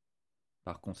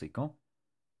 Par conséquent,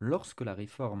 lorsque la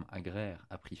réforme agraire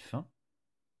a pris fin,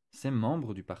 ces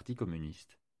membres du Parti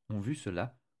communiste ont vu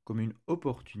cela comme une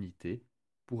opportunité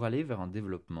pour aller vers un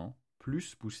développement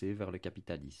plus poussé vers le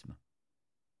capitalisme.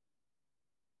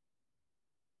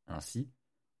 Ainsi,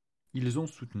 ils ont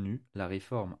soutenu la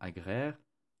réforme agraire,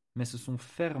 mais se sont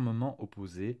fermement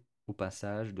opposés au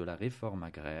passage de la réforme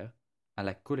agraire à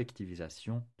la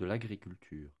collectivisation de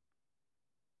l'agriculture.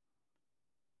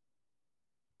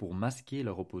 Pour masquer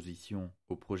leur opposition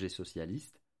au projet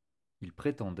socialiste, ils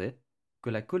prétendaient que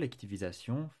la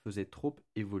collectivisation faisait trop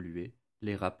évoluer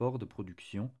les rapports de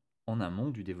production en amont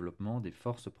du développement des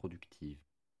forces productives.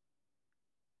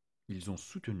 Ils ont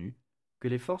soutenu que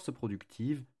les forces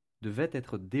productives devaient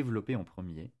être développées en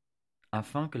premier,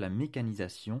 afin que la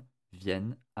mécanisation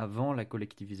vienne avant la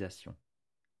collectivisation.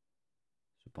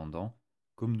 Cependant,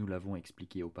 comme nous l'avons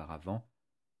expliqué auparavant,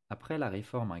 après la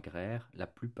réforme agraire, la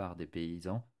plupart des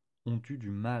paysans ont eu du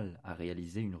mal à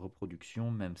réaliser une reproduction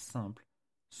même simple,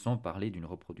 sans parler d'une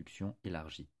reproduction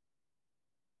élargie.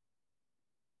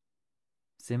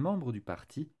 Ces membres du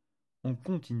parti ont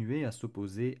continué à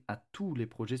s'opposer à tous les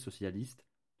projets socialistes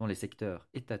dans les secteurs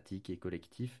étatiques et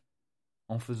collectifs,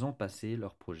 en faisant passer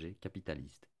leurs projets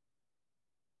capitalistes.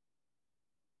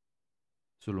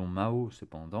 Selon Mao,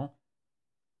 cependant,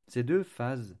 ces deux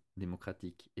phases,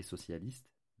 démocratique et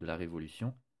socialiste, de la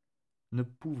révolution, ne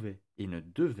pouvaient et ne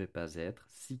devaient pas être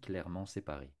si clairement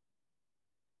séparées.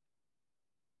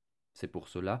 C'est pour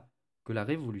cela que la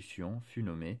révolution fut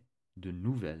nommée de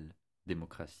nouvelle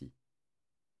démocratie.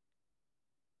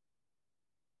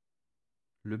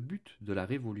 Le but de la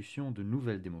révolution de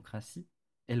nouvelle démocratie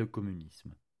est le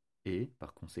communisme, et,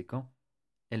 par conséquent,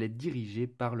 elle est dirigée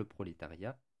par le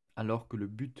prolétariat, alors que le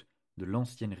but de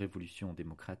l'ancienne révolution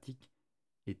démocratique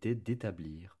était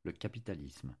d'établir le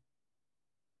capitalisme.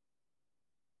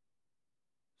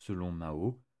 Selon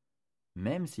Mao,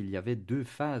 même s'il y avait deux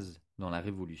phases dans la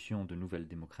révolution de nouvelle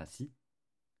démocratie,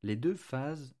 les deux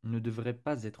phases ne devraient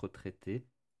pas être traitées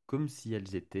comme si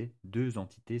elles étaient deux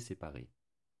entités séparées.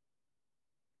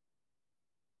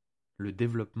 Le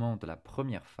développement de la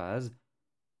première phase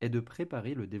est de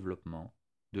préparer le développement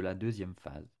de la deuxième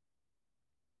phase.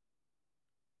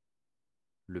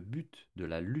 Le but de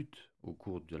la lutte au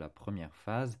cours de la première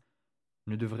phase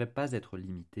ne devrait pas être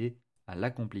limité à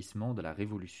l'accomplissement de la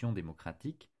révolution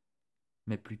démocratique,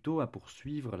 mais plutôt à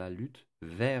poursuivre la lutte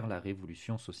vers la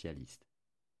révolution socialiste.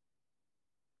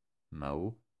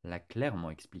 Mao l'a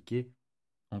clairement expliqué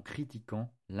en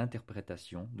critiquant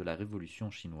l'interprétation de la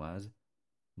révolution chinoise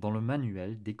dans le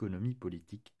manuel d'économie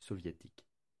politique soviétique.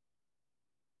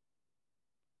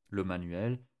 Le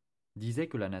manuel disait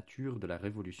que la nature de la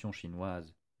révolution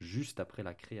chinoise juste après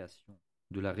la création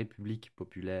de la République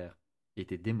populaire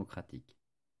était démocratique.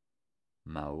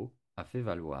 Mao a fait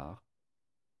valoir: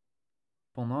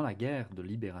 pendant la guerre de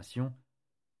libération,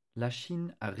 la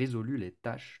Chine a résolu les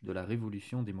tâches de la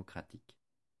révolution démocratique.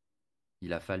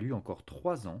 Il a fallu encore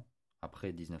 3 ans,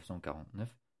 après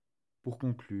 1949, pour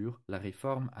conclure la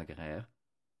réforme agraire,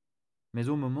 mais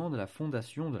au moment de la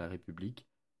fondation de la République,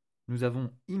 nous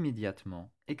avons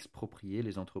immédiatement exproprié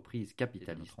les entreprises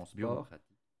capitalistes bureaucratiques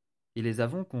et les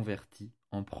avons converties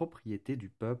en propriété du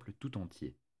peuple tout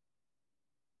entier.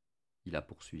 Il a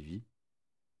poursuivi: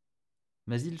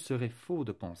 mais il serait faux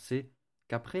de penser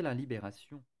qu'après la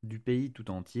libération du pays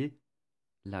tout entier,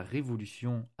 la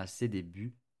révolution à ses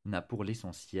débuts n'a pour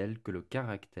l'essentiel que le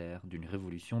caractère d'une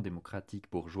révolution démocratique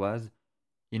bourgeoise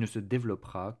et ne se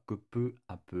développera que peu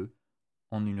à peu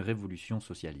en une révolution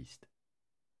socialiste.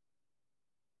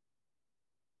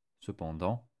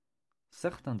 Cependant,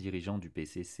 certains dirigeants du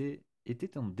PCC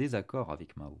étaient en désaccord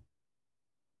avec Mao.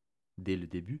 Dès le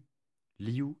début,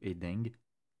 Liu et Deng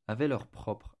avaient leur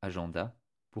propre agenda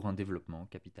pour un développement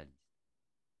capitaliste.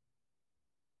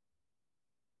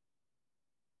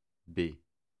 B.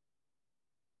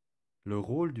 Le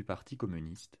rôle du Parti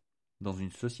communiste dans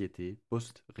une société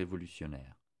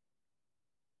post-révolutionnaire.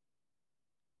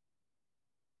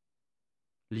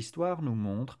 L'histoire nous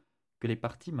montre que les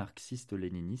partis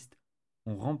marxistes-léninistes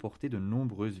ont remporté de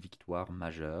nombreuses victoires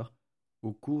majeures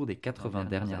au cours des 80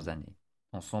 dernières années,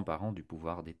 en s'emparant du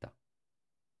pouvoir d'État.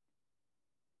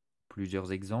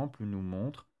 Plusieurs exemples nous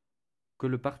montrent que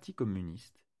le Parti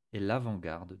communiste est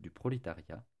l'avant-garde du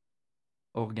prolétariat,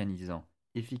 organisant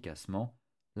efficacement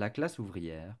la classe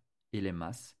ouvrière et les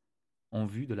masses en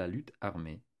vue de la lutte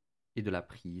armée et de la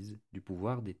prise du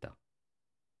pouvoir d'État.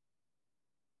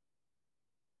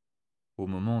 Au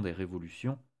moment des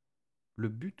révolutions, le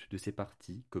but de ces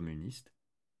partis communistes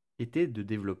était de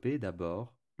développer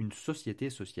d'abord une société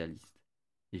socialiste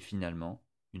et finalement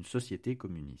une société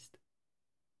communiste.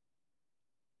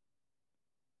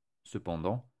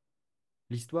 Cependant,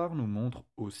 l'histoire nous montre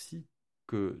aussi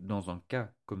que, dans un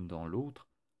cas comme dans l'autre,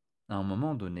 à un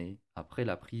moment donné, après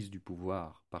la prise du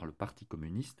pouvoir par le Parti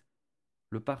communiste,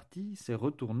 le parti s'est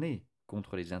retourné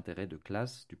contre les intérêts de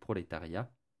classe du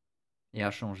prolétariat et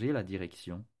a changé la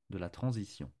direction de la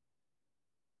transition.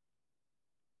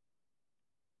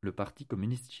 Le Parti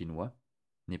communiste chinois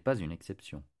n'est pas une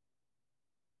exception.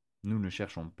 Nous ne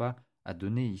cherchons pas à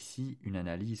donner ici une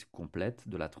analyse complète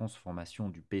de la transformation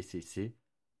du PCC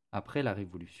après la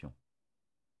Révolution.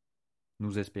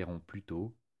 Nous espérons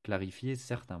plutôt clarifier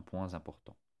certains points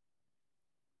importants.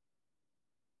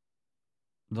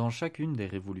 Dans chacune des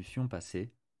révolutions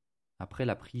passées, après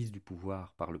la prise du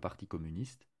pouvoir par le Parti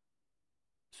communiste,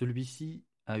 celui-ci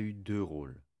a eu deux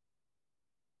rôles.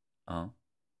 1.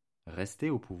 Rester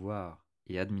au pouvoir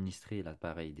et administrer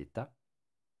l'appareil d'État.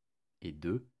 Et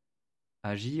 2.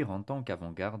 Agir en tant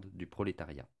qu'avant-garde du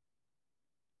prolétariat.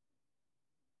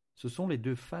 Ce sont les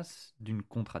deux faces d'une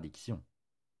contradiction.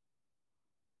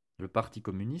 Le Parti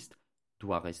communiste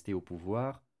doit rester au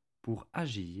pouvoir pour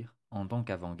agir en tant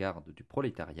qu'avant-garde du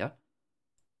prolétariat,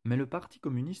 mais le Parti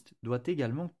communiste doit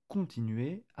également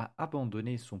continuer à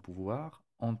abandonner son pouvoir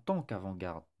en tant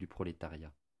qu'avant-garde du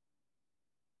prolétariat.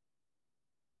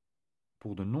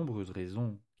 Pour de nombreuses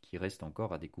raisons qui restent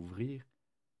encore à découvrir,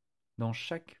 dans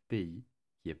chaque pays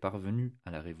qui est parvenu à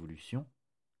la Révolution,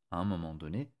 à un moment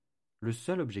donné, le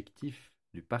seul objectif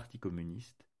du Parti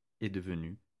communiste est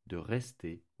devenu de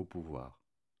rester au pouvoir.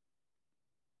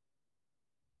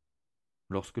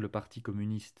 Lorsque le Parti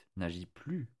communiste n'agit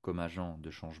plus comme agent de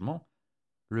changement,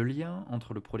 le lien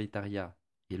entre le prolétariat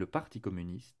et le Parti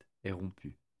communiste est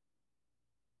rompu.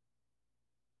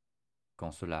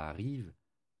 Quand cela arrive,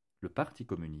 le Parti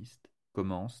communiste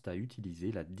commence à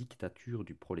utiliser la dictature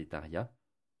du prolétariat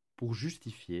pour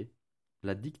justifier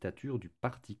la dictature du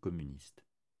Parti communiste.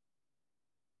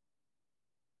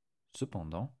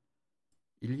 Cependant,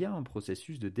 il y a un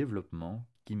processus de développement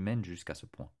qui mène jusqu'à ce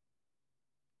point.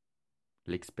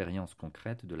 L'expérience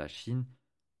concrète de la Chine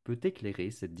peut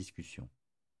éclairer cette discussion.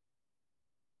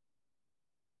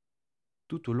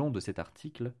 Tout au long de cet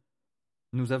article,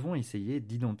 nous avons essayé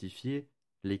d'identifier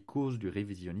les causes du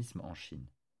révisionnisme en Chine.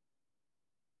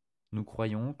 Nous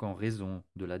croyons qu'en raison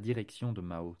de la direction de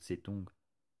Mao Tse-tung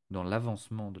dans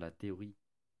l'avancement de la théorie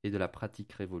et de la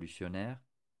pratique révolutionnaire,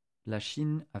 la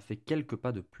Chine a fait quelques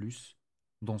pas de plus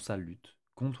dans sa lutte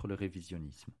contre le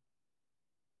révisionnisme.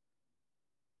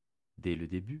 Dès le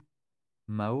début,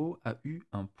 Mao a eu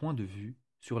un point de vue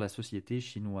sur la société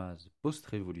chinoise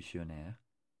post-révolutionnaire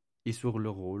et sur le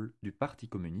rôle du Parti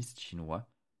communiste chinois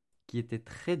qui était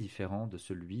très différent de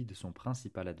celui de son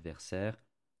principal adversaire,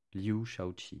 Liu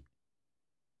Shaoqi.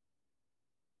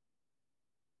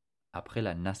 Après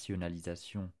la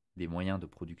nationalisation des moyens de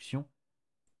production,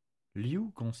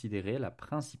 Liu considérait la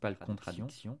principale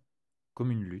contradiction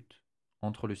comme une lutte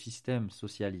entre le système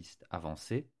socialiste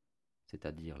avancé,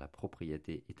 c'est-à-dire la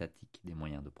propriété étatique des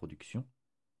moyens de production,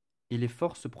 et les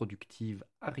forces productives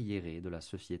arriérées de la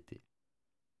société.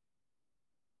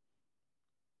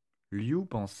 Liu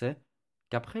pensait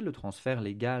qu'après le transfert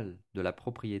légal de la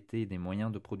propriété des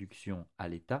moyens de production à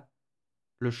l'État,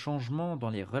 le changement dans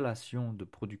les relations de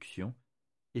production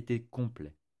était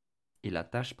complet, et la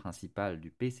tâche principale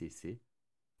du PCC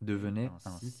devenait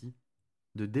ainsi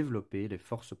de développer les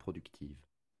forces productives.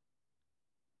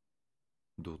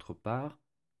 D'autre part,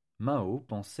 Mao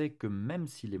pensait que même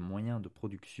si les moyens de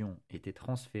production étaient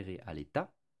transférés à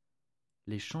l'État,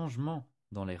 les changements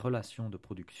dans les relations de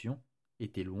production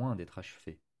étaient loin d'être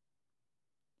achevés.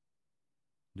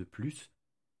 De plus,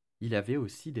 il avait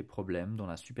aussi des problèmes dans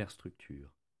la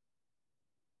superstructure.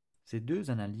 Ces deux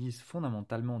analyses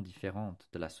fondamentalement différentes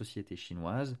de la société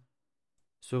chinoise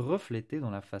se reflétaient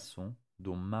dans la façon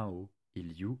dont Mao et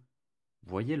Liu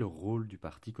voyaient le rôle du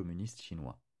Parti communiste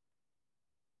chinois.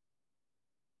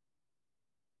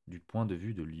 Du point de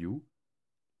vue de Liu,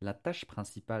 la tâche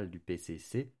principale du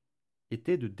PCC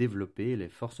était de développer les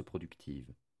forces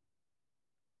productives.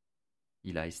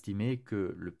 Il a estimé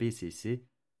que le PCC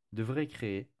devrait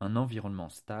créer un environnement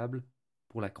stable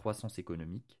pour la croissance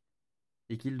économique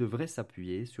et qu'il devrait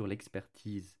s'appuyer sur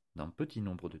l'expertise d'un petit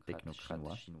nombre de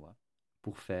technocrates chinois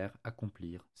pour faire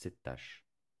accomplir cette tâche.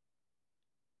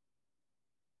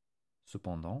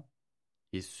 Cependant,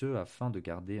 et ce afin de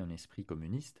garder un esprit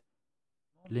communiste,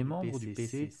 les membres du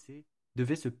PCC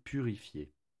devaient se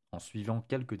purifier en suivant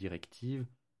quelques directives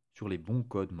sur les bons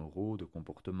codes moraux de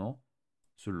comportement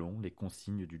selon les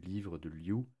consignes du livre de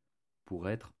Liu pour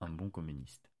être un bon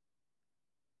communiste.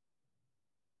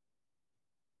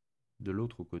 De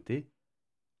l'autre côté,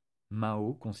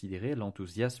 Mao considérait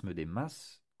l'enthousiasme des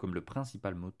masses comme le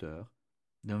principal moteur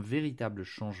d'un véritable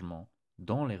changement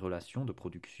dans les relations de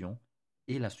production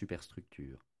et la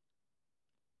superstructure.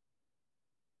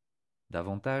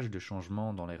 Davantage de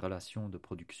changements dans les relations de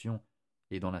production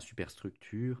et dans la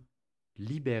superstructure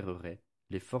libérerait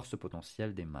les forces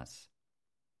potentielles des masses.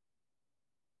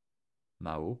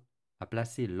 Mao a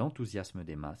placé l'enthousiasme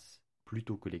des masses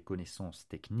plutôt que les connaissances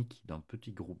techniques d'un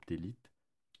petit groupe d'élite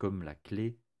comme la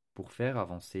clé pour faire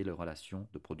avancer les relations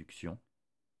de production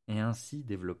et ainsi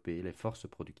développer les forces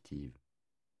productives.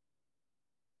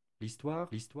 L'histoire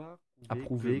a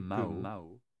prouvé que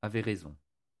Mao avait raison.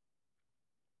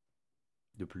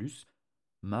 De plus,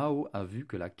 Mao a vu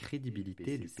que la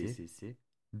crédibilité du PCC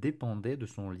dépendait de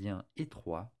son lien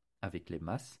étroit avec les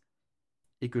masses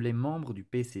et que les membres du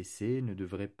PCC ne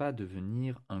devraient pas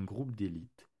devenir un groupe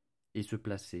d'élite et se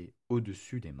placer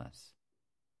au-dessus des masses.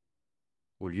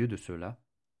 Au lieu de cela,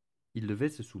 ils devaient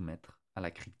se soumettre à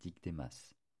la critique des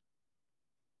masses.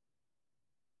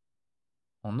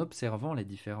 En observant les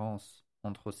différences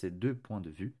entre ces deux points de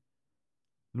vue,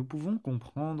 nous pouvons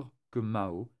comprendre que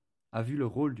Mao a vu le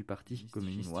rôle du Parti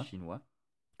communiste chinois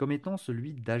comme étant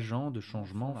celui d'agent de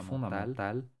changement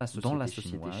fondamental dans la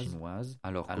société chinoise,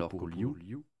 alors que pour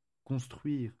Liu,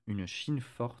 construire une Chine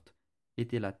forte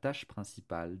était la tâche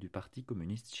principale du Parti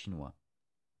communiste chinois.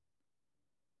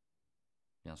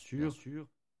 Bien sûr,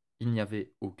 il n'y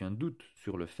avait aucun doute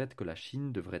sur le fait que la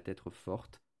Chine devrait être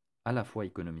forte, à la fois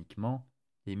économiquement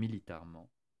et militairement,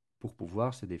 pour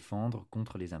pouvoir se défendre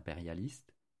contre les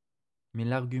impérialistes, mais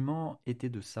l'argument était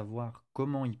de savoir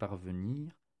comment y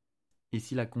parvenir et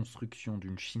si la construction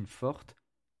d'une Chine forte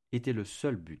était le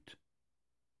seul but.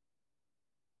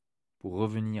 Pour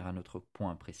revenir à notre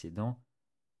point précédent,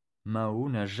 Mao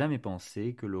n'a jamais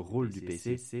pensé que le rôle du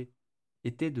PCC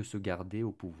était de se garder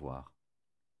au pouvoir.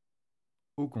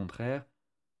 Au contraire,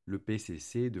 le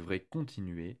PCC devrait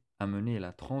continuer à mener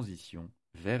la transition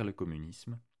vers le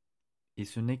communisme, et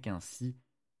ce n'est qu'ainsi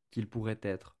qu'il pourrait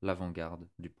être l'avant-garde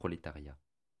du prolétariat.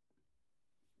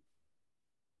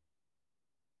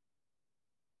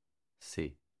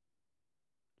 C.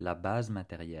 La base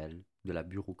matérielle de la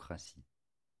bureaucratie.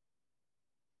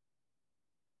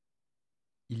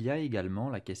 Il y a également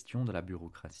la question de la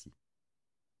bureaucratie.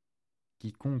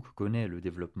 Quiconque connaît le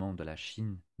développement de la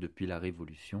Chine depuis la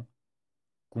Révolution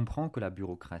comprend que la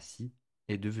bureaucratie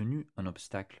est devenue un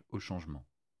obstacle au changement.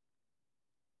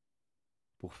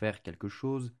 Pour faire quelque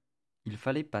chose, il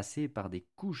fallait passer par des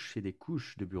couches et des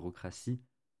couches de bureaucratie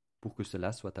pour que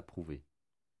cela soit approuvé.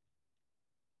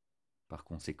 Par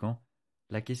conséquent,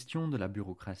 la question de la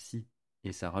bureaucratie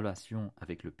et sa relation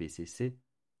avec le PCC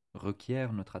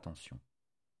requiert notre attention.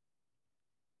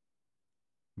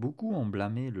 Beaucoup ont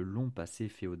blâmé le long passé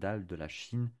féodal de la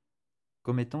Chine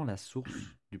comme étant la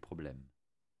source du problème.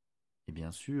 Et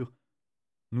bien sûr,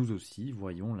 nous aussi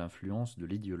voyons l'influence de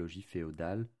l'idéologie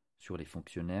féodale sur les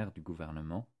fonctionnaires du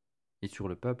gouvernement et sur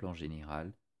le peuple en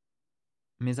général,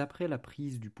 mais après la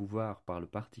prise du pouvoir par le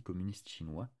Parti communiste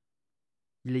chinois,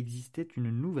 il existait une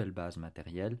nouvelle base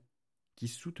matérielle qui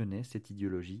soutenait cette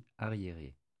idéologie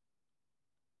arriérée.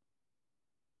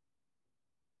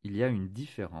 Il y a une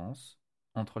différence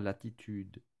entre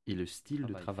l'attitude et le style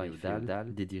de travail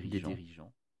féodal des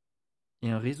dirigeants et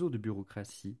un réseau de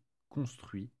bureaucratie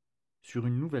construit sur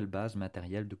une nouvelle base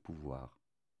matérielle de pouvoir.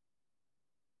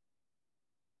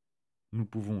 Nous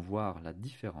pouvons voir la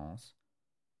différence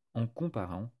en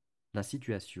comparant la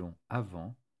situation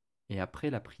avant et après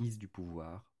la prise du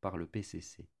pouvoir par le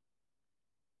PCC.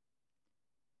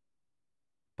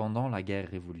 Pendant la guerre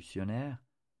révolutionnaire,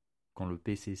 quand le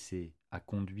PCC a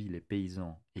conduit les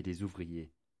paysans et les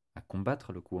ouvriers à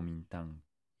combattre le Kuomintang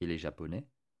et les Japonais,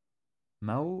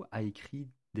 Mao a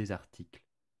écrit des articles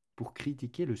pour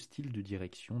critiquer le style de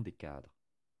direction des cadres.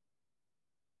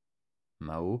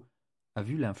 Mao a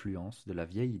vu l'influence de la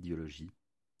vieille idéologie,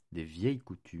 des vieilles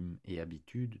coutumes et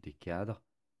habitudes des cadres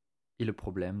et le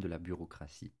problème de la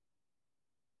bureaucratie.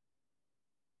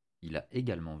 Il a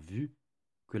également vu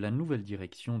que la nouvelle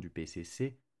direction du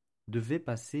PCC devait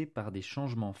passer par des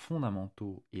changements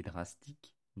fondamentaux et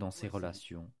drastiques dans ses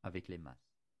relations avec les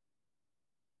masses.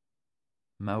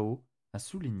 Mao a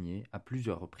souligné à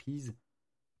plusieurs reprises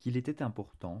qu'il était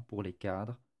important pour les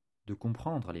cadres de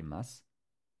comprendre les masses,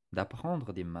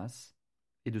 d'apprendre des masses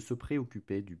et de se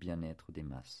préoccuper du bien-être des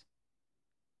masses.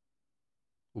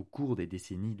 Au cours des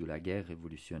décennies de la guerre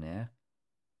révolutionnaire,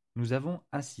 nous avons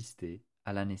assisté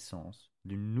à la naissance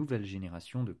d'une nouvelle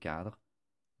génération de cadres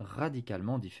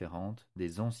radicalement différente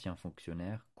des anciens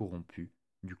fonctionnaires corrompus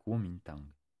du Kuomintang.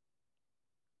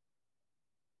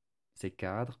 Ces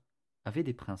cadres avaient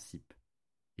des principes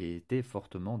et étaient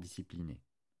fortement disciplinés.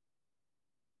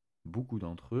 Beaucoup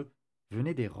d'entre eux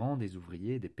venaient des rangs des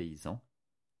ouvriers et des paysans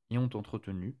et ont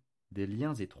entretenu des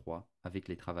liens étroits avec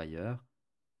les travailleurs,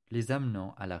 les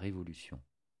amenant à la révolution.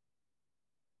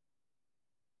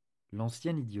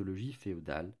 L'ancienne idéologie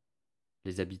féodale,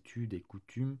 les habitudes et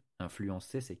coutumes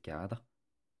influençaient ces cadres,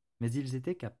 mais ils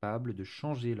étaient capables de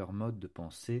changer leur mode de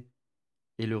pensée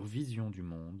et leur vision du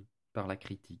monde par la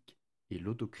critique et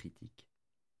l'autocritique.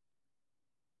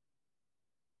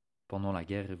 Pendant la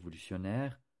guerre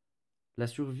révolutionnaire, la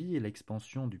survie et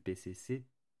l'expansion du PCC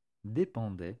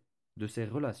dépendaient de ses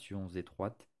relations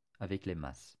étroites avec les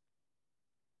masses.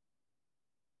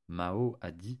 Mao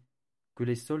a dit que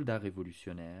les soldats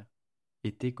révolutionnaires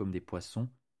étaient comme des poissons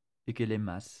et que les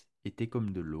masses étaient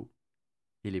comme de l'eau,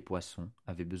 et les poissons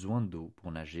avaient besoin d'eau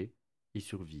pour nager et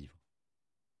survivre.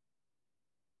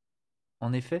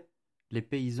 En effet, les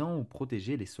paysans ont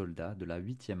protégé les soldats de la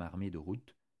 8e armée de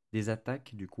route des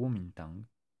attaques du Kuomintang,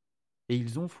 et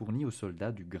ils ont fourni aux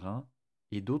soldats du grain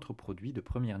et d'autres produits de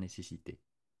première nécessité.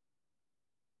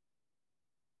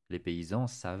 Les paysans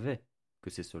savaient que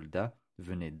ces soldats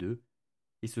venaient d'eux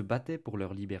et se battaient pour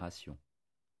leur libération.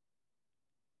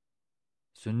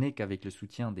 Ce n'est qu'avec le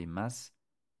soutien des masses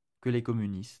que les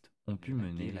communistes ont pu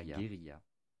mener la guérilla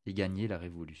et gagner la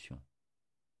révolution.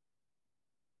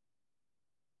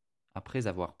 Après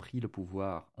avoir pris le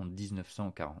pouvoir en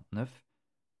 1949,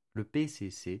 le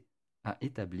PCC a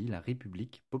établi la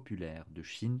République populaire de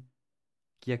Chine,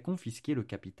 qui a confisqué le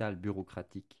capital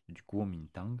bureaucratique du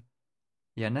Kuomintang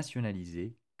et a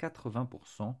nationalisé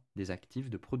 80% des actifs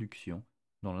de production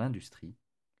dans l'industrie,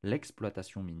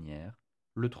 l'exploitation minière,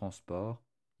 le transport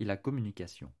et la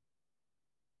communication.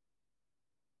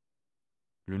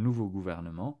 Le nouveau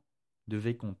gouvernement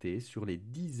devait compter sur les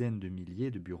dizaines de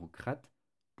milliers de bureaucrates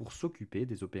pour s'occuper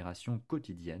des opérations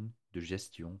quotidiennes de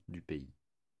gestion du pays.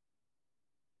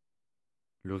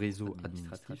 Le réseau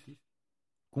administratif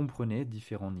comprenait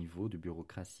différents niveaux de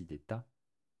bureaucratie d'État,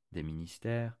 des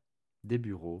ministères, des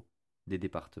bureaux, des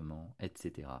départements,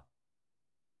 etc.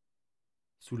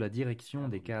 Sous la direction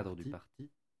des cadres du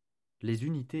parti, les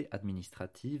unités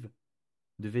administratives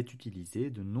devaient utiliser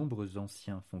de nombreux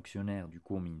anciens fonctionnaires du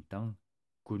Kuomintang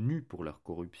connus pour leur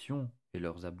corruption et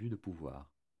leurs abus de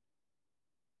pouvoir.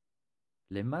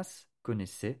 Les masses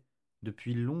connaissaient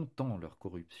depuis longtemps leur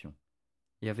corruption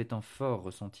et avaient un fort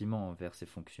ressentiment envers ces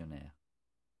fonctionnaires.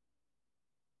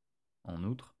 En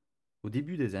outre, au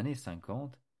début des années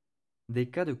 50, des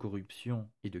cas de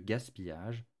corruption et de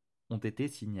gaspillage ont été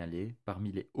signalés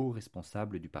parmi les hauts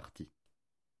responsables du parti.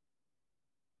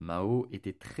 Mao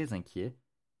était très inquiet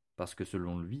parce que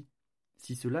selon lui,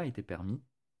 si cela était permis,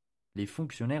 les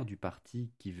fonctionnaires du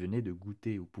parti qui venaient de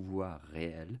goûter au pouvoir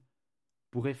réel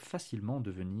pourraient facilement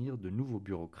devenir de nouveaux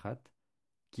bureaucrates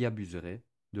qui abuseraient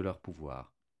de leur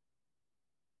pouvoir.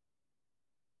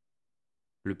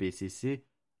 Le PCC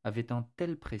avait un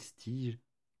tel prestige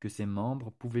que ses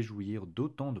membres pouvaient jouir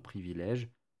d'autant de privilèges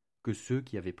que ceux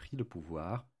qui avaient pris le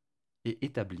pouvoir et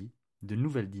établi de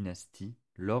nouvelles dynasties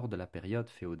lors de la période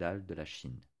féodale de la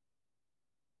Chine.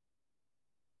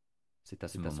 C'est à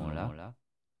ce moment-là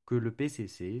que le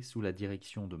PCC, sous la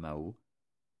direction de Mao,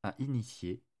 a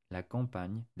initié la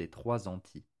campagne des 3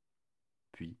 Antis,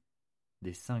 puis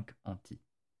des 5 Antis.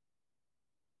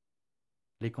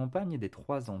 Les campagnes des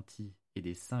 3 Antis et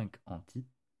des 5 Antis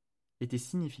étaient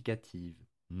significatives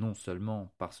non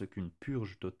seulement parce qu'une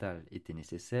purge totale était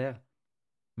nécessaire,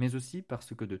 mais aussi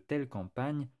parce que de telles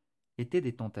campagnes étaient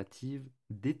des tentatives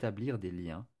d'établir des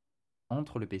liens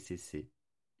entre le PCC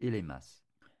et les masses.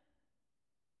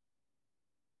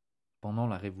 Pendant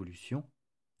la Révolution,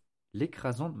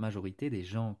 l'écrasante majorité des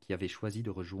gens qui avaient choisi de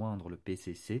rejoindre le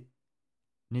PCC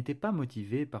n'étaient pas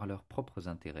motivés par leurs propres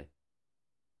intérêts.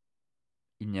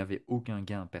 Il n'y avait aucun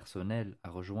gain personnel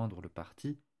à rejoindre le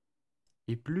parti,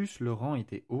 et plus le rang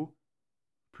était haut,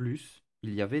 plus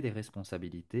il y avait des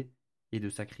responsabilités et de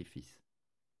sacrifices.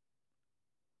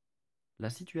 La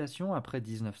situation après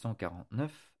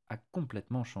 1949 a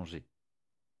complètement changé.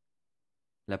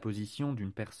 La position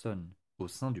d'une personne au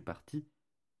sein du parti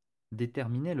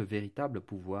déterminait le véritable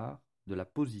pouvoir de la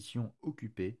position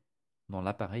occupée dans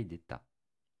l'appareil d'État.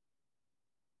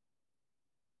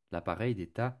 L'appareil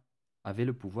d'État avait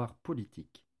le pouvoir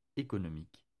politique,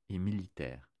 économique et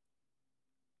militaire.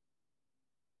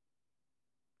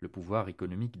 Le pouvoir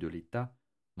économique de l'État,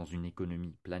 dans une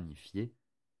économie planifiée,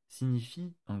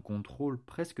 signifie un contrôle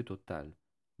presque total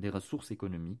des ressources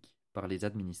économiques par les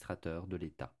administrateurs de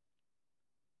l'État.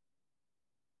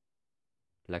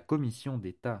 La Commission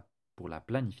d'État pour la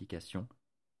planification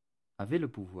avait le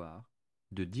pouvoir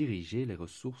de diriger les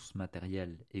ressources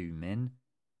matérielles et humaines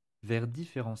vers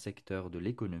différents secteurs de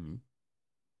l'économie,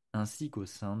 ainsi qu'au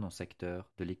sein d'un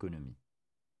secteur de l'économie.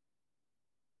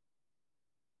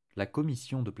 La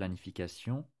commission de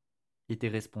planification était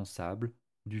responsable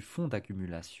du fonds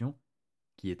d'accumulation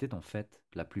qui était en fait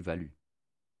la plus-value.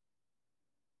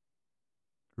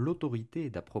 L'autorité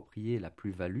d'approprier la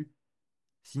plus-value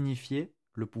signifiait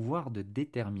le pouvoir de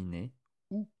déterminer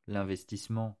où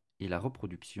l'investissement et la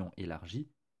reproduction élargie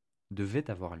devaient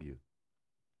avoir lieu.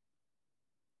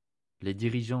 Les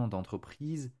dirigeants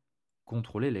d'entreprise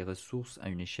contrôlaient les ressources à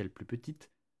une échelle plus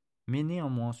petite, mais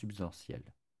néanmoins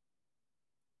substantielle.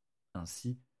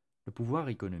 Ainsi, le pouvoir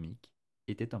économique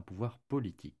était un pouvoir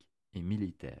politique et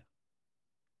militaire.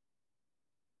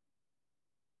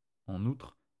 En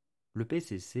outre, le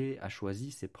PCC a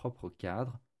choisi ses propres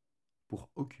cadres pour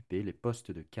occuper les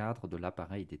postes de cadres de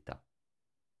l'appareil d'État.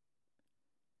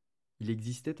 Il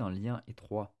existait un lien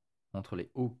étroit entre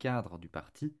les hauts cadres du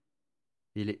parti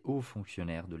et les hauts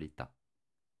fonctionnaires de l'État.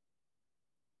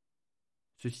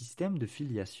 Ce système de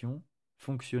filiation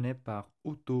fonctionnait par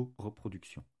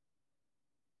auto-reproduction.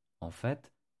 En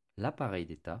fait, l'appareil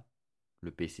d'État,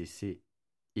 le PCC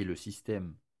et le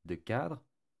système de cadres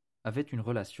avaient une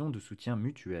relation de soutien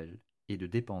mutuel et de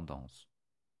dépendance.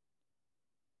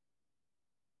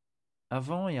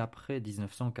 Avant et après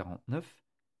 1949,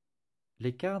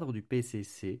 les cadres du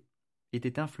PCC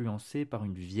étaient influencés par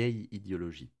une vieille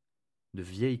idéologie, de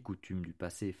vieilles coutumes du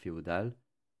passé féodal,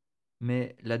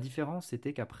 mais la différence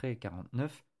était qu'après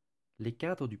 1949, les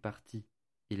cadres du parti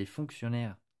et les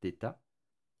fonctionnaires d'État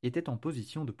étaient en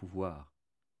position de pouvoir.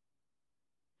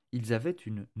 Ils avaient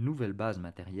une nouvelle base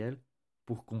matérielle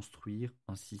pour construire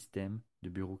un système de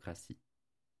bureaucratie.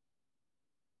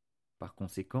 Par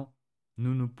conséquent,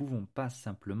 nous ne pouvons pas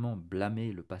simplement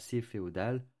blâmer le passé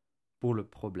féodal pour le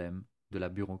problème de la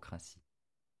bureaucratie.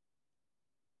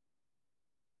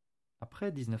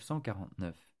 Après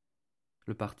 1949,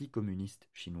 le Parti communiste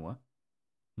chinois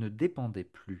ne dépendait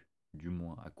plus, du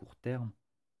moins à court terme,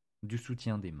 du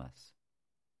soutien des masses.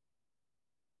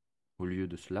 Au lieu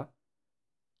de cela,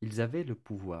 ils avaient le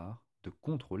pouvoir de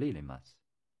contrôler les masses.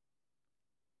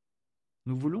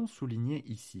 Nous voulons souligner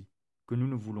ici que nous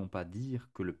ne voulons pas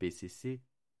dire que le PCC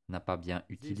n'a pas bien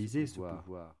utilisé ce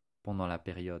pouvoir pendant la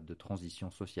période de transition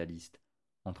socialiste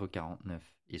entre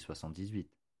 1949 et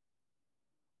 1978.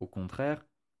 Au contraire,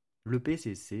 le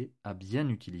PCC a bien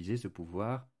utilisé ce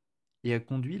pouvoir et a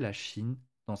conduit la Chine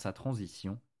dans sa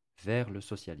transition vers le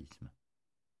socialisme.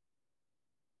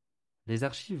 Les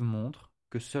archives montrent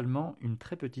que seulement une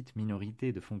très petite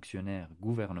minorité de fonctionnaires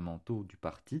gouvernementaux du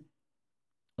parti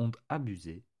ont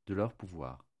abusé de leur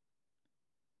pouvoir.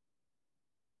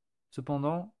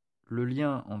 Cependant, le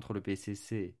lien entre le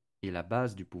PCC et la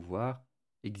base du pouvoir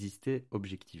existait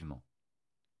objectivement.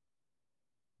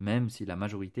 Même si la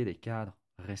majorité des cadres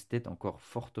restait encore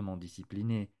fortement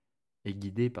disciplinés et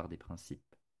guidés par des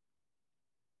principes.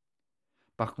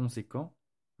 Par conséquent,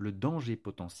 le danger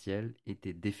potentiel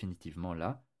était définitivement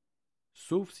là,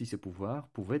 sauf si ce pouvoir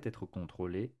pouvait être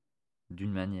contrôlé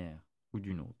d'une manière ou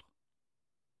d'une autre.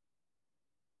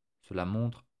 Cela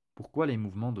montre pourquoi les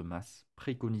mouvements de masse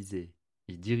préconisés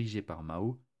et dirigés par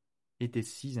Mao étaient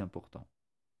si importants.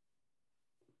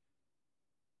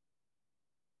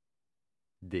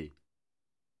 D.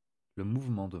 Le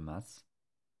mouvement de masse,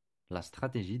 la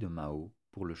stratégie de Mao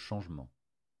pour le changement.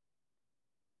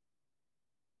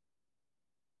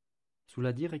 Sous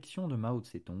la direction de Mao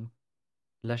Tse-tung,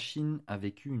 la Chine a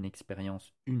vécu une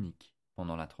expérience unique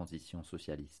pendant la transition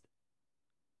socialiste.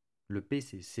 Le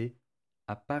PCC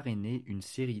a parrainé une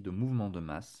série de mouvements de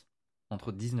masse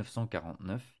entre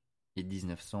 1949 et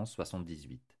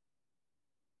 1978.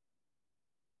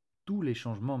 Tous les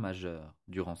changements majeurs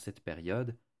durant cette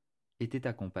période étaient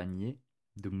accompagnés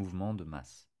de mouvements de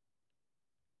masse.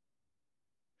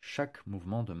 Chaque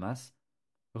mouvement de masse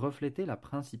reflétait la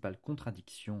principale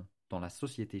contradiction dans la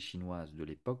société chinoise de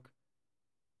l'époque,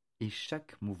 et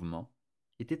chaque mouvement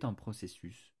était un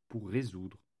processus pour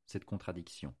résoudre cette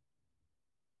contradiction.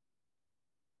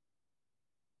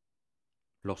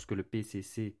 Lorsque le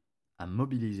PCC a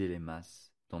mobilisé les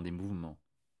masses dans des mouvements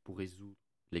pour résoudre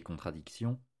les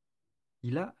contradictions,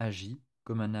 Il a agi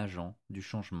comme un agent du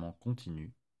changement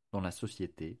continu dans la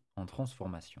société en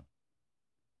transformation.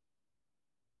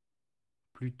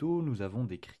 Plus tôt, nous avons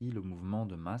décrit le mouvement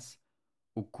de masse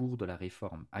au cours de la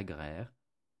réforme agraire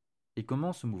et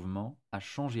comment ce mouvement a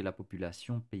changé la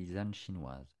population paysanne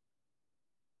chinoise.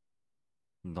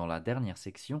 Dans la dernière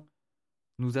section,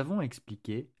 nous avons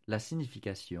expliqué la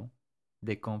signification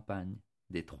des campagnes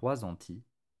des 3 Antilles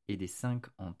et des 5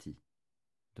 Antilles,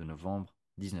 de novembre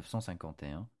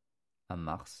 1951 à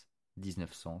mars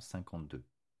 1952.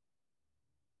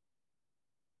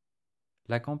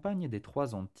 La campagne des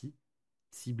 3 Antilles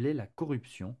ciblait la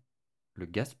corruption, le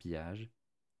gaspillage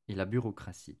et la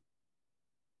bureaucratie.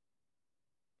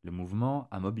 Le mouvement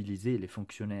a mobilisé les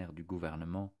fonctionnaires du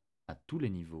gouvernement à tous les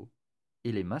niveaux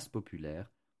et les masses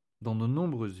populaires dans de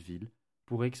nombreuses villes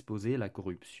pour exposer la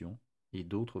corruption et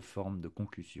d'autres formes de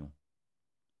concussion.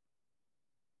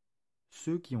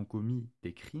 Ceux qui ont commis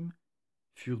des crimes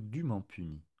furent dûment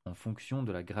punis en fonction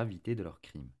de la gravité de leurs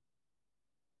crimes.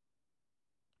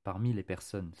 Parmi les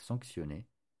personnes sanctionnées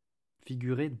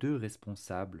figuraient 2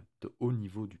 responsables de haut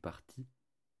niveau du parti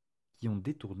qui ont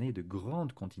détourné de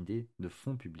grandes quantités de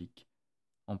fonds publics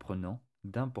en prenant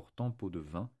d'importants pots de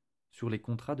vin sur les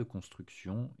contrats de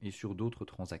construction et sur d'autres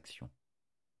transactions.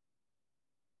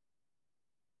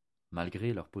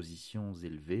 Malgré leurs positions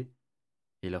élevées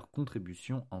et leurs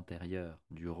contributions antérieures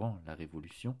durant la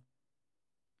Révolution,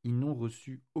 ils n'ont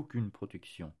reçu aucune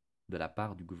protection de la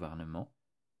part du gouvernement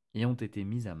et ont été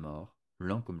mis à mort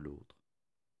l'un comme l'autre.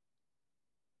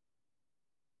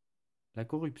 La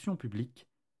corruption publique,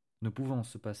 ne pouvant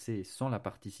se passer sans la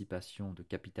participation de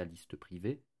capitalistes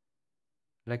privés,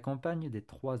 la campagne des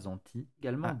 3 Antilles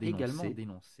a également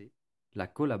dénoncé la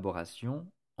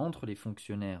collaboration entre les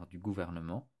fonctionnaires du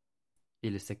gouvernement et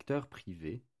le secteur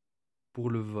privé pour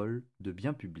le vol de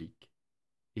biens publics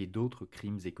et d'autres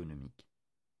crimes économiques.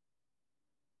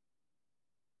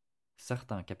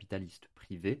 Certains capitalistes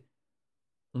privés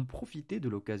ont profité de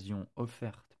l'occasion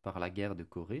offerte par la guerre de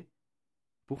Corée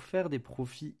pour faire des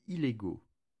profits illégaux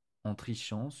en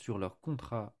trichant sur leurs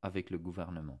contrats avec le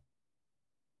gouvernement.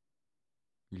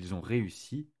 Ils ont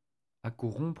réussi à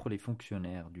corrompre les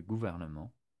fonctionnaires du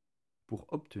gouvernement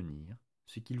pour obtenir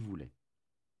ce qu'ils voulaient.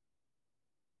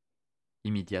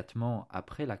 Immédiatement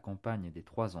après la campagne des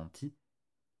 3 Antilles,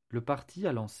 le parti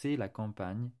a lancé la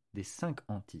campagne des 5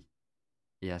 Antilles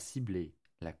et a ciblé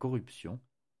la corruption,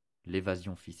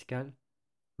 l'évasion fiscale,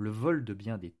 le vol de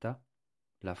biens d'État,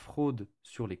 la fraude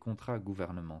sur les contrats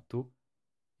gouvernementaux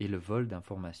et le vol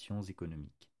d'informations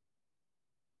économiques.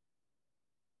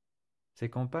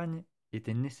 Ces campagnes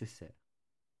étaient nécessaires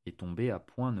et tombaient à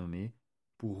point nommé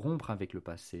pour rompre avec le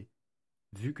passé,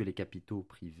 vu que les capitaux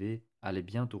privés allaient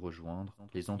bientôt rejoindre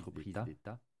les entreprises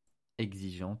d'État,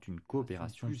 exigeant une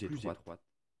coopération plus étroite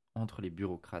entre les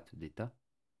bureaucrates d'État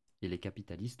et les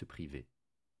capitalistes privés.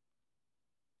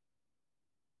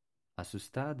 À ce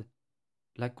stade,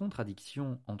 la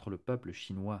contradiction entre le peuple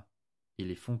chinois et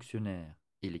les fonctionnaires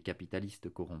et les capitalistes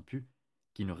corrompus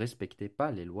qui ne respectaient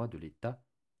pas les lois de l'État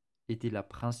était la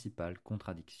principale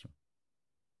contradiction.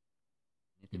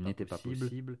 Il n'était pas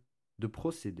possible de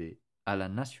procéder à la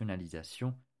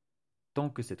nationalisation tant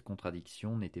que cette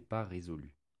contradiction n'était pas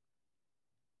résolue.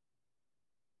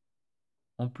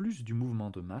 En plus du mouvement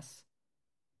de masse,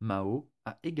 Mao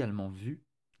a également vu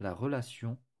la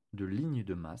relation de ligne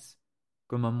de masse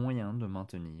comme un moyen de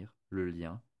maintenir le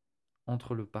lien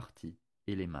entre le parti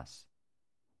et les masses.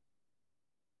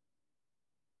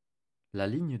 La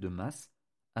ligne de masse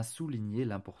a souligné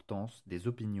l'importance des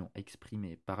opinions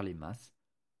exprimées par les masses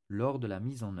lors de la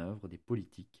mise en œuvre des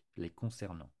politiques les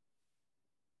concernant.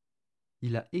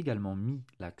 Il a également mis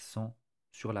l'accent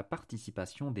sur la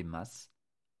participation des masses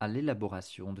à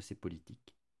l'élaboration de ces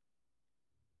politiques.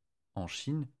 En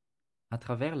Chine, à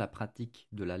travers la pratique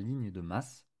de la ligne de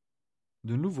masse,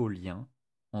 de nouveaux liens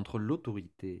entre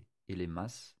l'autorité et les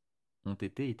masses ont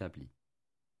été établis.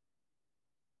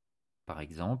 Par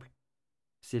exemple,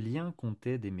 ces liens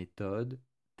comptaient des méthodes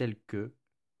telles que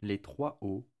les 3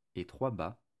 hauts et 3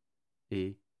 bas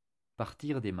et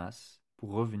partir des masses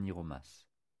pour revenir aux masses.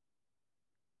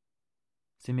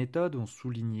 Ces méthodes ont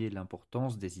souligné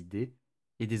l'importance des idées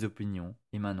et des opinions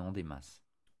émanant des masses.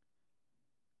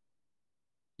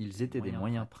 Ils étaient des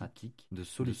moyens pratiques de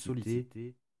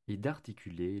solliciter et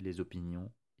d'articuler les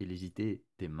opinions et les idées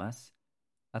des masses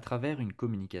à travers une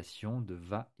communication de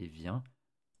va-et-vient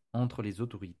entre les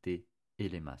autorités et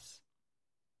les masses.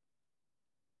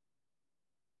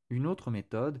 Une autre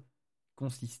méthode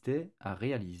consistait à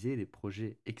réaliser des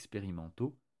projets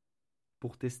expérimentaux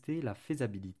pour tester la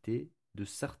faisabilité de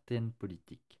certaines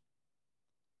politiques.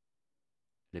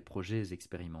 Les projets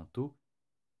expérimentaux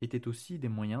étaient aussi des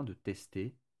moyens de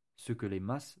tester ce que les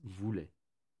masses voulaient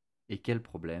et quels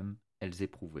problèmes elles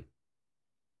éprouvaient.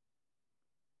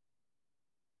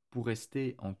 Pour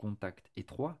rester en contact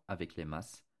étroit avec les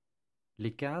masses,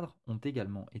 les cadres ont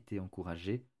également été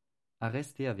encouragés à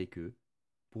rester avec eux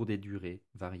pour des durées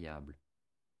variables.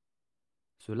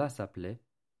 Cela s'appelait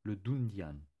le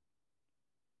Dundian.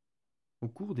 Au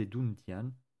cours des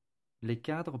Dundian, les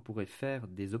cadres pourraient faire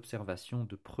des observations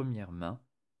de première main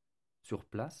sur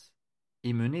place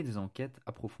et mener des enquêtes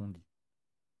approfondies.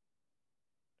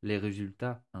 Les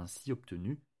résultats ainsi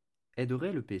obtenus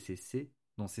aideraient le PCC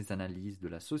dans ses analyses de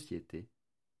la société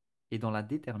et dans la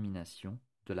détermination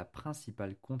de la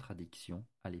principale contradiction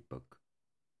à l'époque.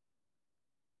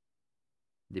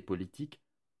 Des politiques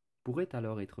pourraient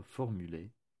alors être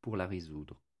formulées pour la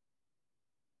résoudre.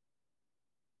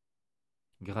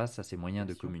 Grâce à ces moyens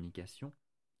de communication,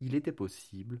 il était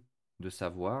possible de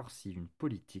savoir si une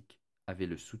politique avait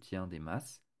le soutien des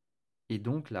masses et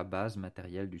donc la base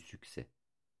matérielle du succès.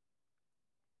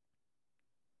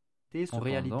 En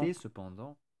réalité,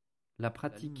 cependant, la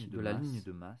pratique de la ligne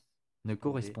de masse ne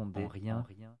correspondait en rien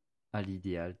à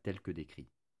l'idéal tel que décrit.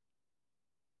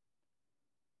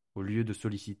 Au lieu de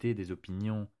solliciter des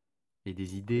opinions et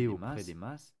des idées auprès des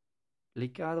masses,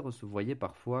 les cadres se voyaient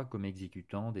parfois comme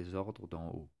exécutant des ordres d'en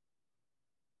haut.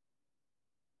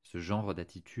 Ce genre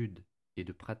d'attitude et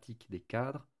de pratique des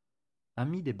cadres a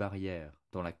mis des barrières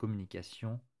dans la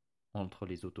communication entre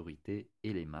les autorités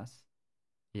et les masses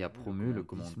et a promu le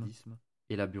commandisme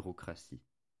et la bureaucratie.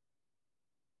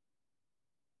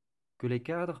 Que les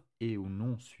cadres aient ou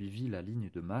non suivi la ligne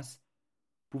de masse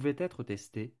pouvait être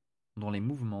testé dans les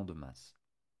mouvements de masse.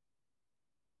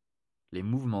 Les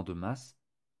mouvements de masse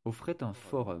offraient un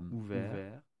forum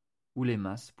ouvert où les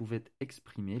masses pouvaient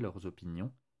exprimer leurs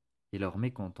opinions et leur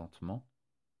mécontentement,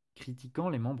 critiquant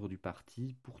les membres du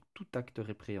parti pour tout acte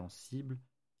répréhensible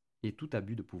et tout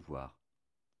abus de pouvoir.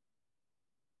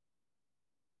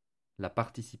 La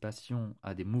participation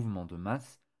à des mouvements de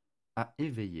masse a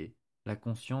éveillé la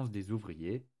conscience des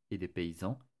ouvriers et des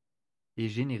paysans et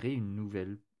généré une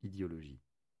nouvelle idéologie.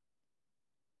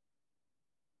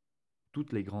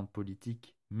 Toutes les grandes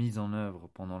politiques mises en œuvre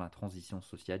pendant la transition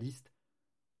socialiste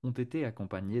ont été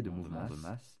accompagnées de mouvements de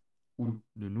masse où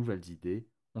de nouvelles idées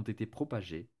ont été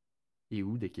propagées et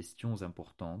où des questions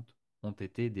importantes ont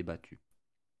été débattues.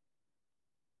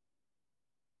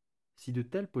 Si de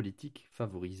telles politiques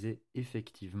favorisaient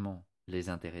effectivement les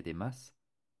intérêts des masses,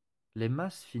 les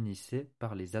masses finissaient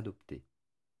par les adopter.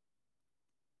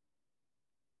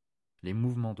 Les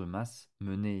mouvements de masse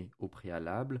menés au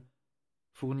préalable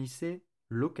fournissaient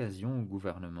l'occasion au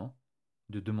gouvernement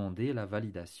de demander la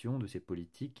validation de ces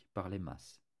politiques par les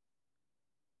masses.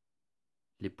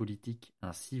 Les politiques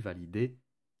ainsi validées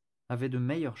avaient de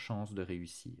meilleures chances de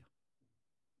réussir.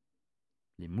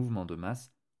 Les mouvements de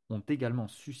masse ont également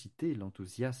suscité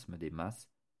l'enthousiasme des masses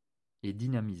et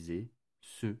dynamisé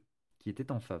ceux qui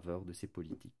étaient en faveur de ces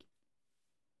politiques.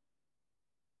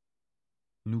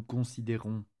 Nous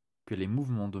considérons que les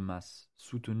mouvements de masse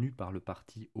soutenus par le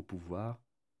parti au pouvoir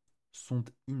sont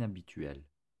inhabituels,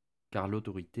 car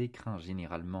l'autorité craint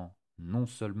généralement non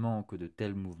seulement que de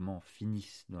tels mouvements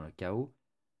finissent dans le chaos,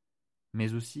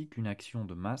 mais aussi qu'une action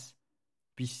de masse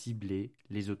puisse cibler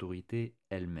les autorités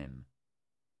elles-mêmes.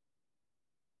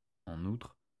 En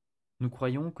outre, nous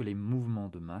croyons que les mouvements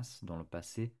de masse dans le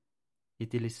passé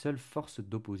étaient les seules forces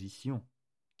d'opposition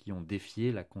qui ont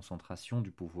défié la concentration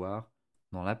du pouvoir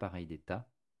dans l'appareil d'État,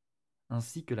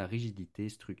 ainsi que la rigidité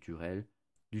structurelle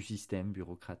du système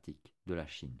bureaucratique de la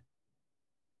Chine.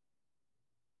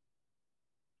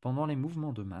 Pendant les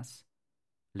mouvements de masse,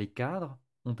 les cadres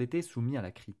ont été soumis à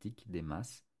la critique des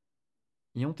masses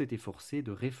et ont été forcés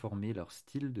de réformer leur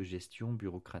style de gestion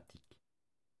bureaucratique.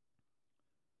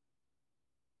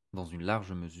 Dans une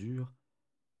large mesure,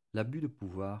 l'abus de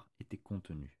pouvoir était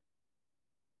contenu.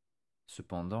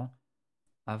 Cependant,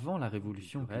 avant la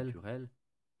révolution culturelle,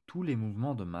 tous les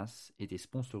mouvements de masse étaient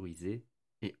sponsorisés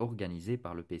et organisés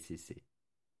par le PCC.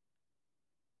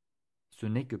 Ce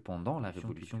n'est que pendant la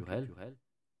révolution culturelle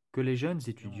que les jeunes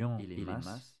étudiants et les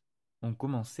masses ont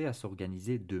commencé à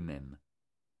s'organiser d'eux-mêmes.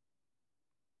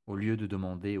 Au lieu de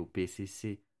demander au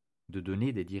PCC de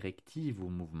donner des directives au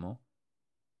mouvement,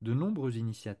 de nombreuses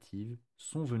initiatives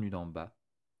sont venues d'en bas,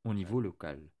 au niveau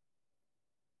local.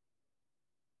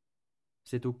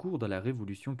 C'est au cours de la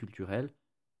révolution culturelle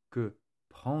que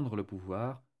prendre le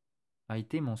pouvoir a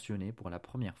été mentionné pour la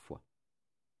première fois.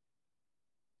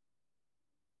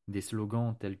 Des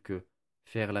slogans tels que «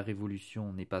 Faire la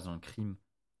révolution n'est pas un crime,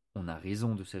 on a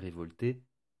raison de se révolter »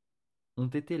 ont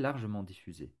été largement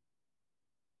diffusés.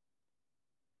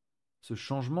 Ce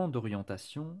changement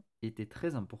d'orientation était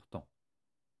très important,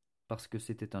 parce que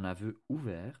c'était un aveu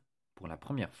ouvert, pour la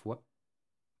première fois,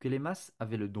 que les masses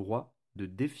avaient le droit de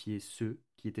défier ceux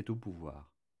qui étaient au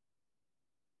pouvoir.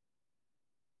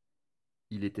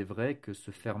 Il était vrai que ce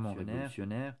ferment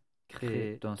révolutionnaire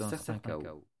créait un certain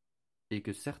chaos, et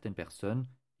que certaines personnes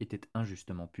étaient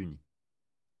injustement punies.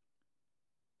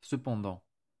 Cependant,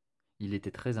 il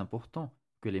était très important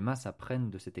que les masses apprennent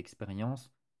de cette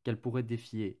expérience qu'elles pourraient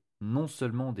défier non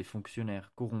seulement des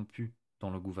fonctionnaires corrompus dans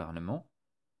le gouvernement,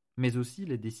 mais aussi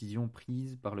les décisions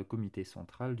prises par le comité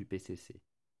central du PCC.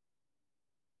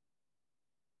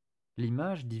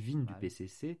 L'image divine du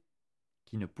PCC,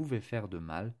 qui ne pouvait faire de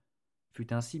mal,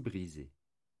 fut ainsi brisée.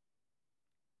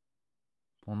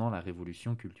 Pendant la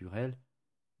révolution culturelle,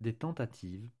 des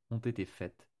tentatives ont été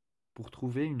faites pour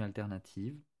trouver une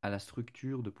alternative à la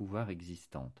structure de pouvoir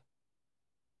existante.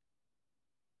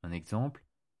 Un exemple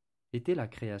était la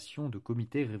création de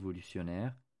comités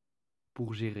révolutionnaires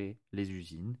pour gérer les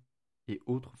usines et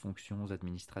autres fonctions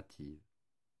administratives.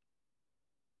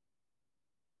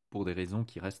 Pour des raisons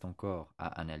qui restent encore à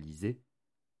analyser,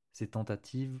 ces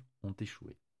tentatives ont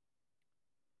échoué.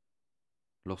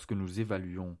 Lorsque nous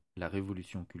évaluons la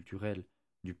révolution culturelle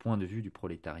du point de vue du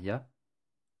prolétariat,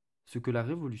 ce que la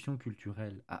révolution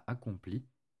culturelle a accompli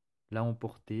l'a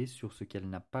emporté sur ce qu'elle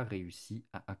n'a pas réussi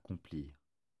à accomplir.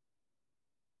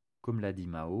 Comme l'a dit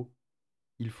Mao,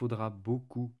 il faudra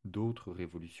beaucoup d'autres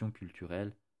révolutions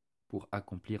culturelles pour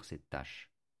accomplir cette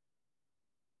tâche.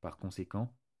 Par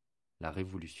conséquent, la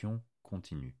révolution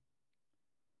continue.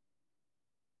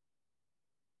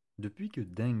 Depuis que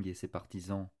Deng et ses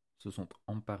partisans se sont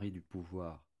emparés du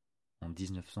pouvoir en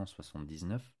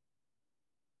 1979,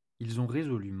 ils ont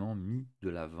résolument mis de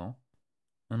l'avant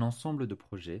un ensemble de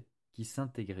projets qui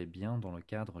s'intégraient bien dans le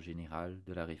cadre général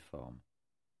de la réforme.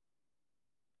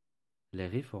 Les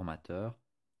réformateurs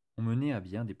ont mené à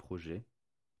bien des projets,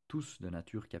 tous de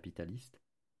nature capitaliste,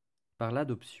 par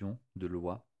l'adoption de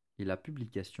lois et la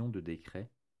publication de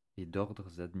décrets et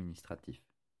d'ordres administratifs.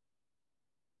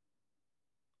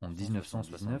 En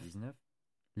 1979,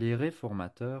 les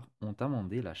réformateurs ont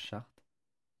amendé la charte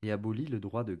et aboli le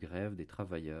droit de grève des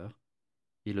travailleurs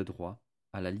et le droit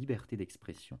à la liberté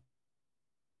d'expression.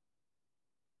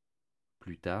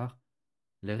 Plus tard,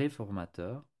 les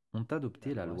réformateurs ont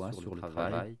adopté la loi sur le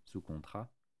travail sous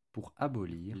contrat pour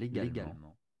abolir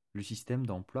légalement le système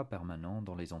d'emploi permanent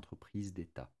dans les entreprises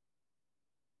d'État.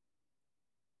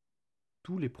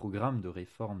 Tous les programmes de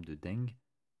réforme de Deng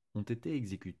ont été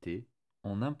exécutés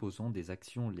en imposant des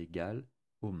actions légales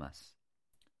aux masses.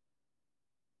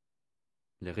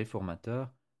 Les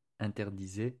réformateurs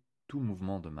interdisaient tout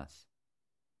mouvement de masse.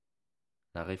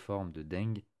 La réforme de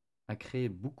Deng a créé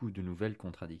beaucoup de nouvelles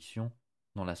contradictions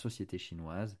dans la société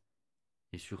chinoise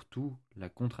et surtout la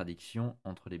contradiction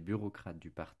entre les bureaucrates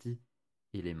du parti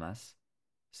et les masses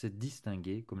s'est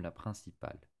distinguée comme la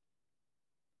principale.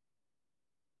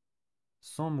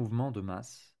 Sans mouvement de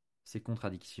masse, ces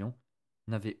contradictions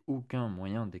n'avaient aucun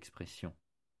moyen d'expression,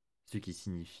 ce qui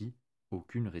signifie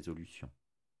aucune résolution.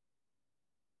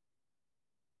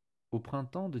 Au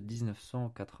printemps de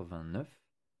 1989,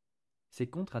 ces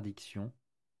contradictions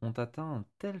ont atteint un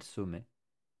tel sommet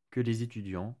que les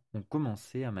étudiants ont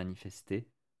commencé à manifester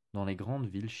dans les grandes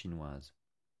villes chinoises.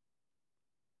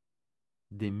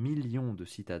 Des millions de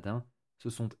citadins se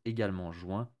sont également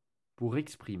joints pour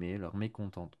exprimer leur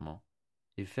mécontentement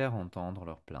et faire entendre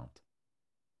leurs plaintes.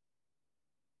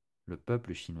 Le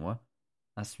peuple chinois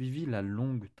a suivi la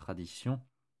longue tradition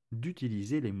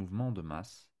d'utiliser les mouvements de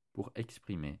masse pour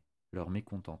exprimer leur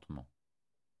mécontentement.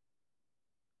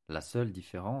 La seule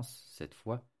différence, cette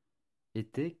fois,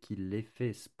 était qu'il l'ait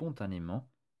fait spontanément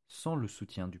sans le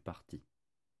soutien du parti.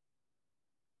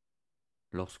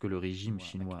 Lorsque le régime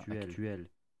chinois actuel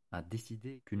a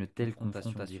décidé qu'une telle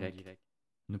confrontation directe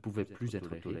ne pouvait plus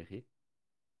être tolérée,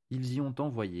 ils y ont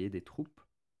envoyé des troupes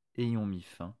et y ont mis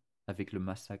fin avec le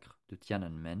massacre de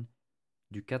Tiananmen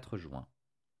du 4 juin.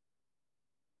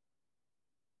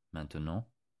 Maintenant,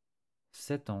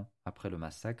 7 ans après le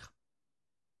massacre,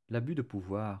 l'abus de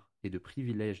pouvoir et de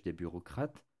privilèges des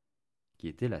bureaucrates, qui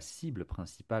était la cible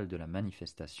principale de la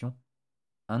manifestation,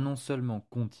 a non seulement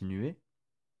continué,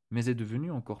 mais est devenu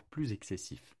encore plus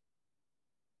excessif.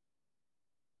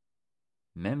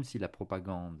 Même si la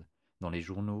propagande dans les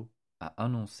journaux a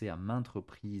annoncé à maintes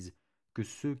reprises que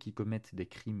ceux qui commettent des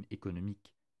crimes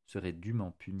économiques seraient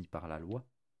dûment punis par la loi,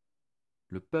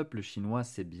 le peuple chinois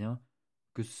sait bien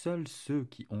que seuls ceux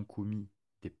qui ont commis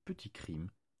des petits crimes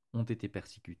ont été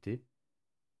persécutés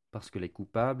parce que les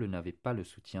coupables n'avaient pas le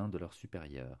soutien de leurs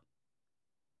supérieurs.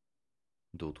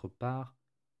 D'autre part,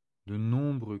 De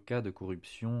nombreux cas de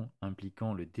corruption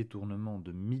impliquant le détournement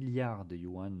de milliards de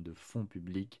yuan de fonds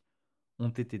publics ont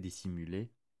été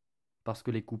dissimulés parce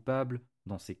que les coupables,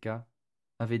 dans ces cas,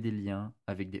 avaient des liens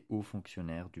avec des hauts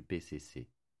fonctionnaires du PCC.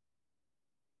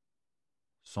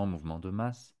 Sans mouvement de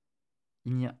masse,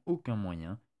 il n'y a aucun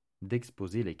moyen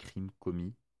d'exposer les crimes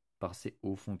commis par ces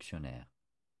hauts fonctionnaires.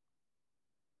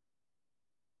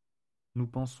 Nous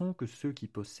pensons que ceux qui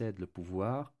possèdent le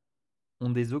pouvoir ont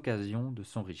des occasions de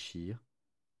s'enrichir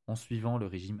en suivant le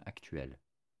régime actuel.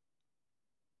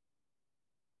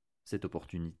 Cette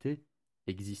opportunité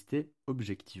existait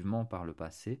objectivement par le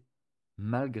passé,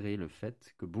 malgré le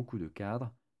fait que beaucoup de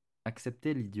cadres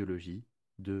acceptaient l'idéologie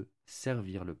de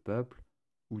servir le peuple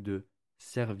ou de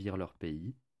servir leur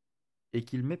pays, et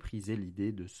qu'ils méprisaient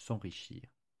l'idée de s'enrichir.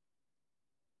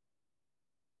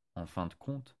 En fin de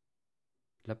compte,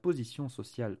 la position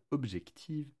sociale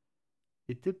objective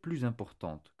était plus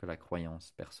importante que la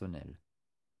croyance personnelle.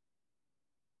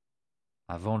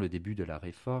 Avant le début de la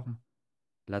réforme,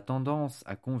 la tendance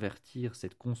à convertir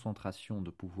cette concentration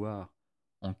de pouvoir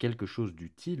en quelque chose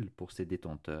d'utile pour ses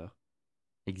détenteurs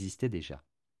existait déjà.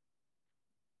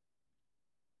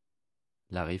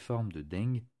 La réforme de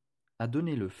Deng a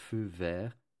donné le feu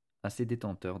vert à ces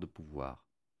détenteurs de pouvoir.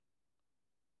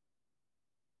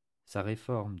 Sa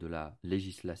réforme de la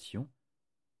législation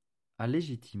a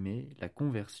légitimé la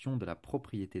conversion de la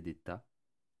propriété d'État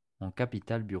en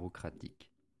capital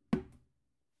bureaucratique.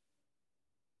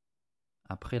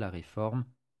 Après la réforme,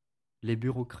 les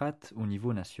bureaucrates au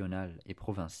niveau national et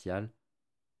provincial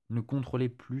ne contrôlaient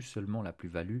plus seulement la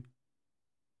plus-value,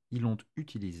 ils l'ont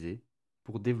utilisée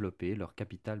pour développer leur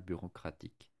capital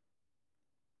bureaucratique.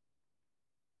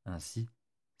 Ainsi,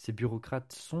 ces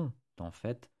bureaucrates sont, en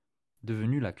fait,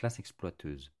 devenus la classe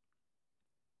exploiteuse.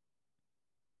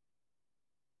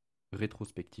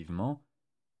 Rétrospectivement,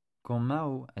 quand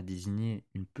Mao a désigné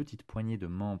une petite poignée de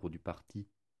membres du parti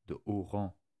de haut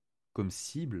rang comme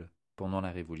cible pendant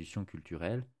la révolution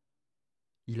culturelle,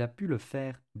 il a pu le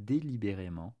faire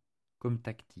délibérément comme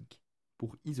tactique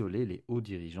pour isoler les hauts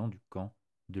dirigeants du camp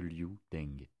de Liu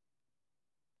Deng.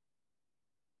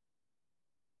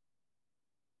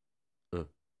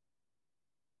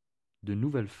 De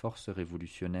nouvelles forces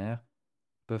révolutionnaires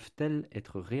peuvent-elles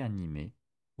être réanimées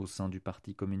au sein du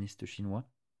Parti communiste chinois?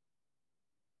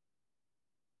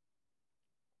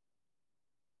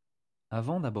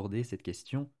 Avant d'aborder cette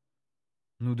question,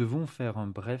 nous devons faire un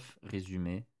bref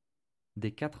résumé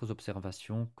des 4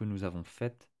 observations que nous avons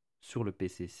faites sur le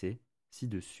PCC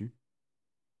ci-dessus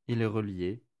et les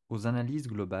relier aux analyses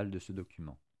globales de ce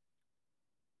document.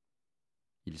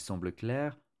 Il semble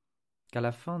clair qu'à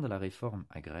la fin de la réforme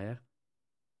agraire,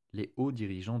 les hauts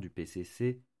dirigeants du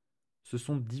PCC se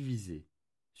sont divisés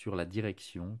sur la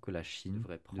direction que la Chine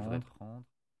devrait prendre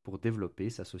pour développer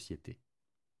sa société.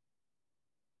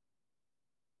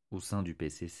 Au sein du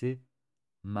PCC,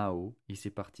 Mao et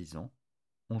ses partisans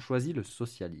ont choisi le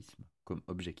socialisme comme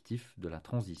objectif de la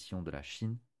transition de la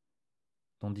Chine,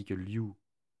 tandis que Liu,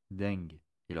 Deng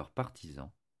et leurs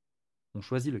partisans ont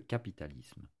choisi le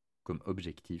capitalisme comme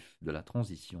objectif de la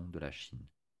transition de la Chine.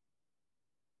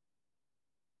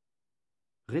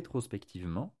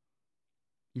 Rétrospectivement,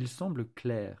 il semble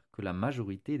clair que la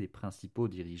majorité des principaux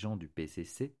dirigeants du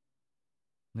PCC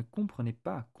ne comprenaient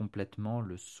pas complètement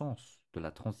le sens de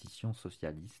la transition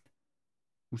socialiste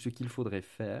ou ce qu'il faudrait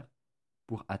faire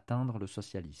pour atteindre le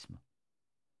socialisme.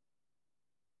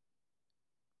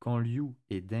 Quand Liu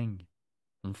et Deng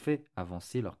ont fait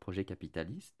avancer leurs projets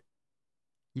capitalistes,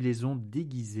 ils les ont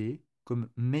déguisés comme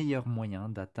meilleur moyen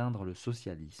d'atteindre le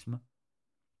socialisme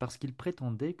parce qu'ils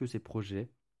prétendaient que ces projets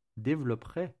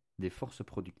développeraient des forces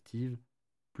productives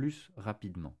plus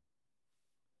rapidement.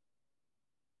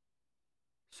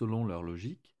 Selon leur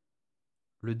logique,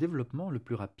 le développement le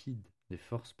plus rapide des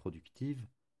forces productives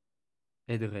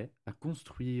aiderait à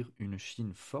construire une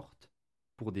Chine forte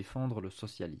pour défendre le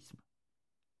socialisme.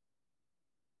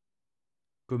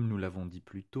 Comme nous l'avons dit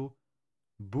plus tôt,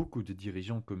 beaucoup de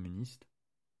dirigeants communistes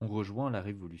ont rejoint la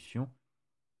révolution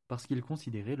parce qu'ils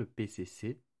considéraient le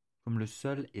PCC comme le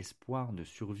seul espoir de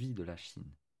survie de la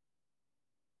Chine.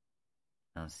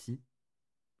 Ainsi,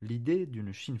 l'idée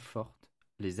d'une Chine forte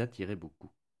les attirait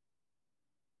beaucoup.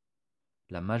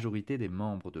 La majorité des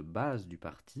membres de base du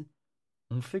parti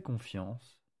ont fait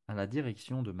confiance à la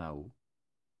direction de Mao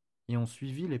et ont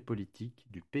suivi les politiques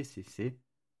du PCC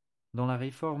dans la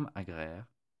réforme agraire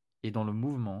et dans le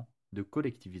mouvement de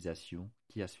collectivisation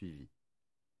qui a suivi.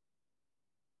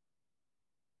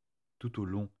 Tout au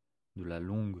long de la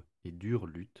longue et dure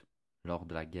lutte lors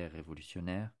de la guerre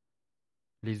révolutionnaire,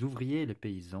 les ouvriers et les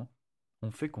paysans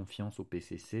ont fait confiance au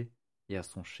PCC et à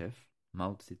son chef,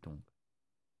 Mao Tse-tung.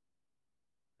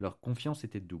 Leur confiance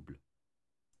était double.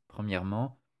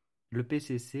 Premièrement, le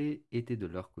PCC était de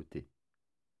leur côté.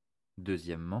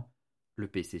 Deuxièmement, le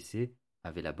PCC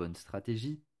avait la bonne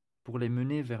stratégie pour les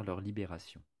mener vers leur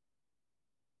libération.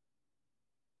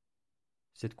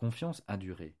 Cette confiance a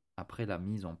duré après la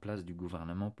mise en place du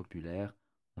gouvernement populaire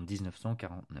en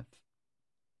 1949.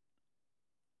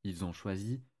 Ils ont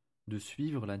choisi de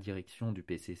suivre la direction du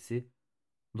PCC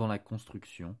dans la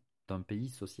construction d'un pays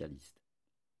socialiste.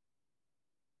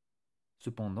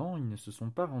 Cependant, ils ne se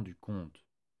sont pas rendus compte,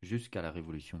 jusqu'à la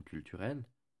révolution culturelle,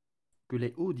 que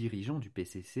les hauts dirigeants du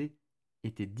PCC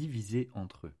étaient divisés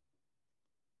entre eux.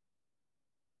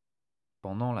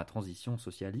 Pendant la transition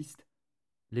socialiste,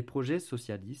 les projets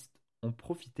socialistes ont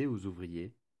profité aux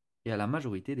ouvriers et à la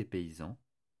majorité des paysans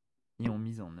et ont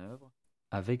mis en œuvre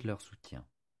avec leur soutien.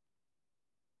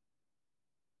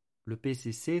 Le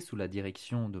PCC, sous la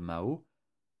direction de Mao,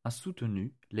 a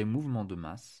soutenu les mouvements de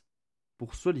masse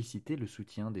pour solliciter le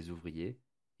soutien des ouvriers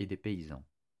et des paysans.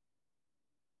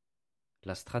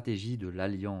 La stratégie de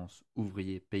l'Alliance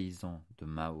ouvrier-paysan de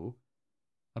Mao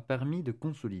a permis de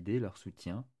consolider leur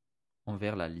soutien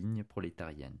envers la ligne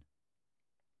prolétarienne.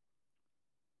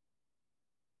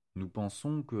 Nous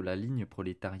pensons que la ligne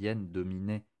prolétarienne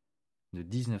dominait de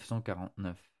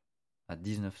 1949 à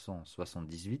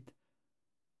 1978,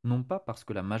 non pas parce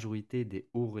que la majorité des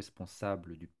hauts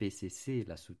responsables du PCC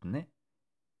la soutenaient,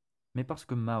 mais parce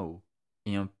que Mao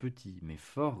et un petit mais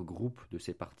fort groupe de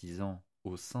ses partisans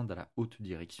au sein de la haute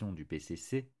direction du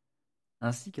PCC,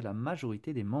 ainsi que la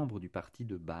majorité des membres du parti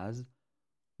de base,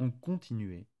 ont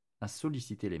continué à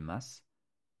solliciter les masses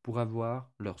pour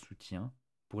avoir leur soutien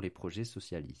pour les projets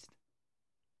socialistes.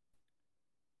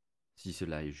 Si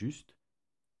cela est juste,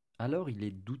 alors il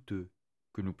est douteux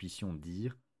que nous puissions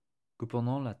dire que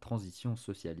pendant la transition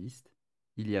socialiste,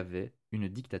 il y avait une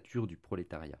dictature du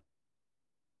prolétariat.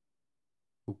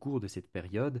 Au cours de cette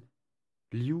période,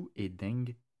 Liu et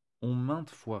Deng ont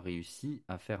maintes fois réussi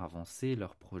à faire avancer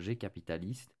leurs projets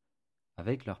capitalistes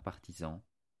avec leurs partisans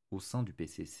au sein du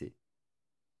PCC,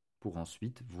 pour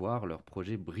ensuite voir leurs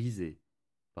projets brisés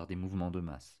par des mouvements de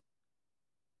masse.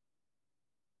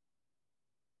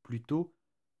 Plus tôt,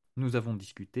 nous avons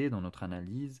discuté dans notre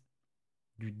analyse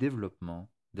du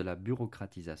développement de la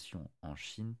bureaucratisation en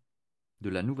Chine, de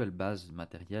la nouvelle base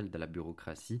matérielle de la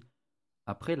bureaucratie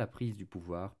après la prise du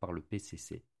pouvoir par le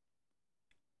PCC.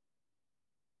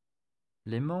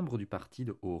 Les membres du parti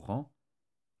de haut rang,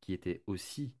 qui étaient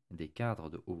aussi des cadres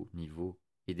de haut niveau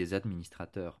et des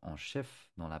administrateurs en chef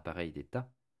dans l'appareil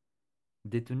d'État,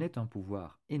 détenaient un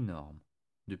pouvoir énorme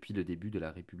depuis le début de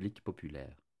la République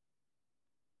populaire.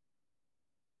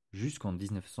 Jusqu'en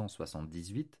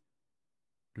 1978,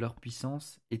 leur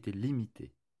puissance était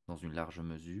limitée, dans une large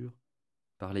mesure,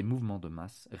 par les mouvements de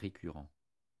masse récurrents.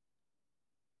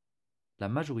 La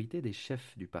majorité des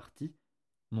chefs du parti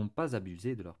n'ont pas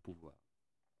abusé de leur pouvoir.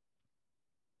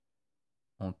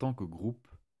 En tant que groupe,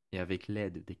 et avec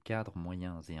l'aide des cadres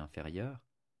moyens et inférieurs,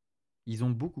 ils ont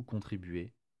beaucoup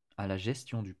contribué à la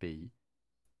gestion du pays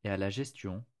et à la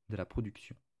gestion de la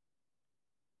production.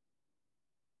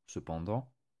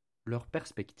 Cependant, leurs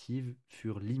perspectives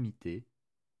furent limitées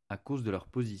à cause de leur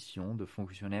position de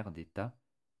fonctionnaires d'État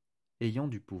ayant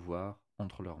du pouvoir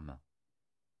entre leurs mains.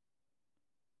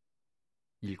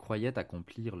 Ils croyaient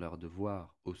accomplir leur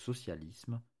devoir au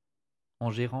socialisme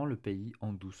en gérant le pays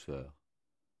en douceur,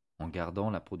 en gardant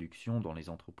la production dans les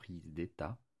entreprises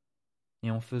d'État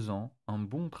et en faisant un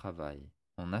bon travail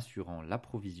en assurant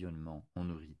l'approvisionnement en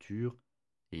nourriture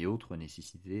et autres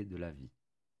nécessités de la vie.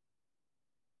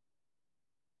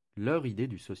 Leur idée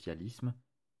du socialisme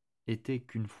était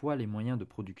qu'une fois les moyens de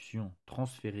production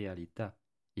transférés à l'État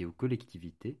et aux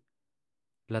collectivités,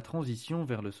 la transition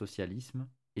vers le socialisme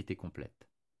était complète.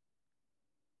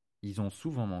 Ils ont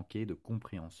souvent manqué de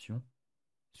compréhension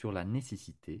sur la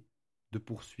nécessité de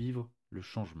poursuivre le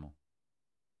changement.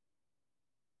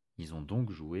 Ils ont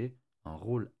donc joué un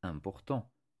rôle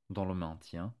important dans le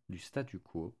maintien du statu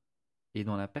quo et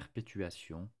dans la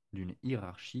perpétuation d'une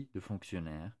hiérarchie de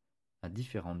fonctionnaires à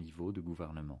différents niveaux de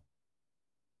gouvernement.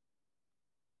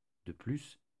 De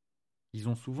plus, ils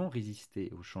ont souvent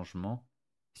résisté aux changements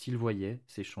s'ils voyaient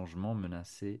ces changements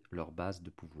menacer leur base de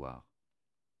pouvoir.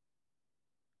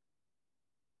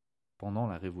 Pendant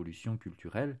la révolution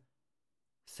culturelle,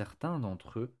 certains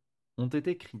d'entre eux ont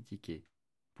été critiqués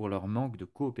pour leur manque de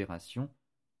coopération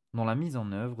dans la mise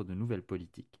en œuvre de nouvelles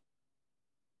politiques.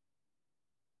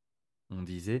 On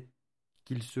disait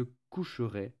qu'ils se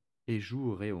coucheraient et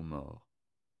joueraient aux morts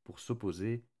pour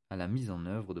s'opposer à la mise en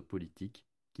œuvre de politiques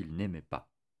qu'ils n'aimaient pas.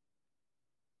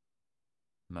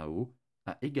 Mao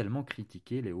a également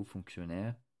critiqué les hauts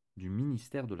fonctionnaires du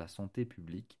ministère de la Santé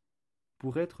publique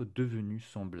pour être devenus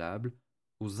semblables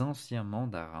aux anciens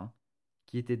mandarins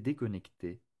qui étaient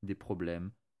déconnectés des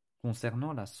problèmes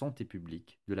concernant la santé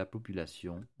publique de la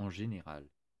population en général.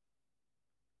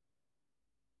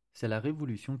 C'est la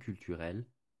révolution culturelle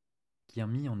qui a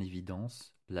mis en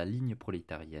évidence la ligne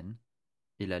prolétarienne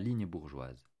et la ligne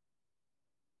bourgeoise.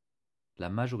 La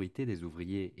majorité des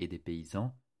ouvriers et des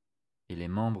paysans et les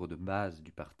membres de base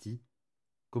du parti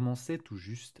commençaient tout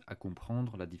juste à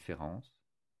comprendre la différence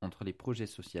entre les projets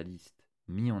socialistes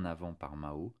mis en avant par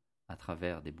Mao à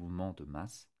travers des mouvements de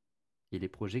masse et les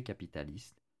projets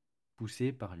capitalistes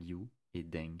poussés par Liu et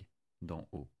Deng d'en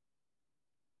haut.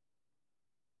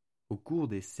 Au cours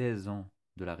des 16 ans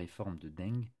de la réforme de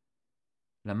Deng,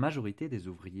 la majorité des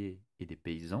ouvriers et des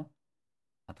paysans,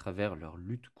 à travers leur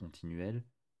lutte continuelle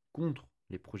contre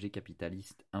les projets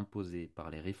capitalistes imposés par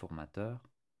les réformateurs,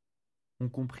 ont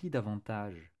compris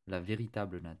davantage la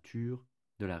véritable nature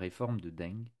de la réforme de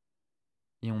Deng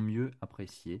et ont mieux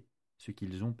apprécié ce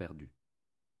qu'ils ont perdu.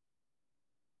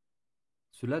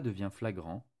 Cela devient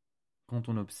flagrant quand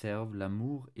on observe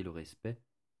l'amour et le respect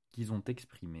qu'ils ont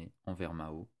exprimés envers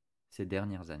Mao ces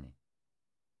dernières années.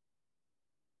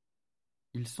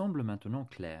 Il semble maintenant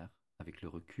clair, avec le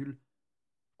recul,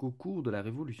 qu'au cours de la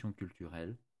révolution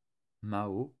culturelle,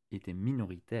 Mao était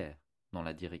minoritaire dans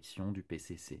la direction du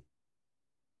PCC.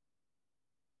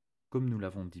 Comme nous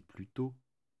l'avons dit plus tôt,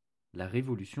 la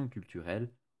révolution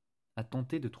culturelle a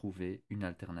tenté de trouver une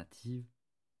alternative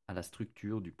à la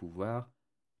structure du pouvoir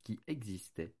qui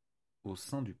existait au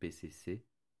sein du PCC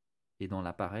et dans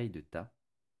l'appareil d'État,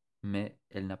 mais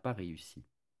elle n'a pas réussi.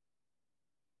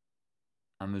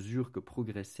 À mesure que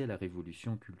progressait la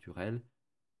révolution culturelle,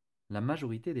 la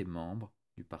majorité des membres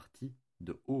du parti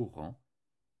de haut rang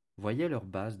voyaient leur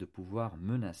base de pouvoir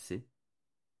menacée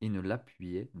et ne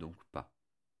l'appuyaient donc pas.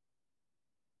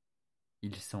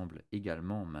 Il semble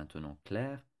également maintenant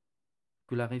clair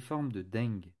que la réforme de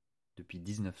Deng depuis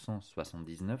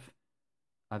 1979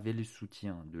 avait le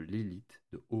soutien de l'élite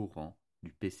de haut rang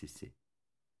du PCC.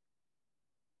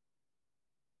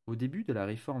 Au début de la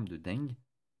réforme de Deng,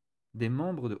 des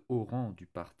membres de haut rang du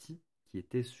parti qui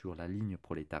étaient sur la ligne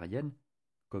prolétarienne,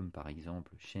 comme par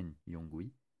exemple Chen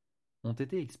Yonghui, ont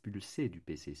été expulsés du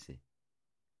PCC.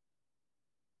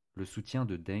 Le soutien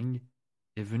de Deng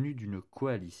est venu d'une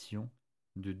coalition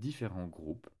de différents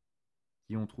groupes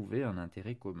qui ont trouvé un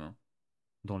intérêt commun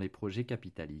dans les projets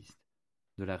capitalistes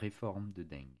de la réforme de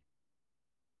Deng.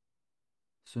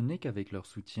 Ce n'est qu'avec leur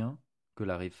soutien que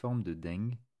la réforme de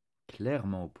Deng,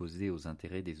 clairement opposée aux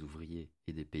intérêts des ouvriers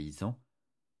et des paysans,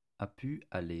 a pu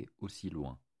aller aussi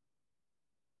loin.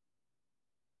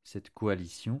 Cette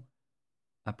coalition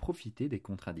a profité des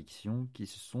contradictions qui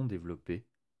se sont développées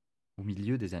au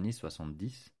milieu des années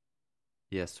 70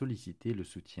 et a sollicité le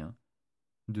soutien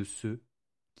de ceux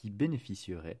qui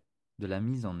bénéficieraient de la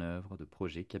mise en œuvre de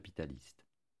projets capitalistes.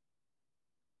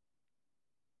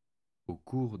 Au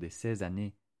cours des 16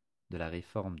 années de la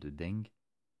réforme de Deng,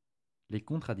 les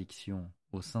contradictions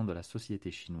au sein de la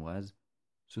société chinoise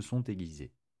se sont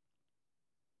aiguisées.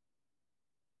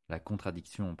 La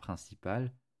contradiction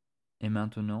principale est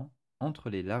maintenant entre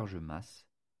les larges masses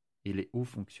et les hauts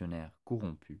fonctionnaires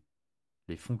corrompus,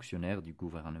 les fonctionnaires du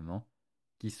gouvernement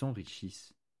qui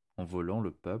s'enrichissent en volant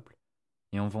le peuple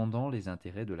et en vendant les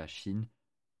intérêts de la Chine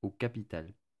au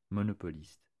capital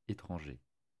monopoliste étranger.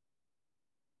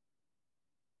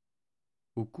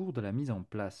 Au cours de la mise en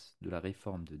place de la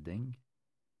réforme de Deng,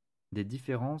 des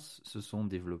différences se sont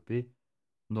développées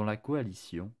dans la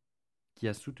coalition qui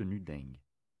a soutenu Deng.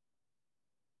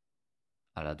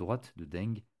 À la droite de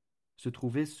Deng se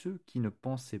trouvaient ceux qui ne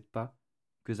pensaient pas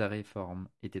que sa réforme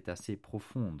était assez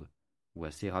profonde ou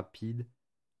assez rapide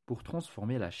pour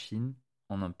transformer la Chine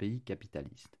en un pays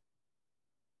capitaliste.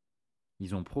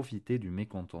 Ils ont profité du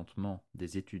mécontentement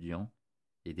des étudiants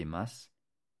et des masses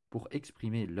pour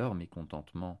exprimer leur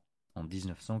mécontentement en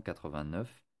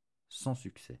 1989 sans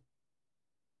succès.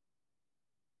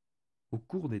 Au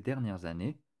cours des dernières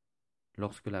années,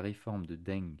 lorsque la réforme de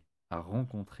Deng a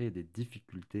rencontré des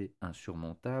difficultés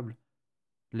insurmontables,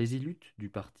 les élites du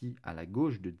parti à la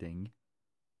gauche de Deng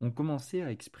ont commencé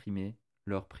à exprimer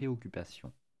leurs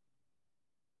préoccupations.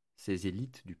 Ces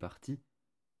élites du parti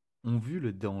ont vu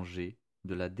le danger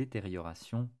de la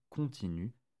détérioration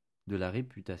continue de la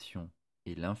réputation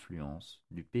et l'influence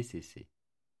du PCC.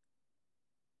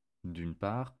 D'une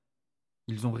part,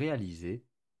 ils ont réalisé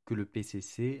que le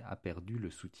PCC a perdu le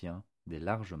soutien des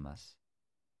larges masses.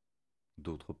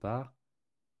 D'autre part,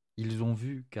 ils ont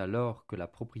vu qu'alors que la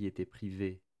propriété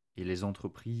privée et les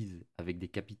entreprises avec des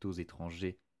capitaux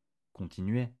étrangers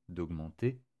continuait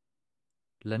d'augmenter,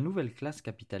 la nouvelle classe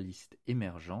capitaliste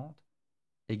émergente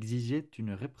exigeait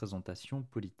une représentation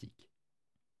politique.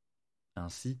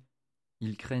 Ainsi,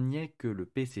 il craignait que le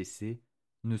PCC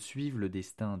ne suive le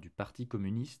destin du Parti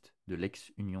communiste de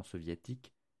l'ex-Union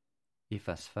soviétique et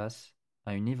fasse face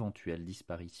à une éventuelle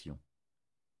disparition.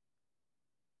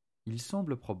 Il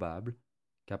semble probable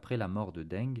qu'après la mort de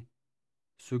Deng,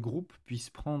 ce groupe puisse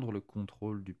prendre le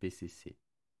contrôle du PCC.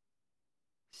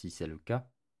 Si c'est le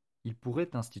cas, il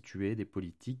pourrait instituer des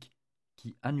politiques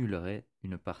qui annuleraient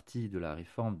une partie de la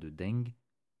réforme de Deng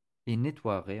et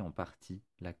nettoieraient en partie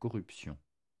la corruption.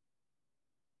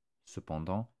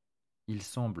 Cependant, il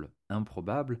semble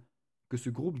improbable que ce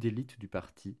groupe d'élite du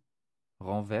parti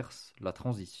renverse la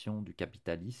transition du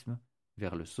capitalisme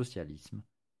vers le socialisme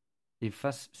et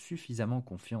fasse suffisamment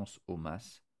confiance aux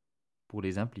masses pour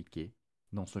les impliquer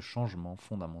dans ce changement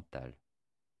fondamental.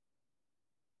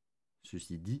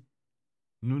 Ceci dit,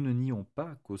 nous ne nions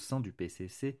pas qu'au sein du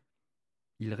PCC,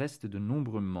 il reste de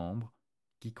nombreux membres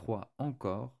qui croient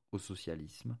encore au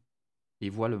socialisme et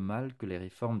voient le mal que les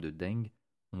réformes de Deng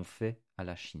ont fait à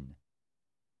la Chine.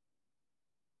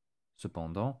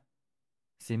 Cependant,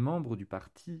 ces membres du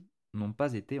parti n'ont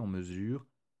pas été en mesure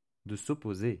de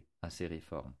s'opposer à ces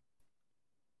réformes.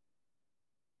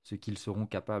 Ce qu'ils seront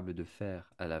capables de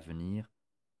faire à l'avenir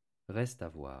reste à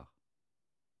voir.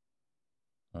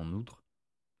 En outre,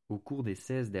 au cours des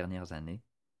 16 dernières années,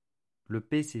 le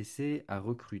PCC a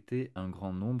recruté un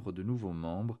grand nombre de nouveaux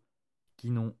membres qui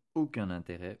n'ont aucun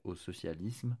intérêt au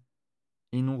socialisme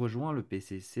et n'ont rejoint le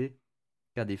PCC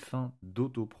qu'à des fins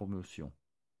d'autopromotion.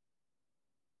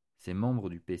 Ces membres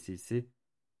du PCC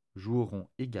joueront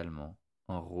également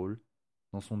un rôle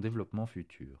dans son développement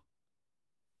futur.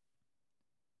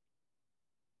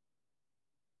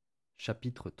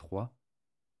 Chapitre 3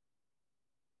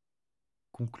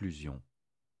 Conclusion.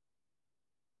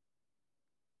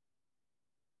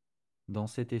 Dans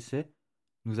cet essai,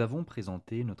 nous avons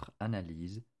présenté notre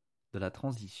analyse de la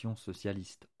transition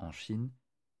socialiste en Chine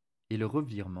et le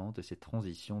revirement de cette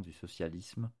transition du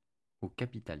socialisme au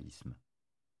capitalisme.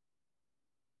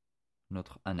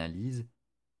 Notre analyse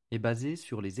est basée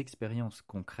sur les expériences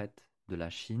concrètes de la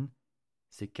Chine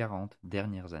ces 40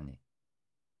 dernières années.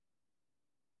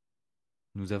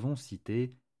 Nous avons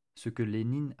cité ce que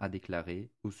Lénine a déclaré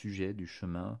au sujet du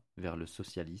chemin vers le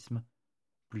socialisme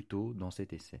plus tôt dans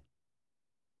cet essai.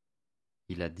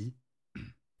 Il a dit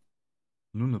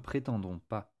 « Nous ne prétendons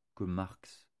pas que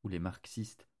Marx ou les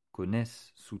marxistes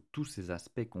connaissent sous tous ses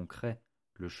aspects concrets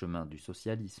le chemin du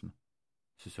socialisme.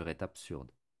 Ce serait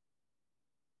absurde.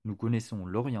 Nous connaissons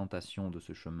l'orientation de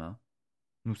ce chemin,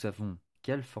 nous savons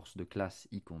quelles forces de classe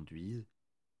y conduisent,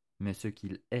 mais ce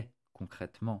qu'il est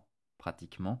concrètement,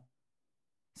 pratiquement,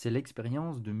 c'est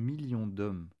l'expérience de millions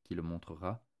d'hommes qui le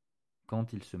montrera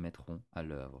quand ils se mettront à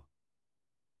l'œuvre.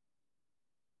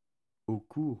 Au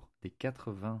cours des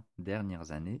 80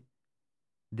 dernières années,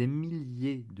 des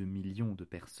milliers de millions de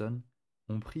personnes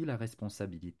ont pris la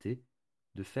responsabilité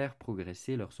de faire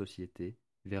progresser leur société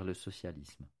vers le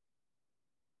socialisme.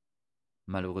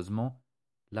 Malheureusement,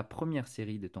 la première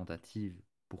série de tentatives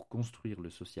pour construire le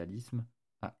socialisme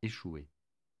a échoué.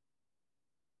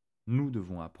 Nous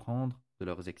devons apprendre de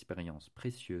leurs expériences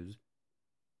précieuses,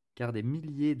 car des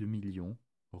milliers de millions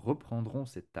reprendront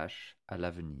cette tâche à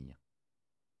l'avenir.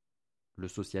 Le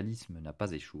socialisme n'a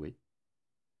pas échoué,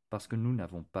 parce que nous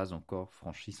n'avons pas encore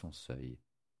franchi son seuil.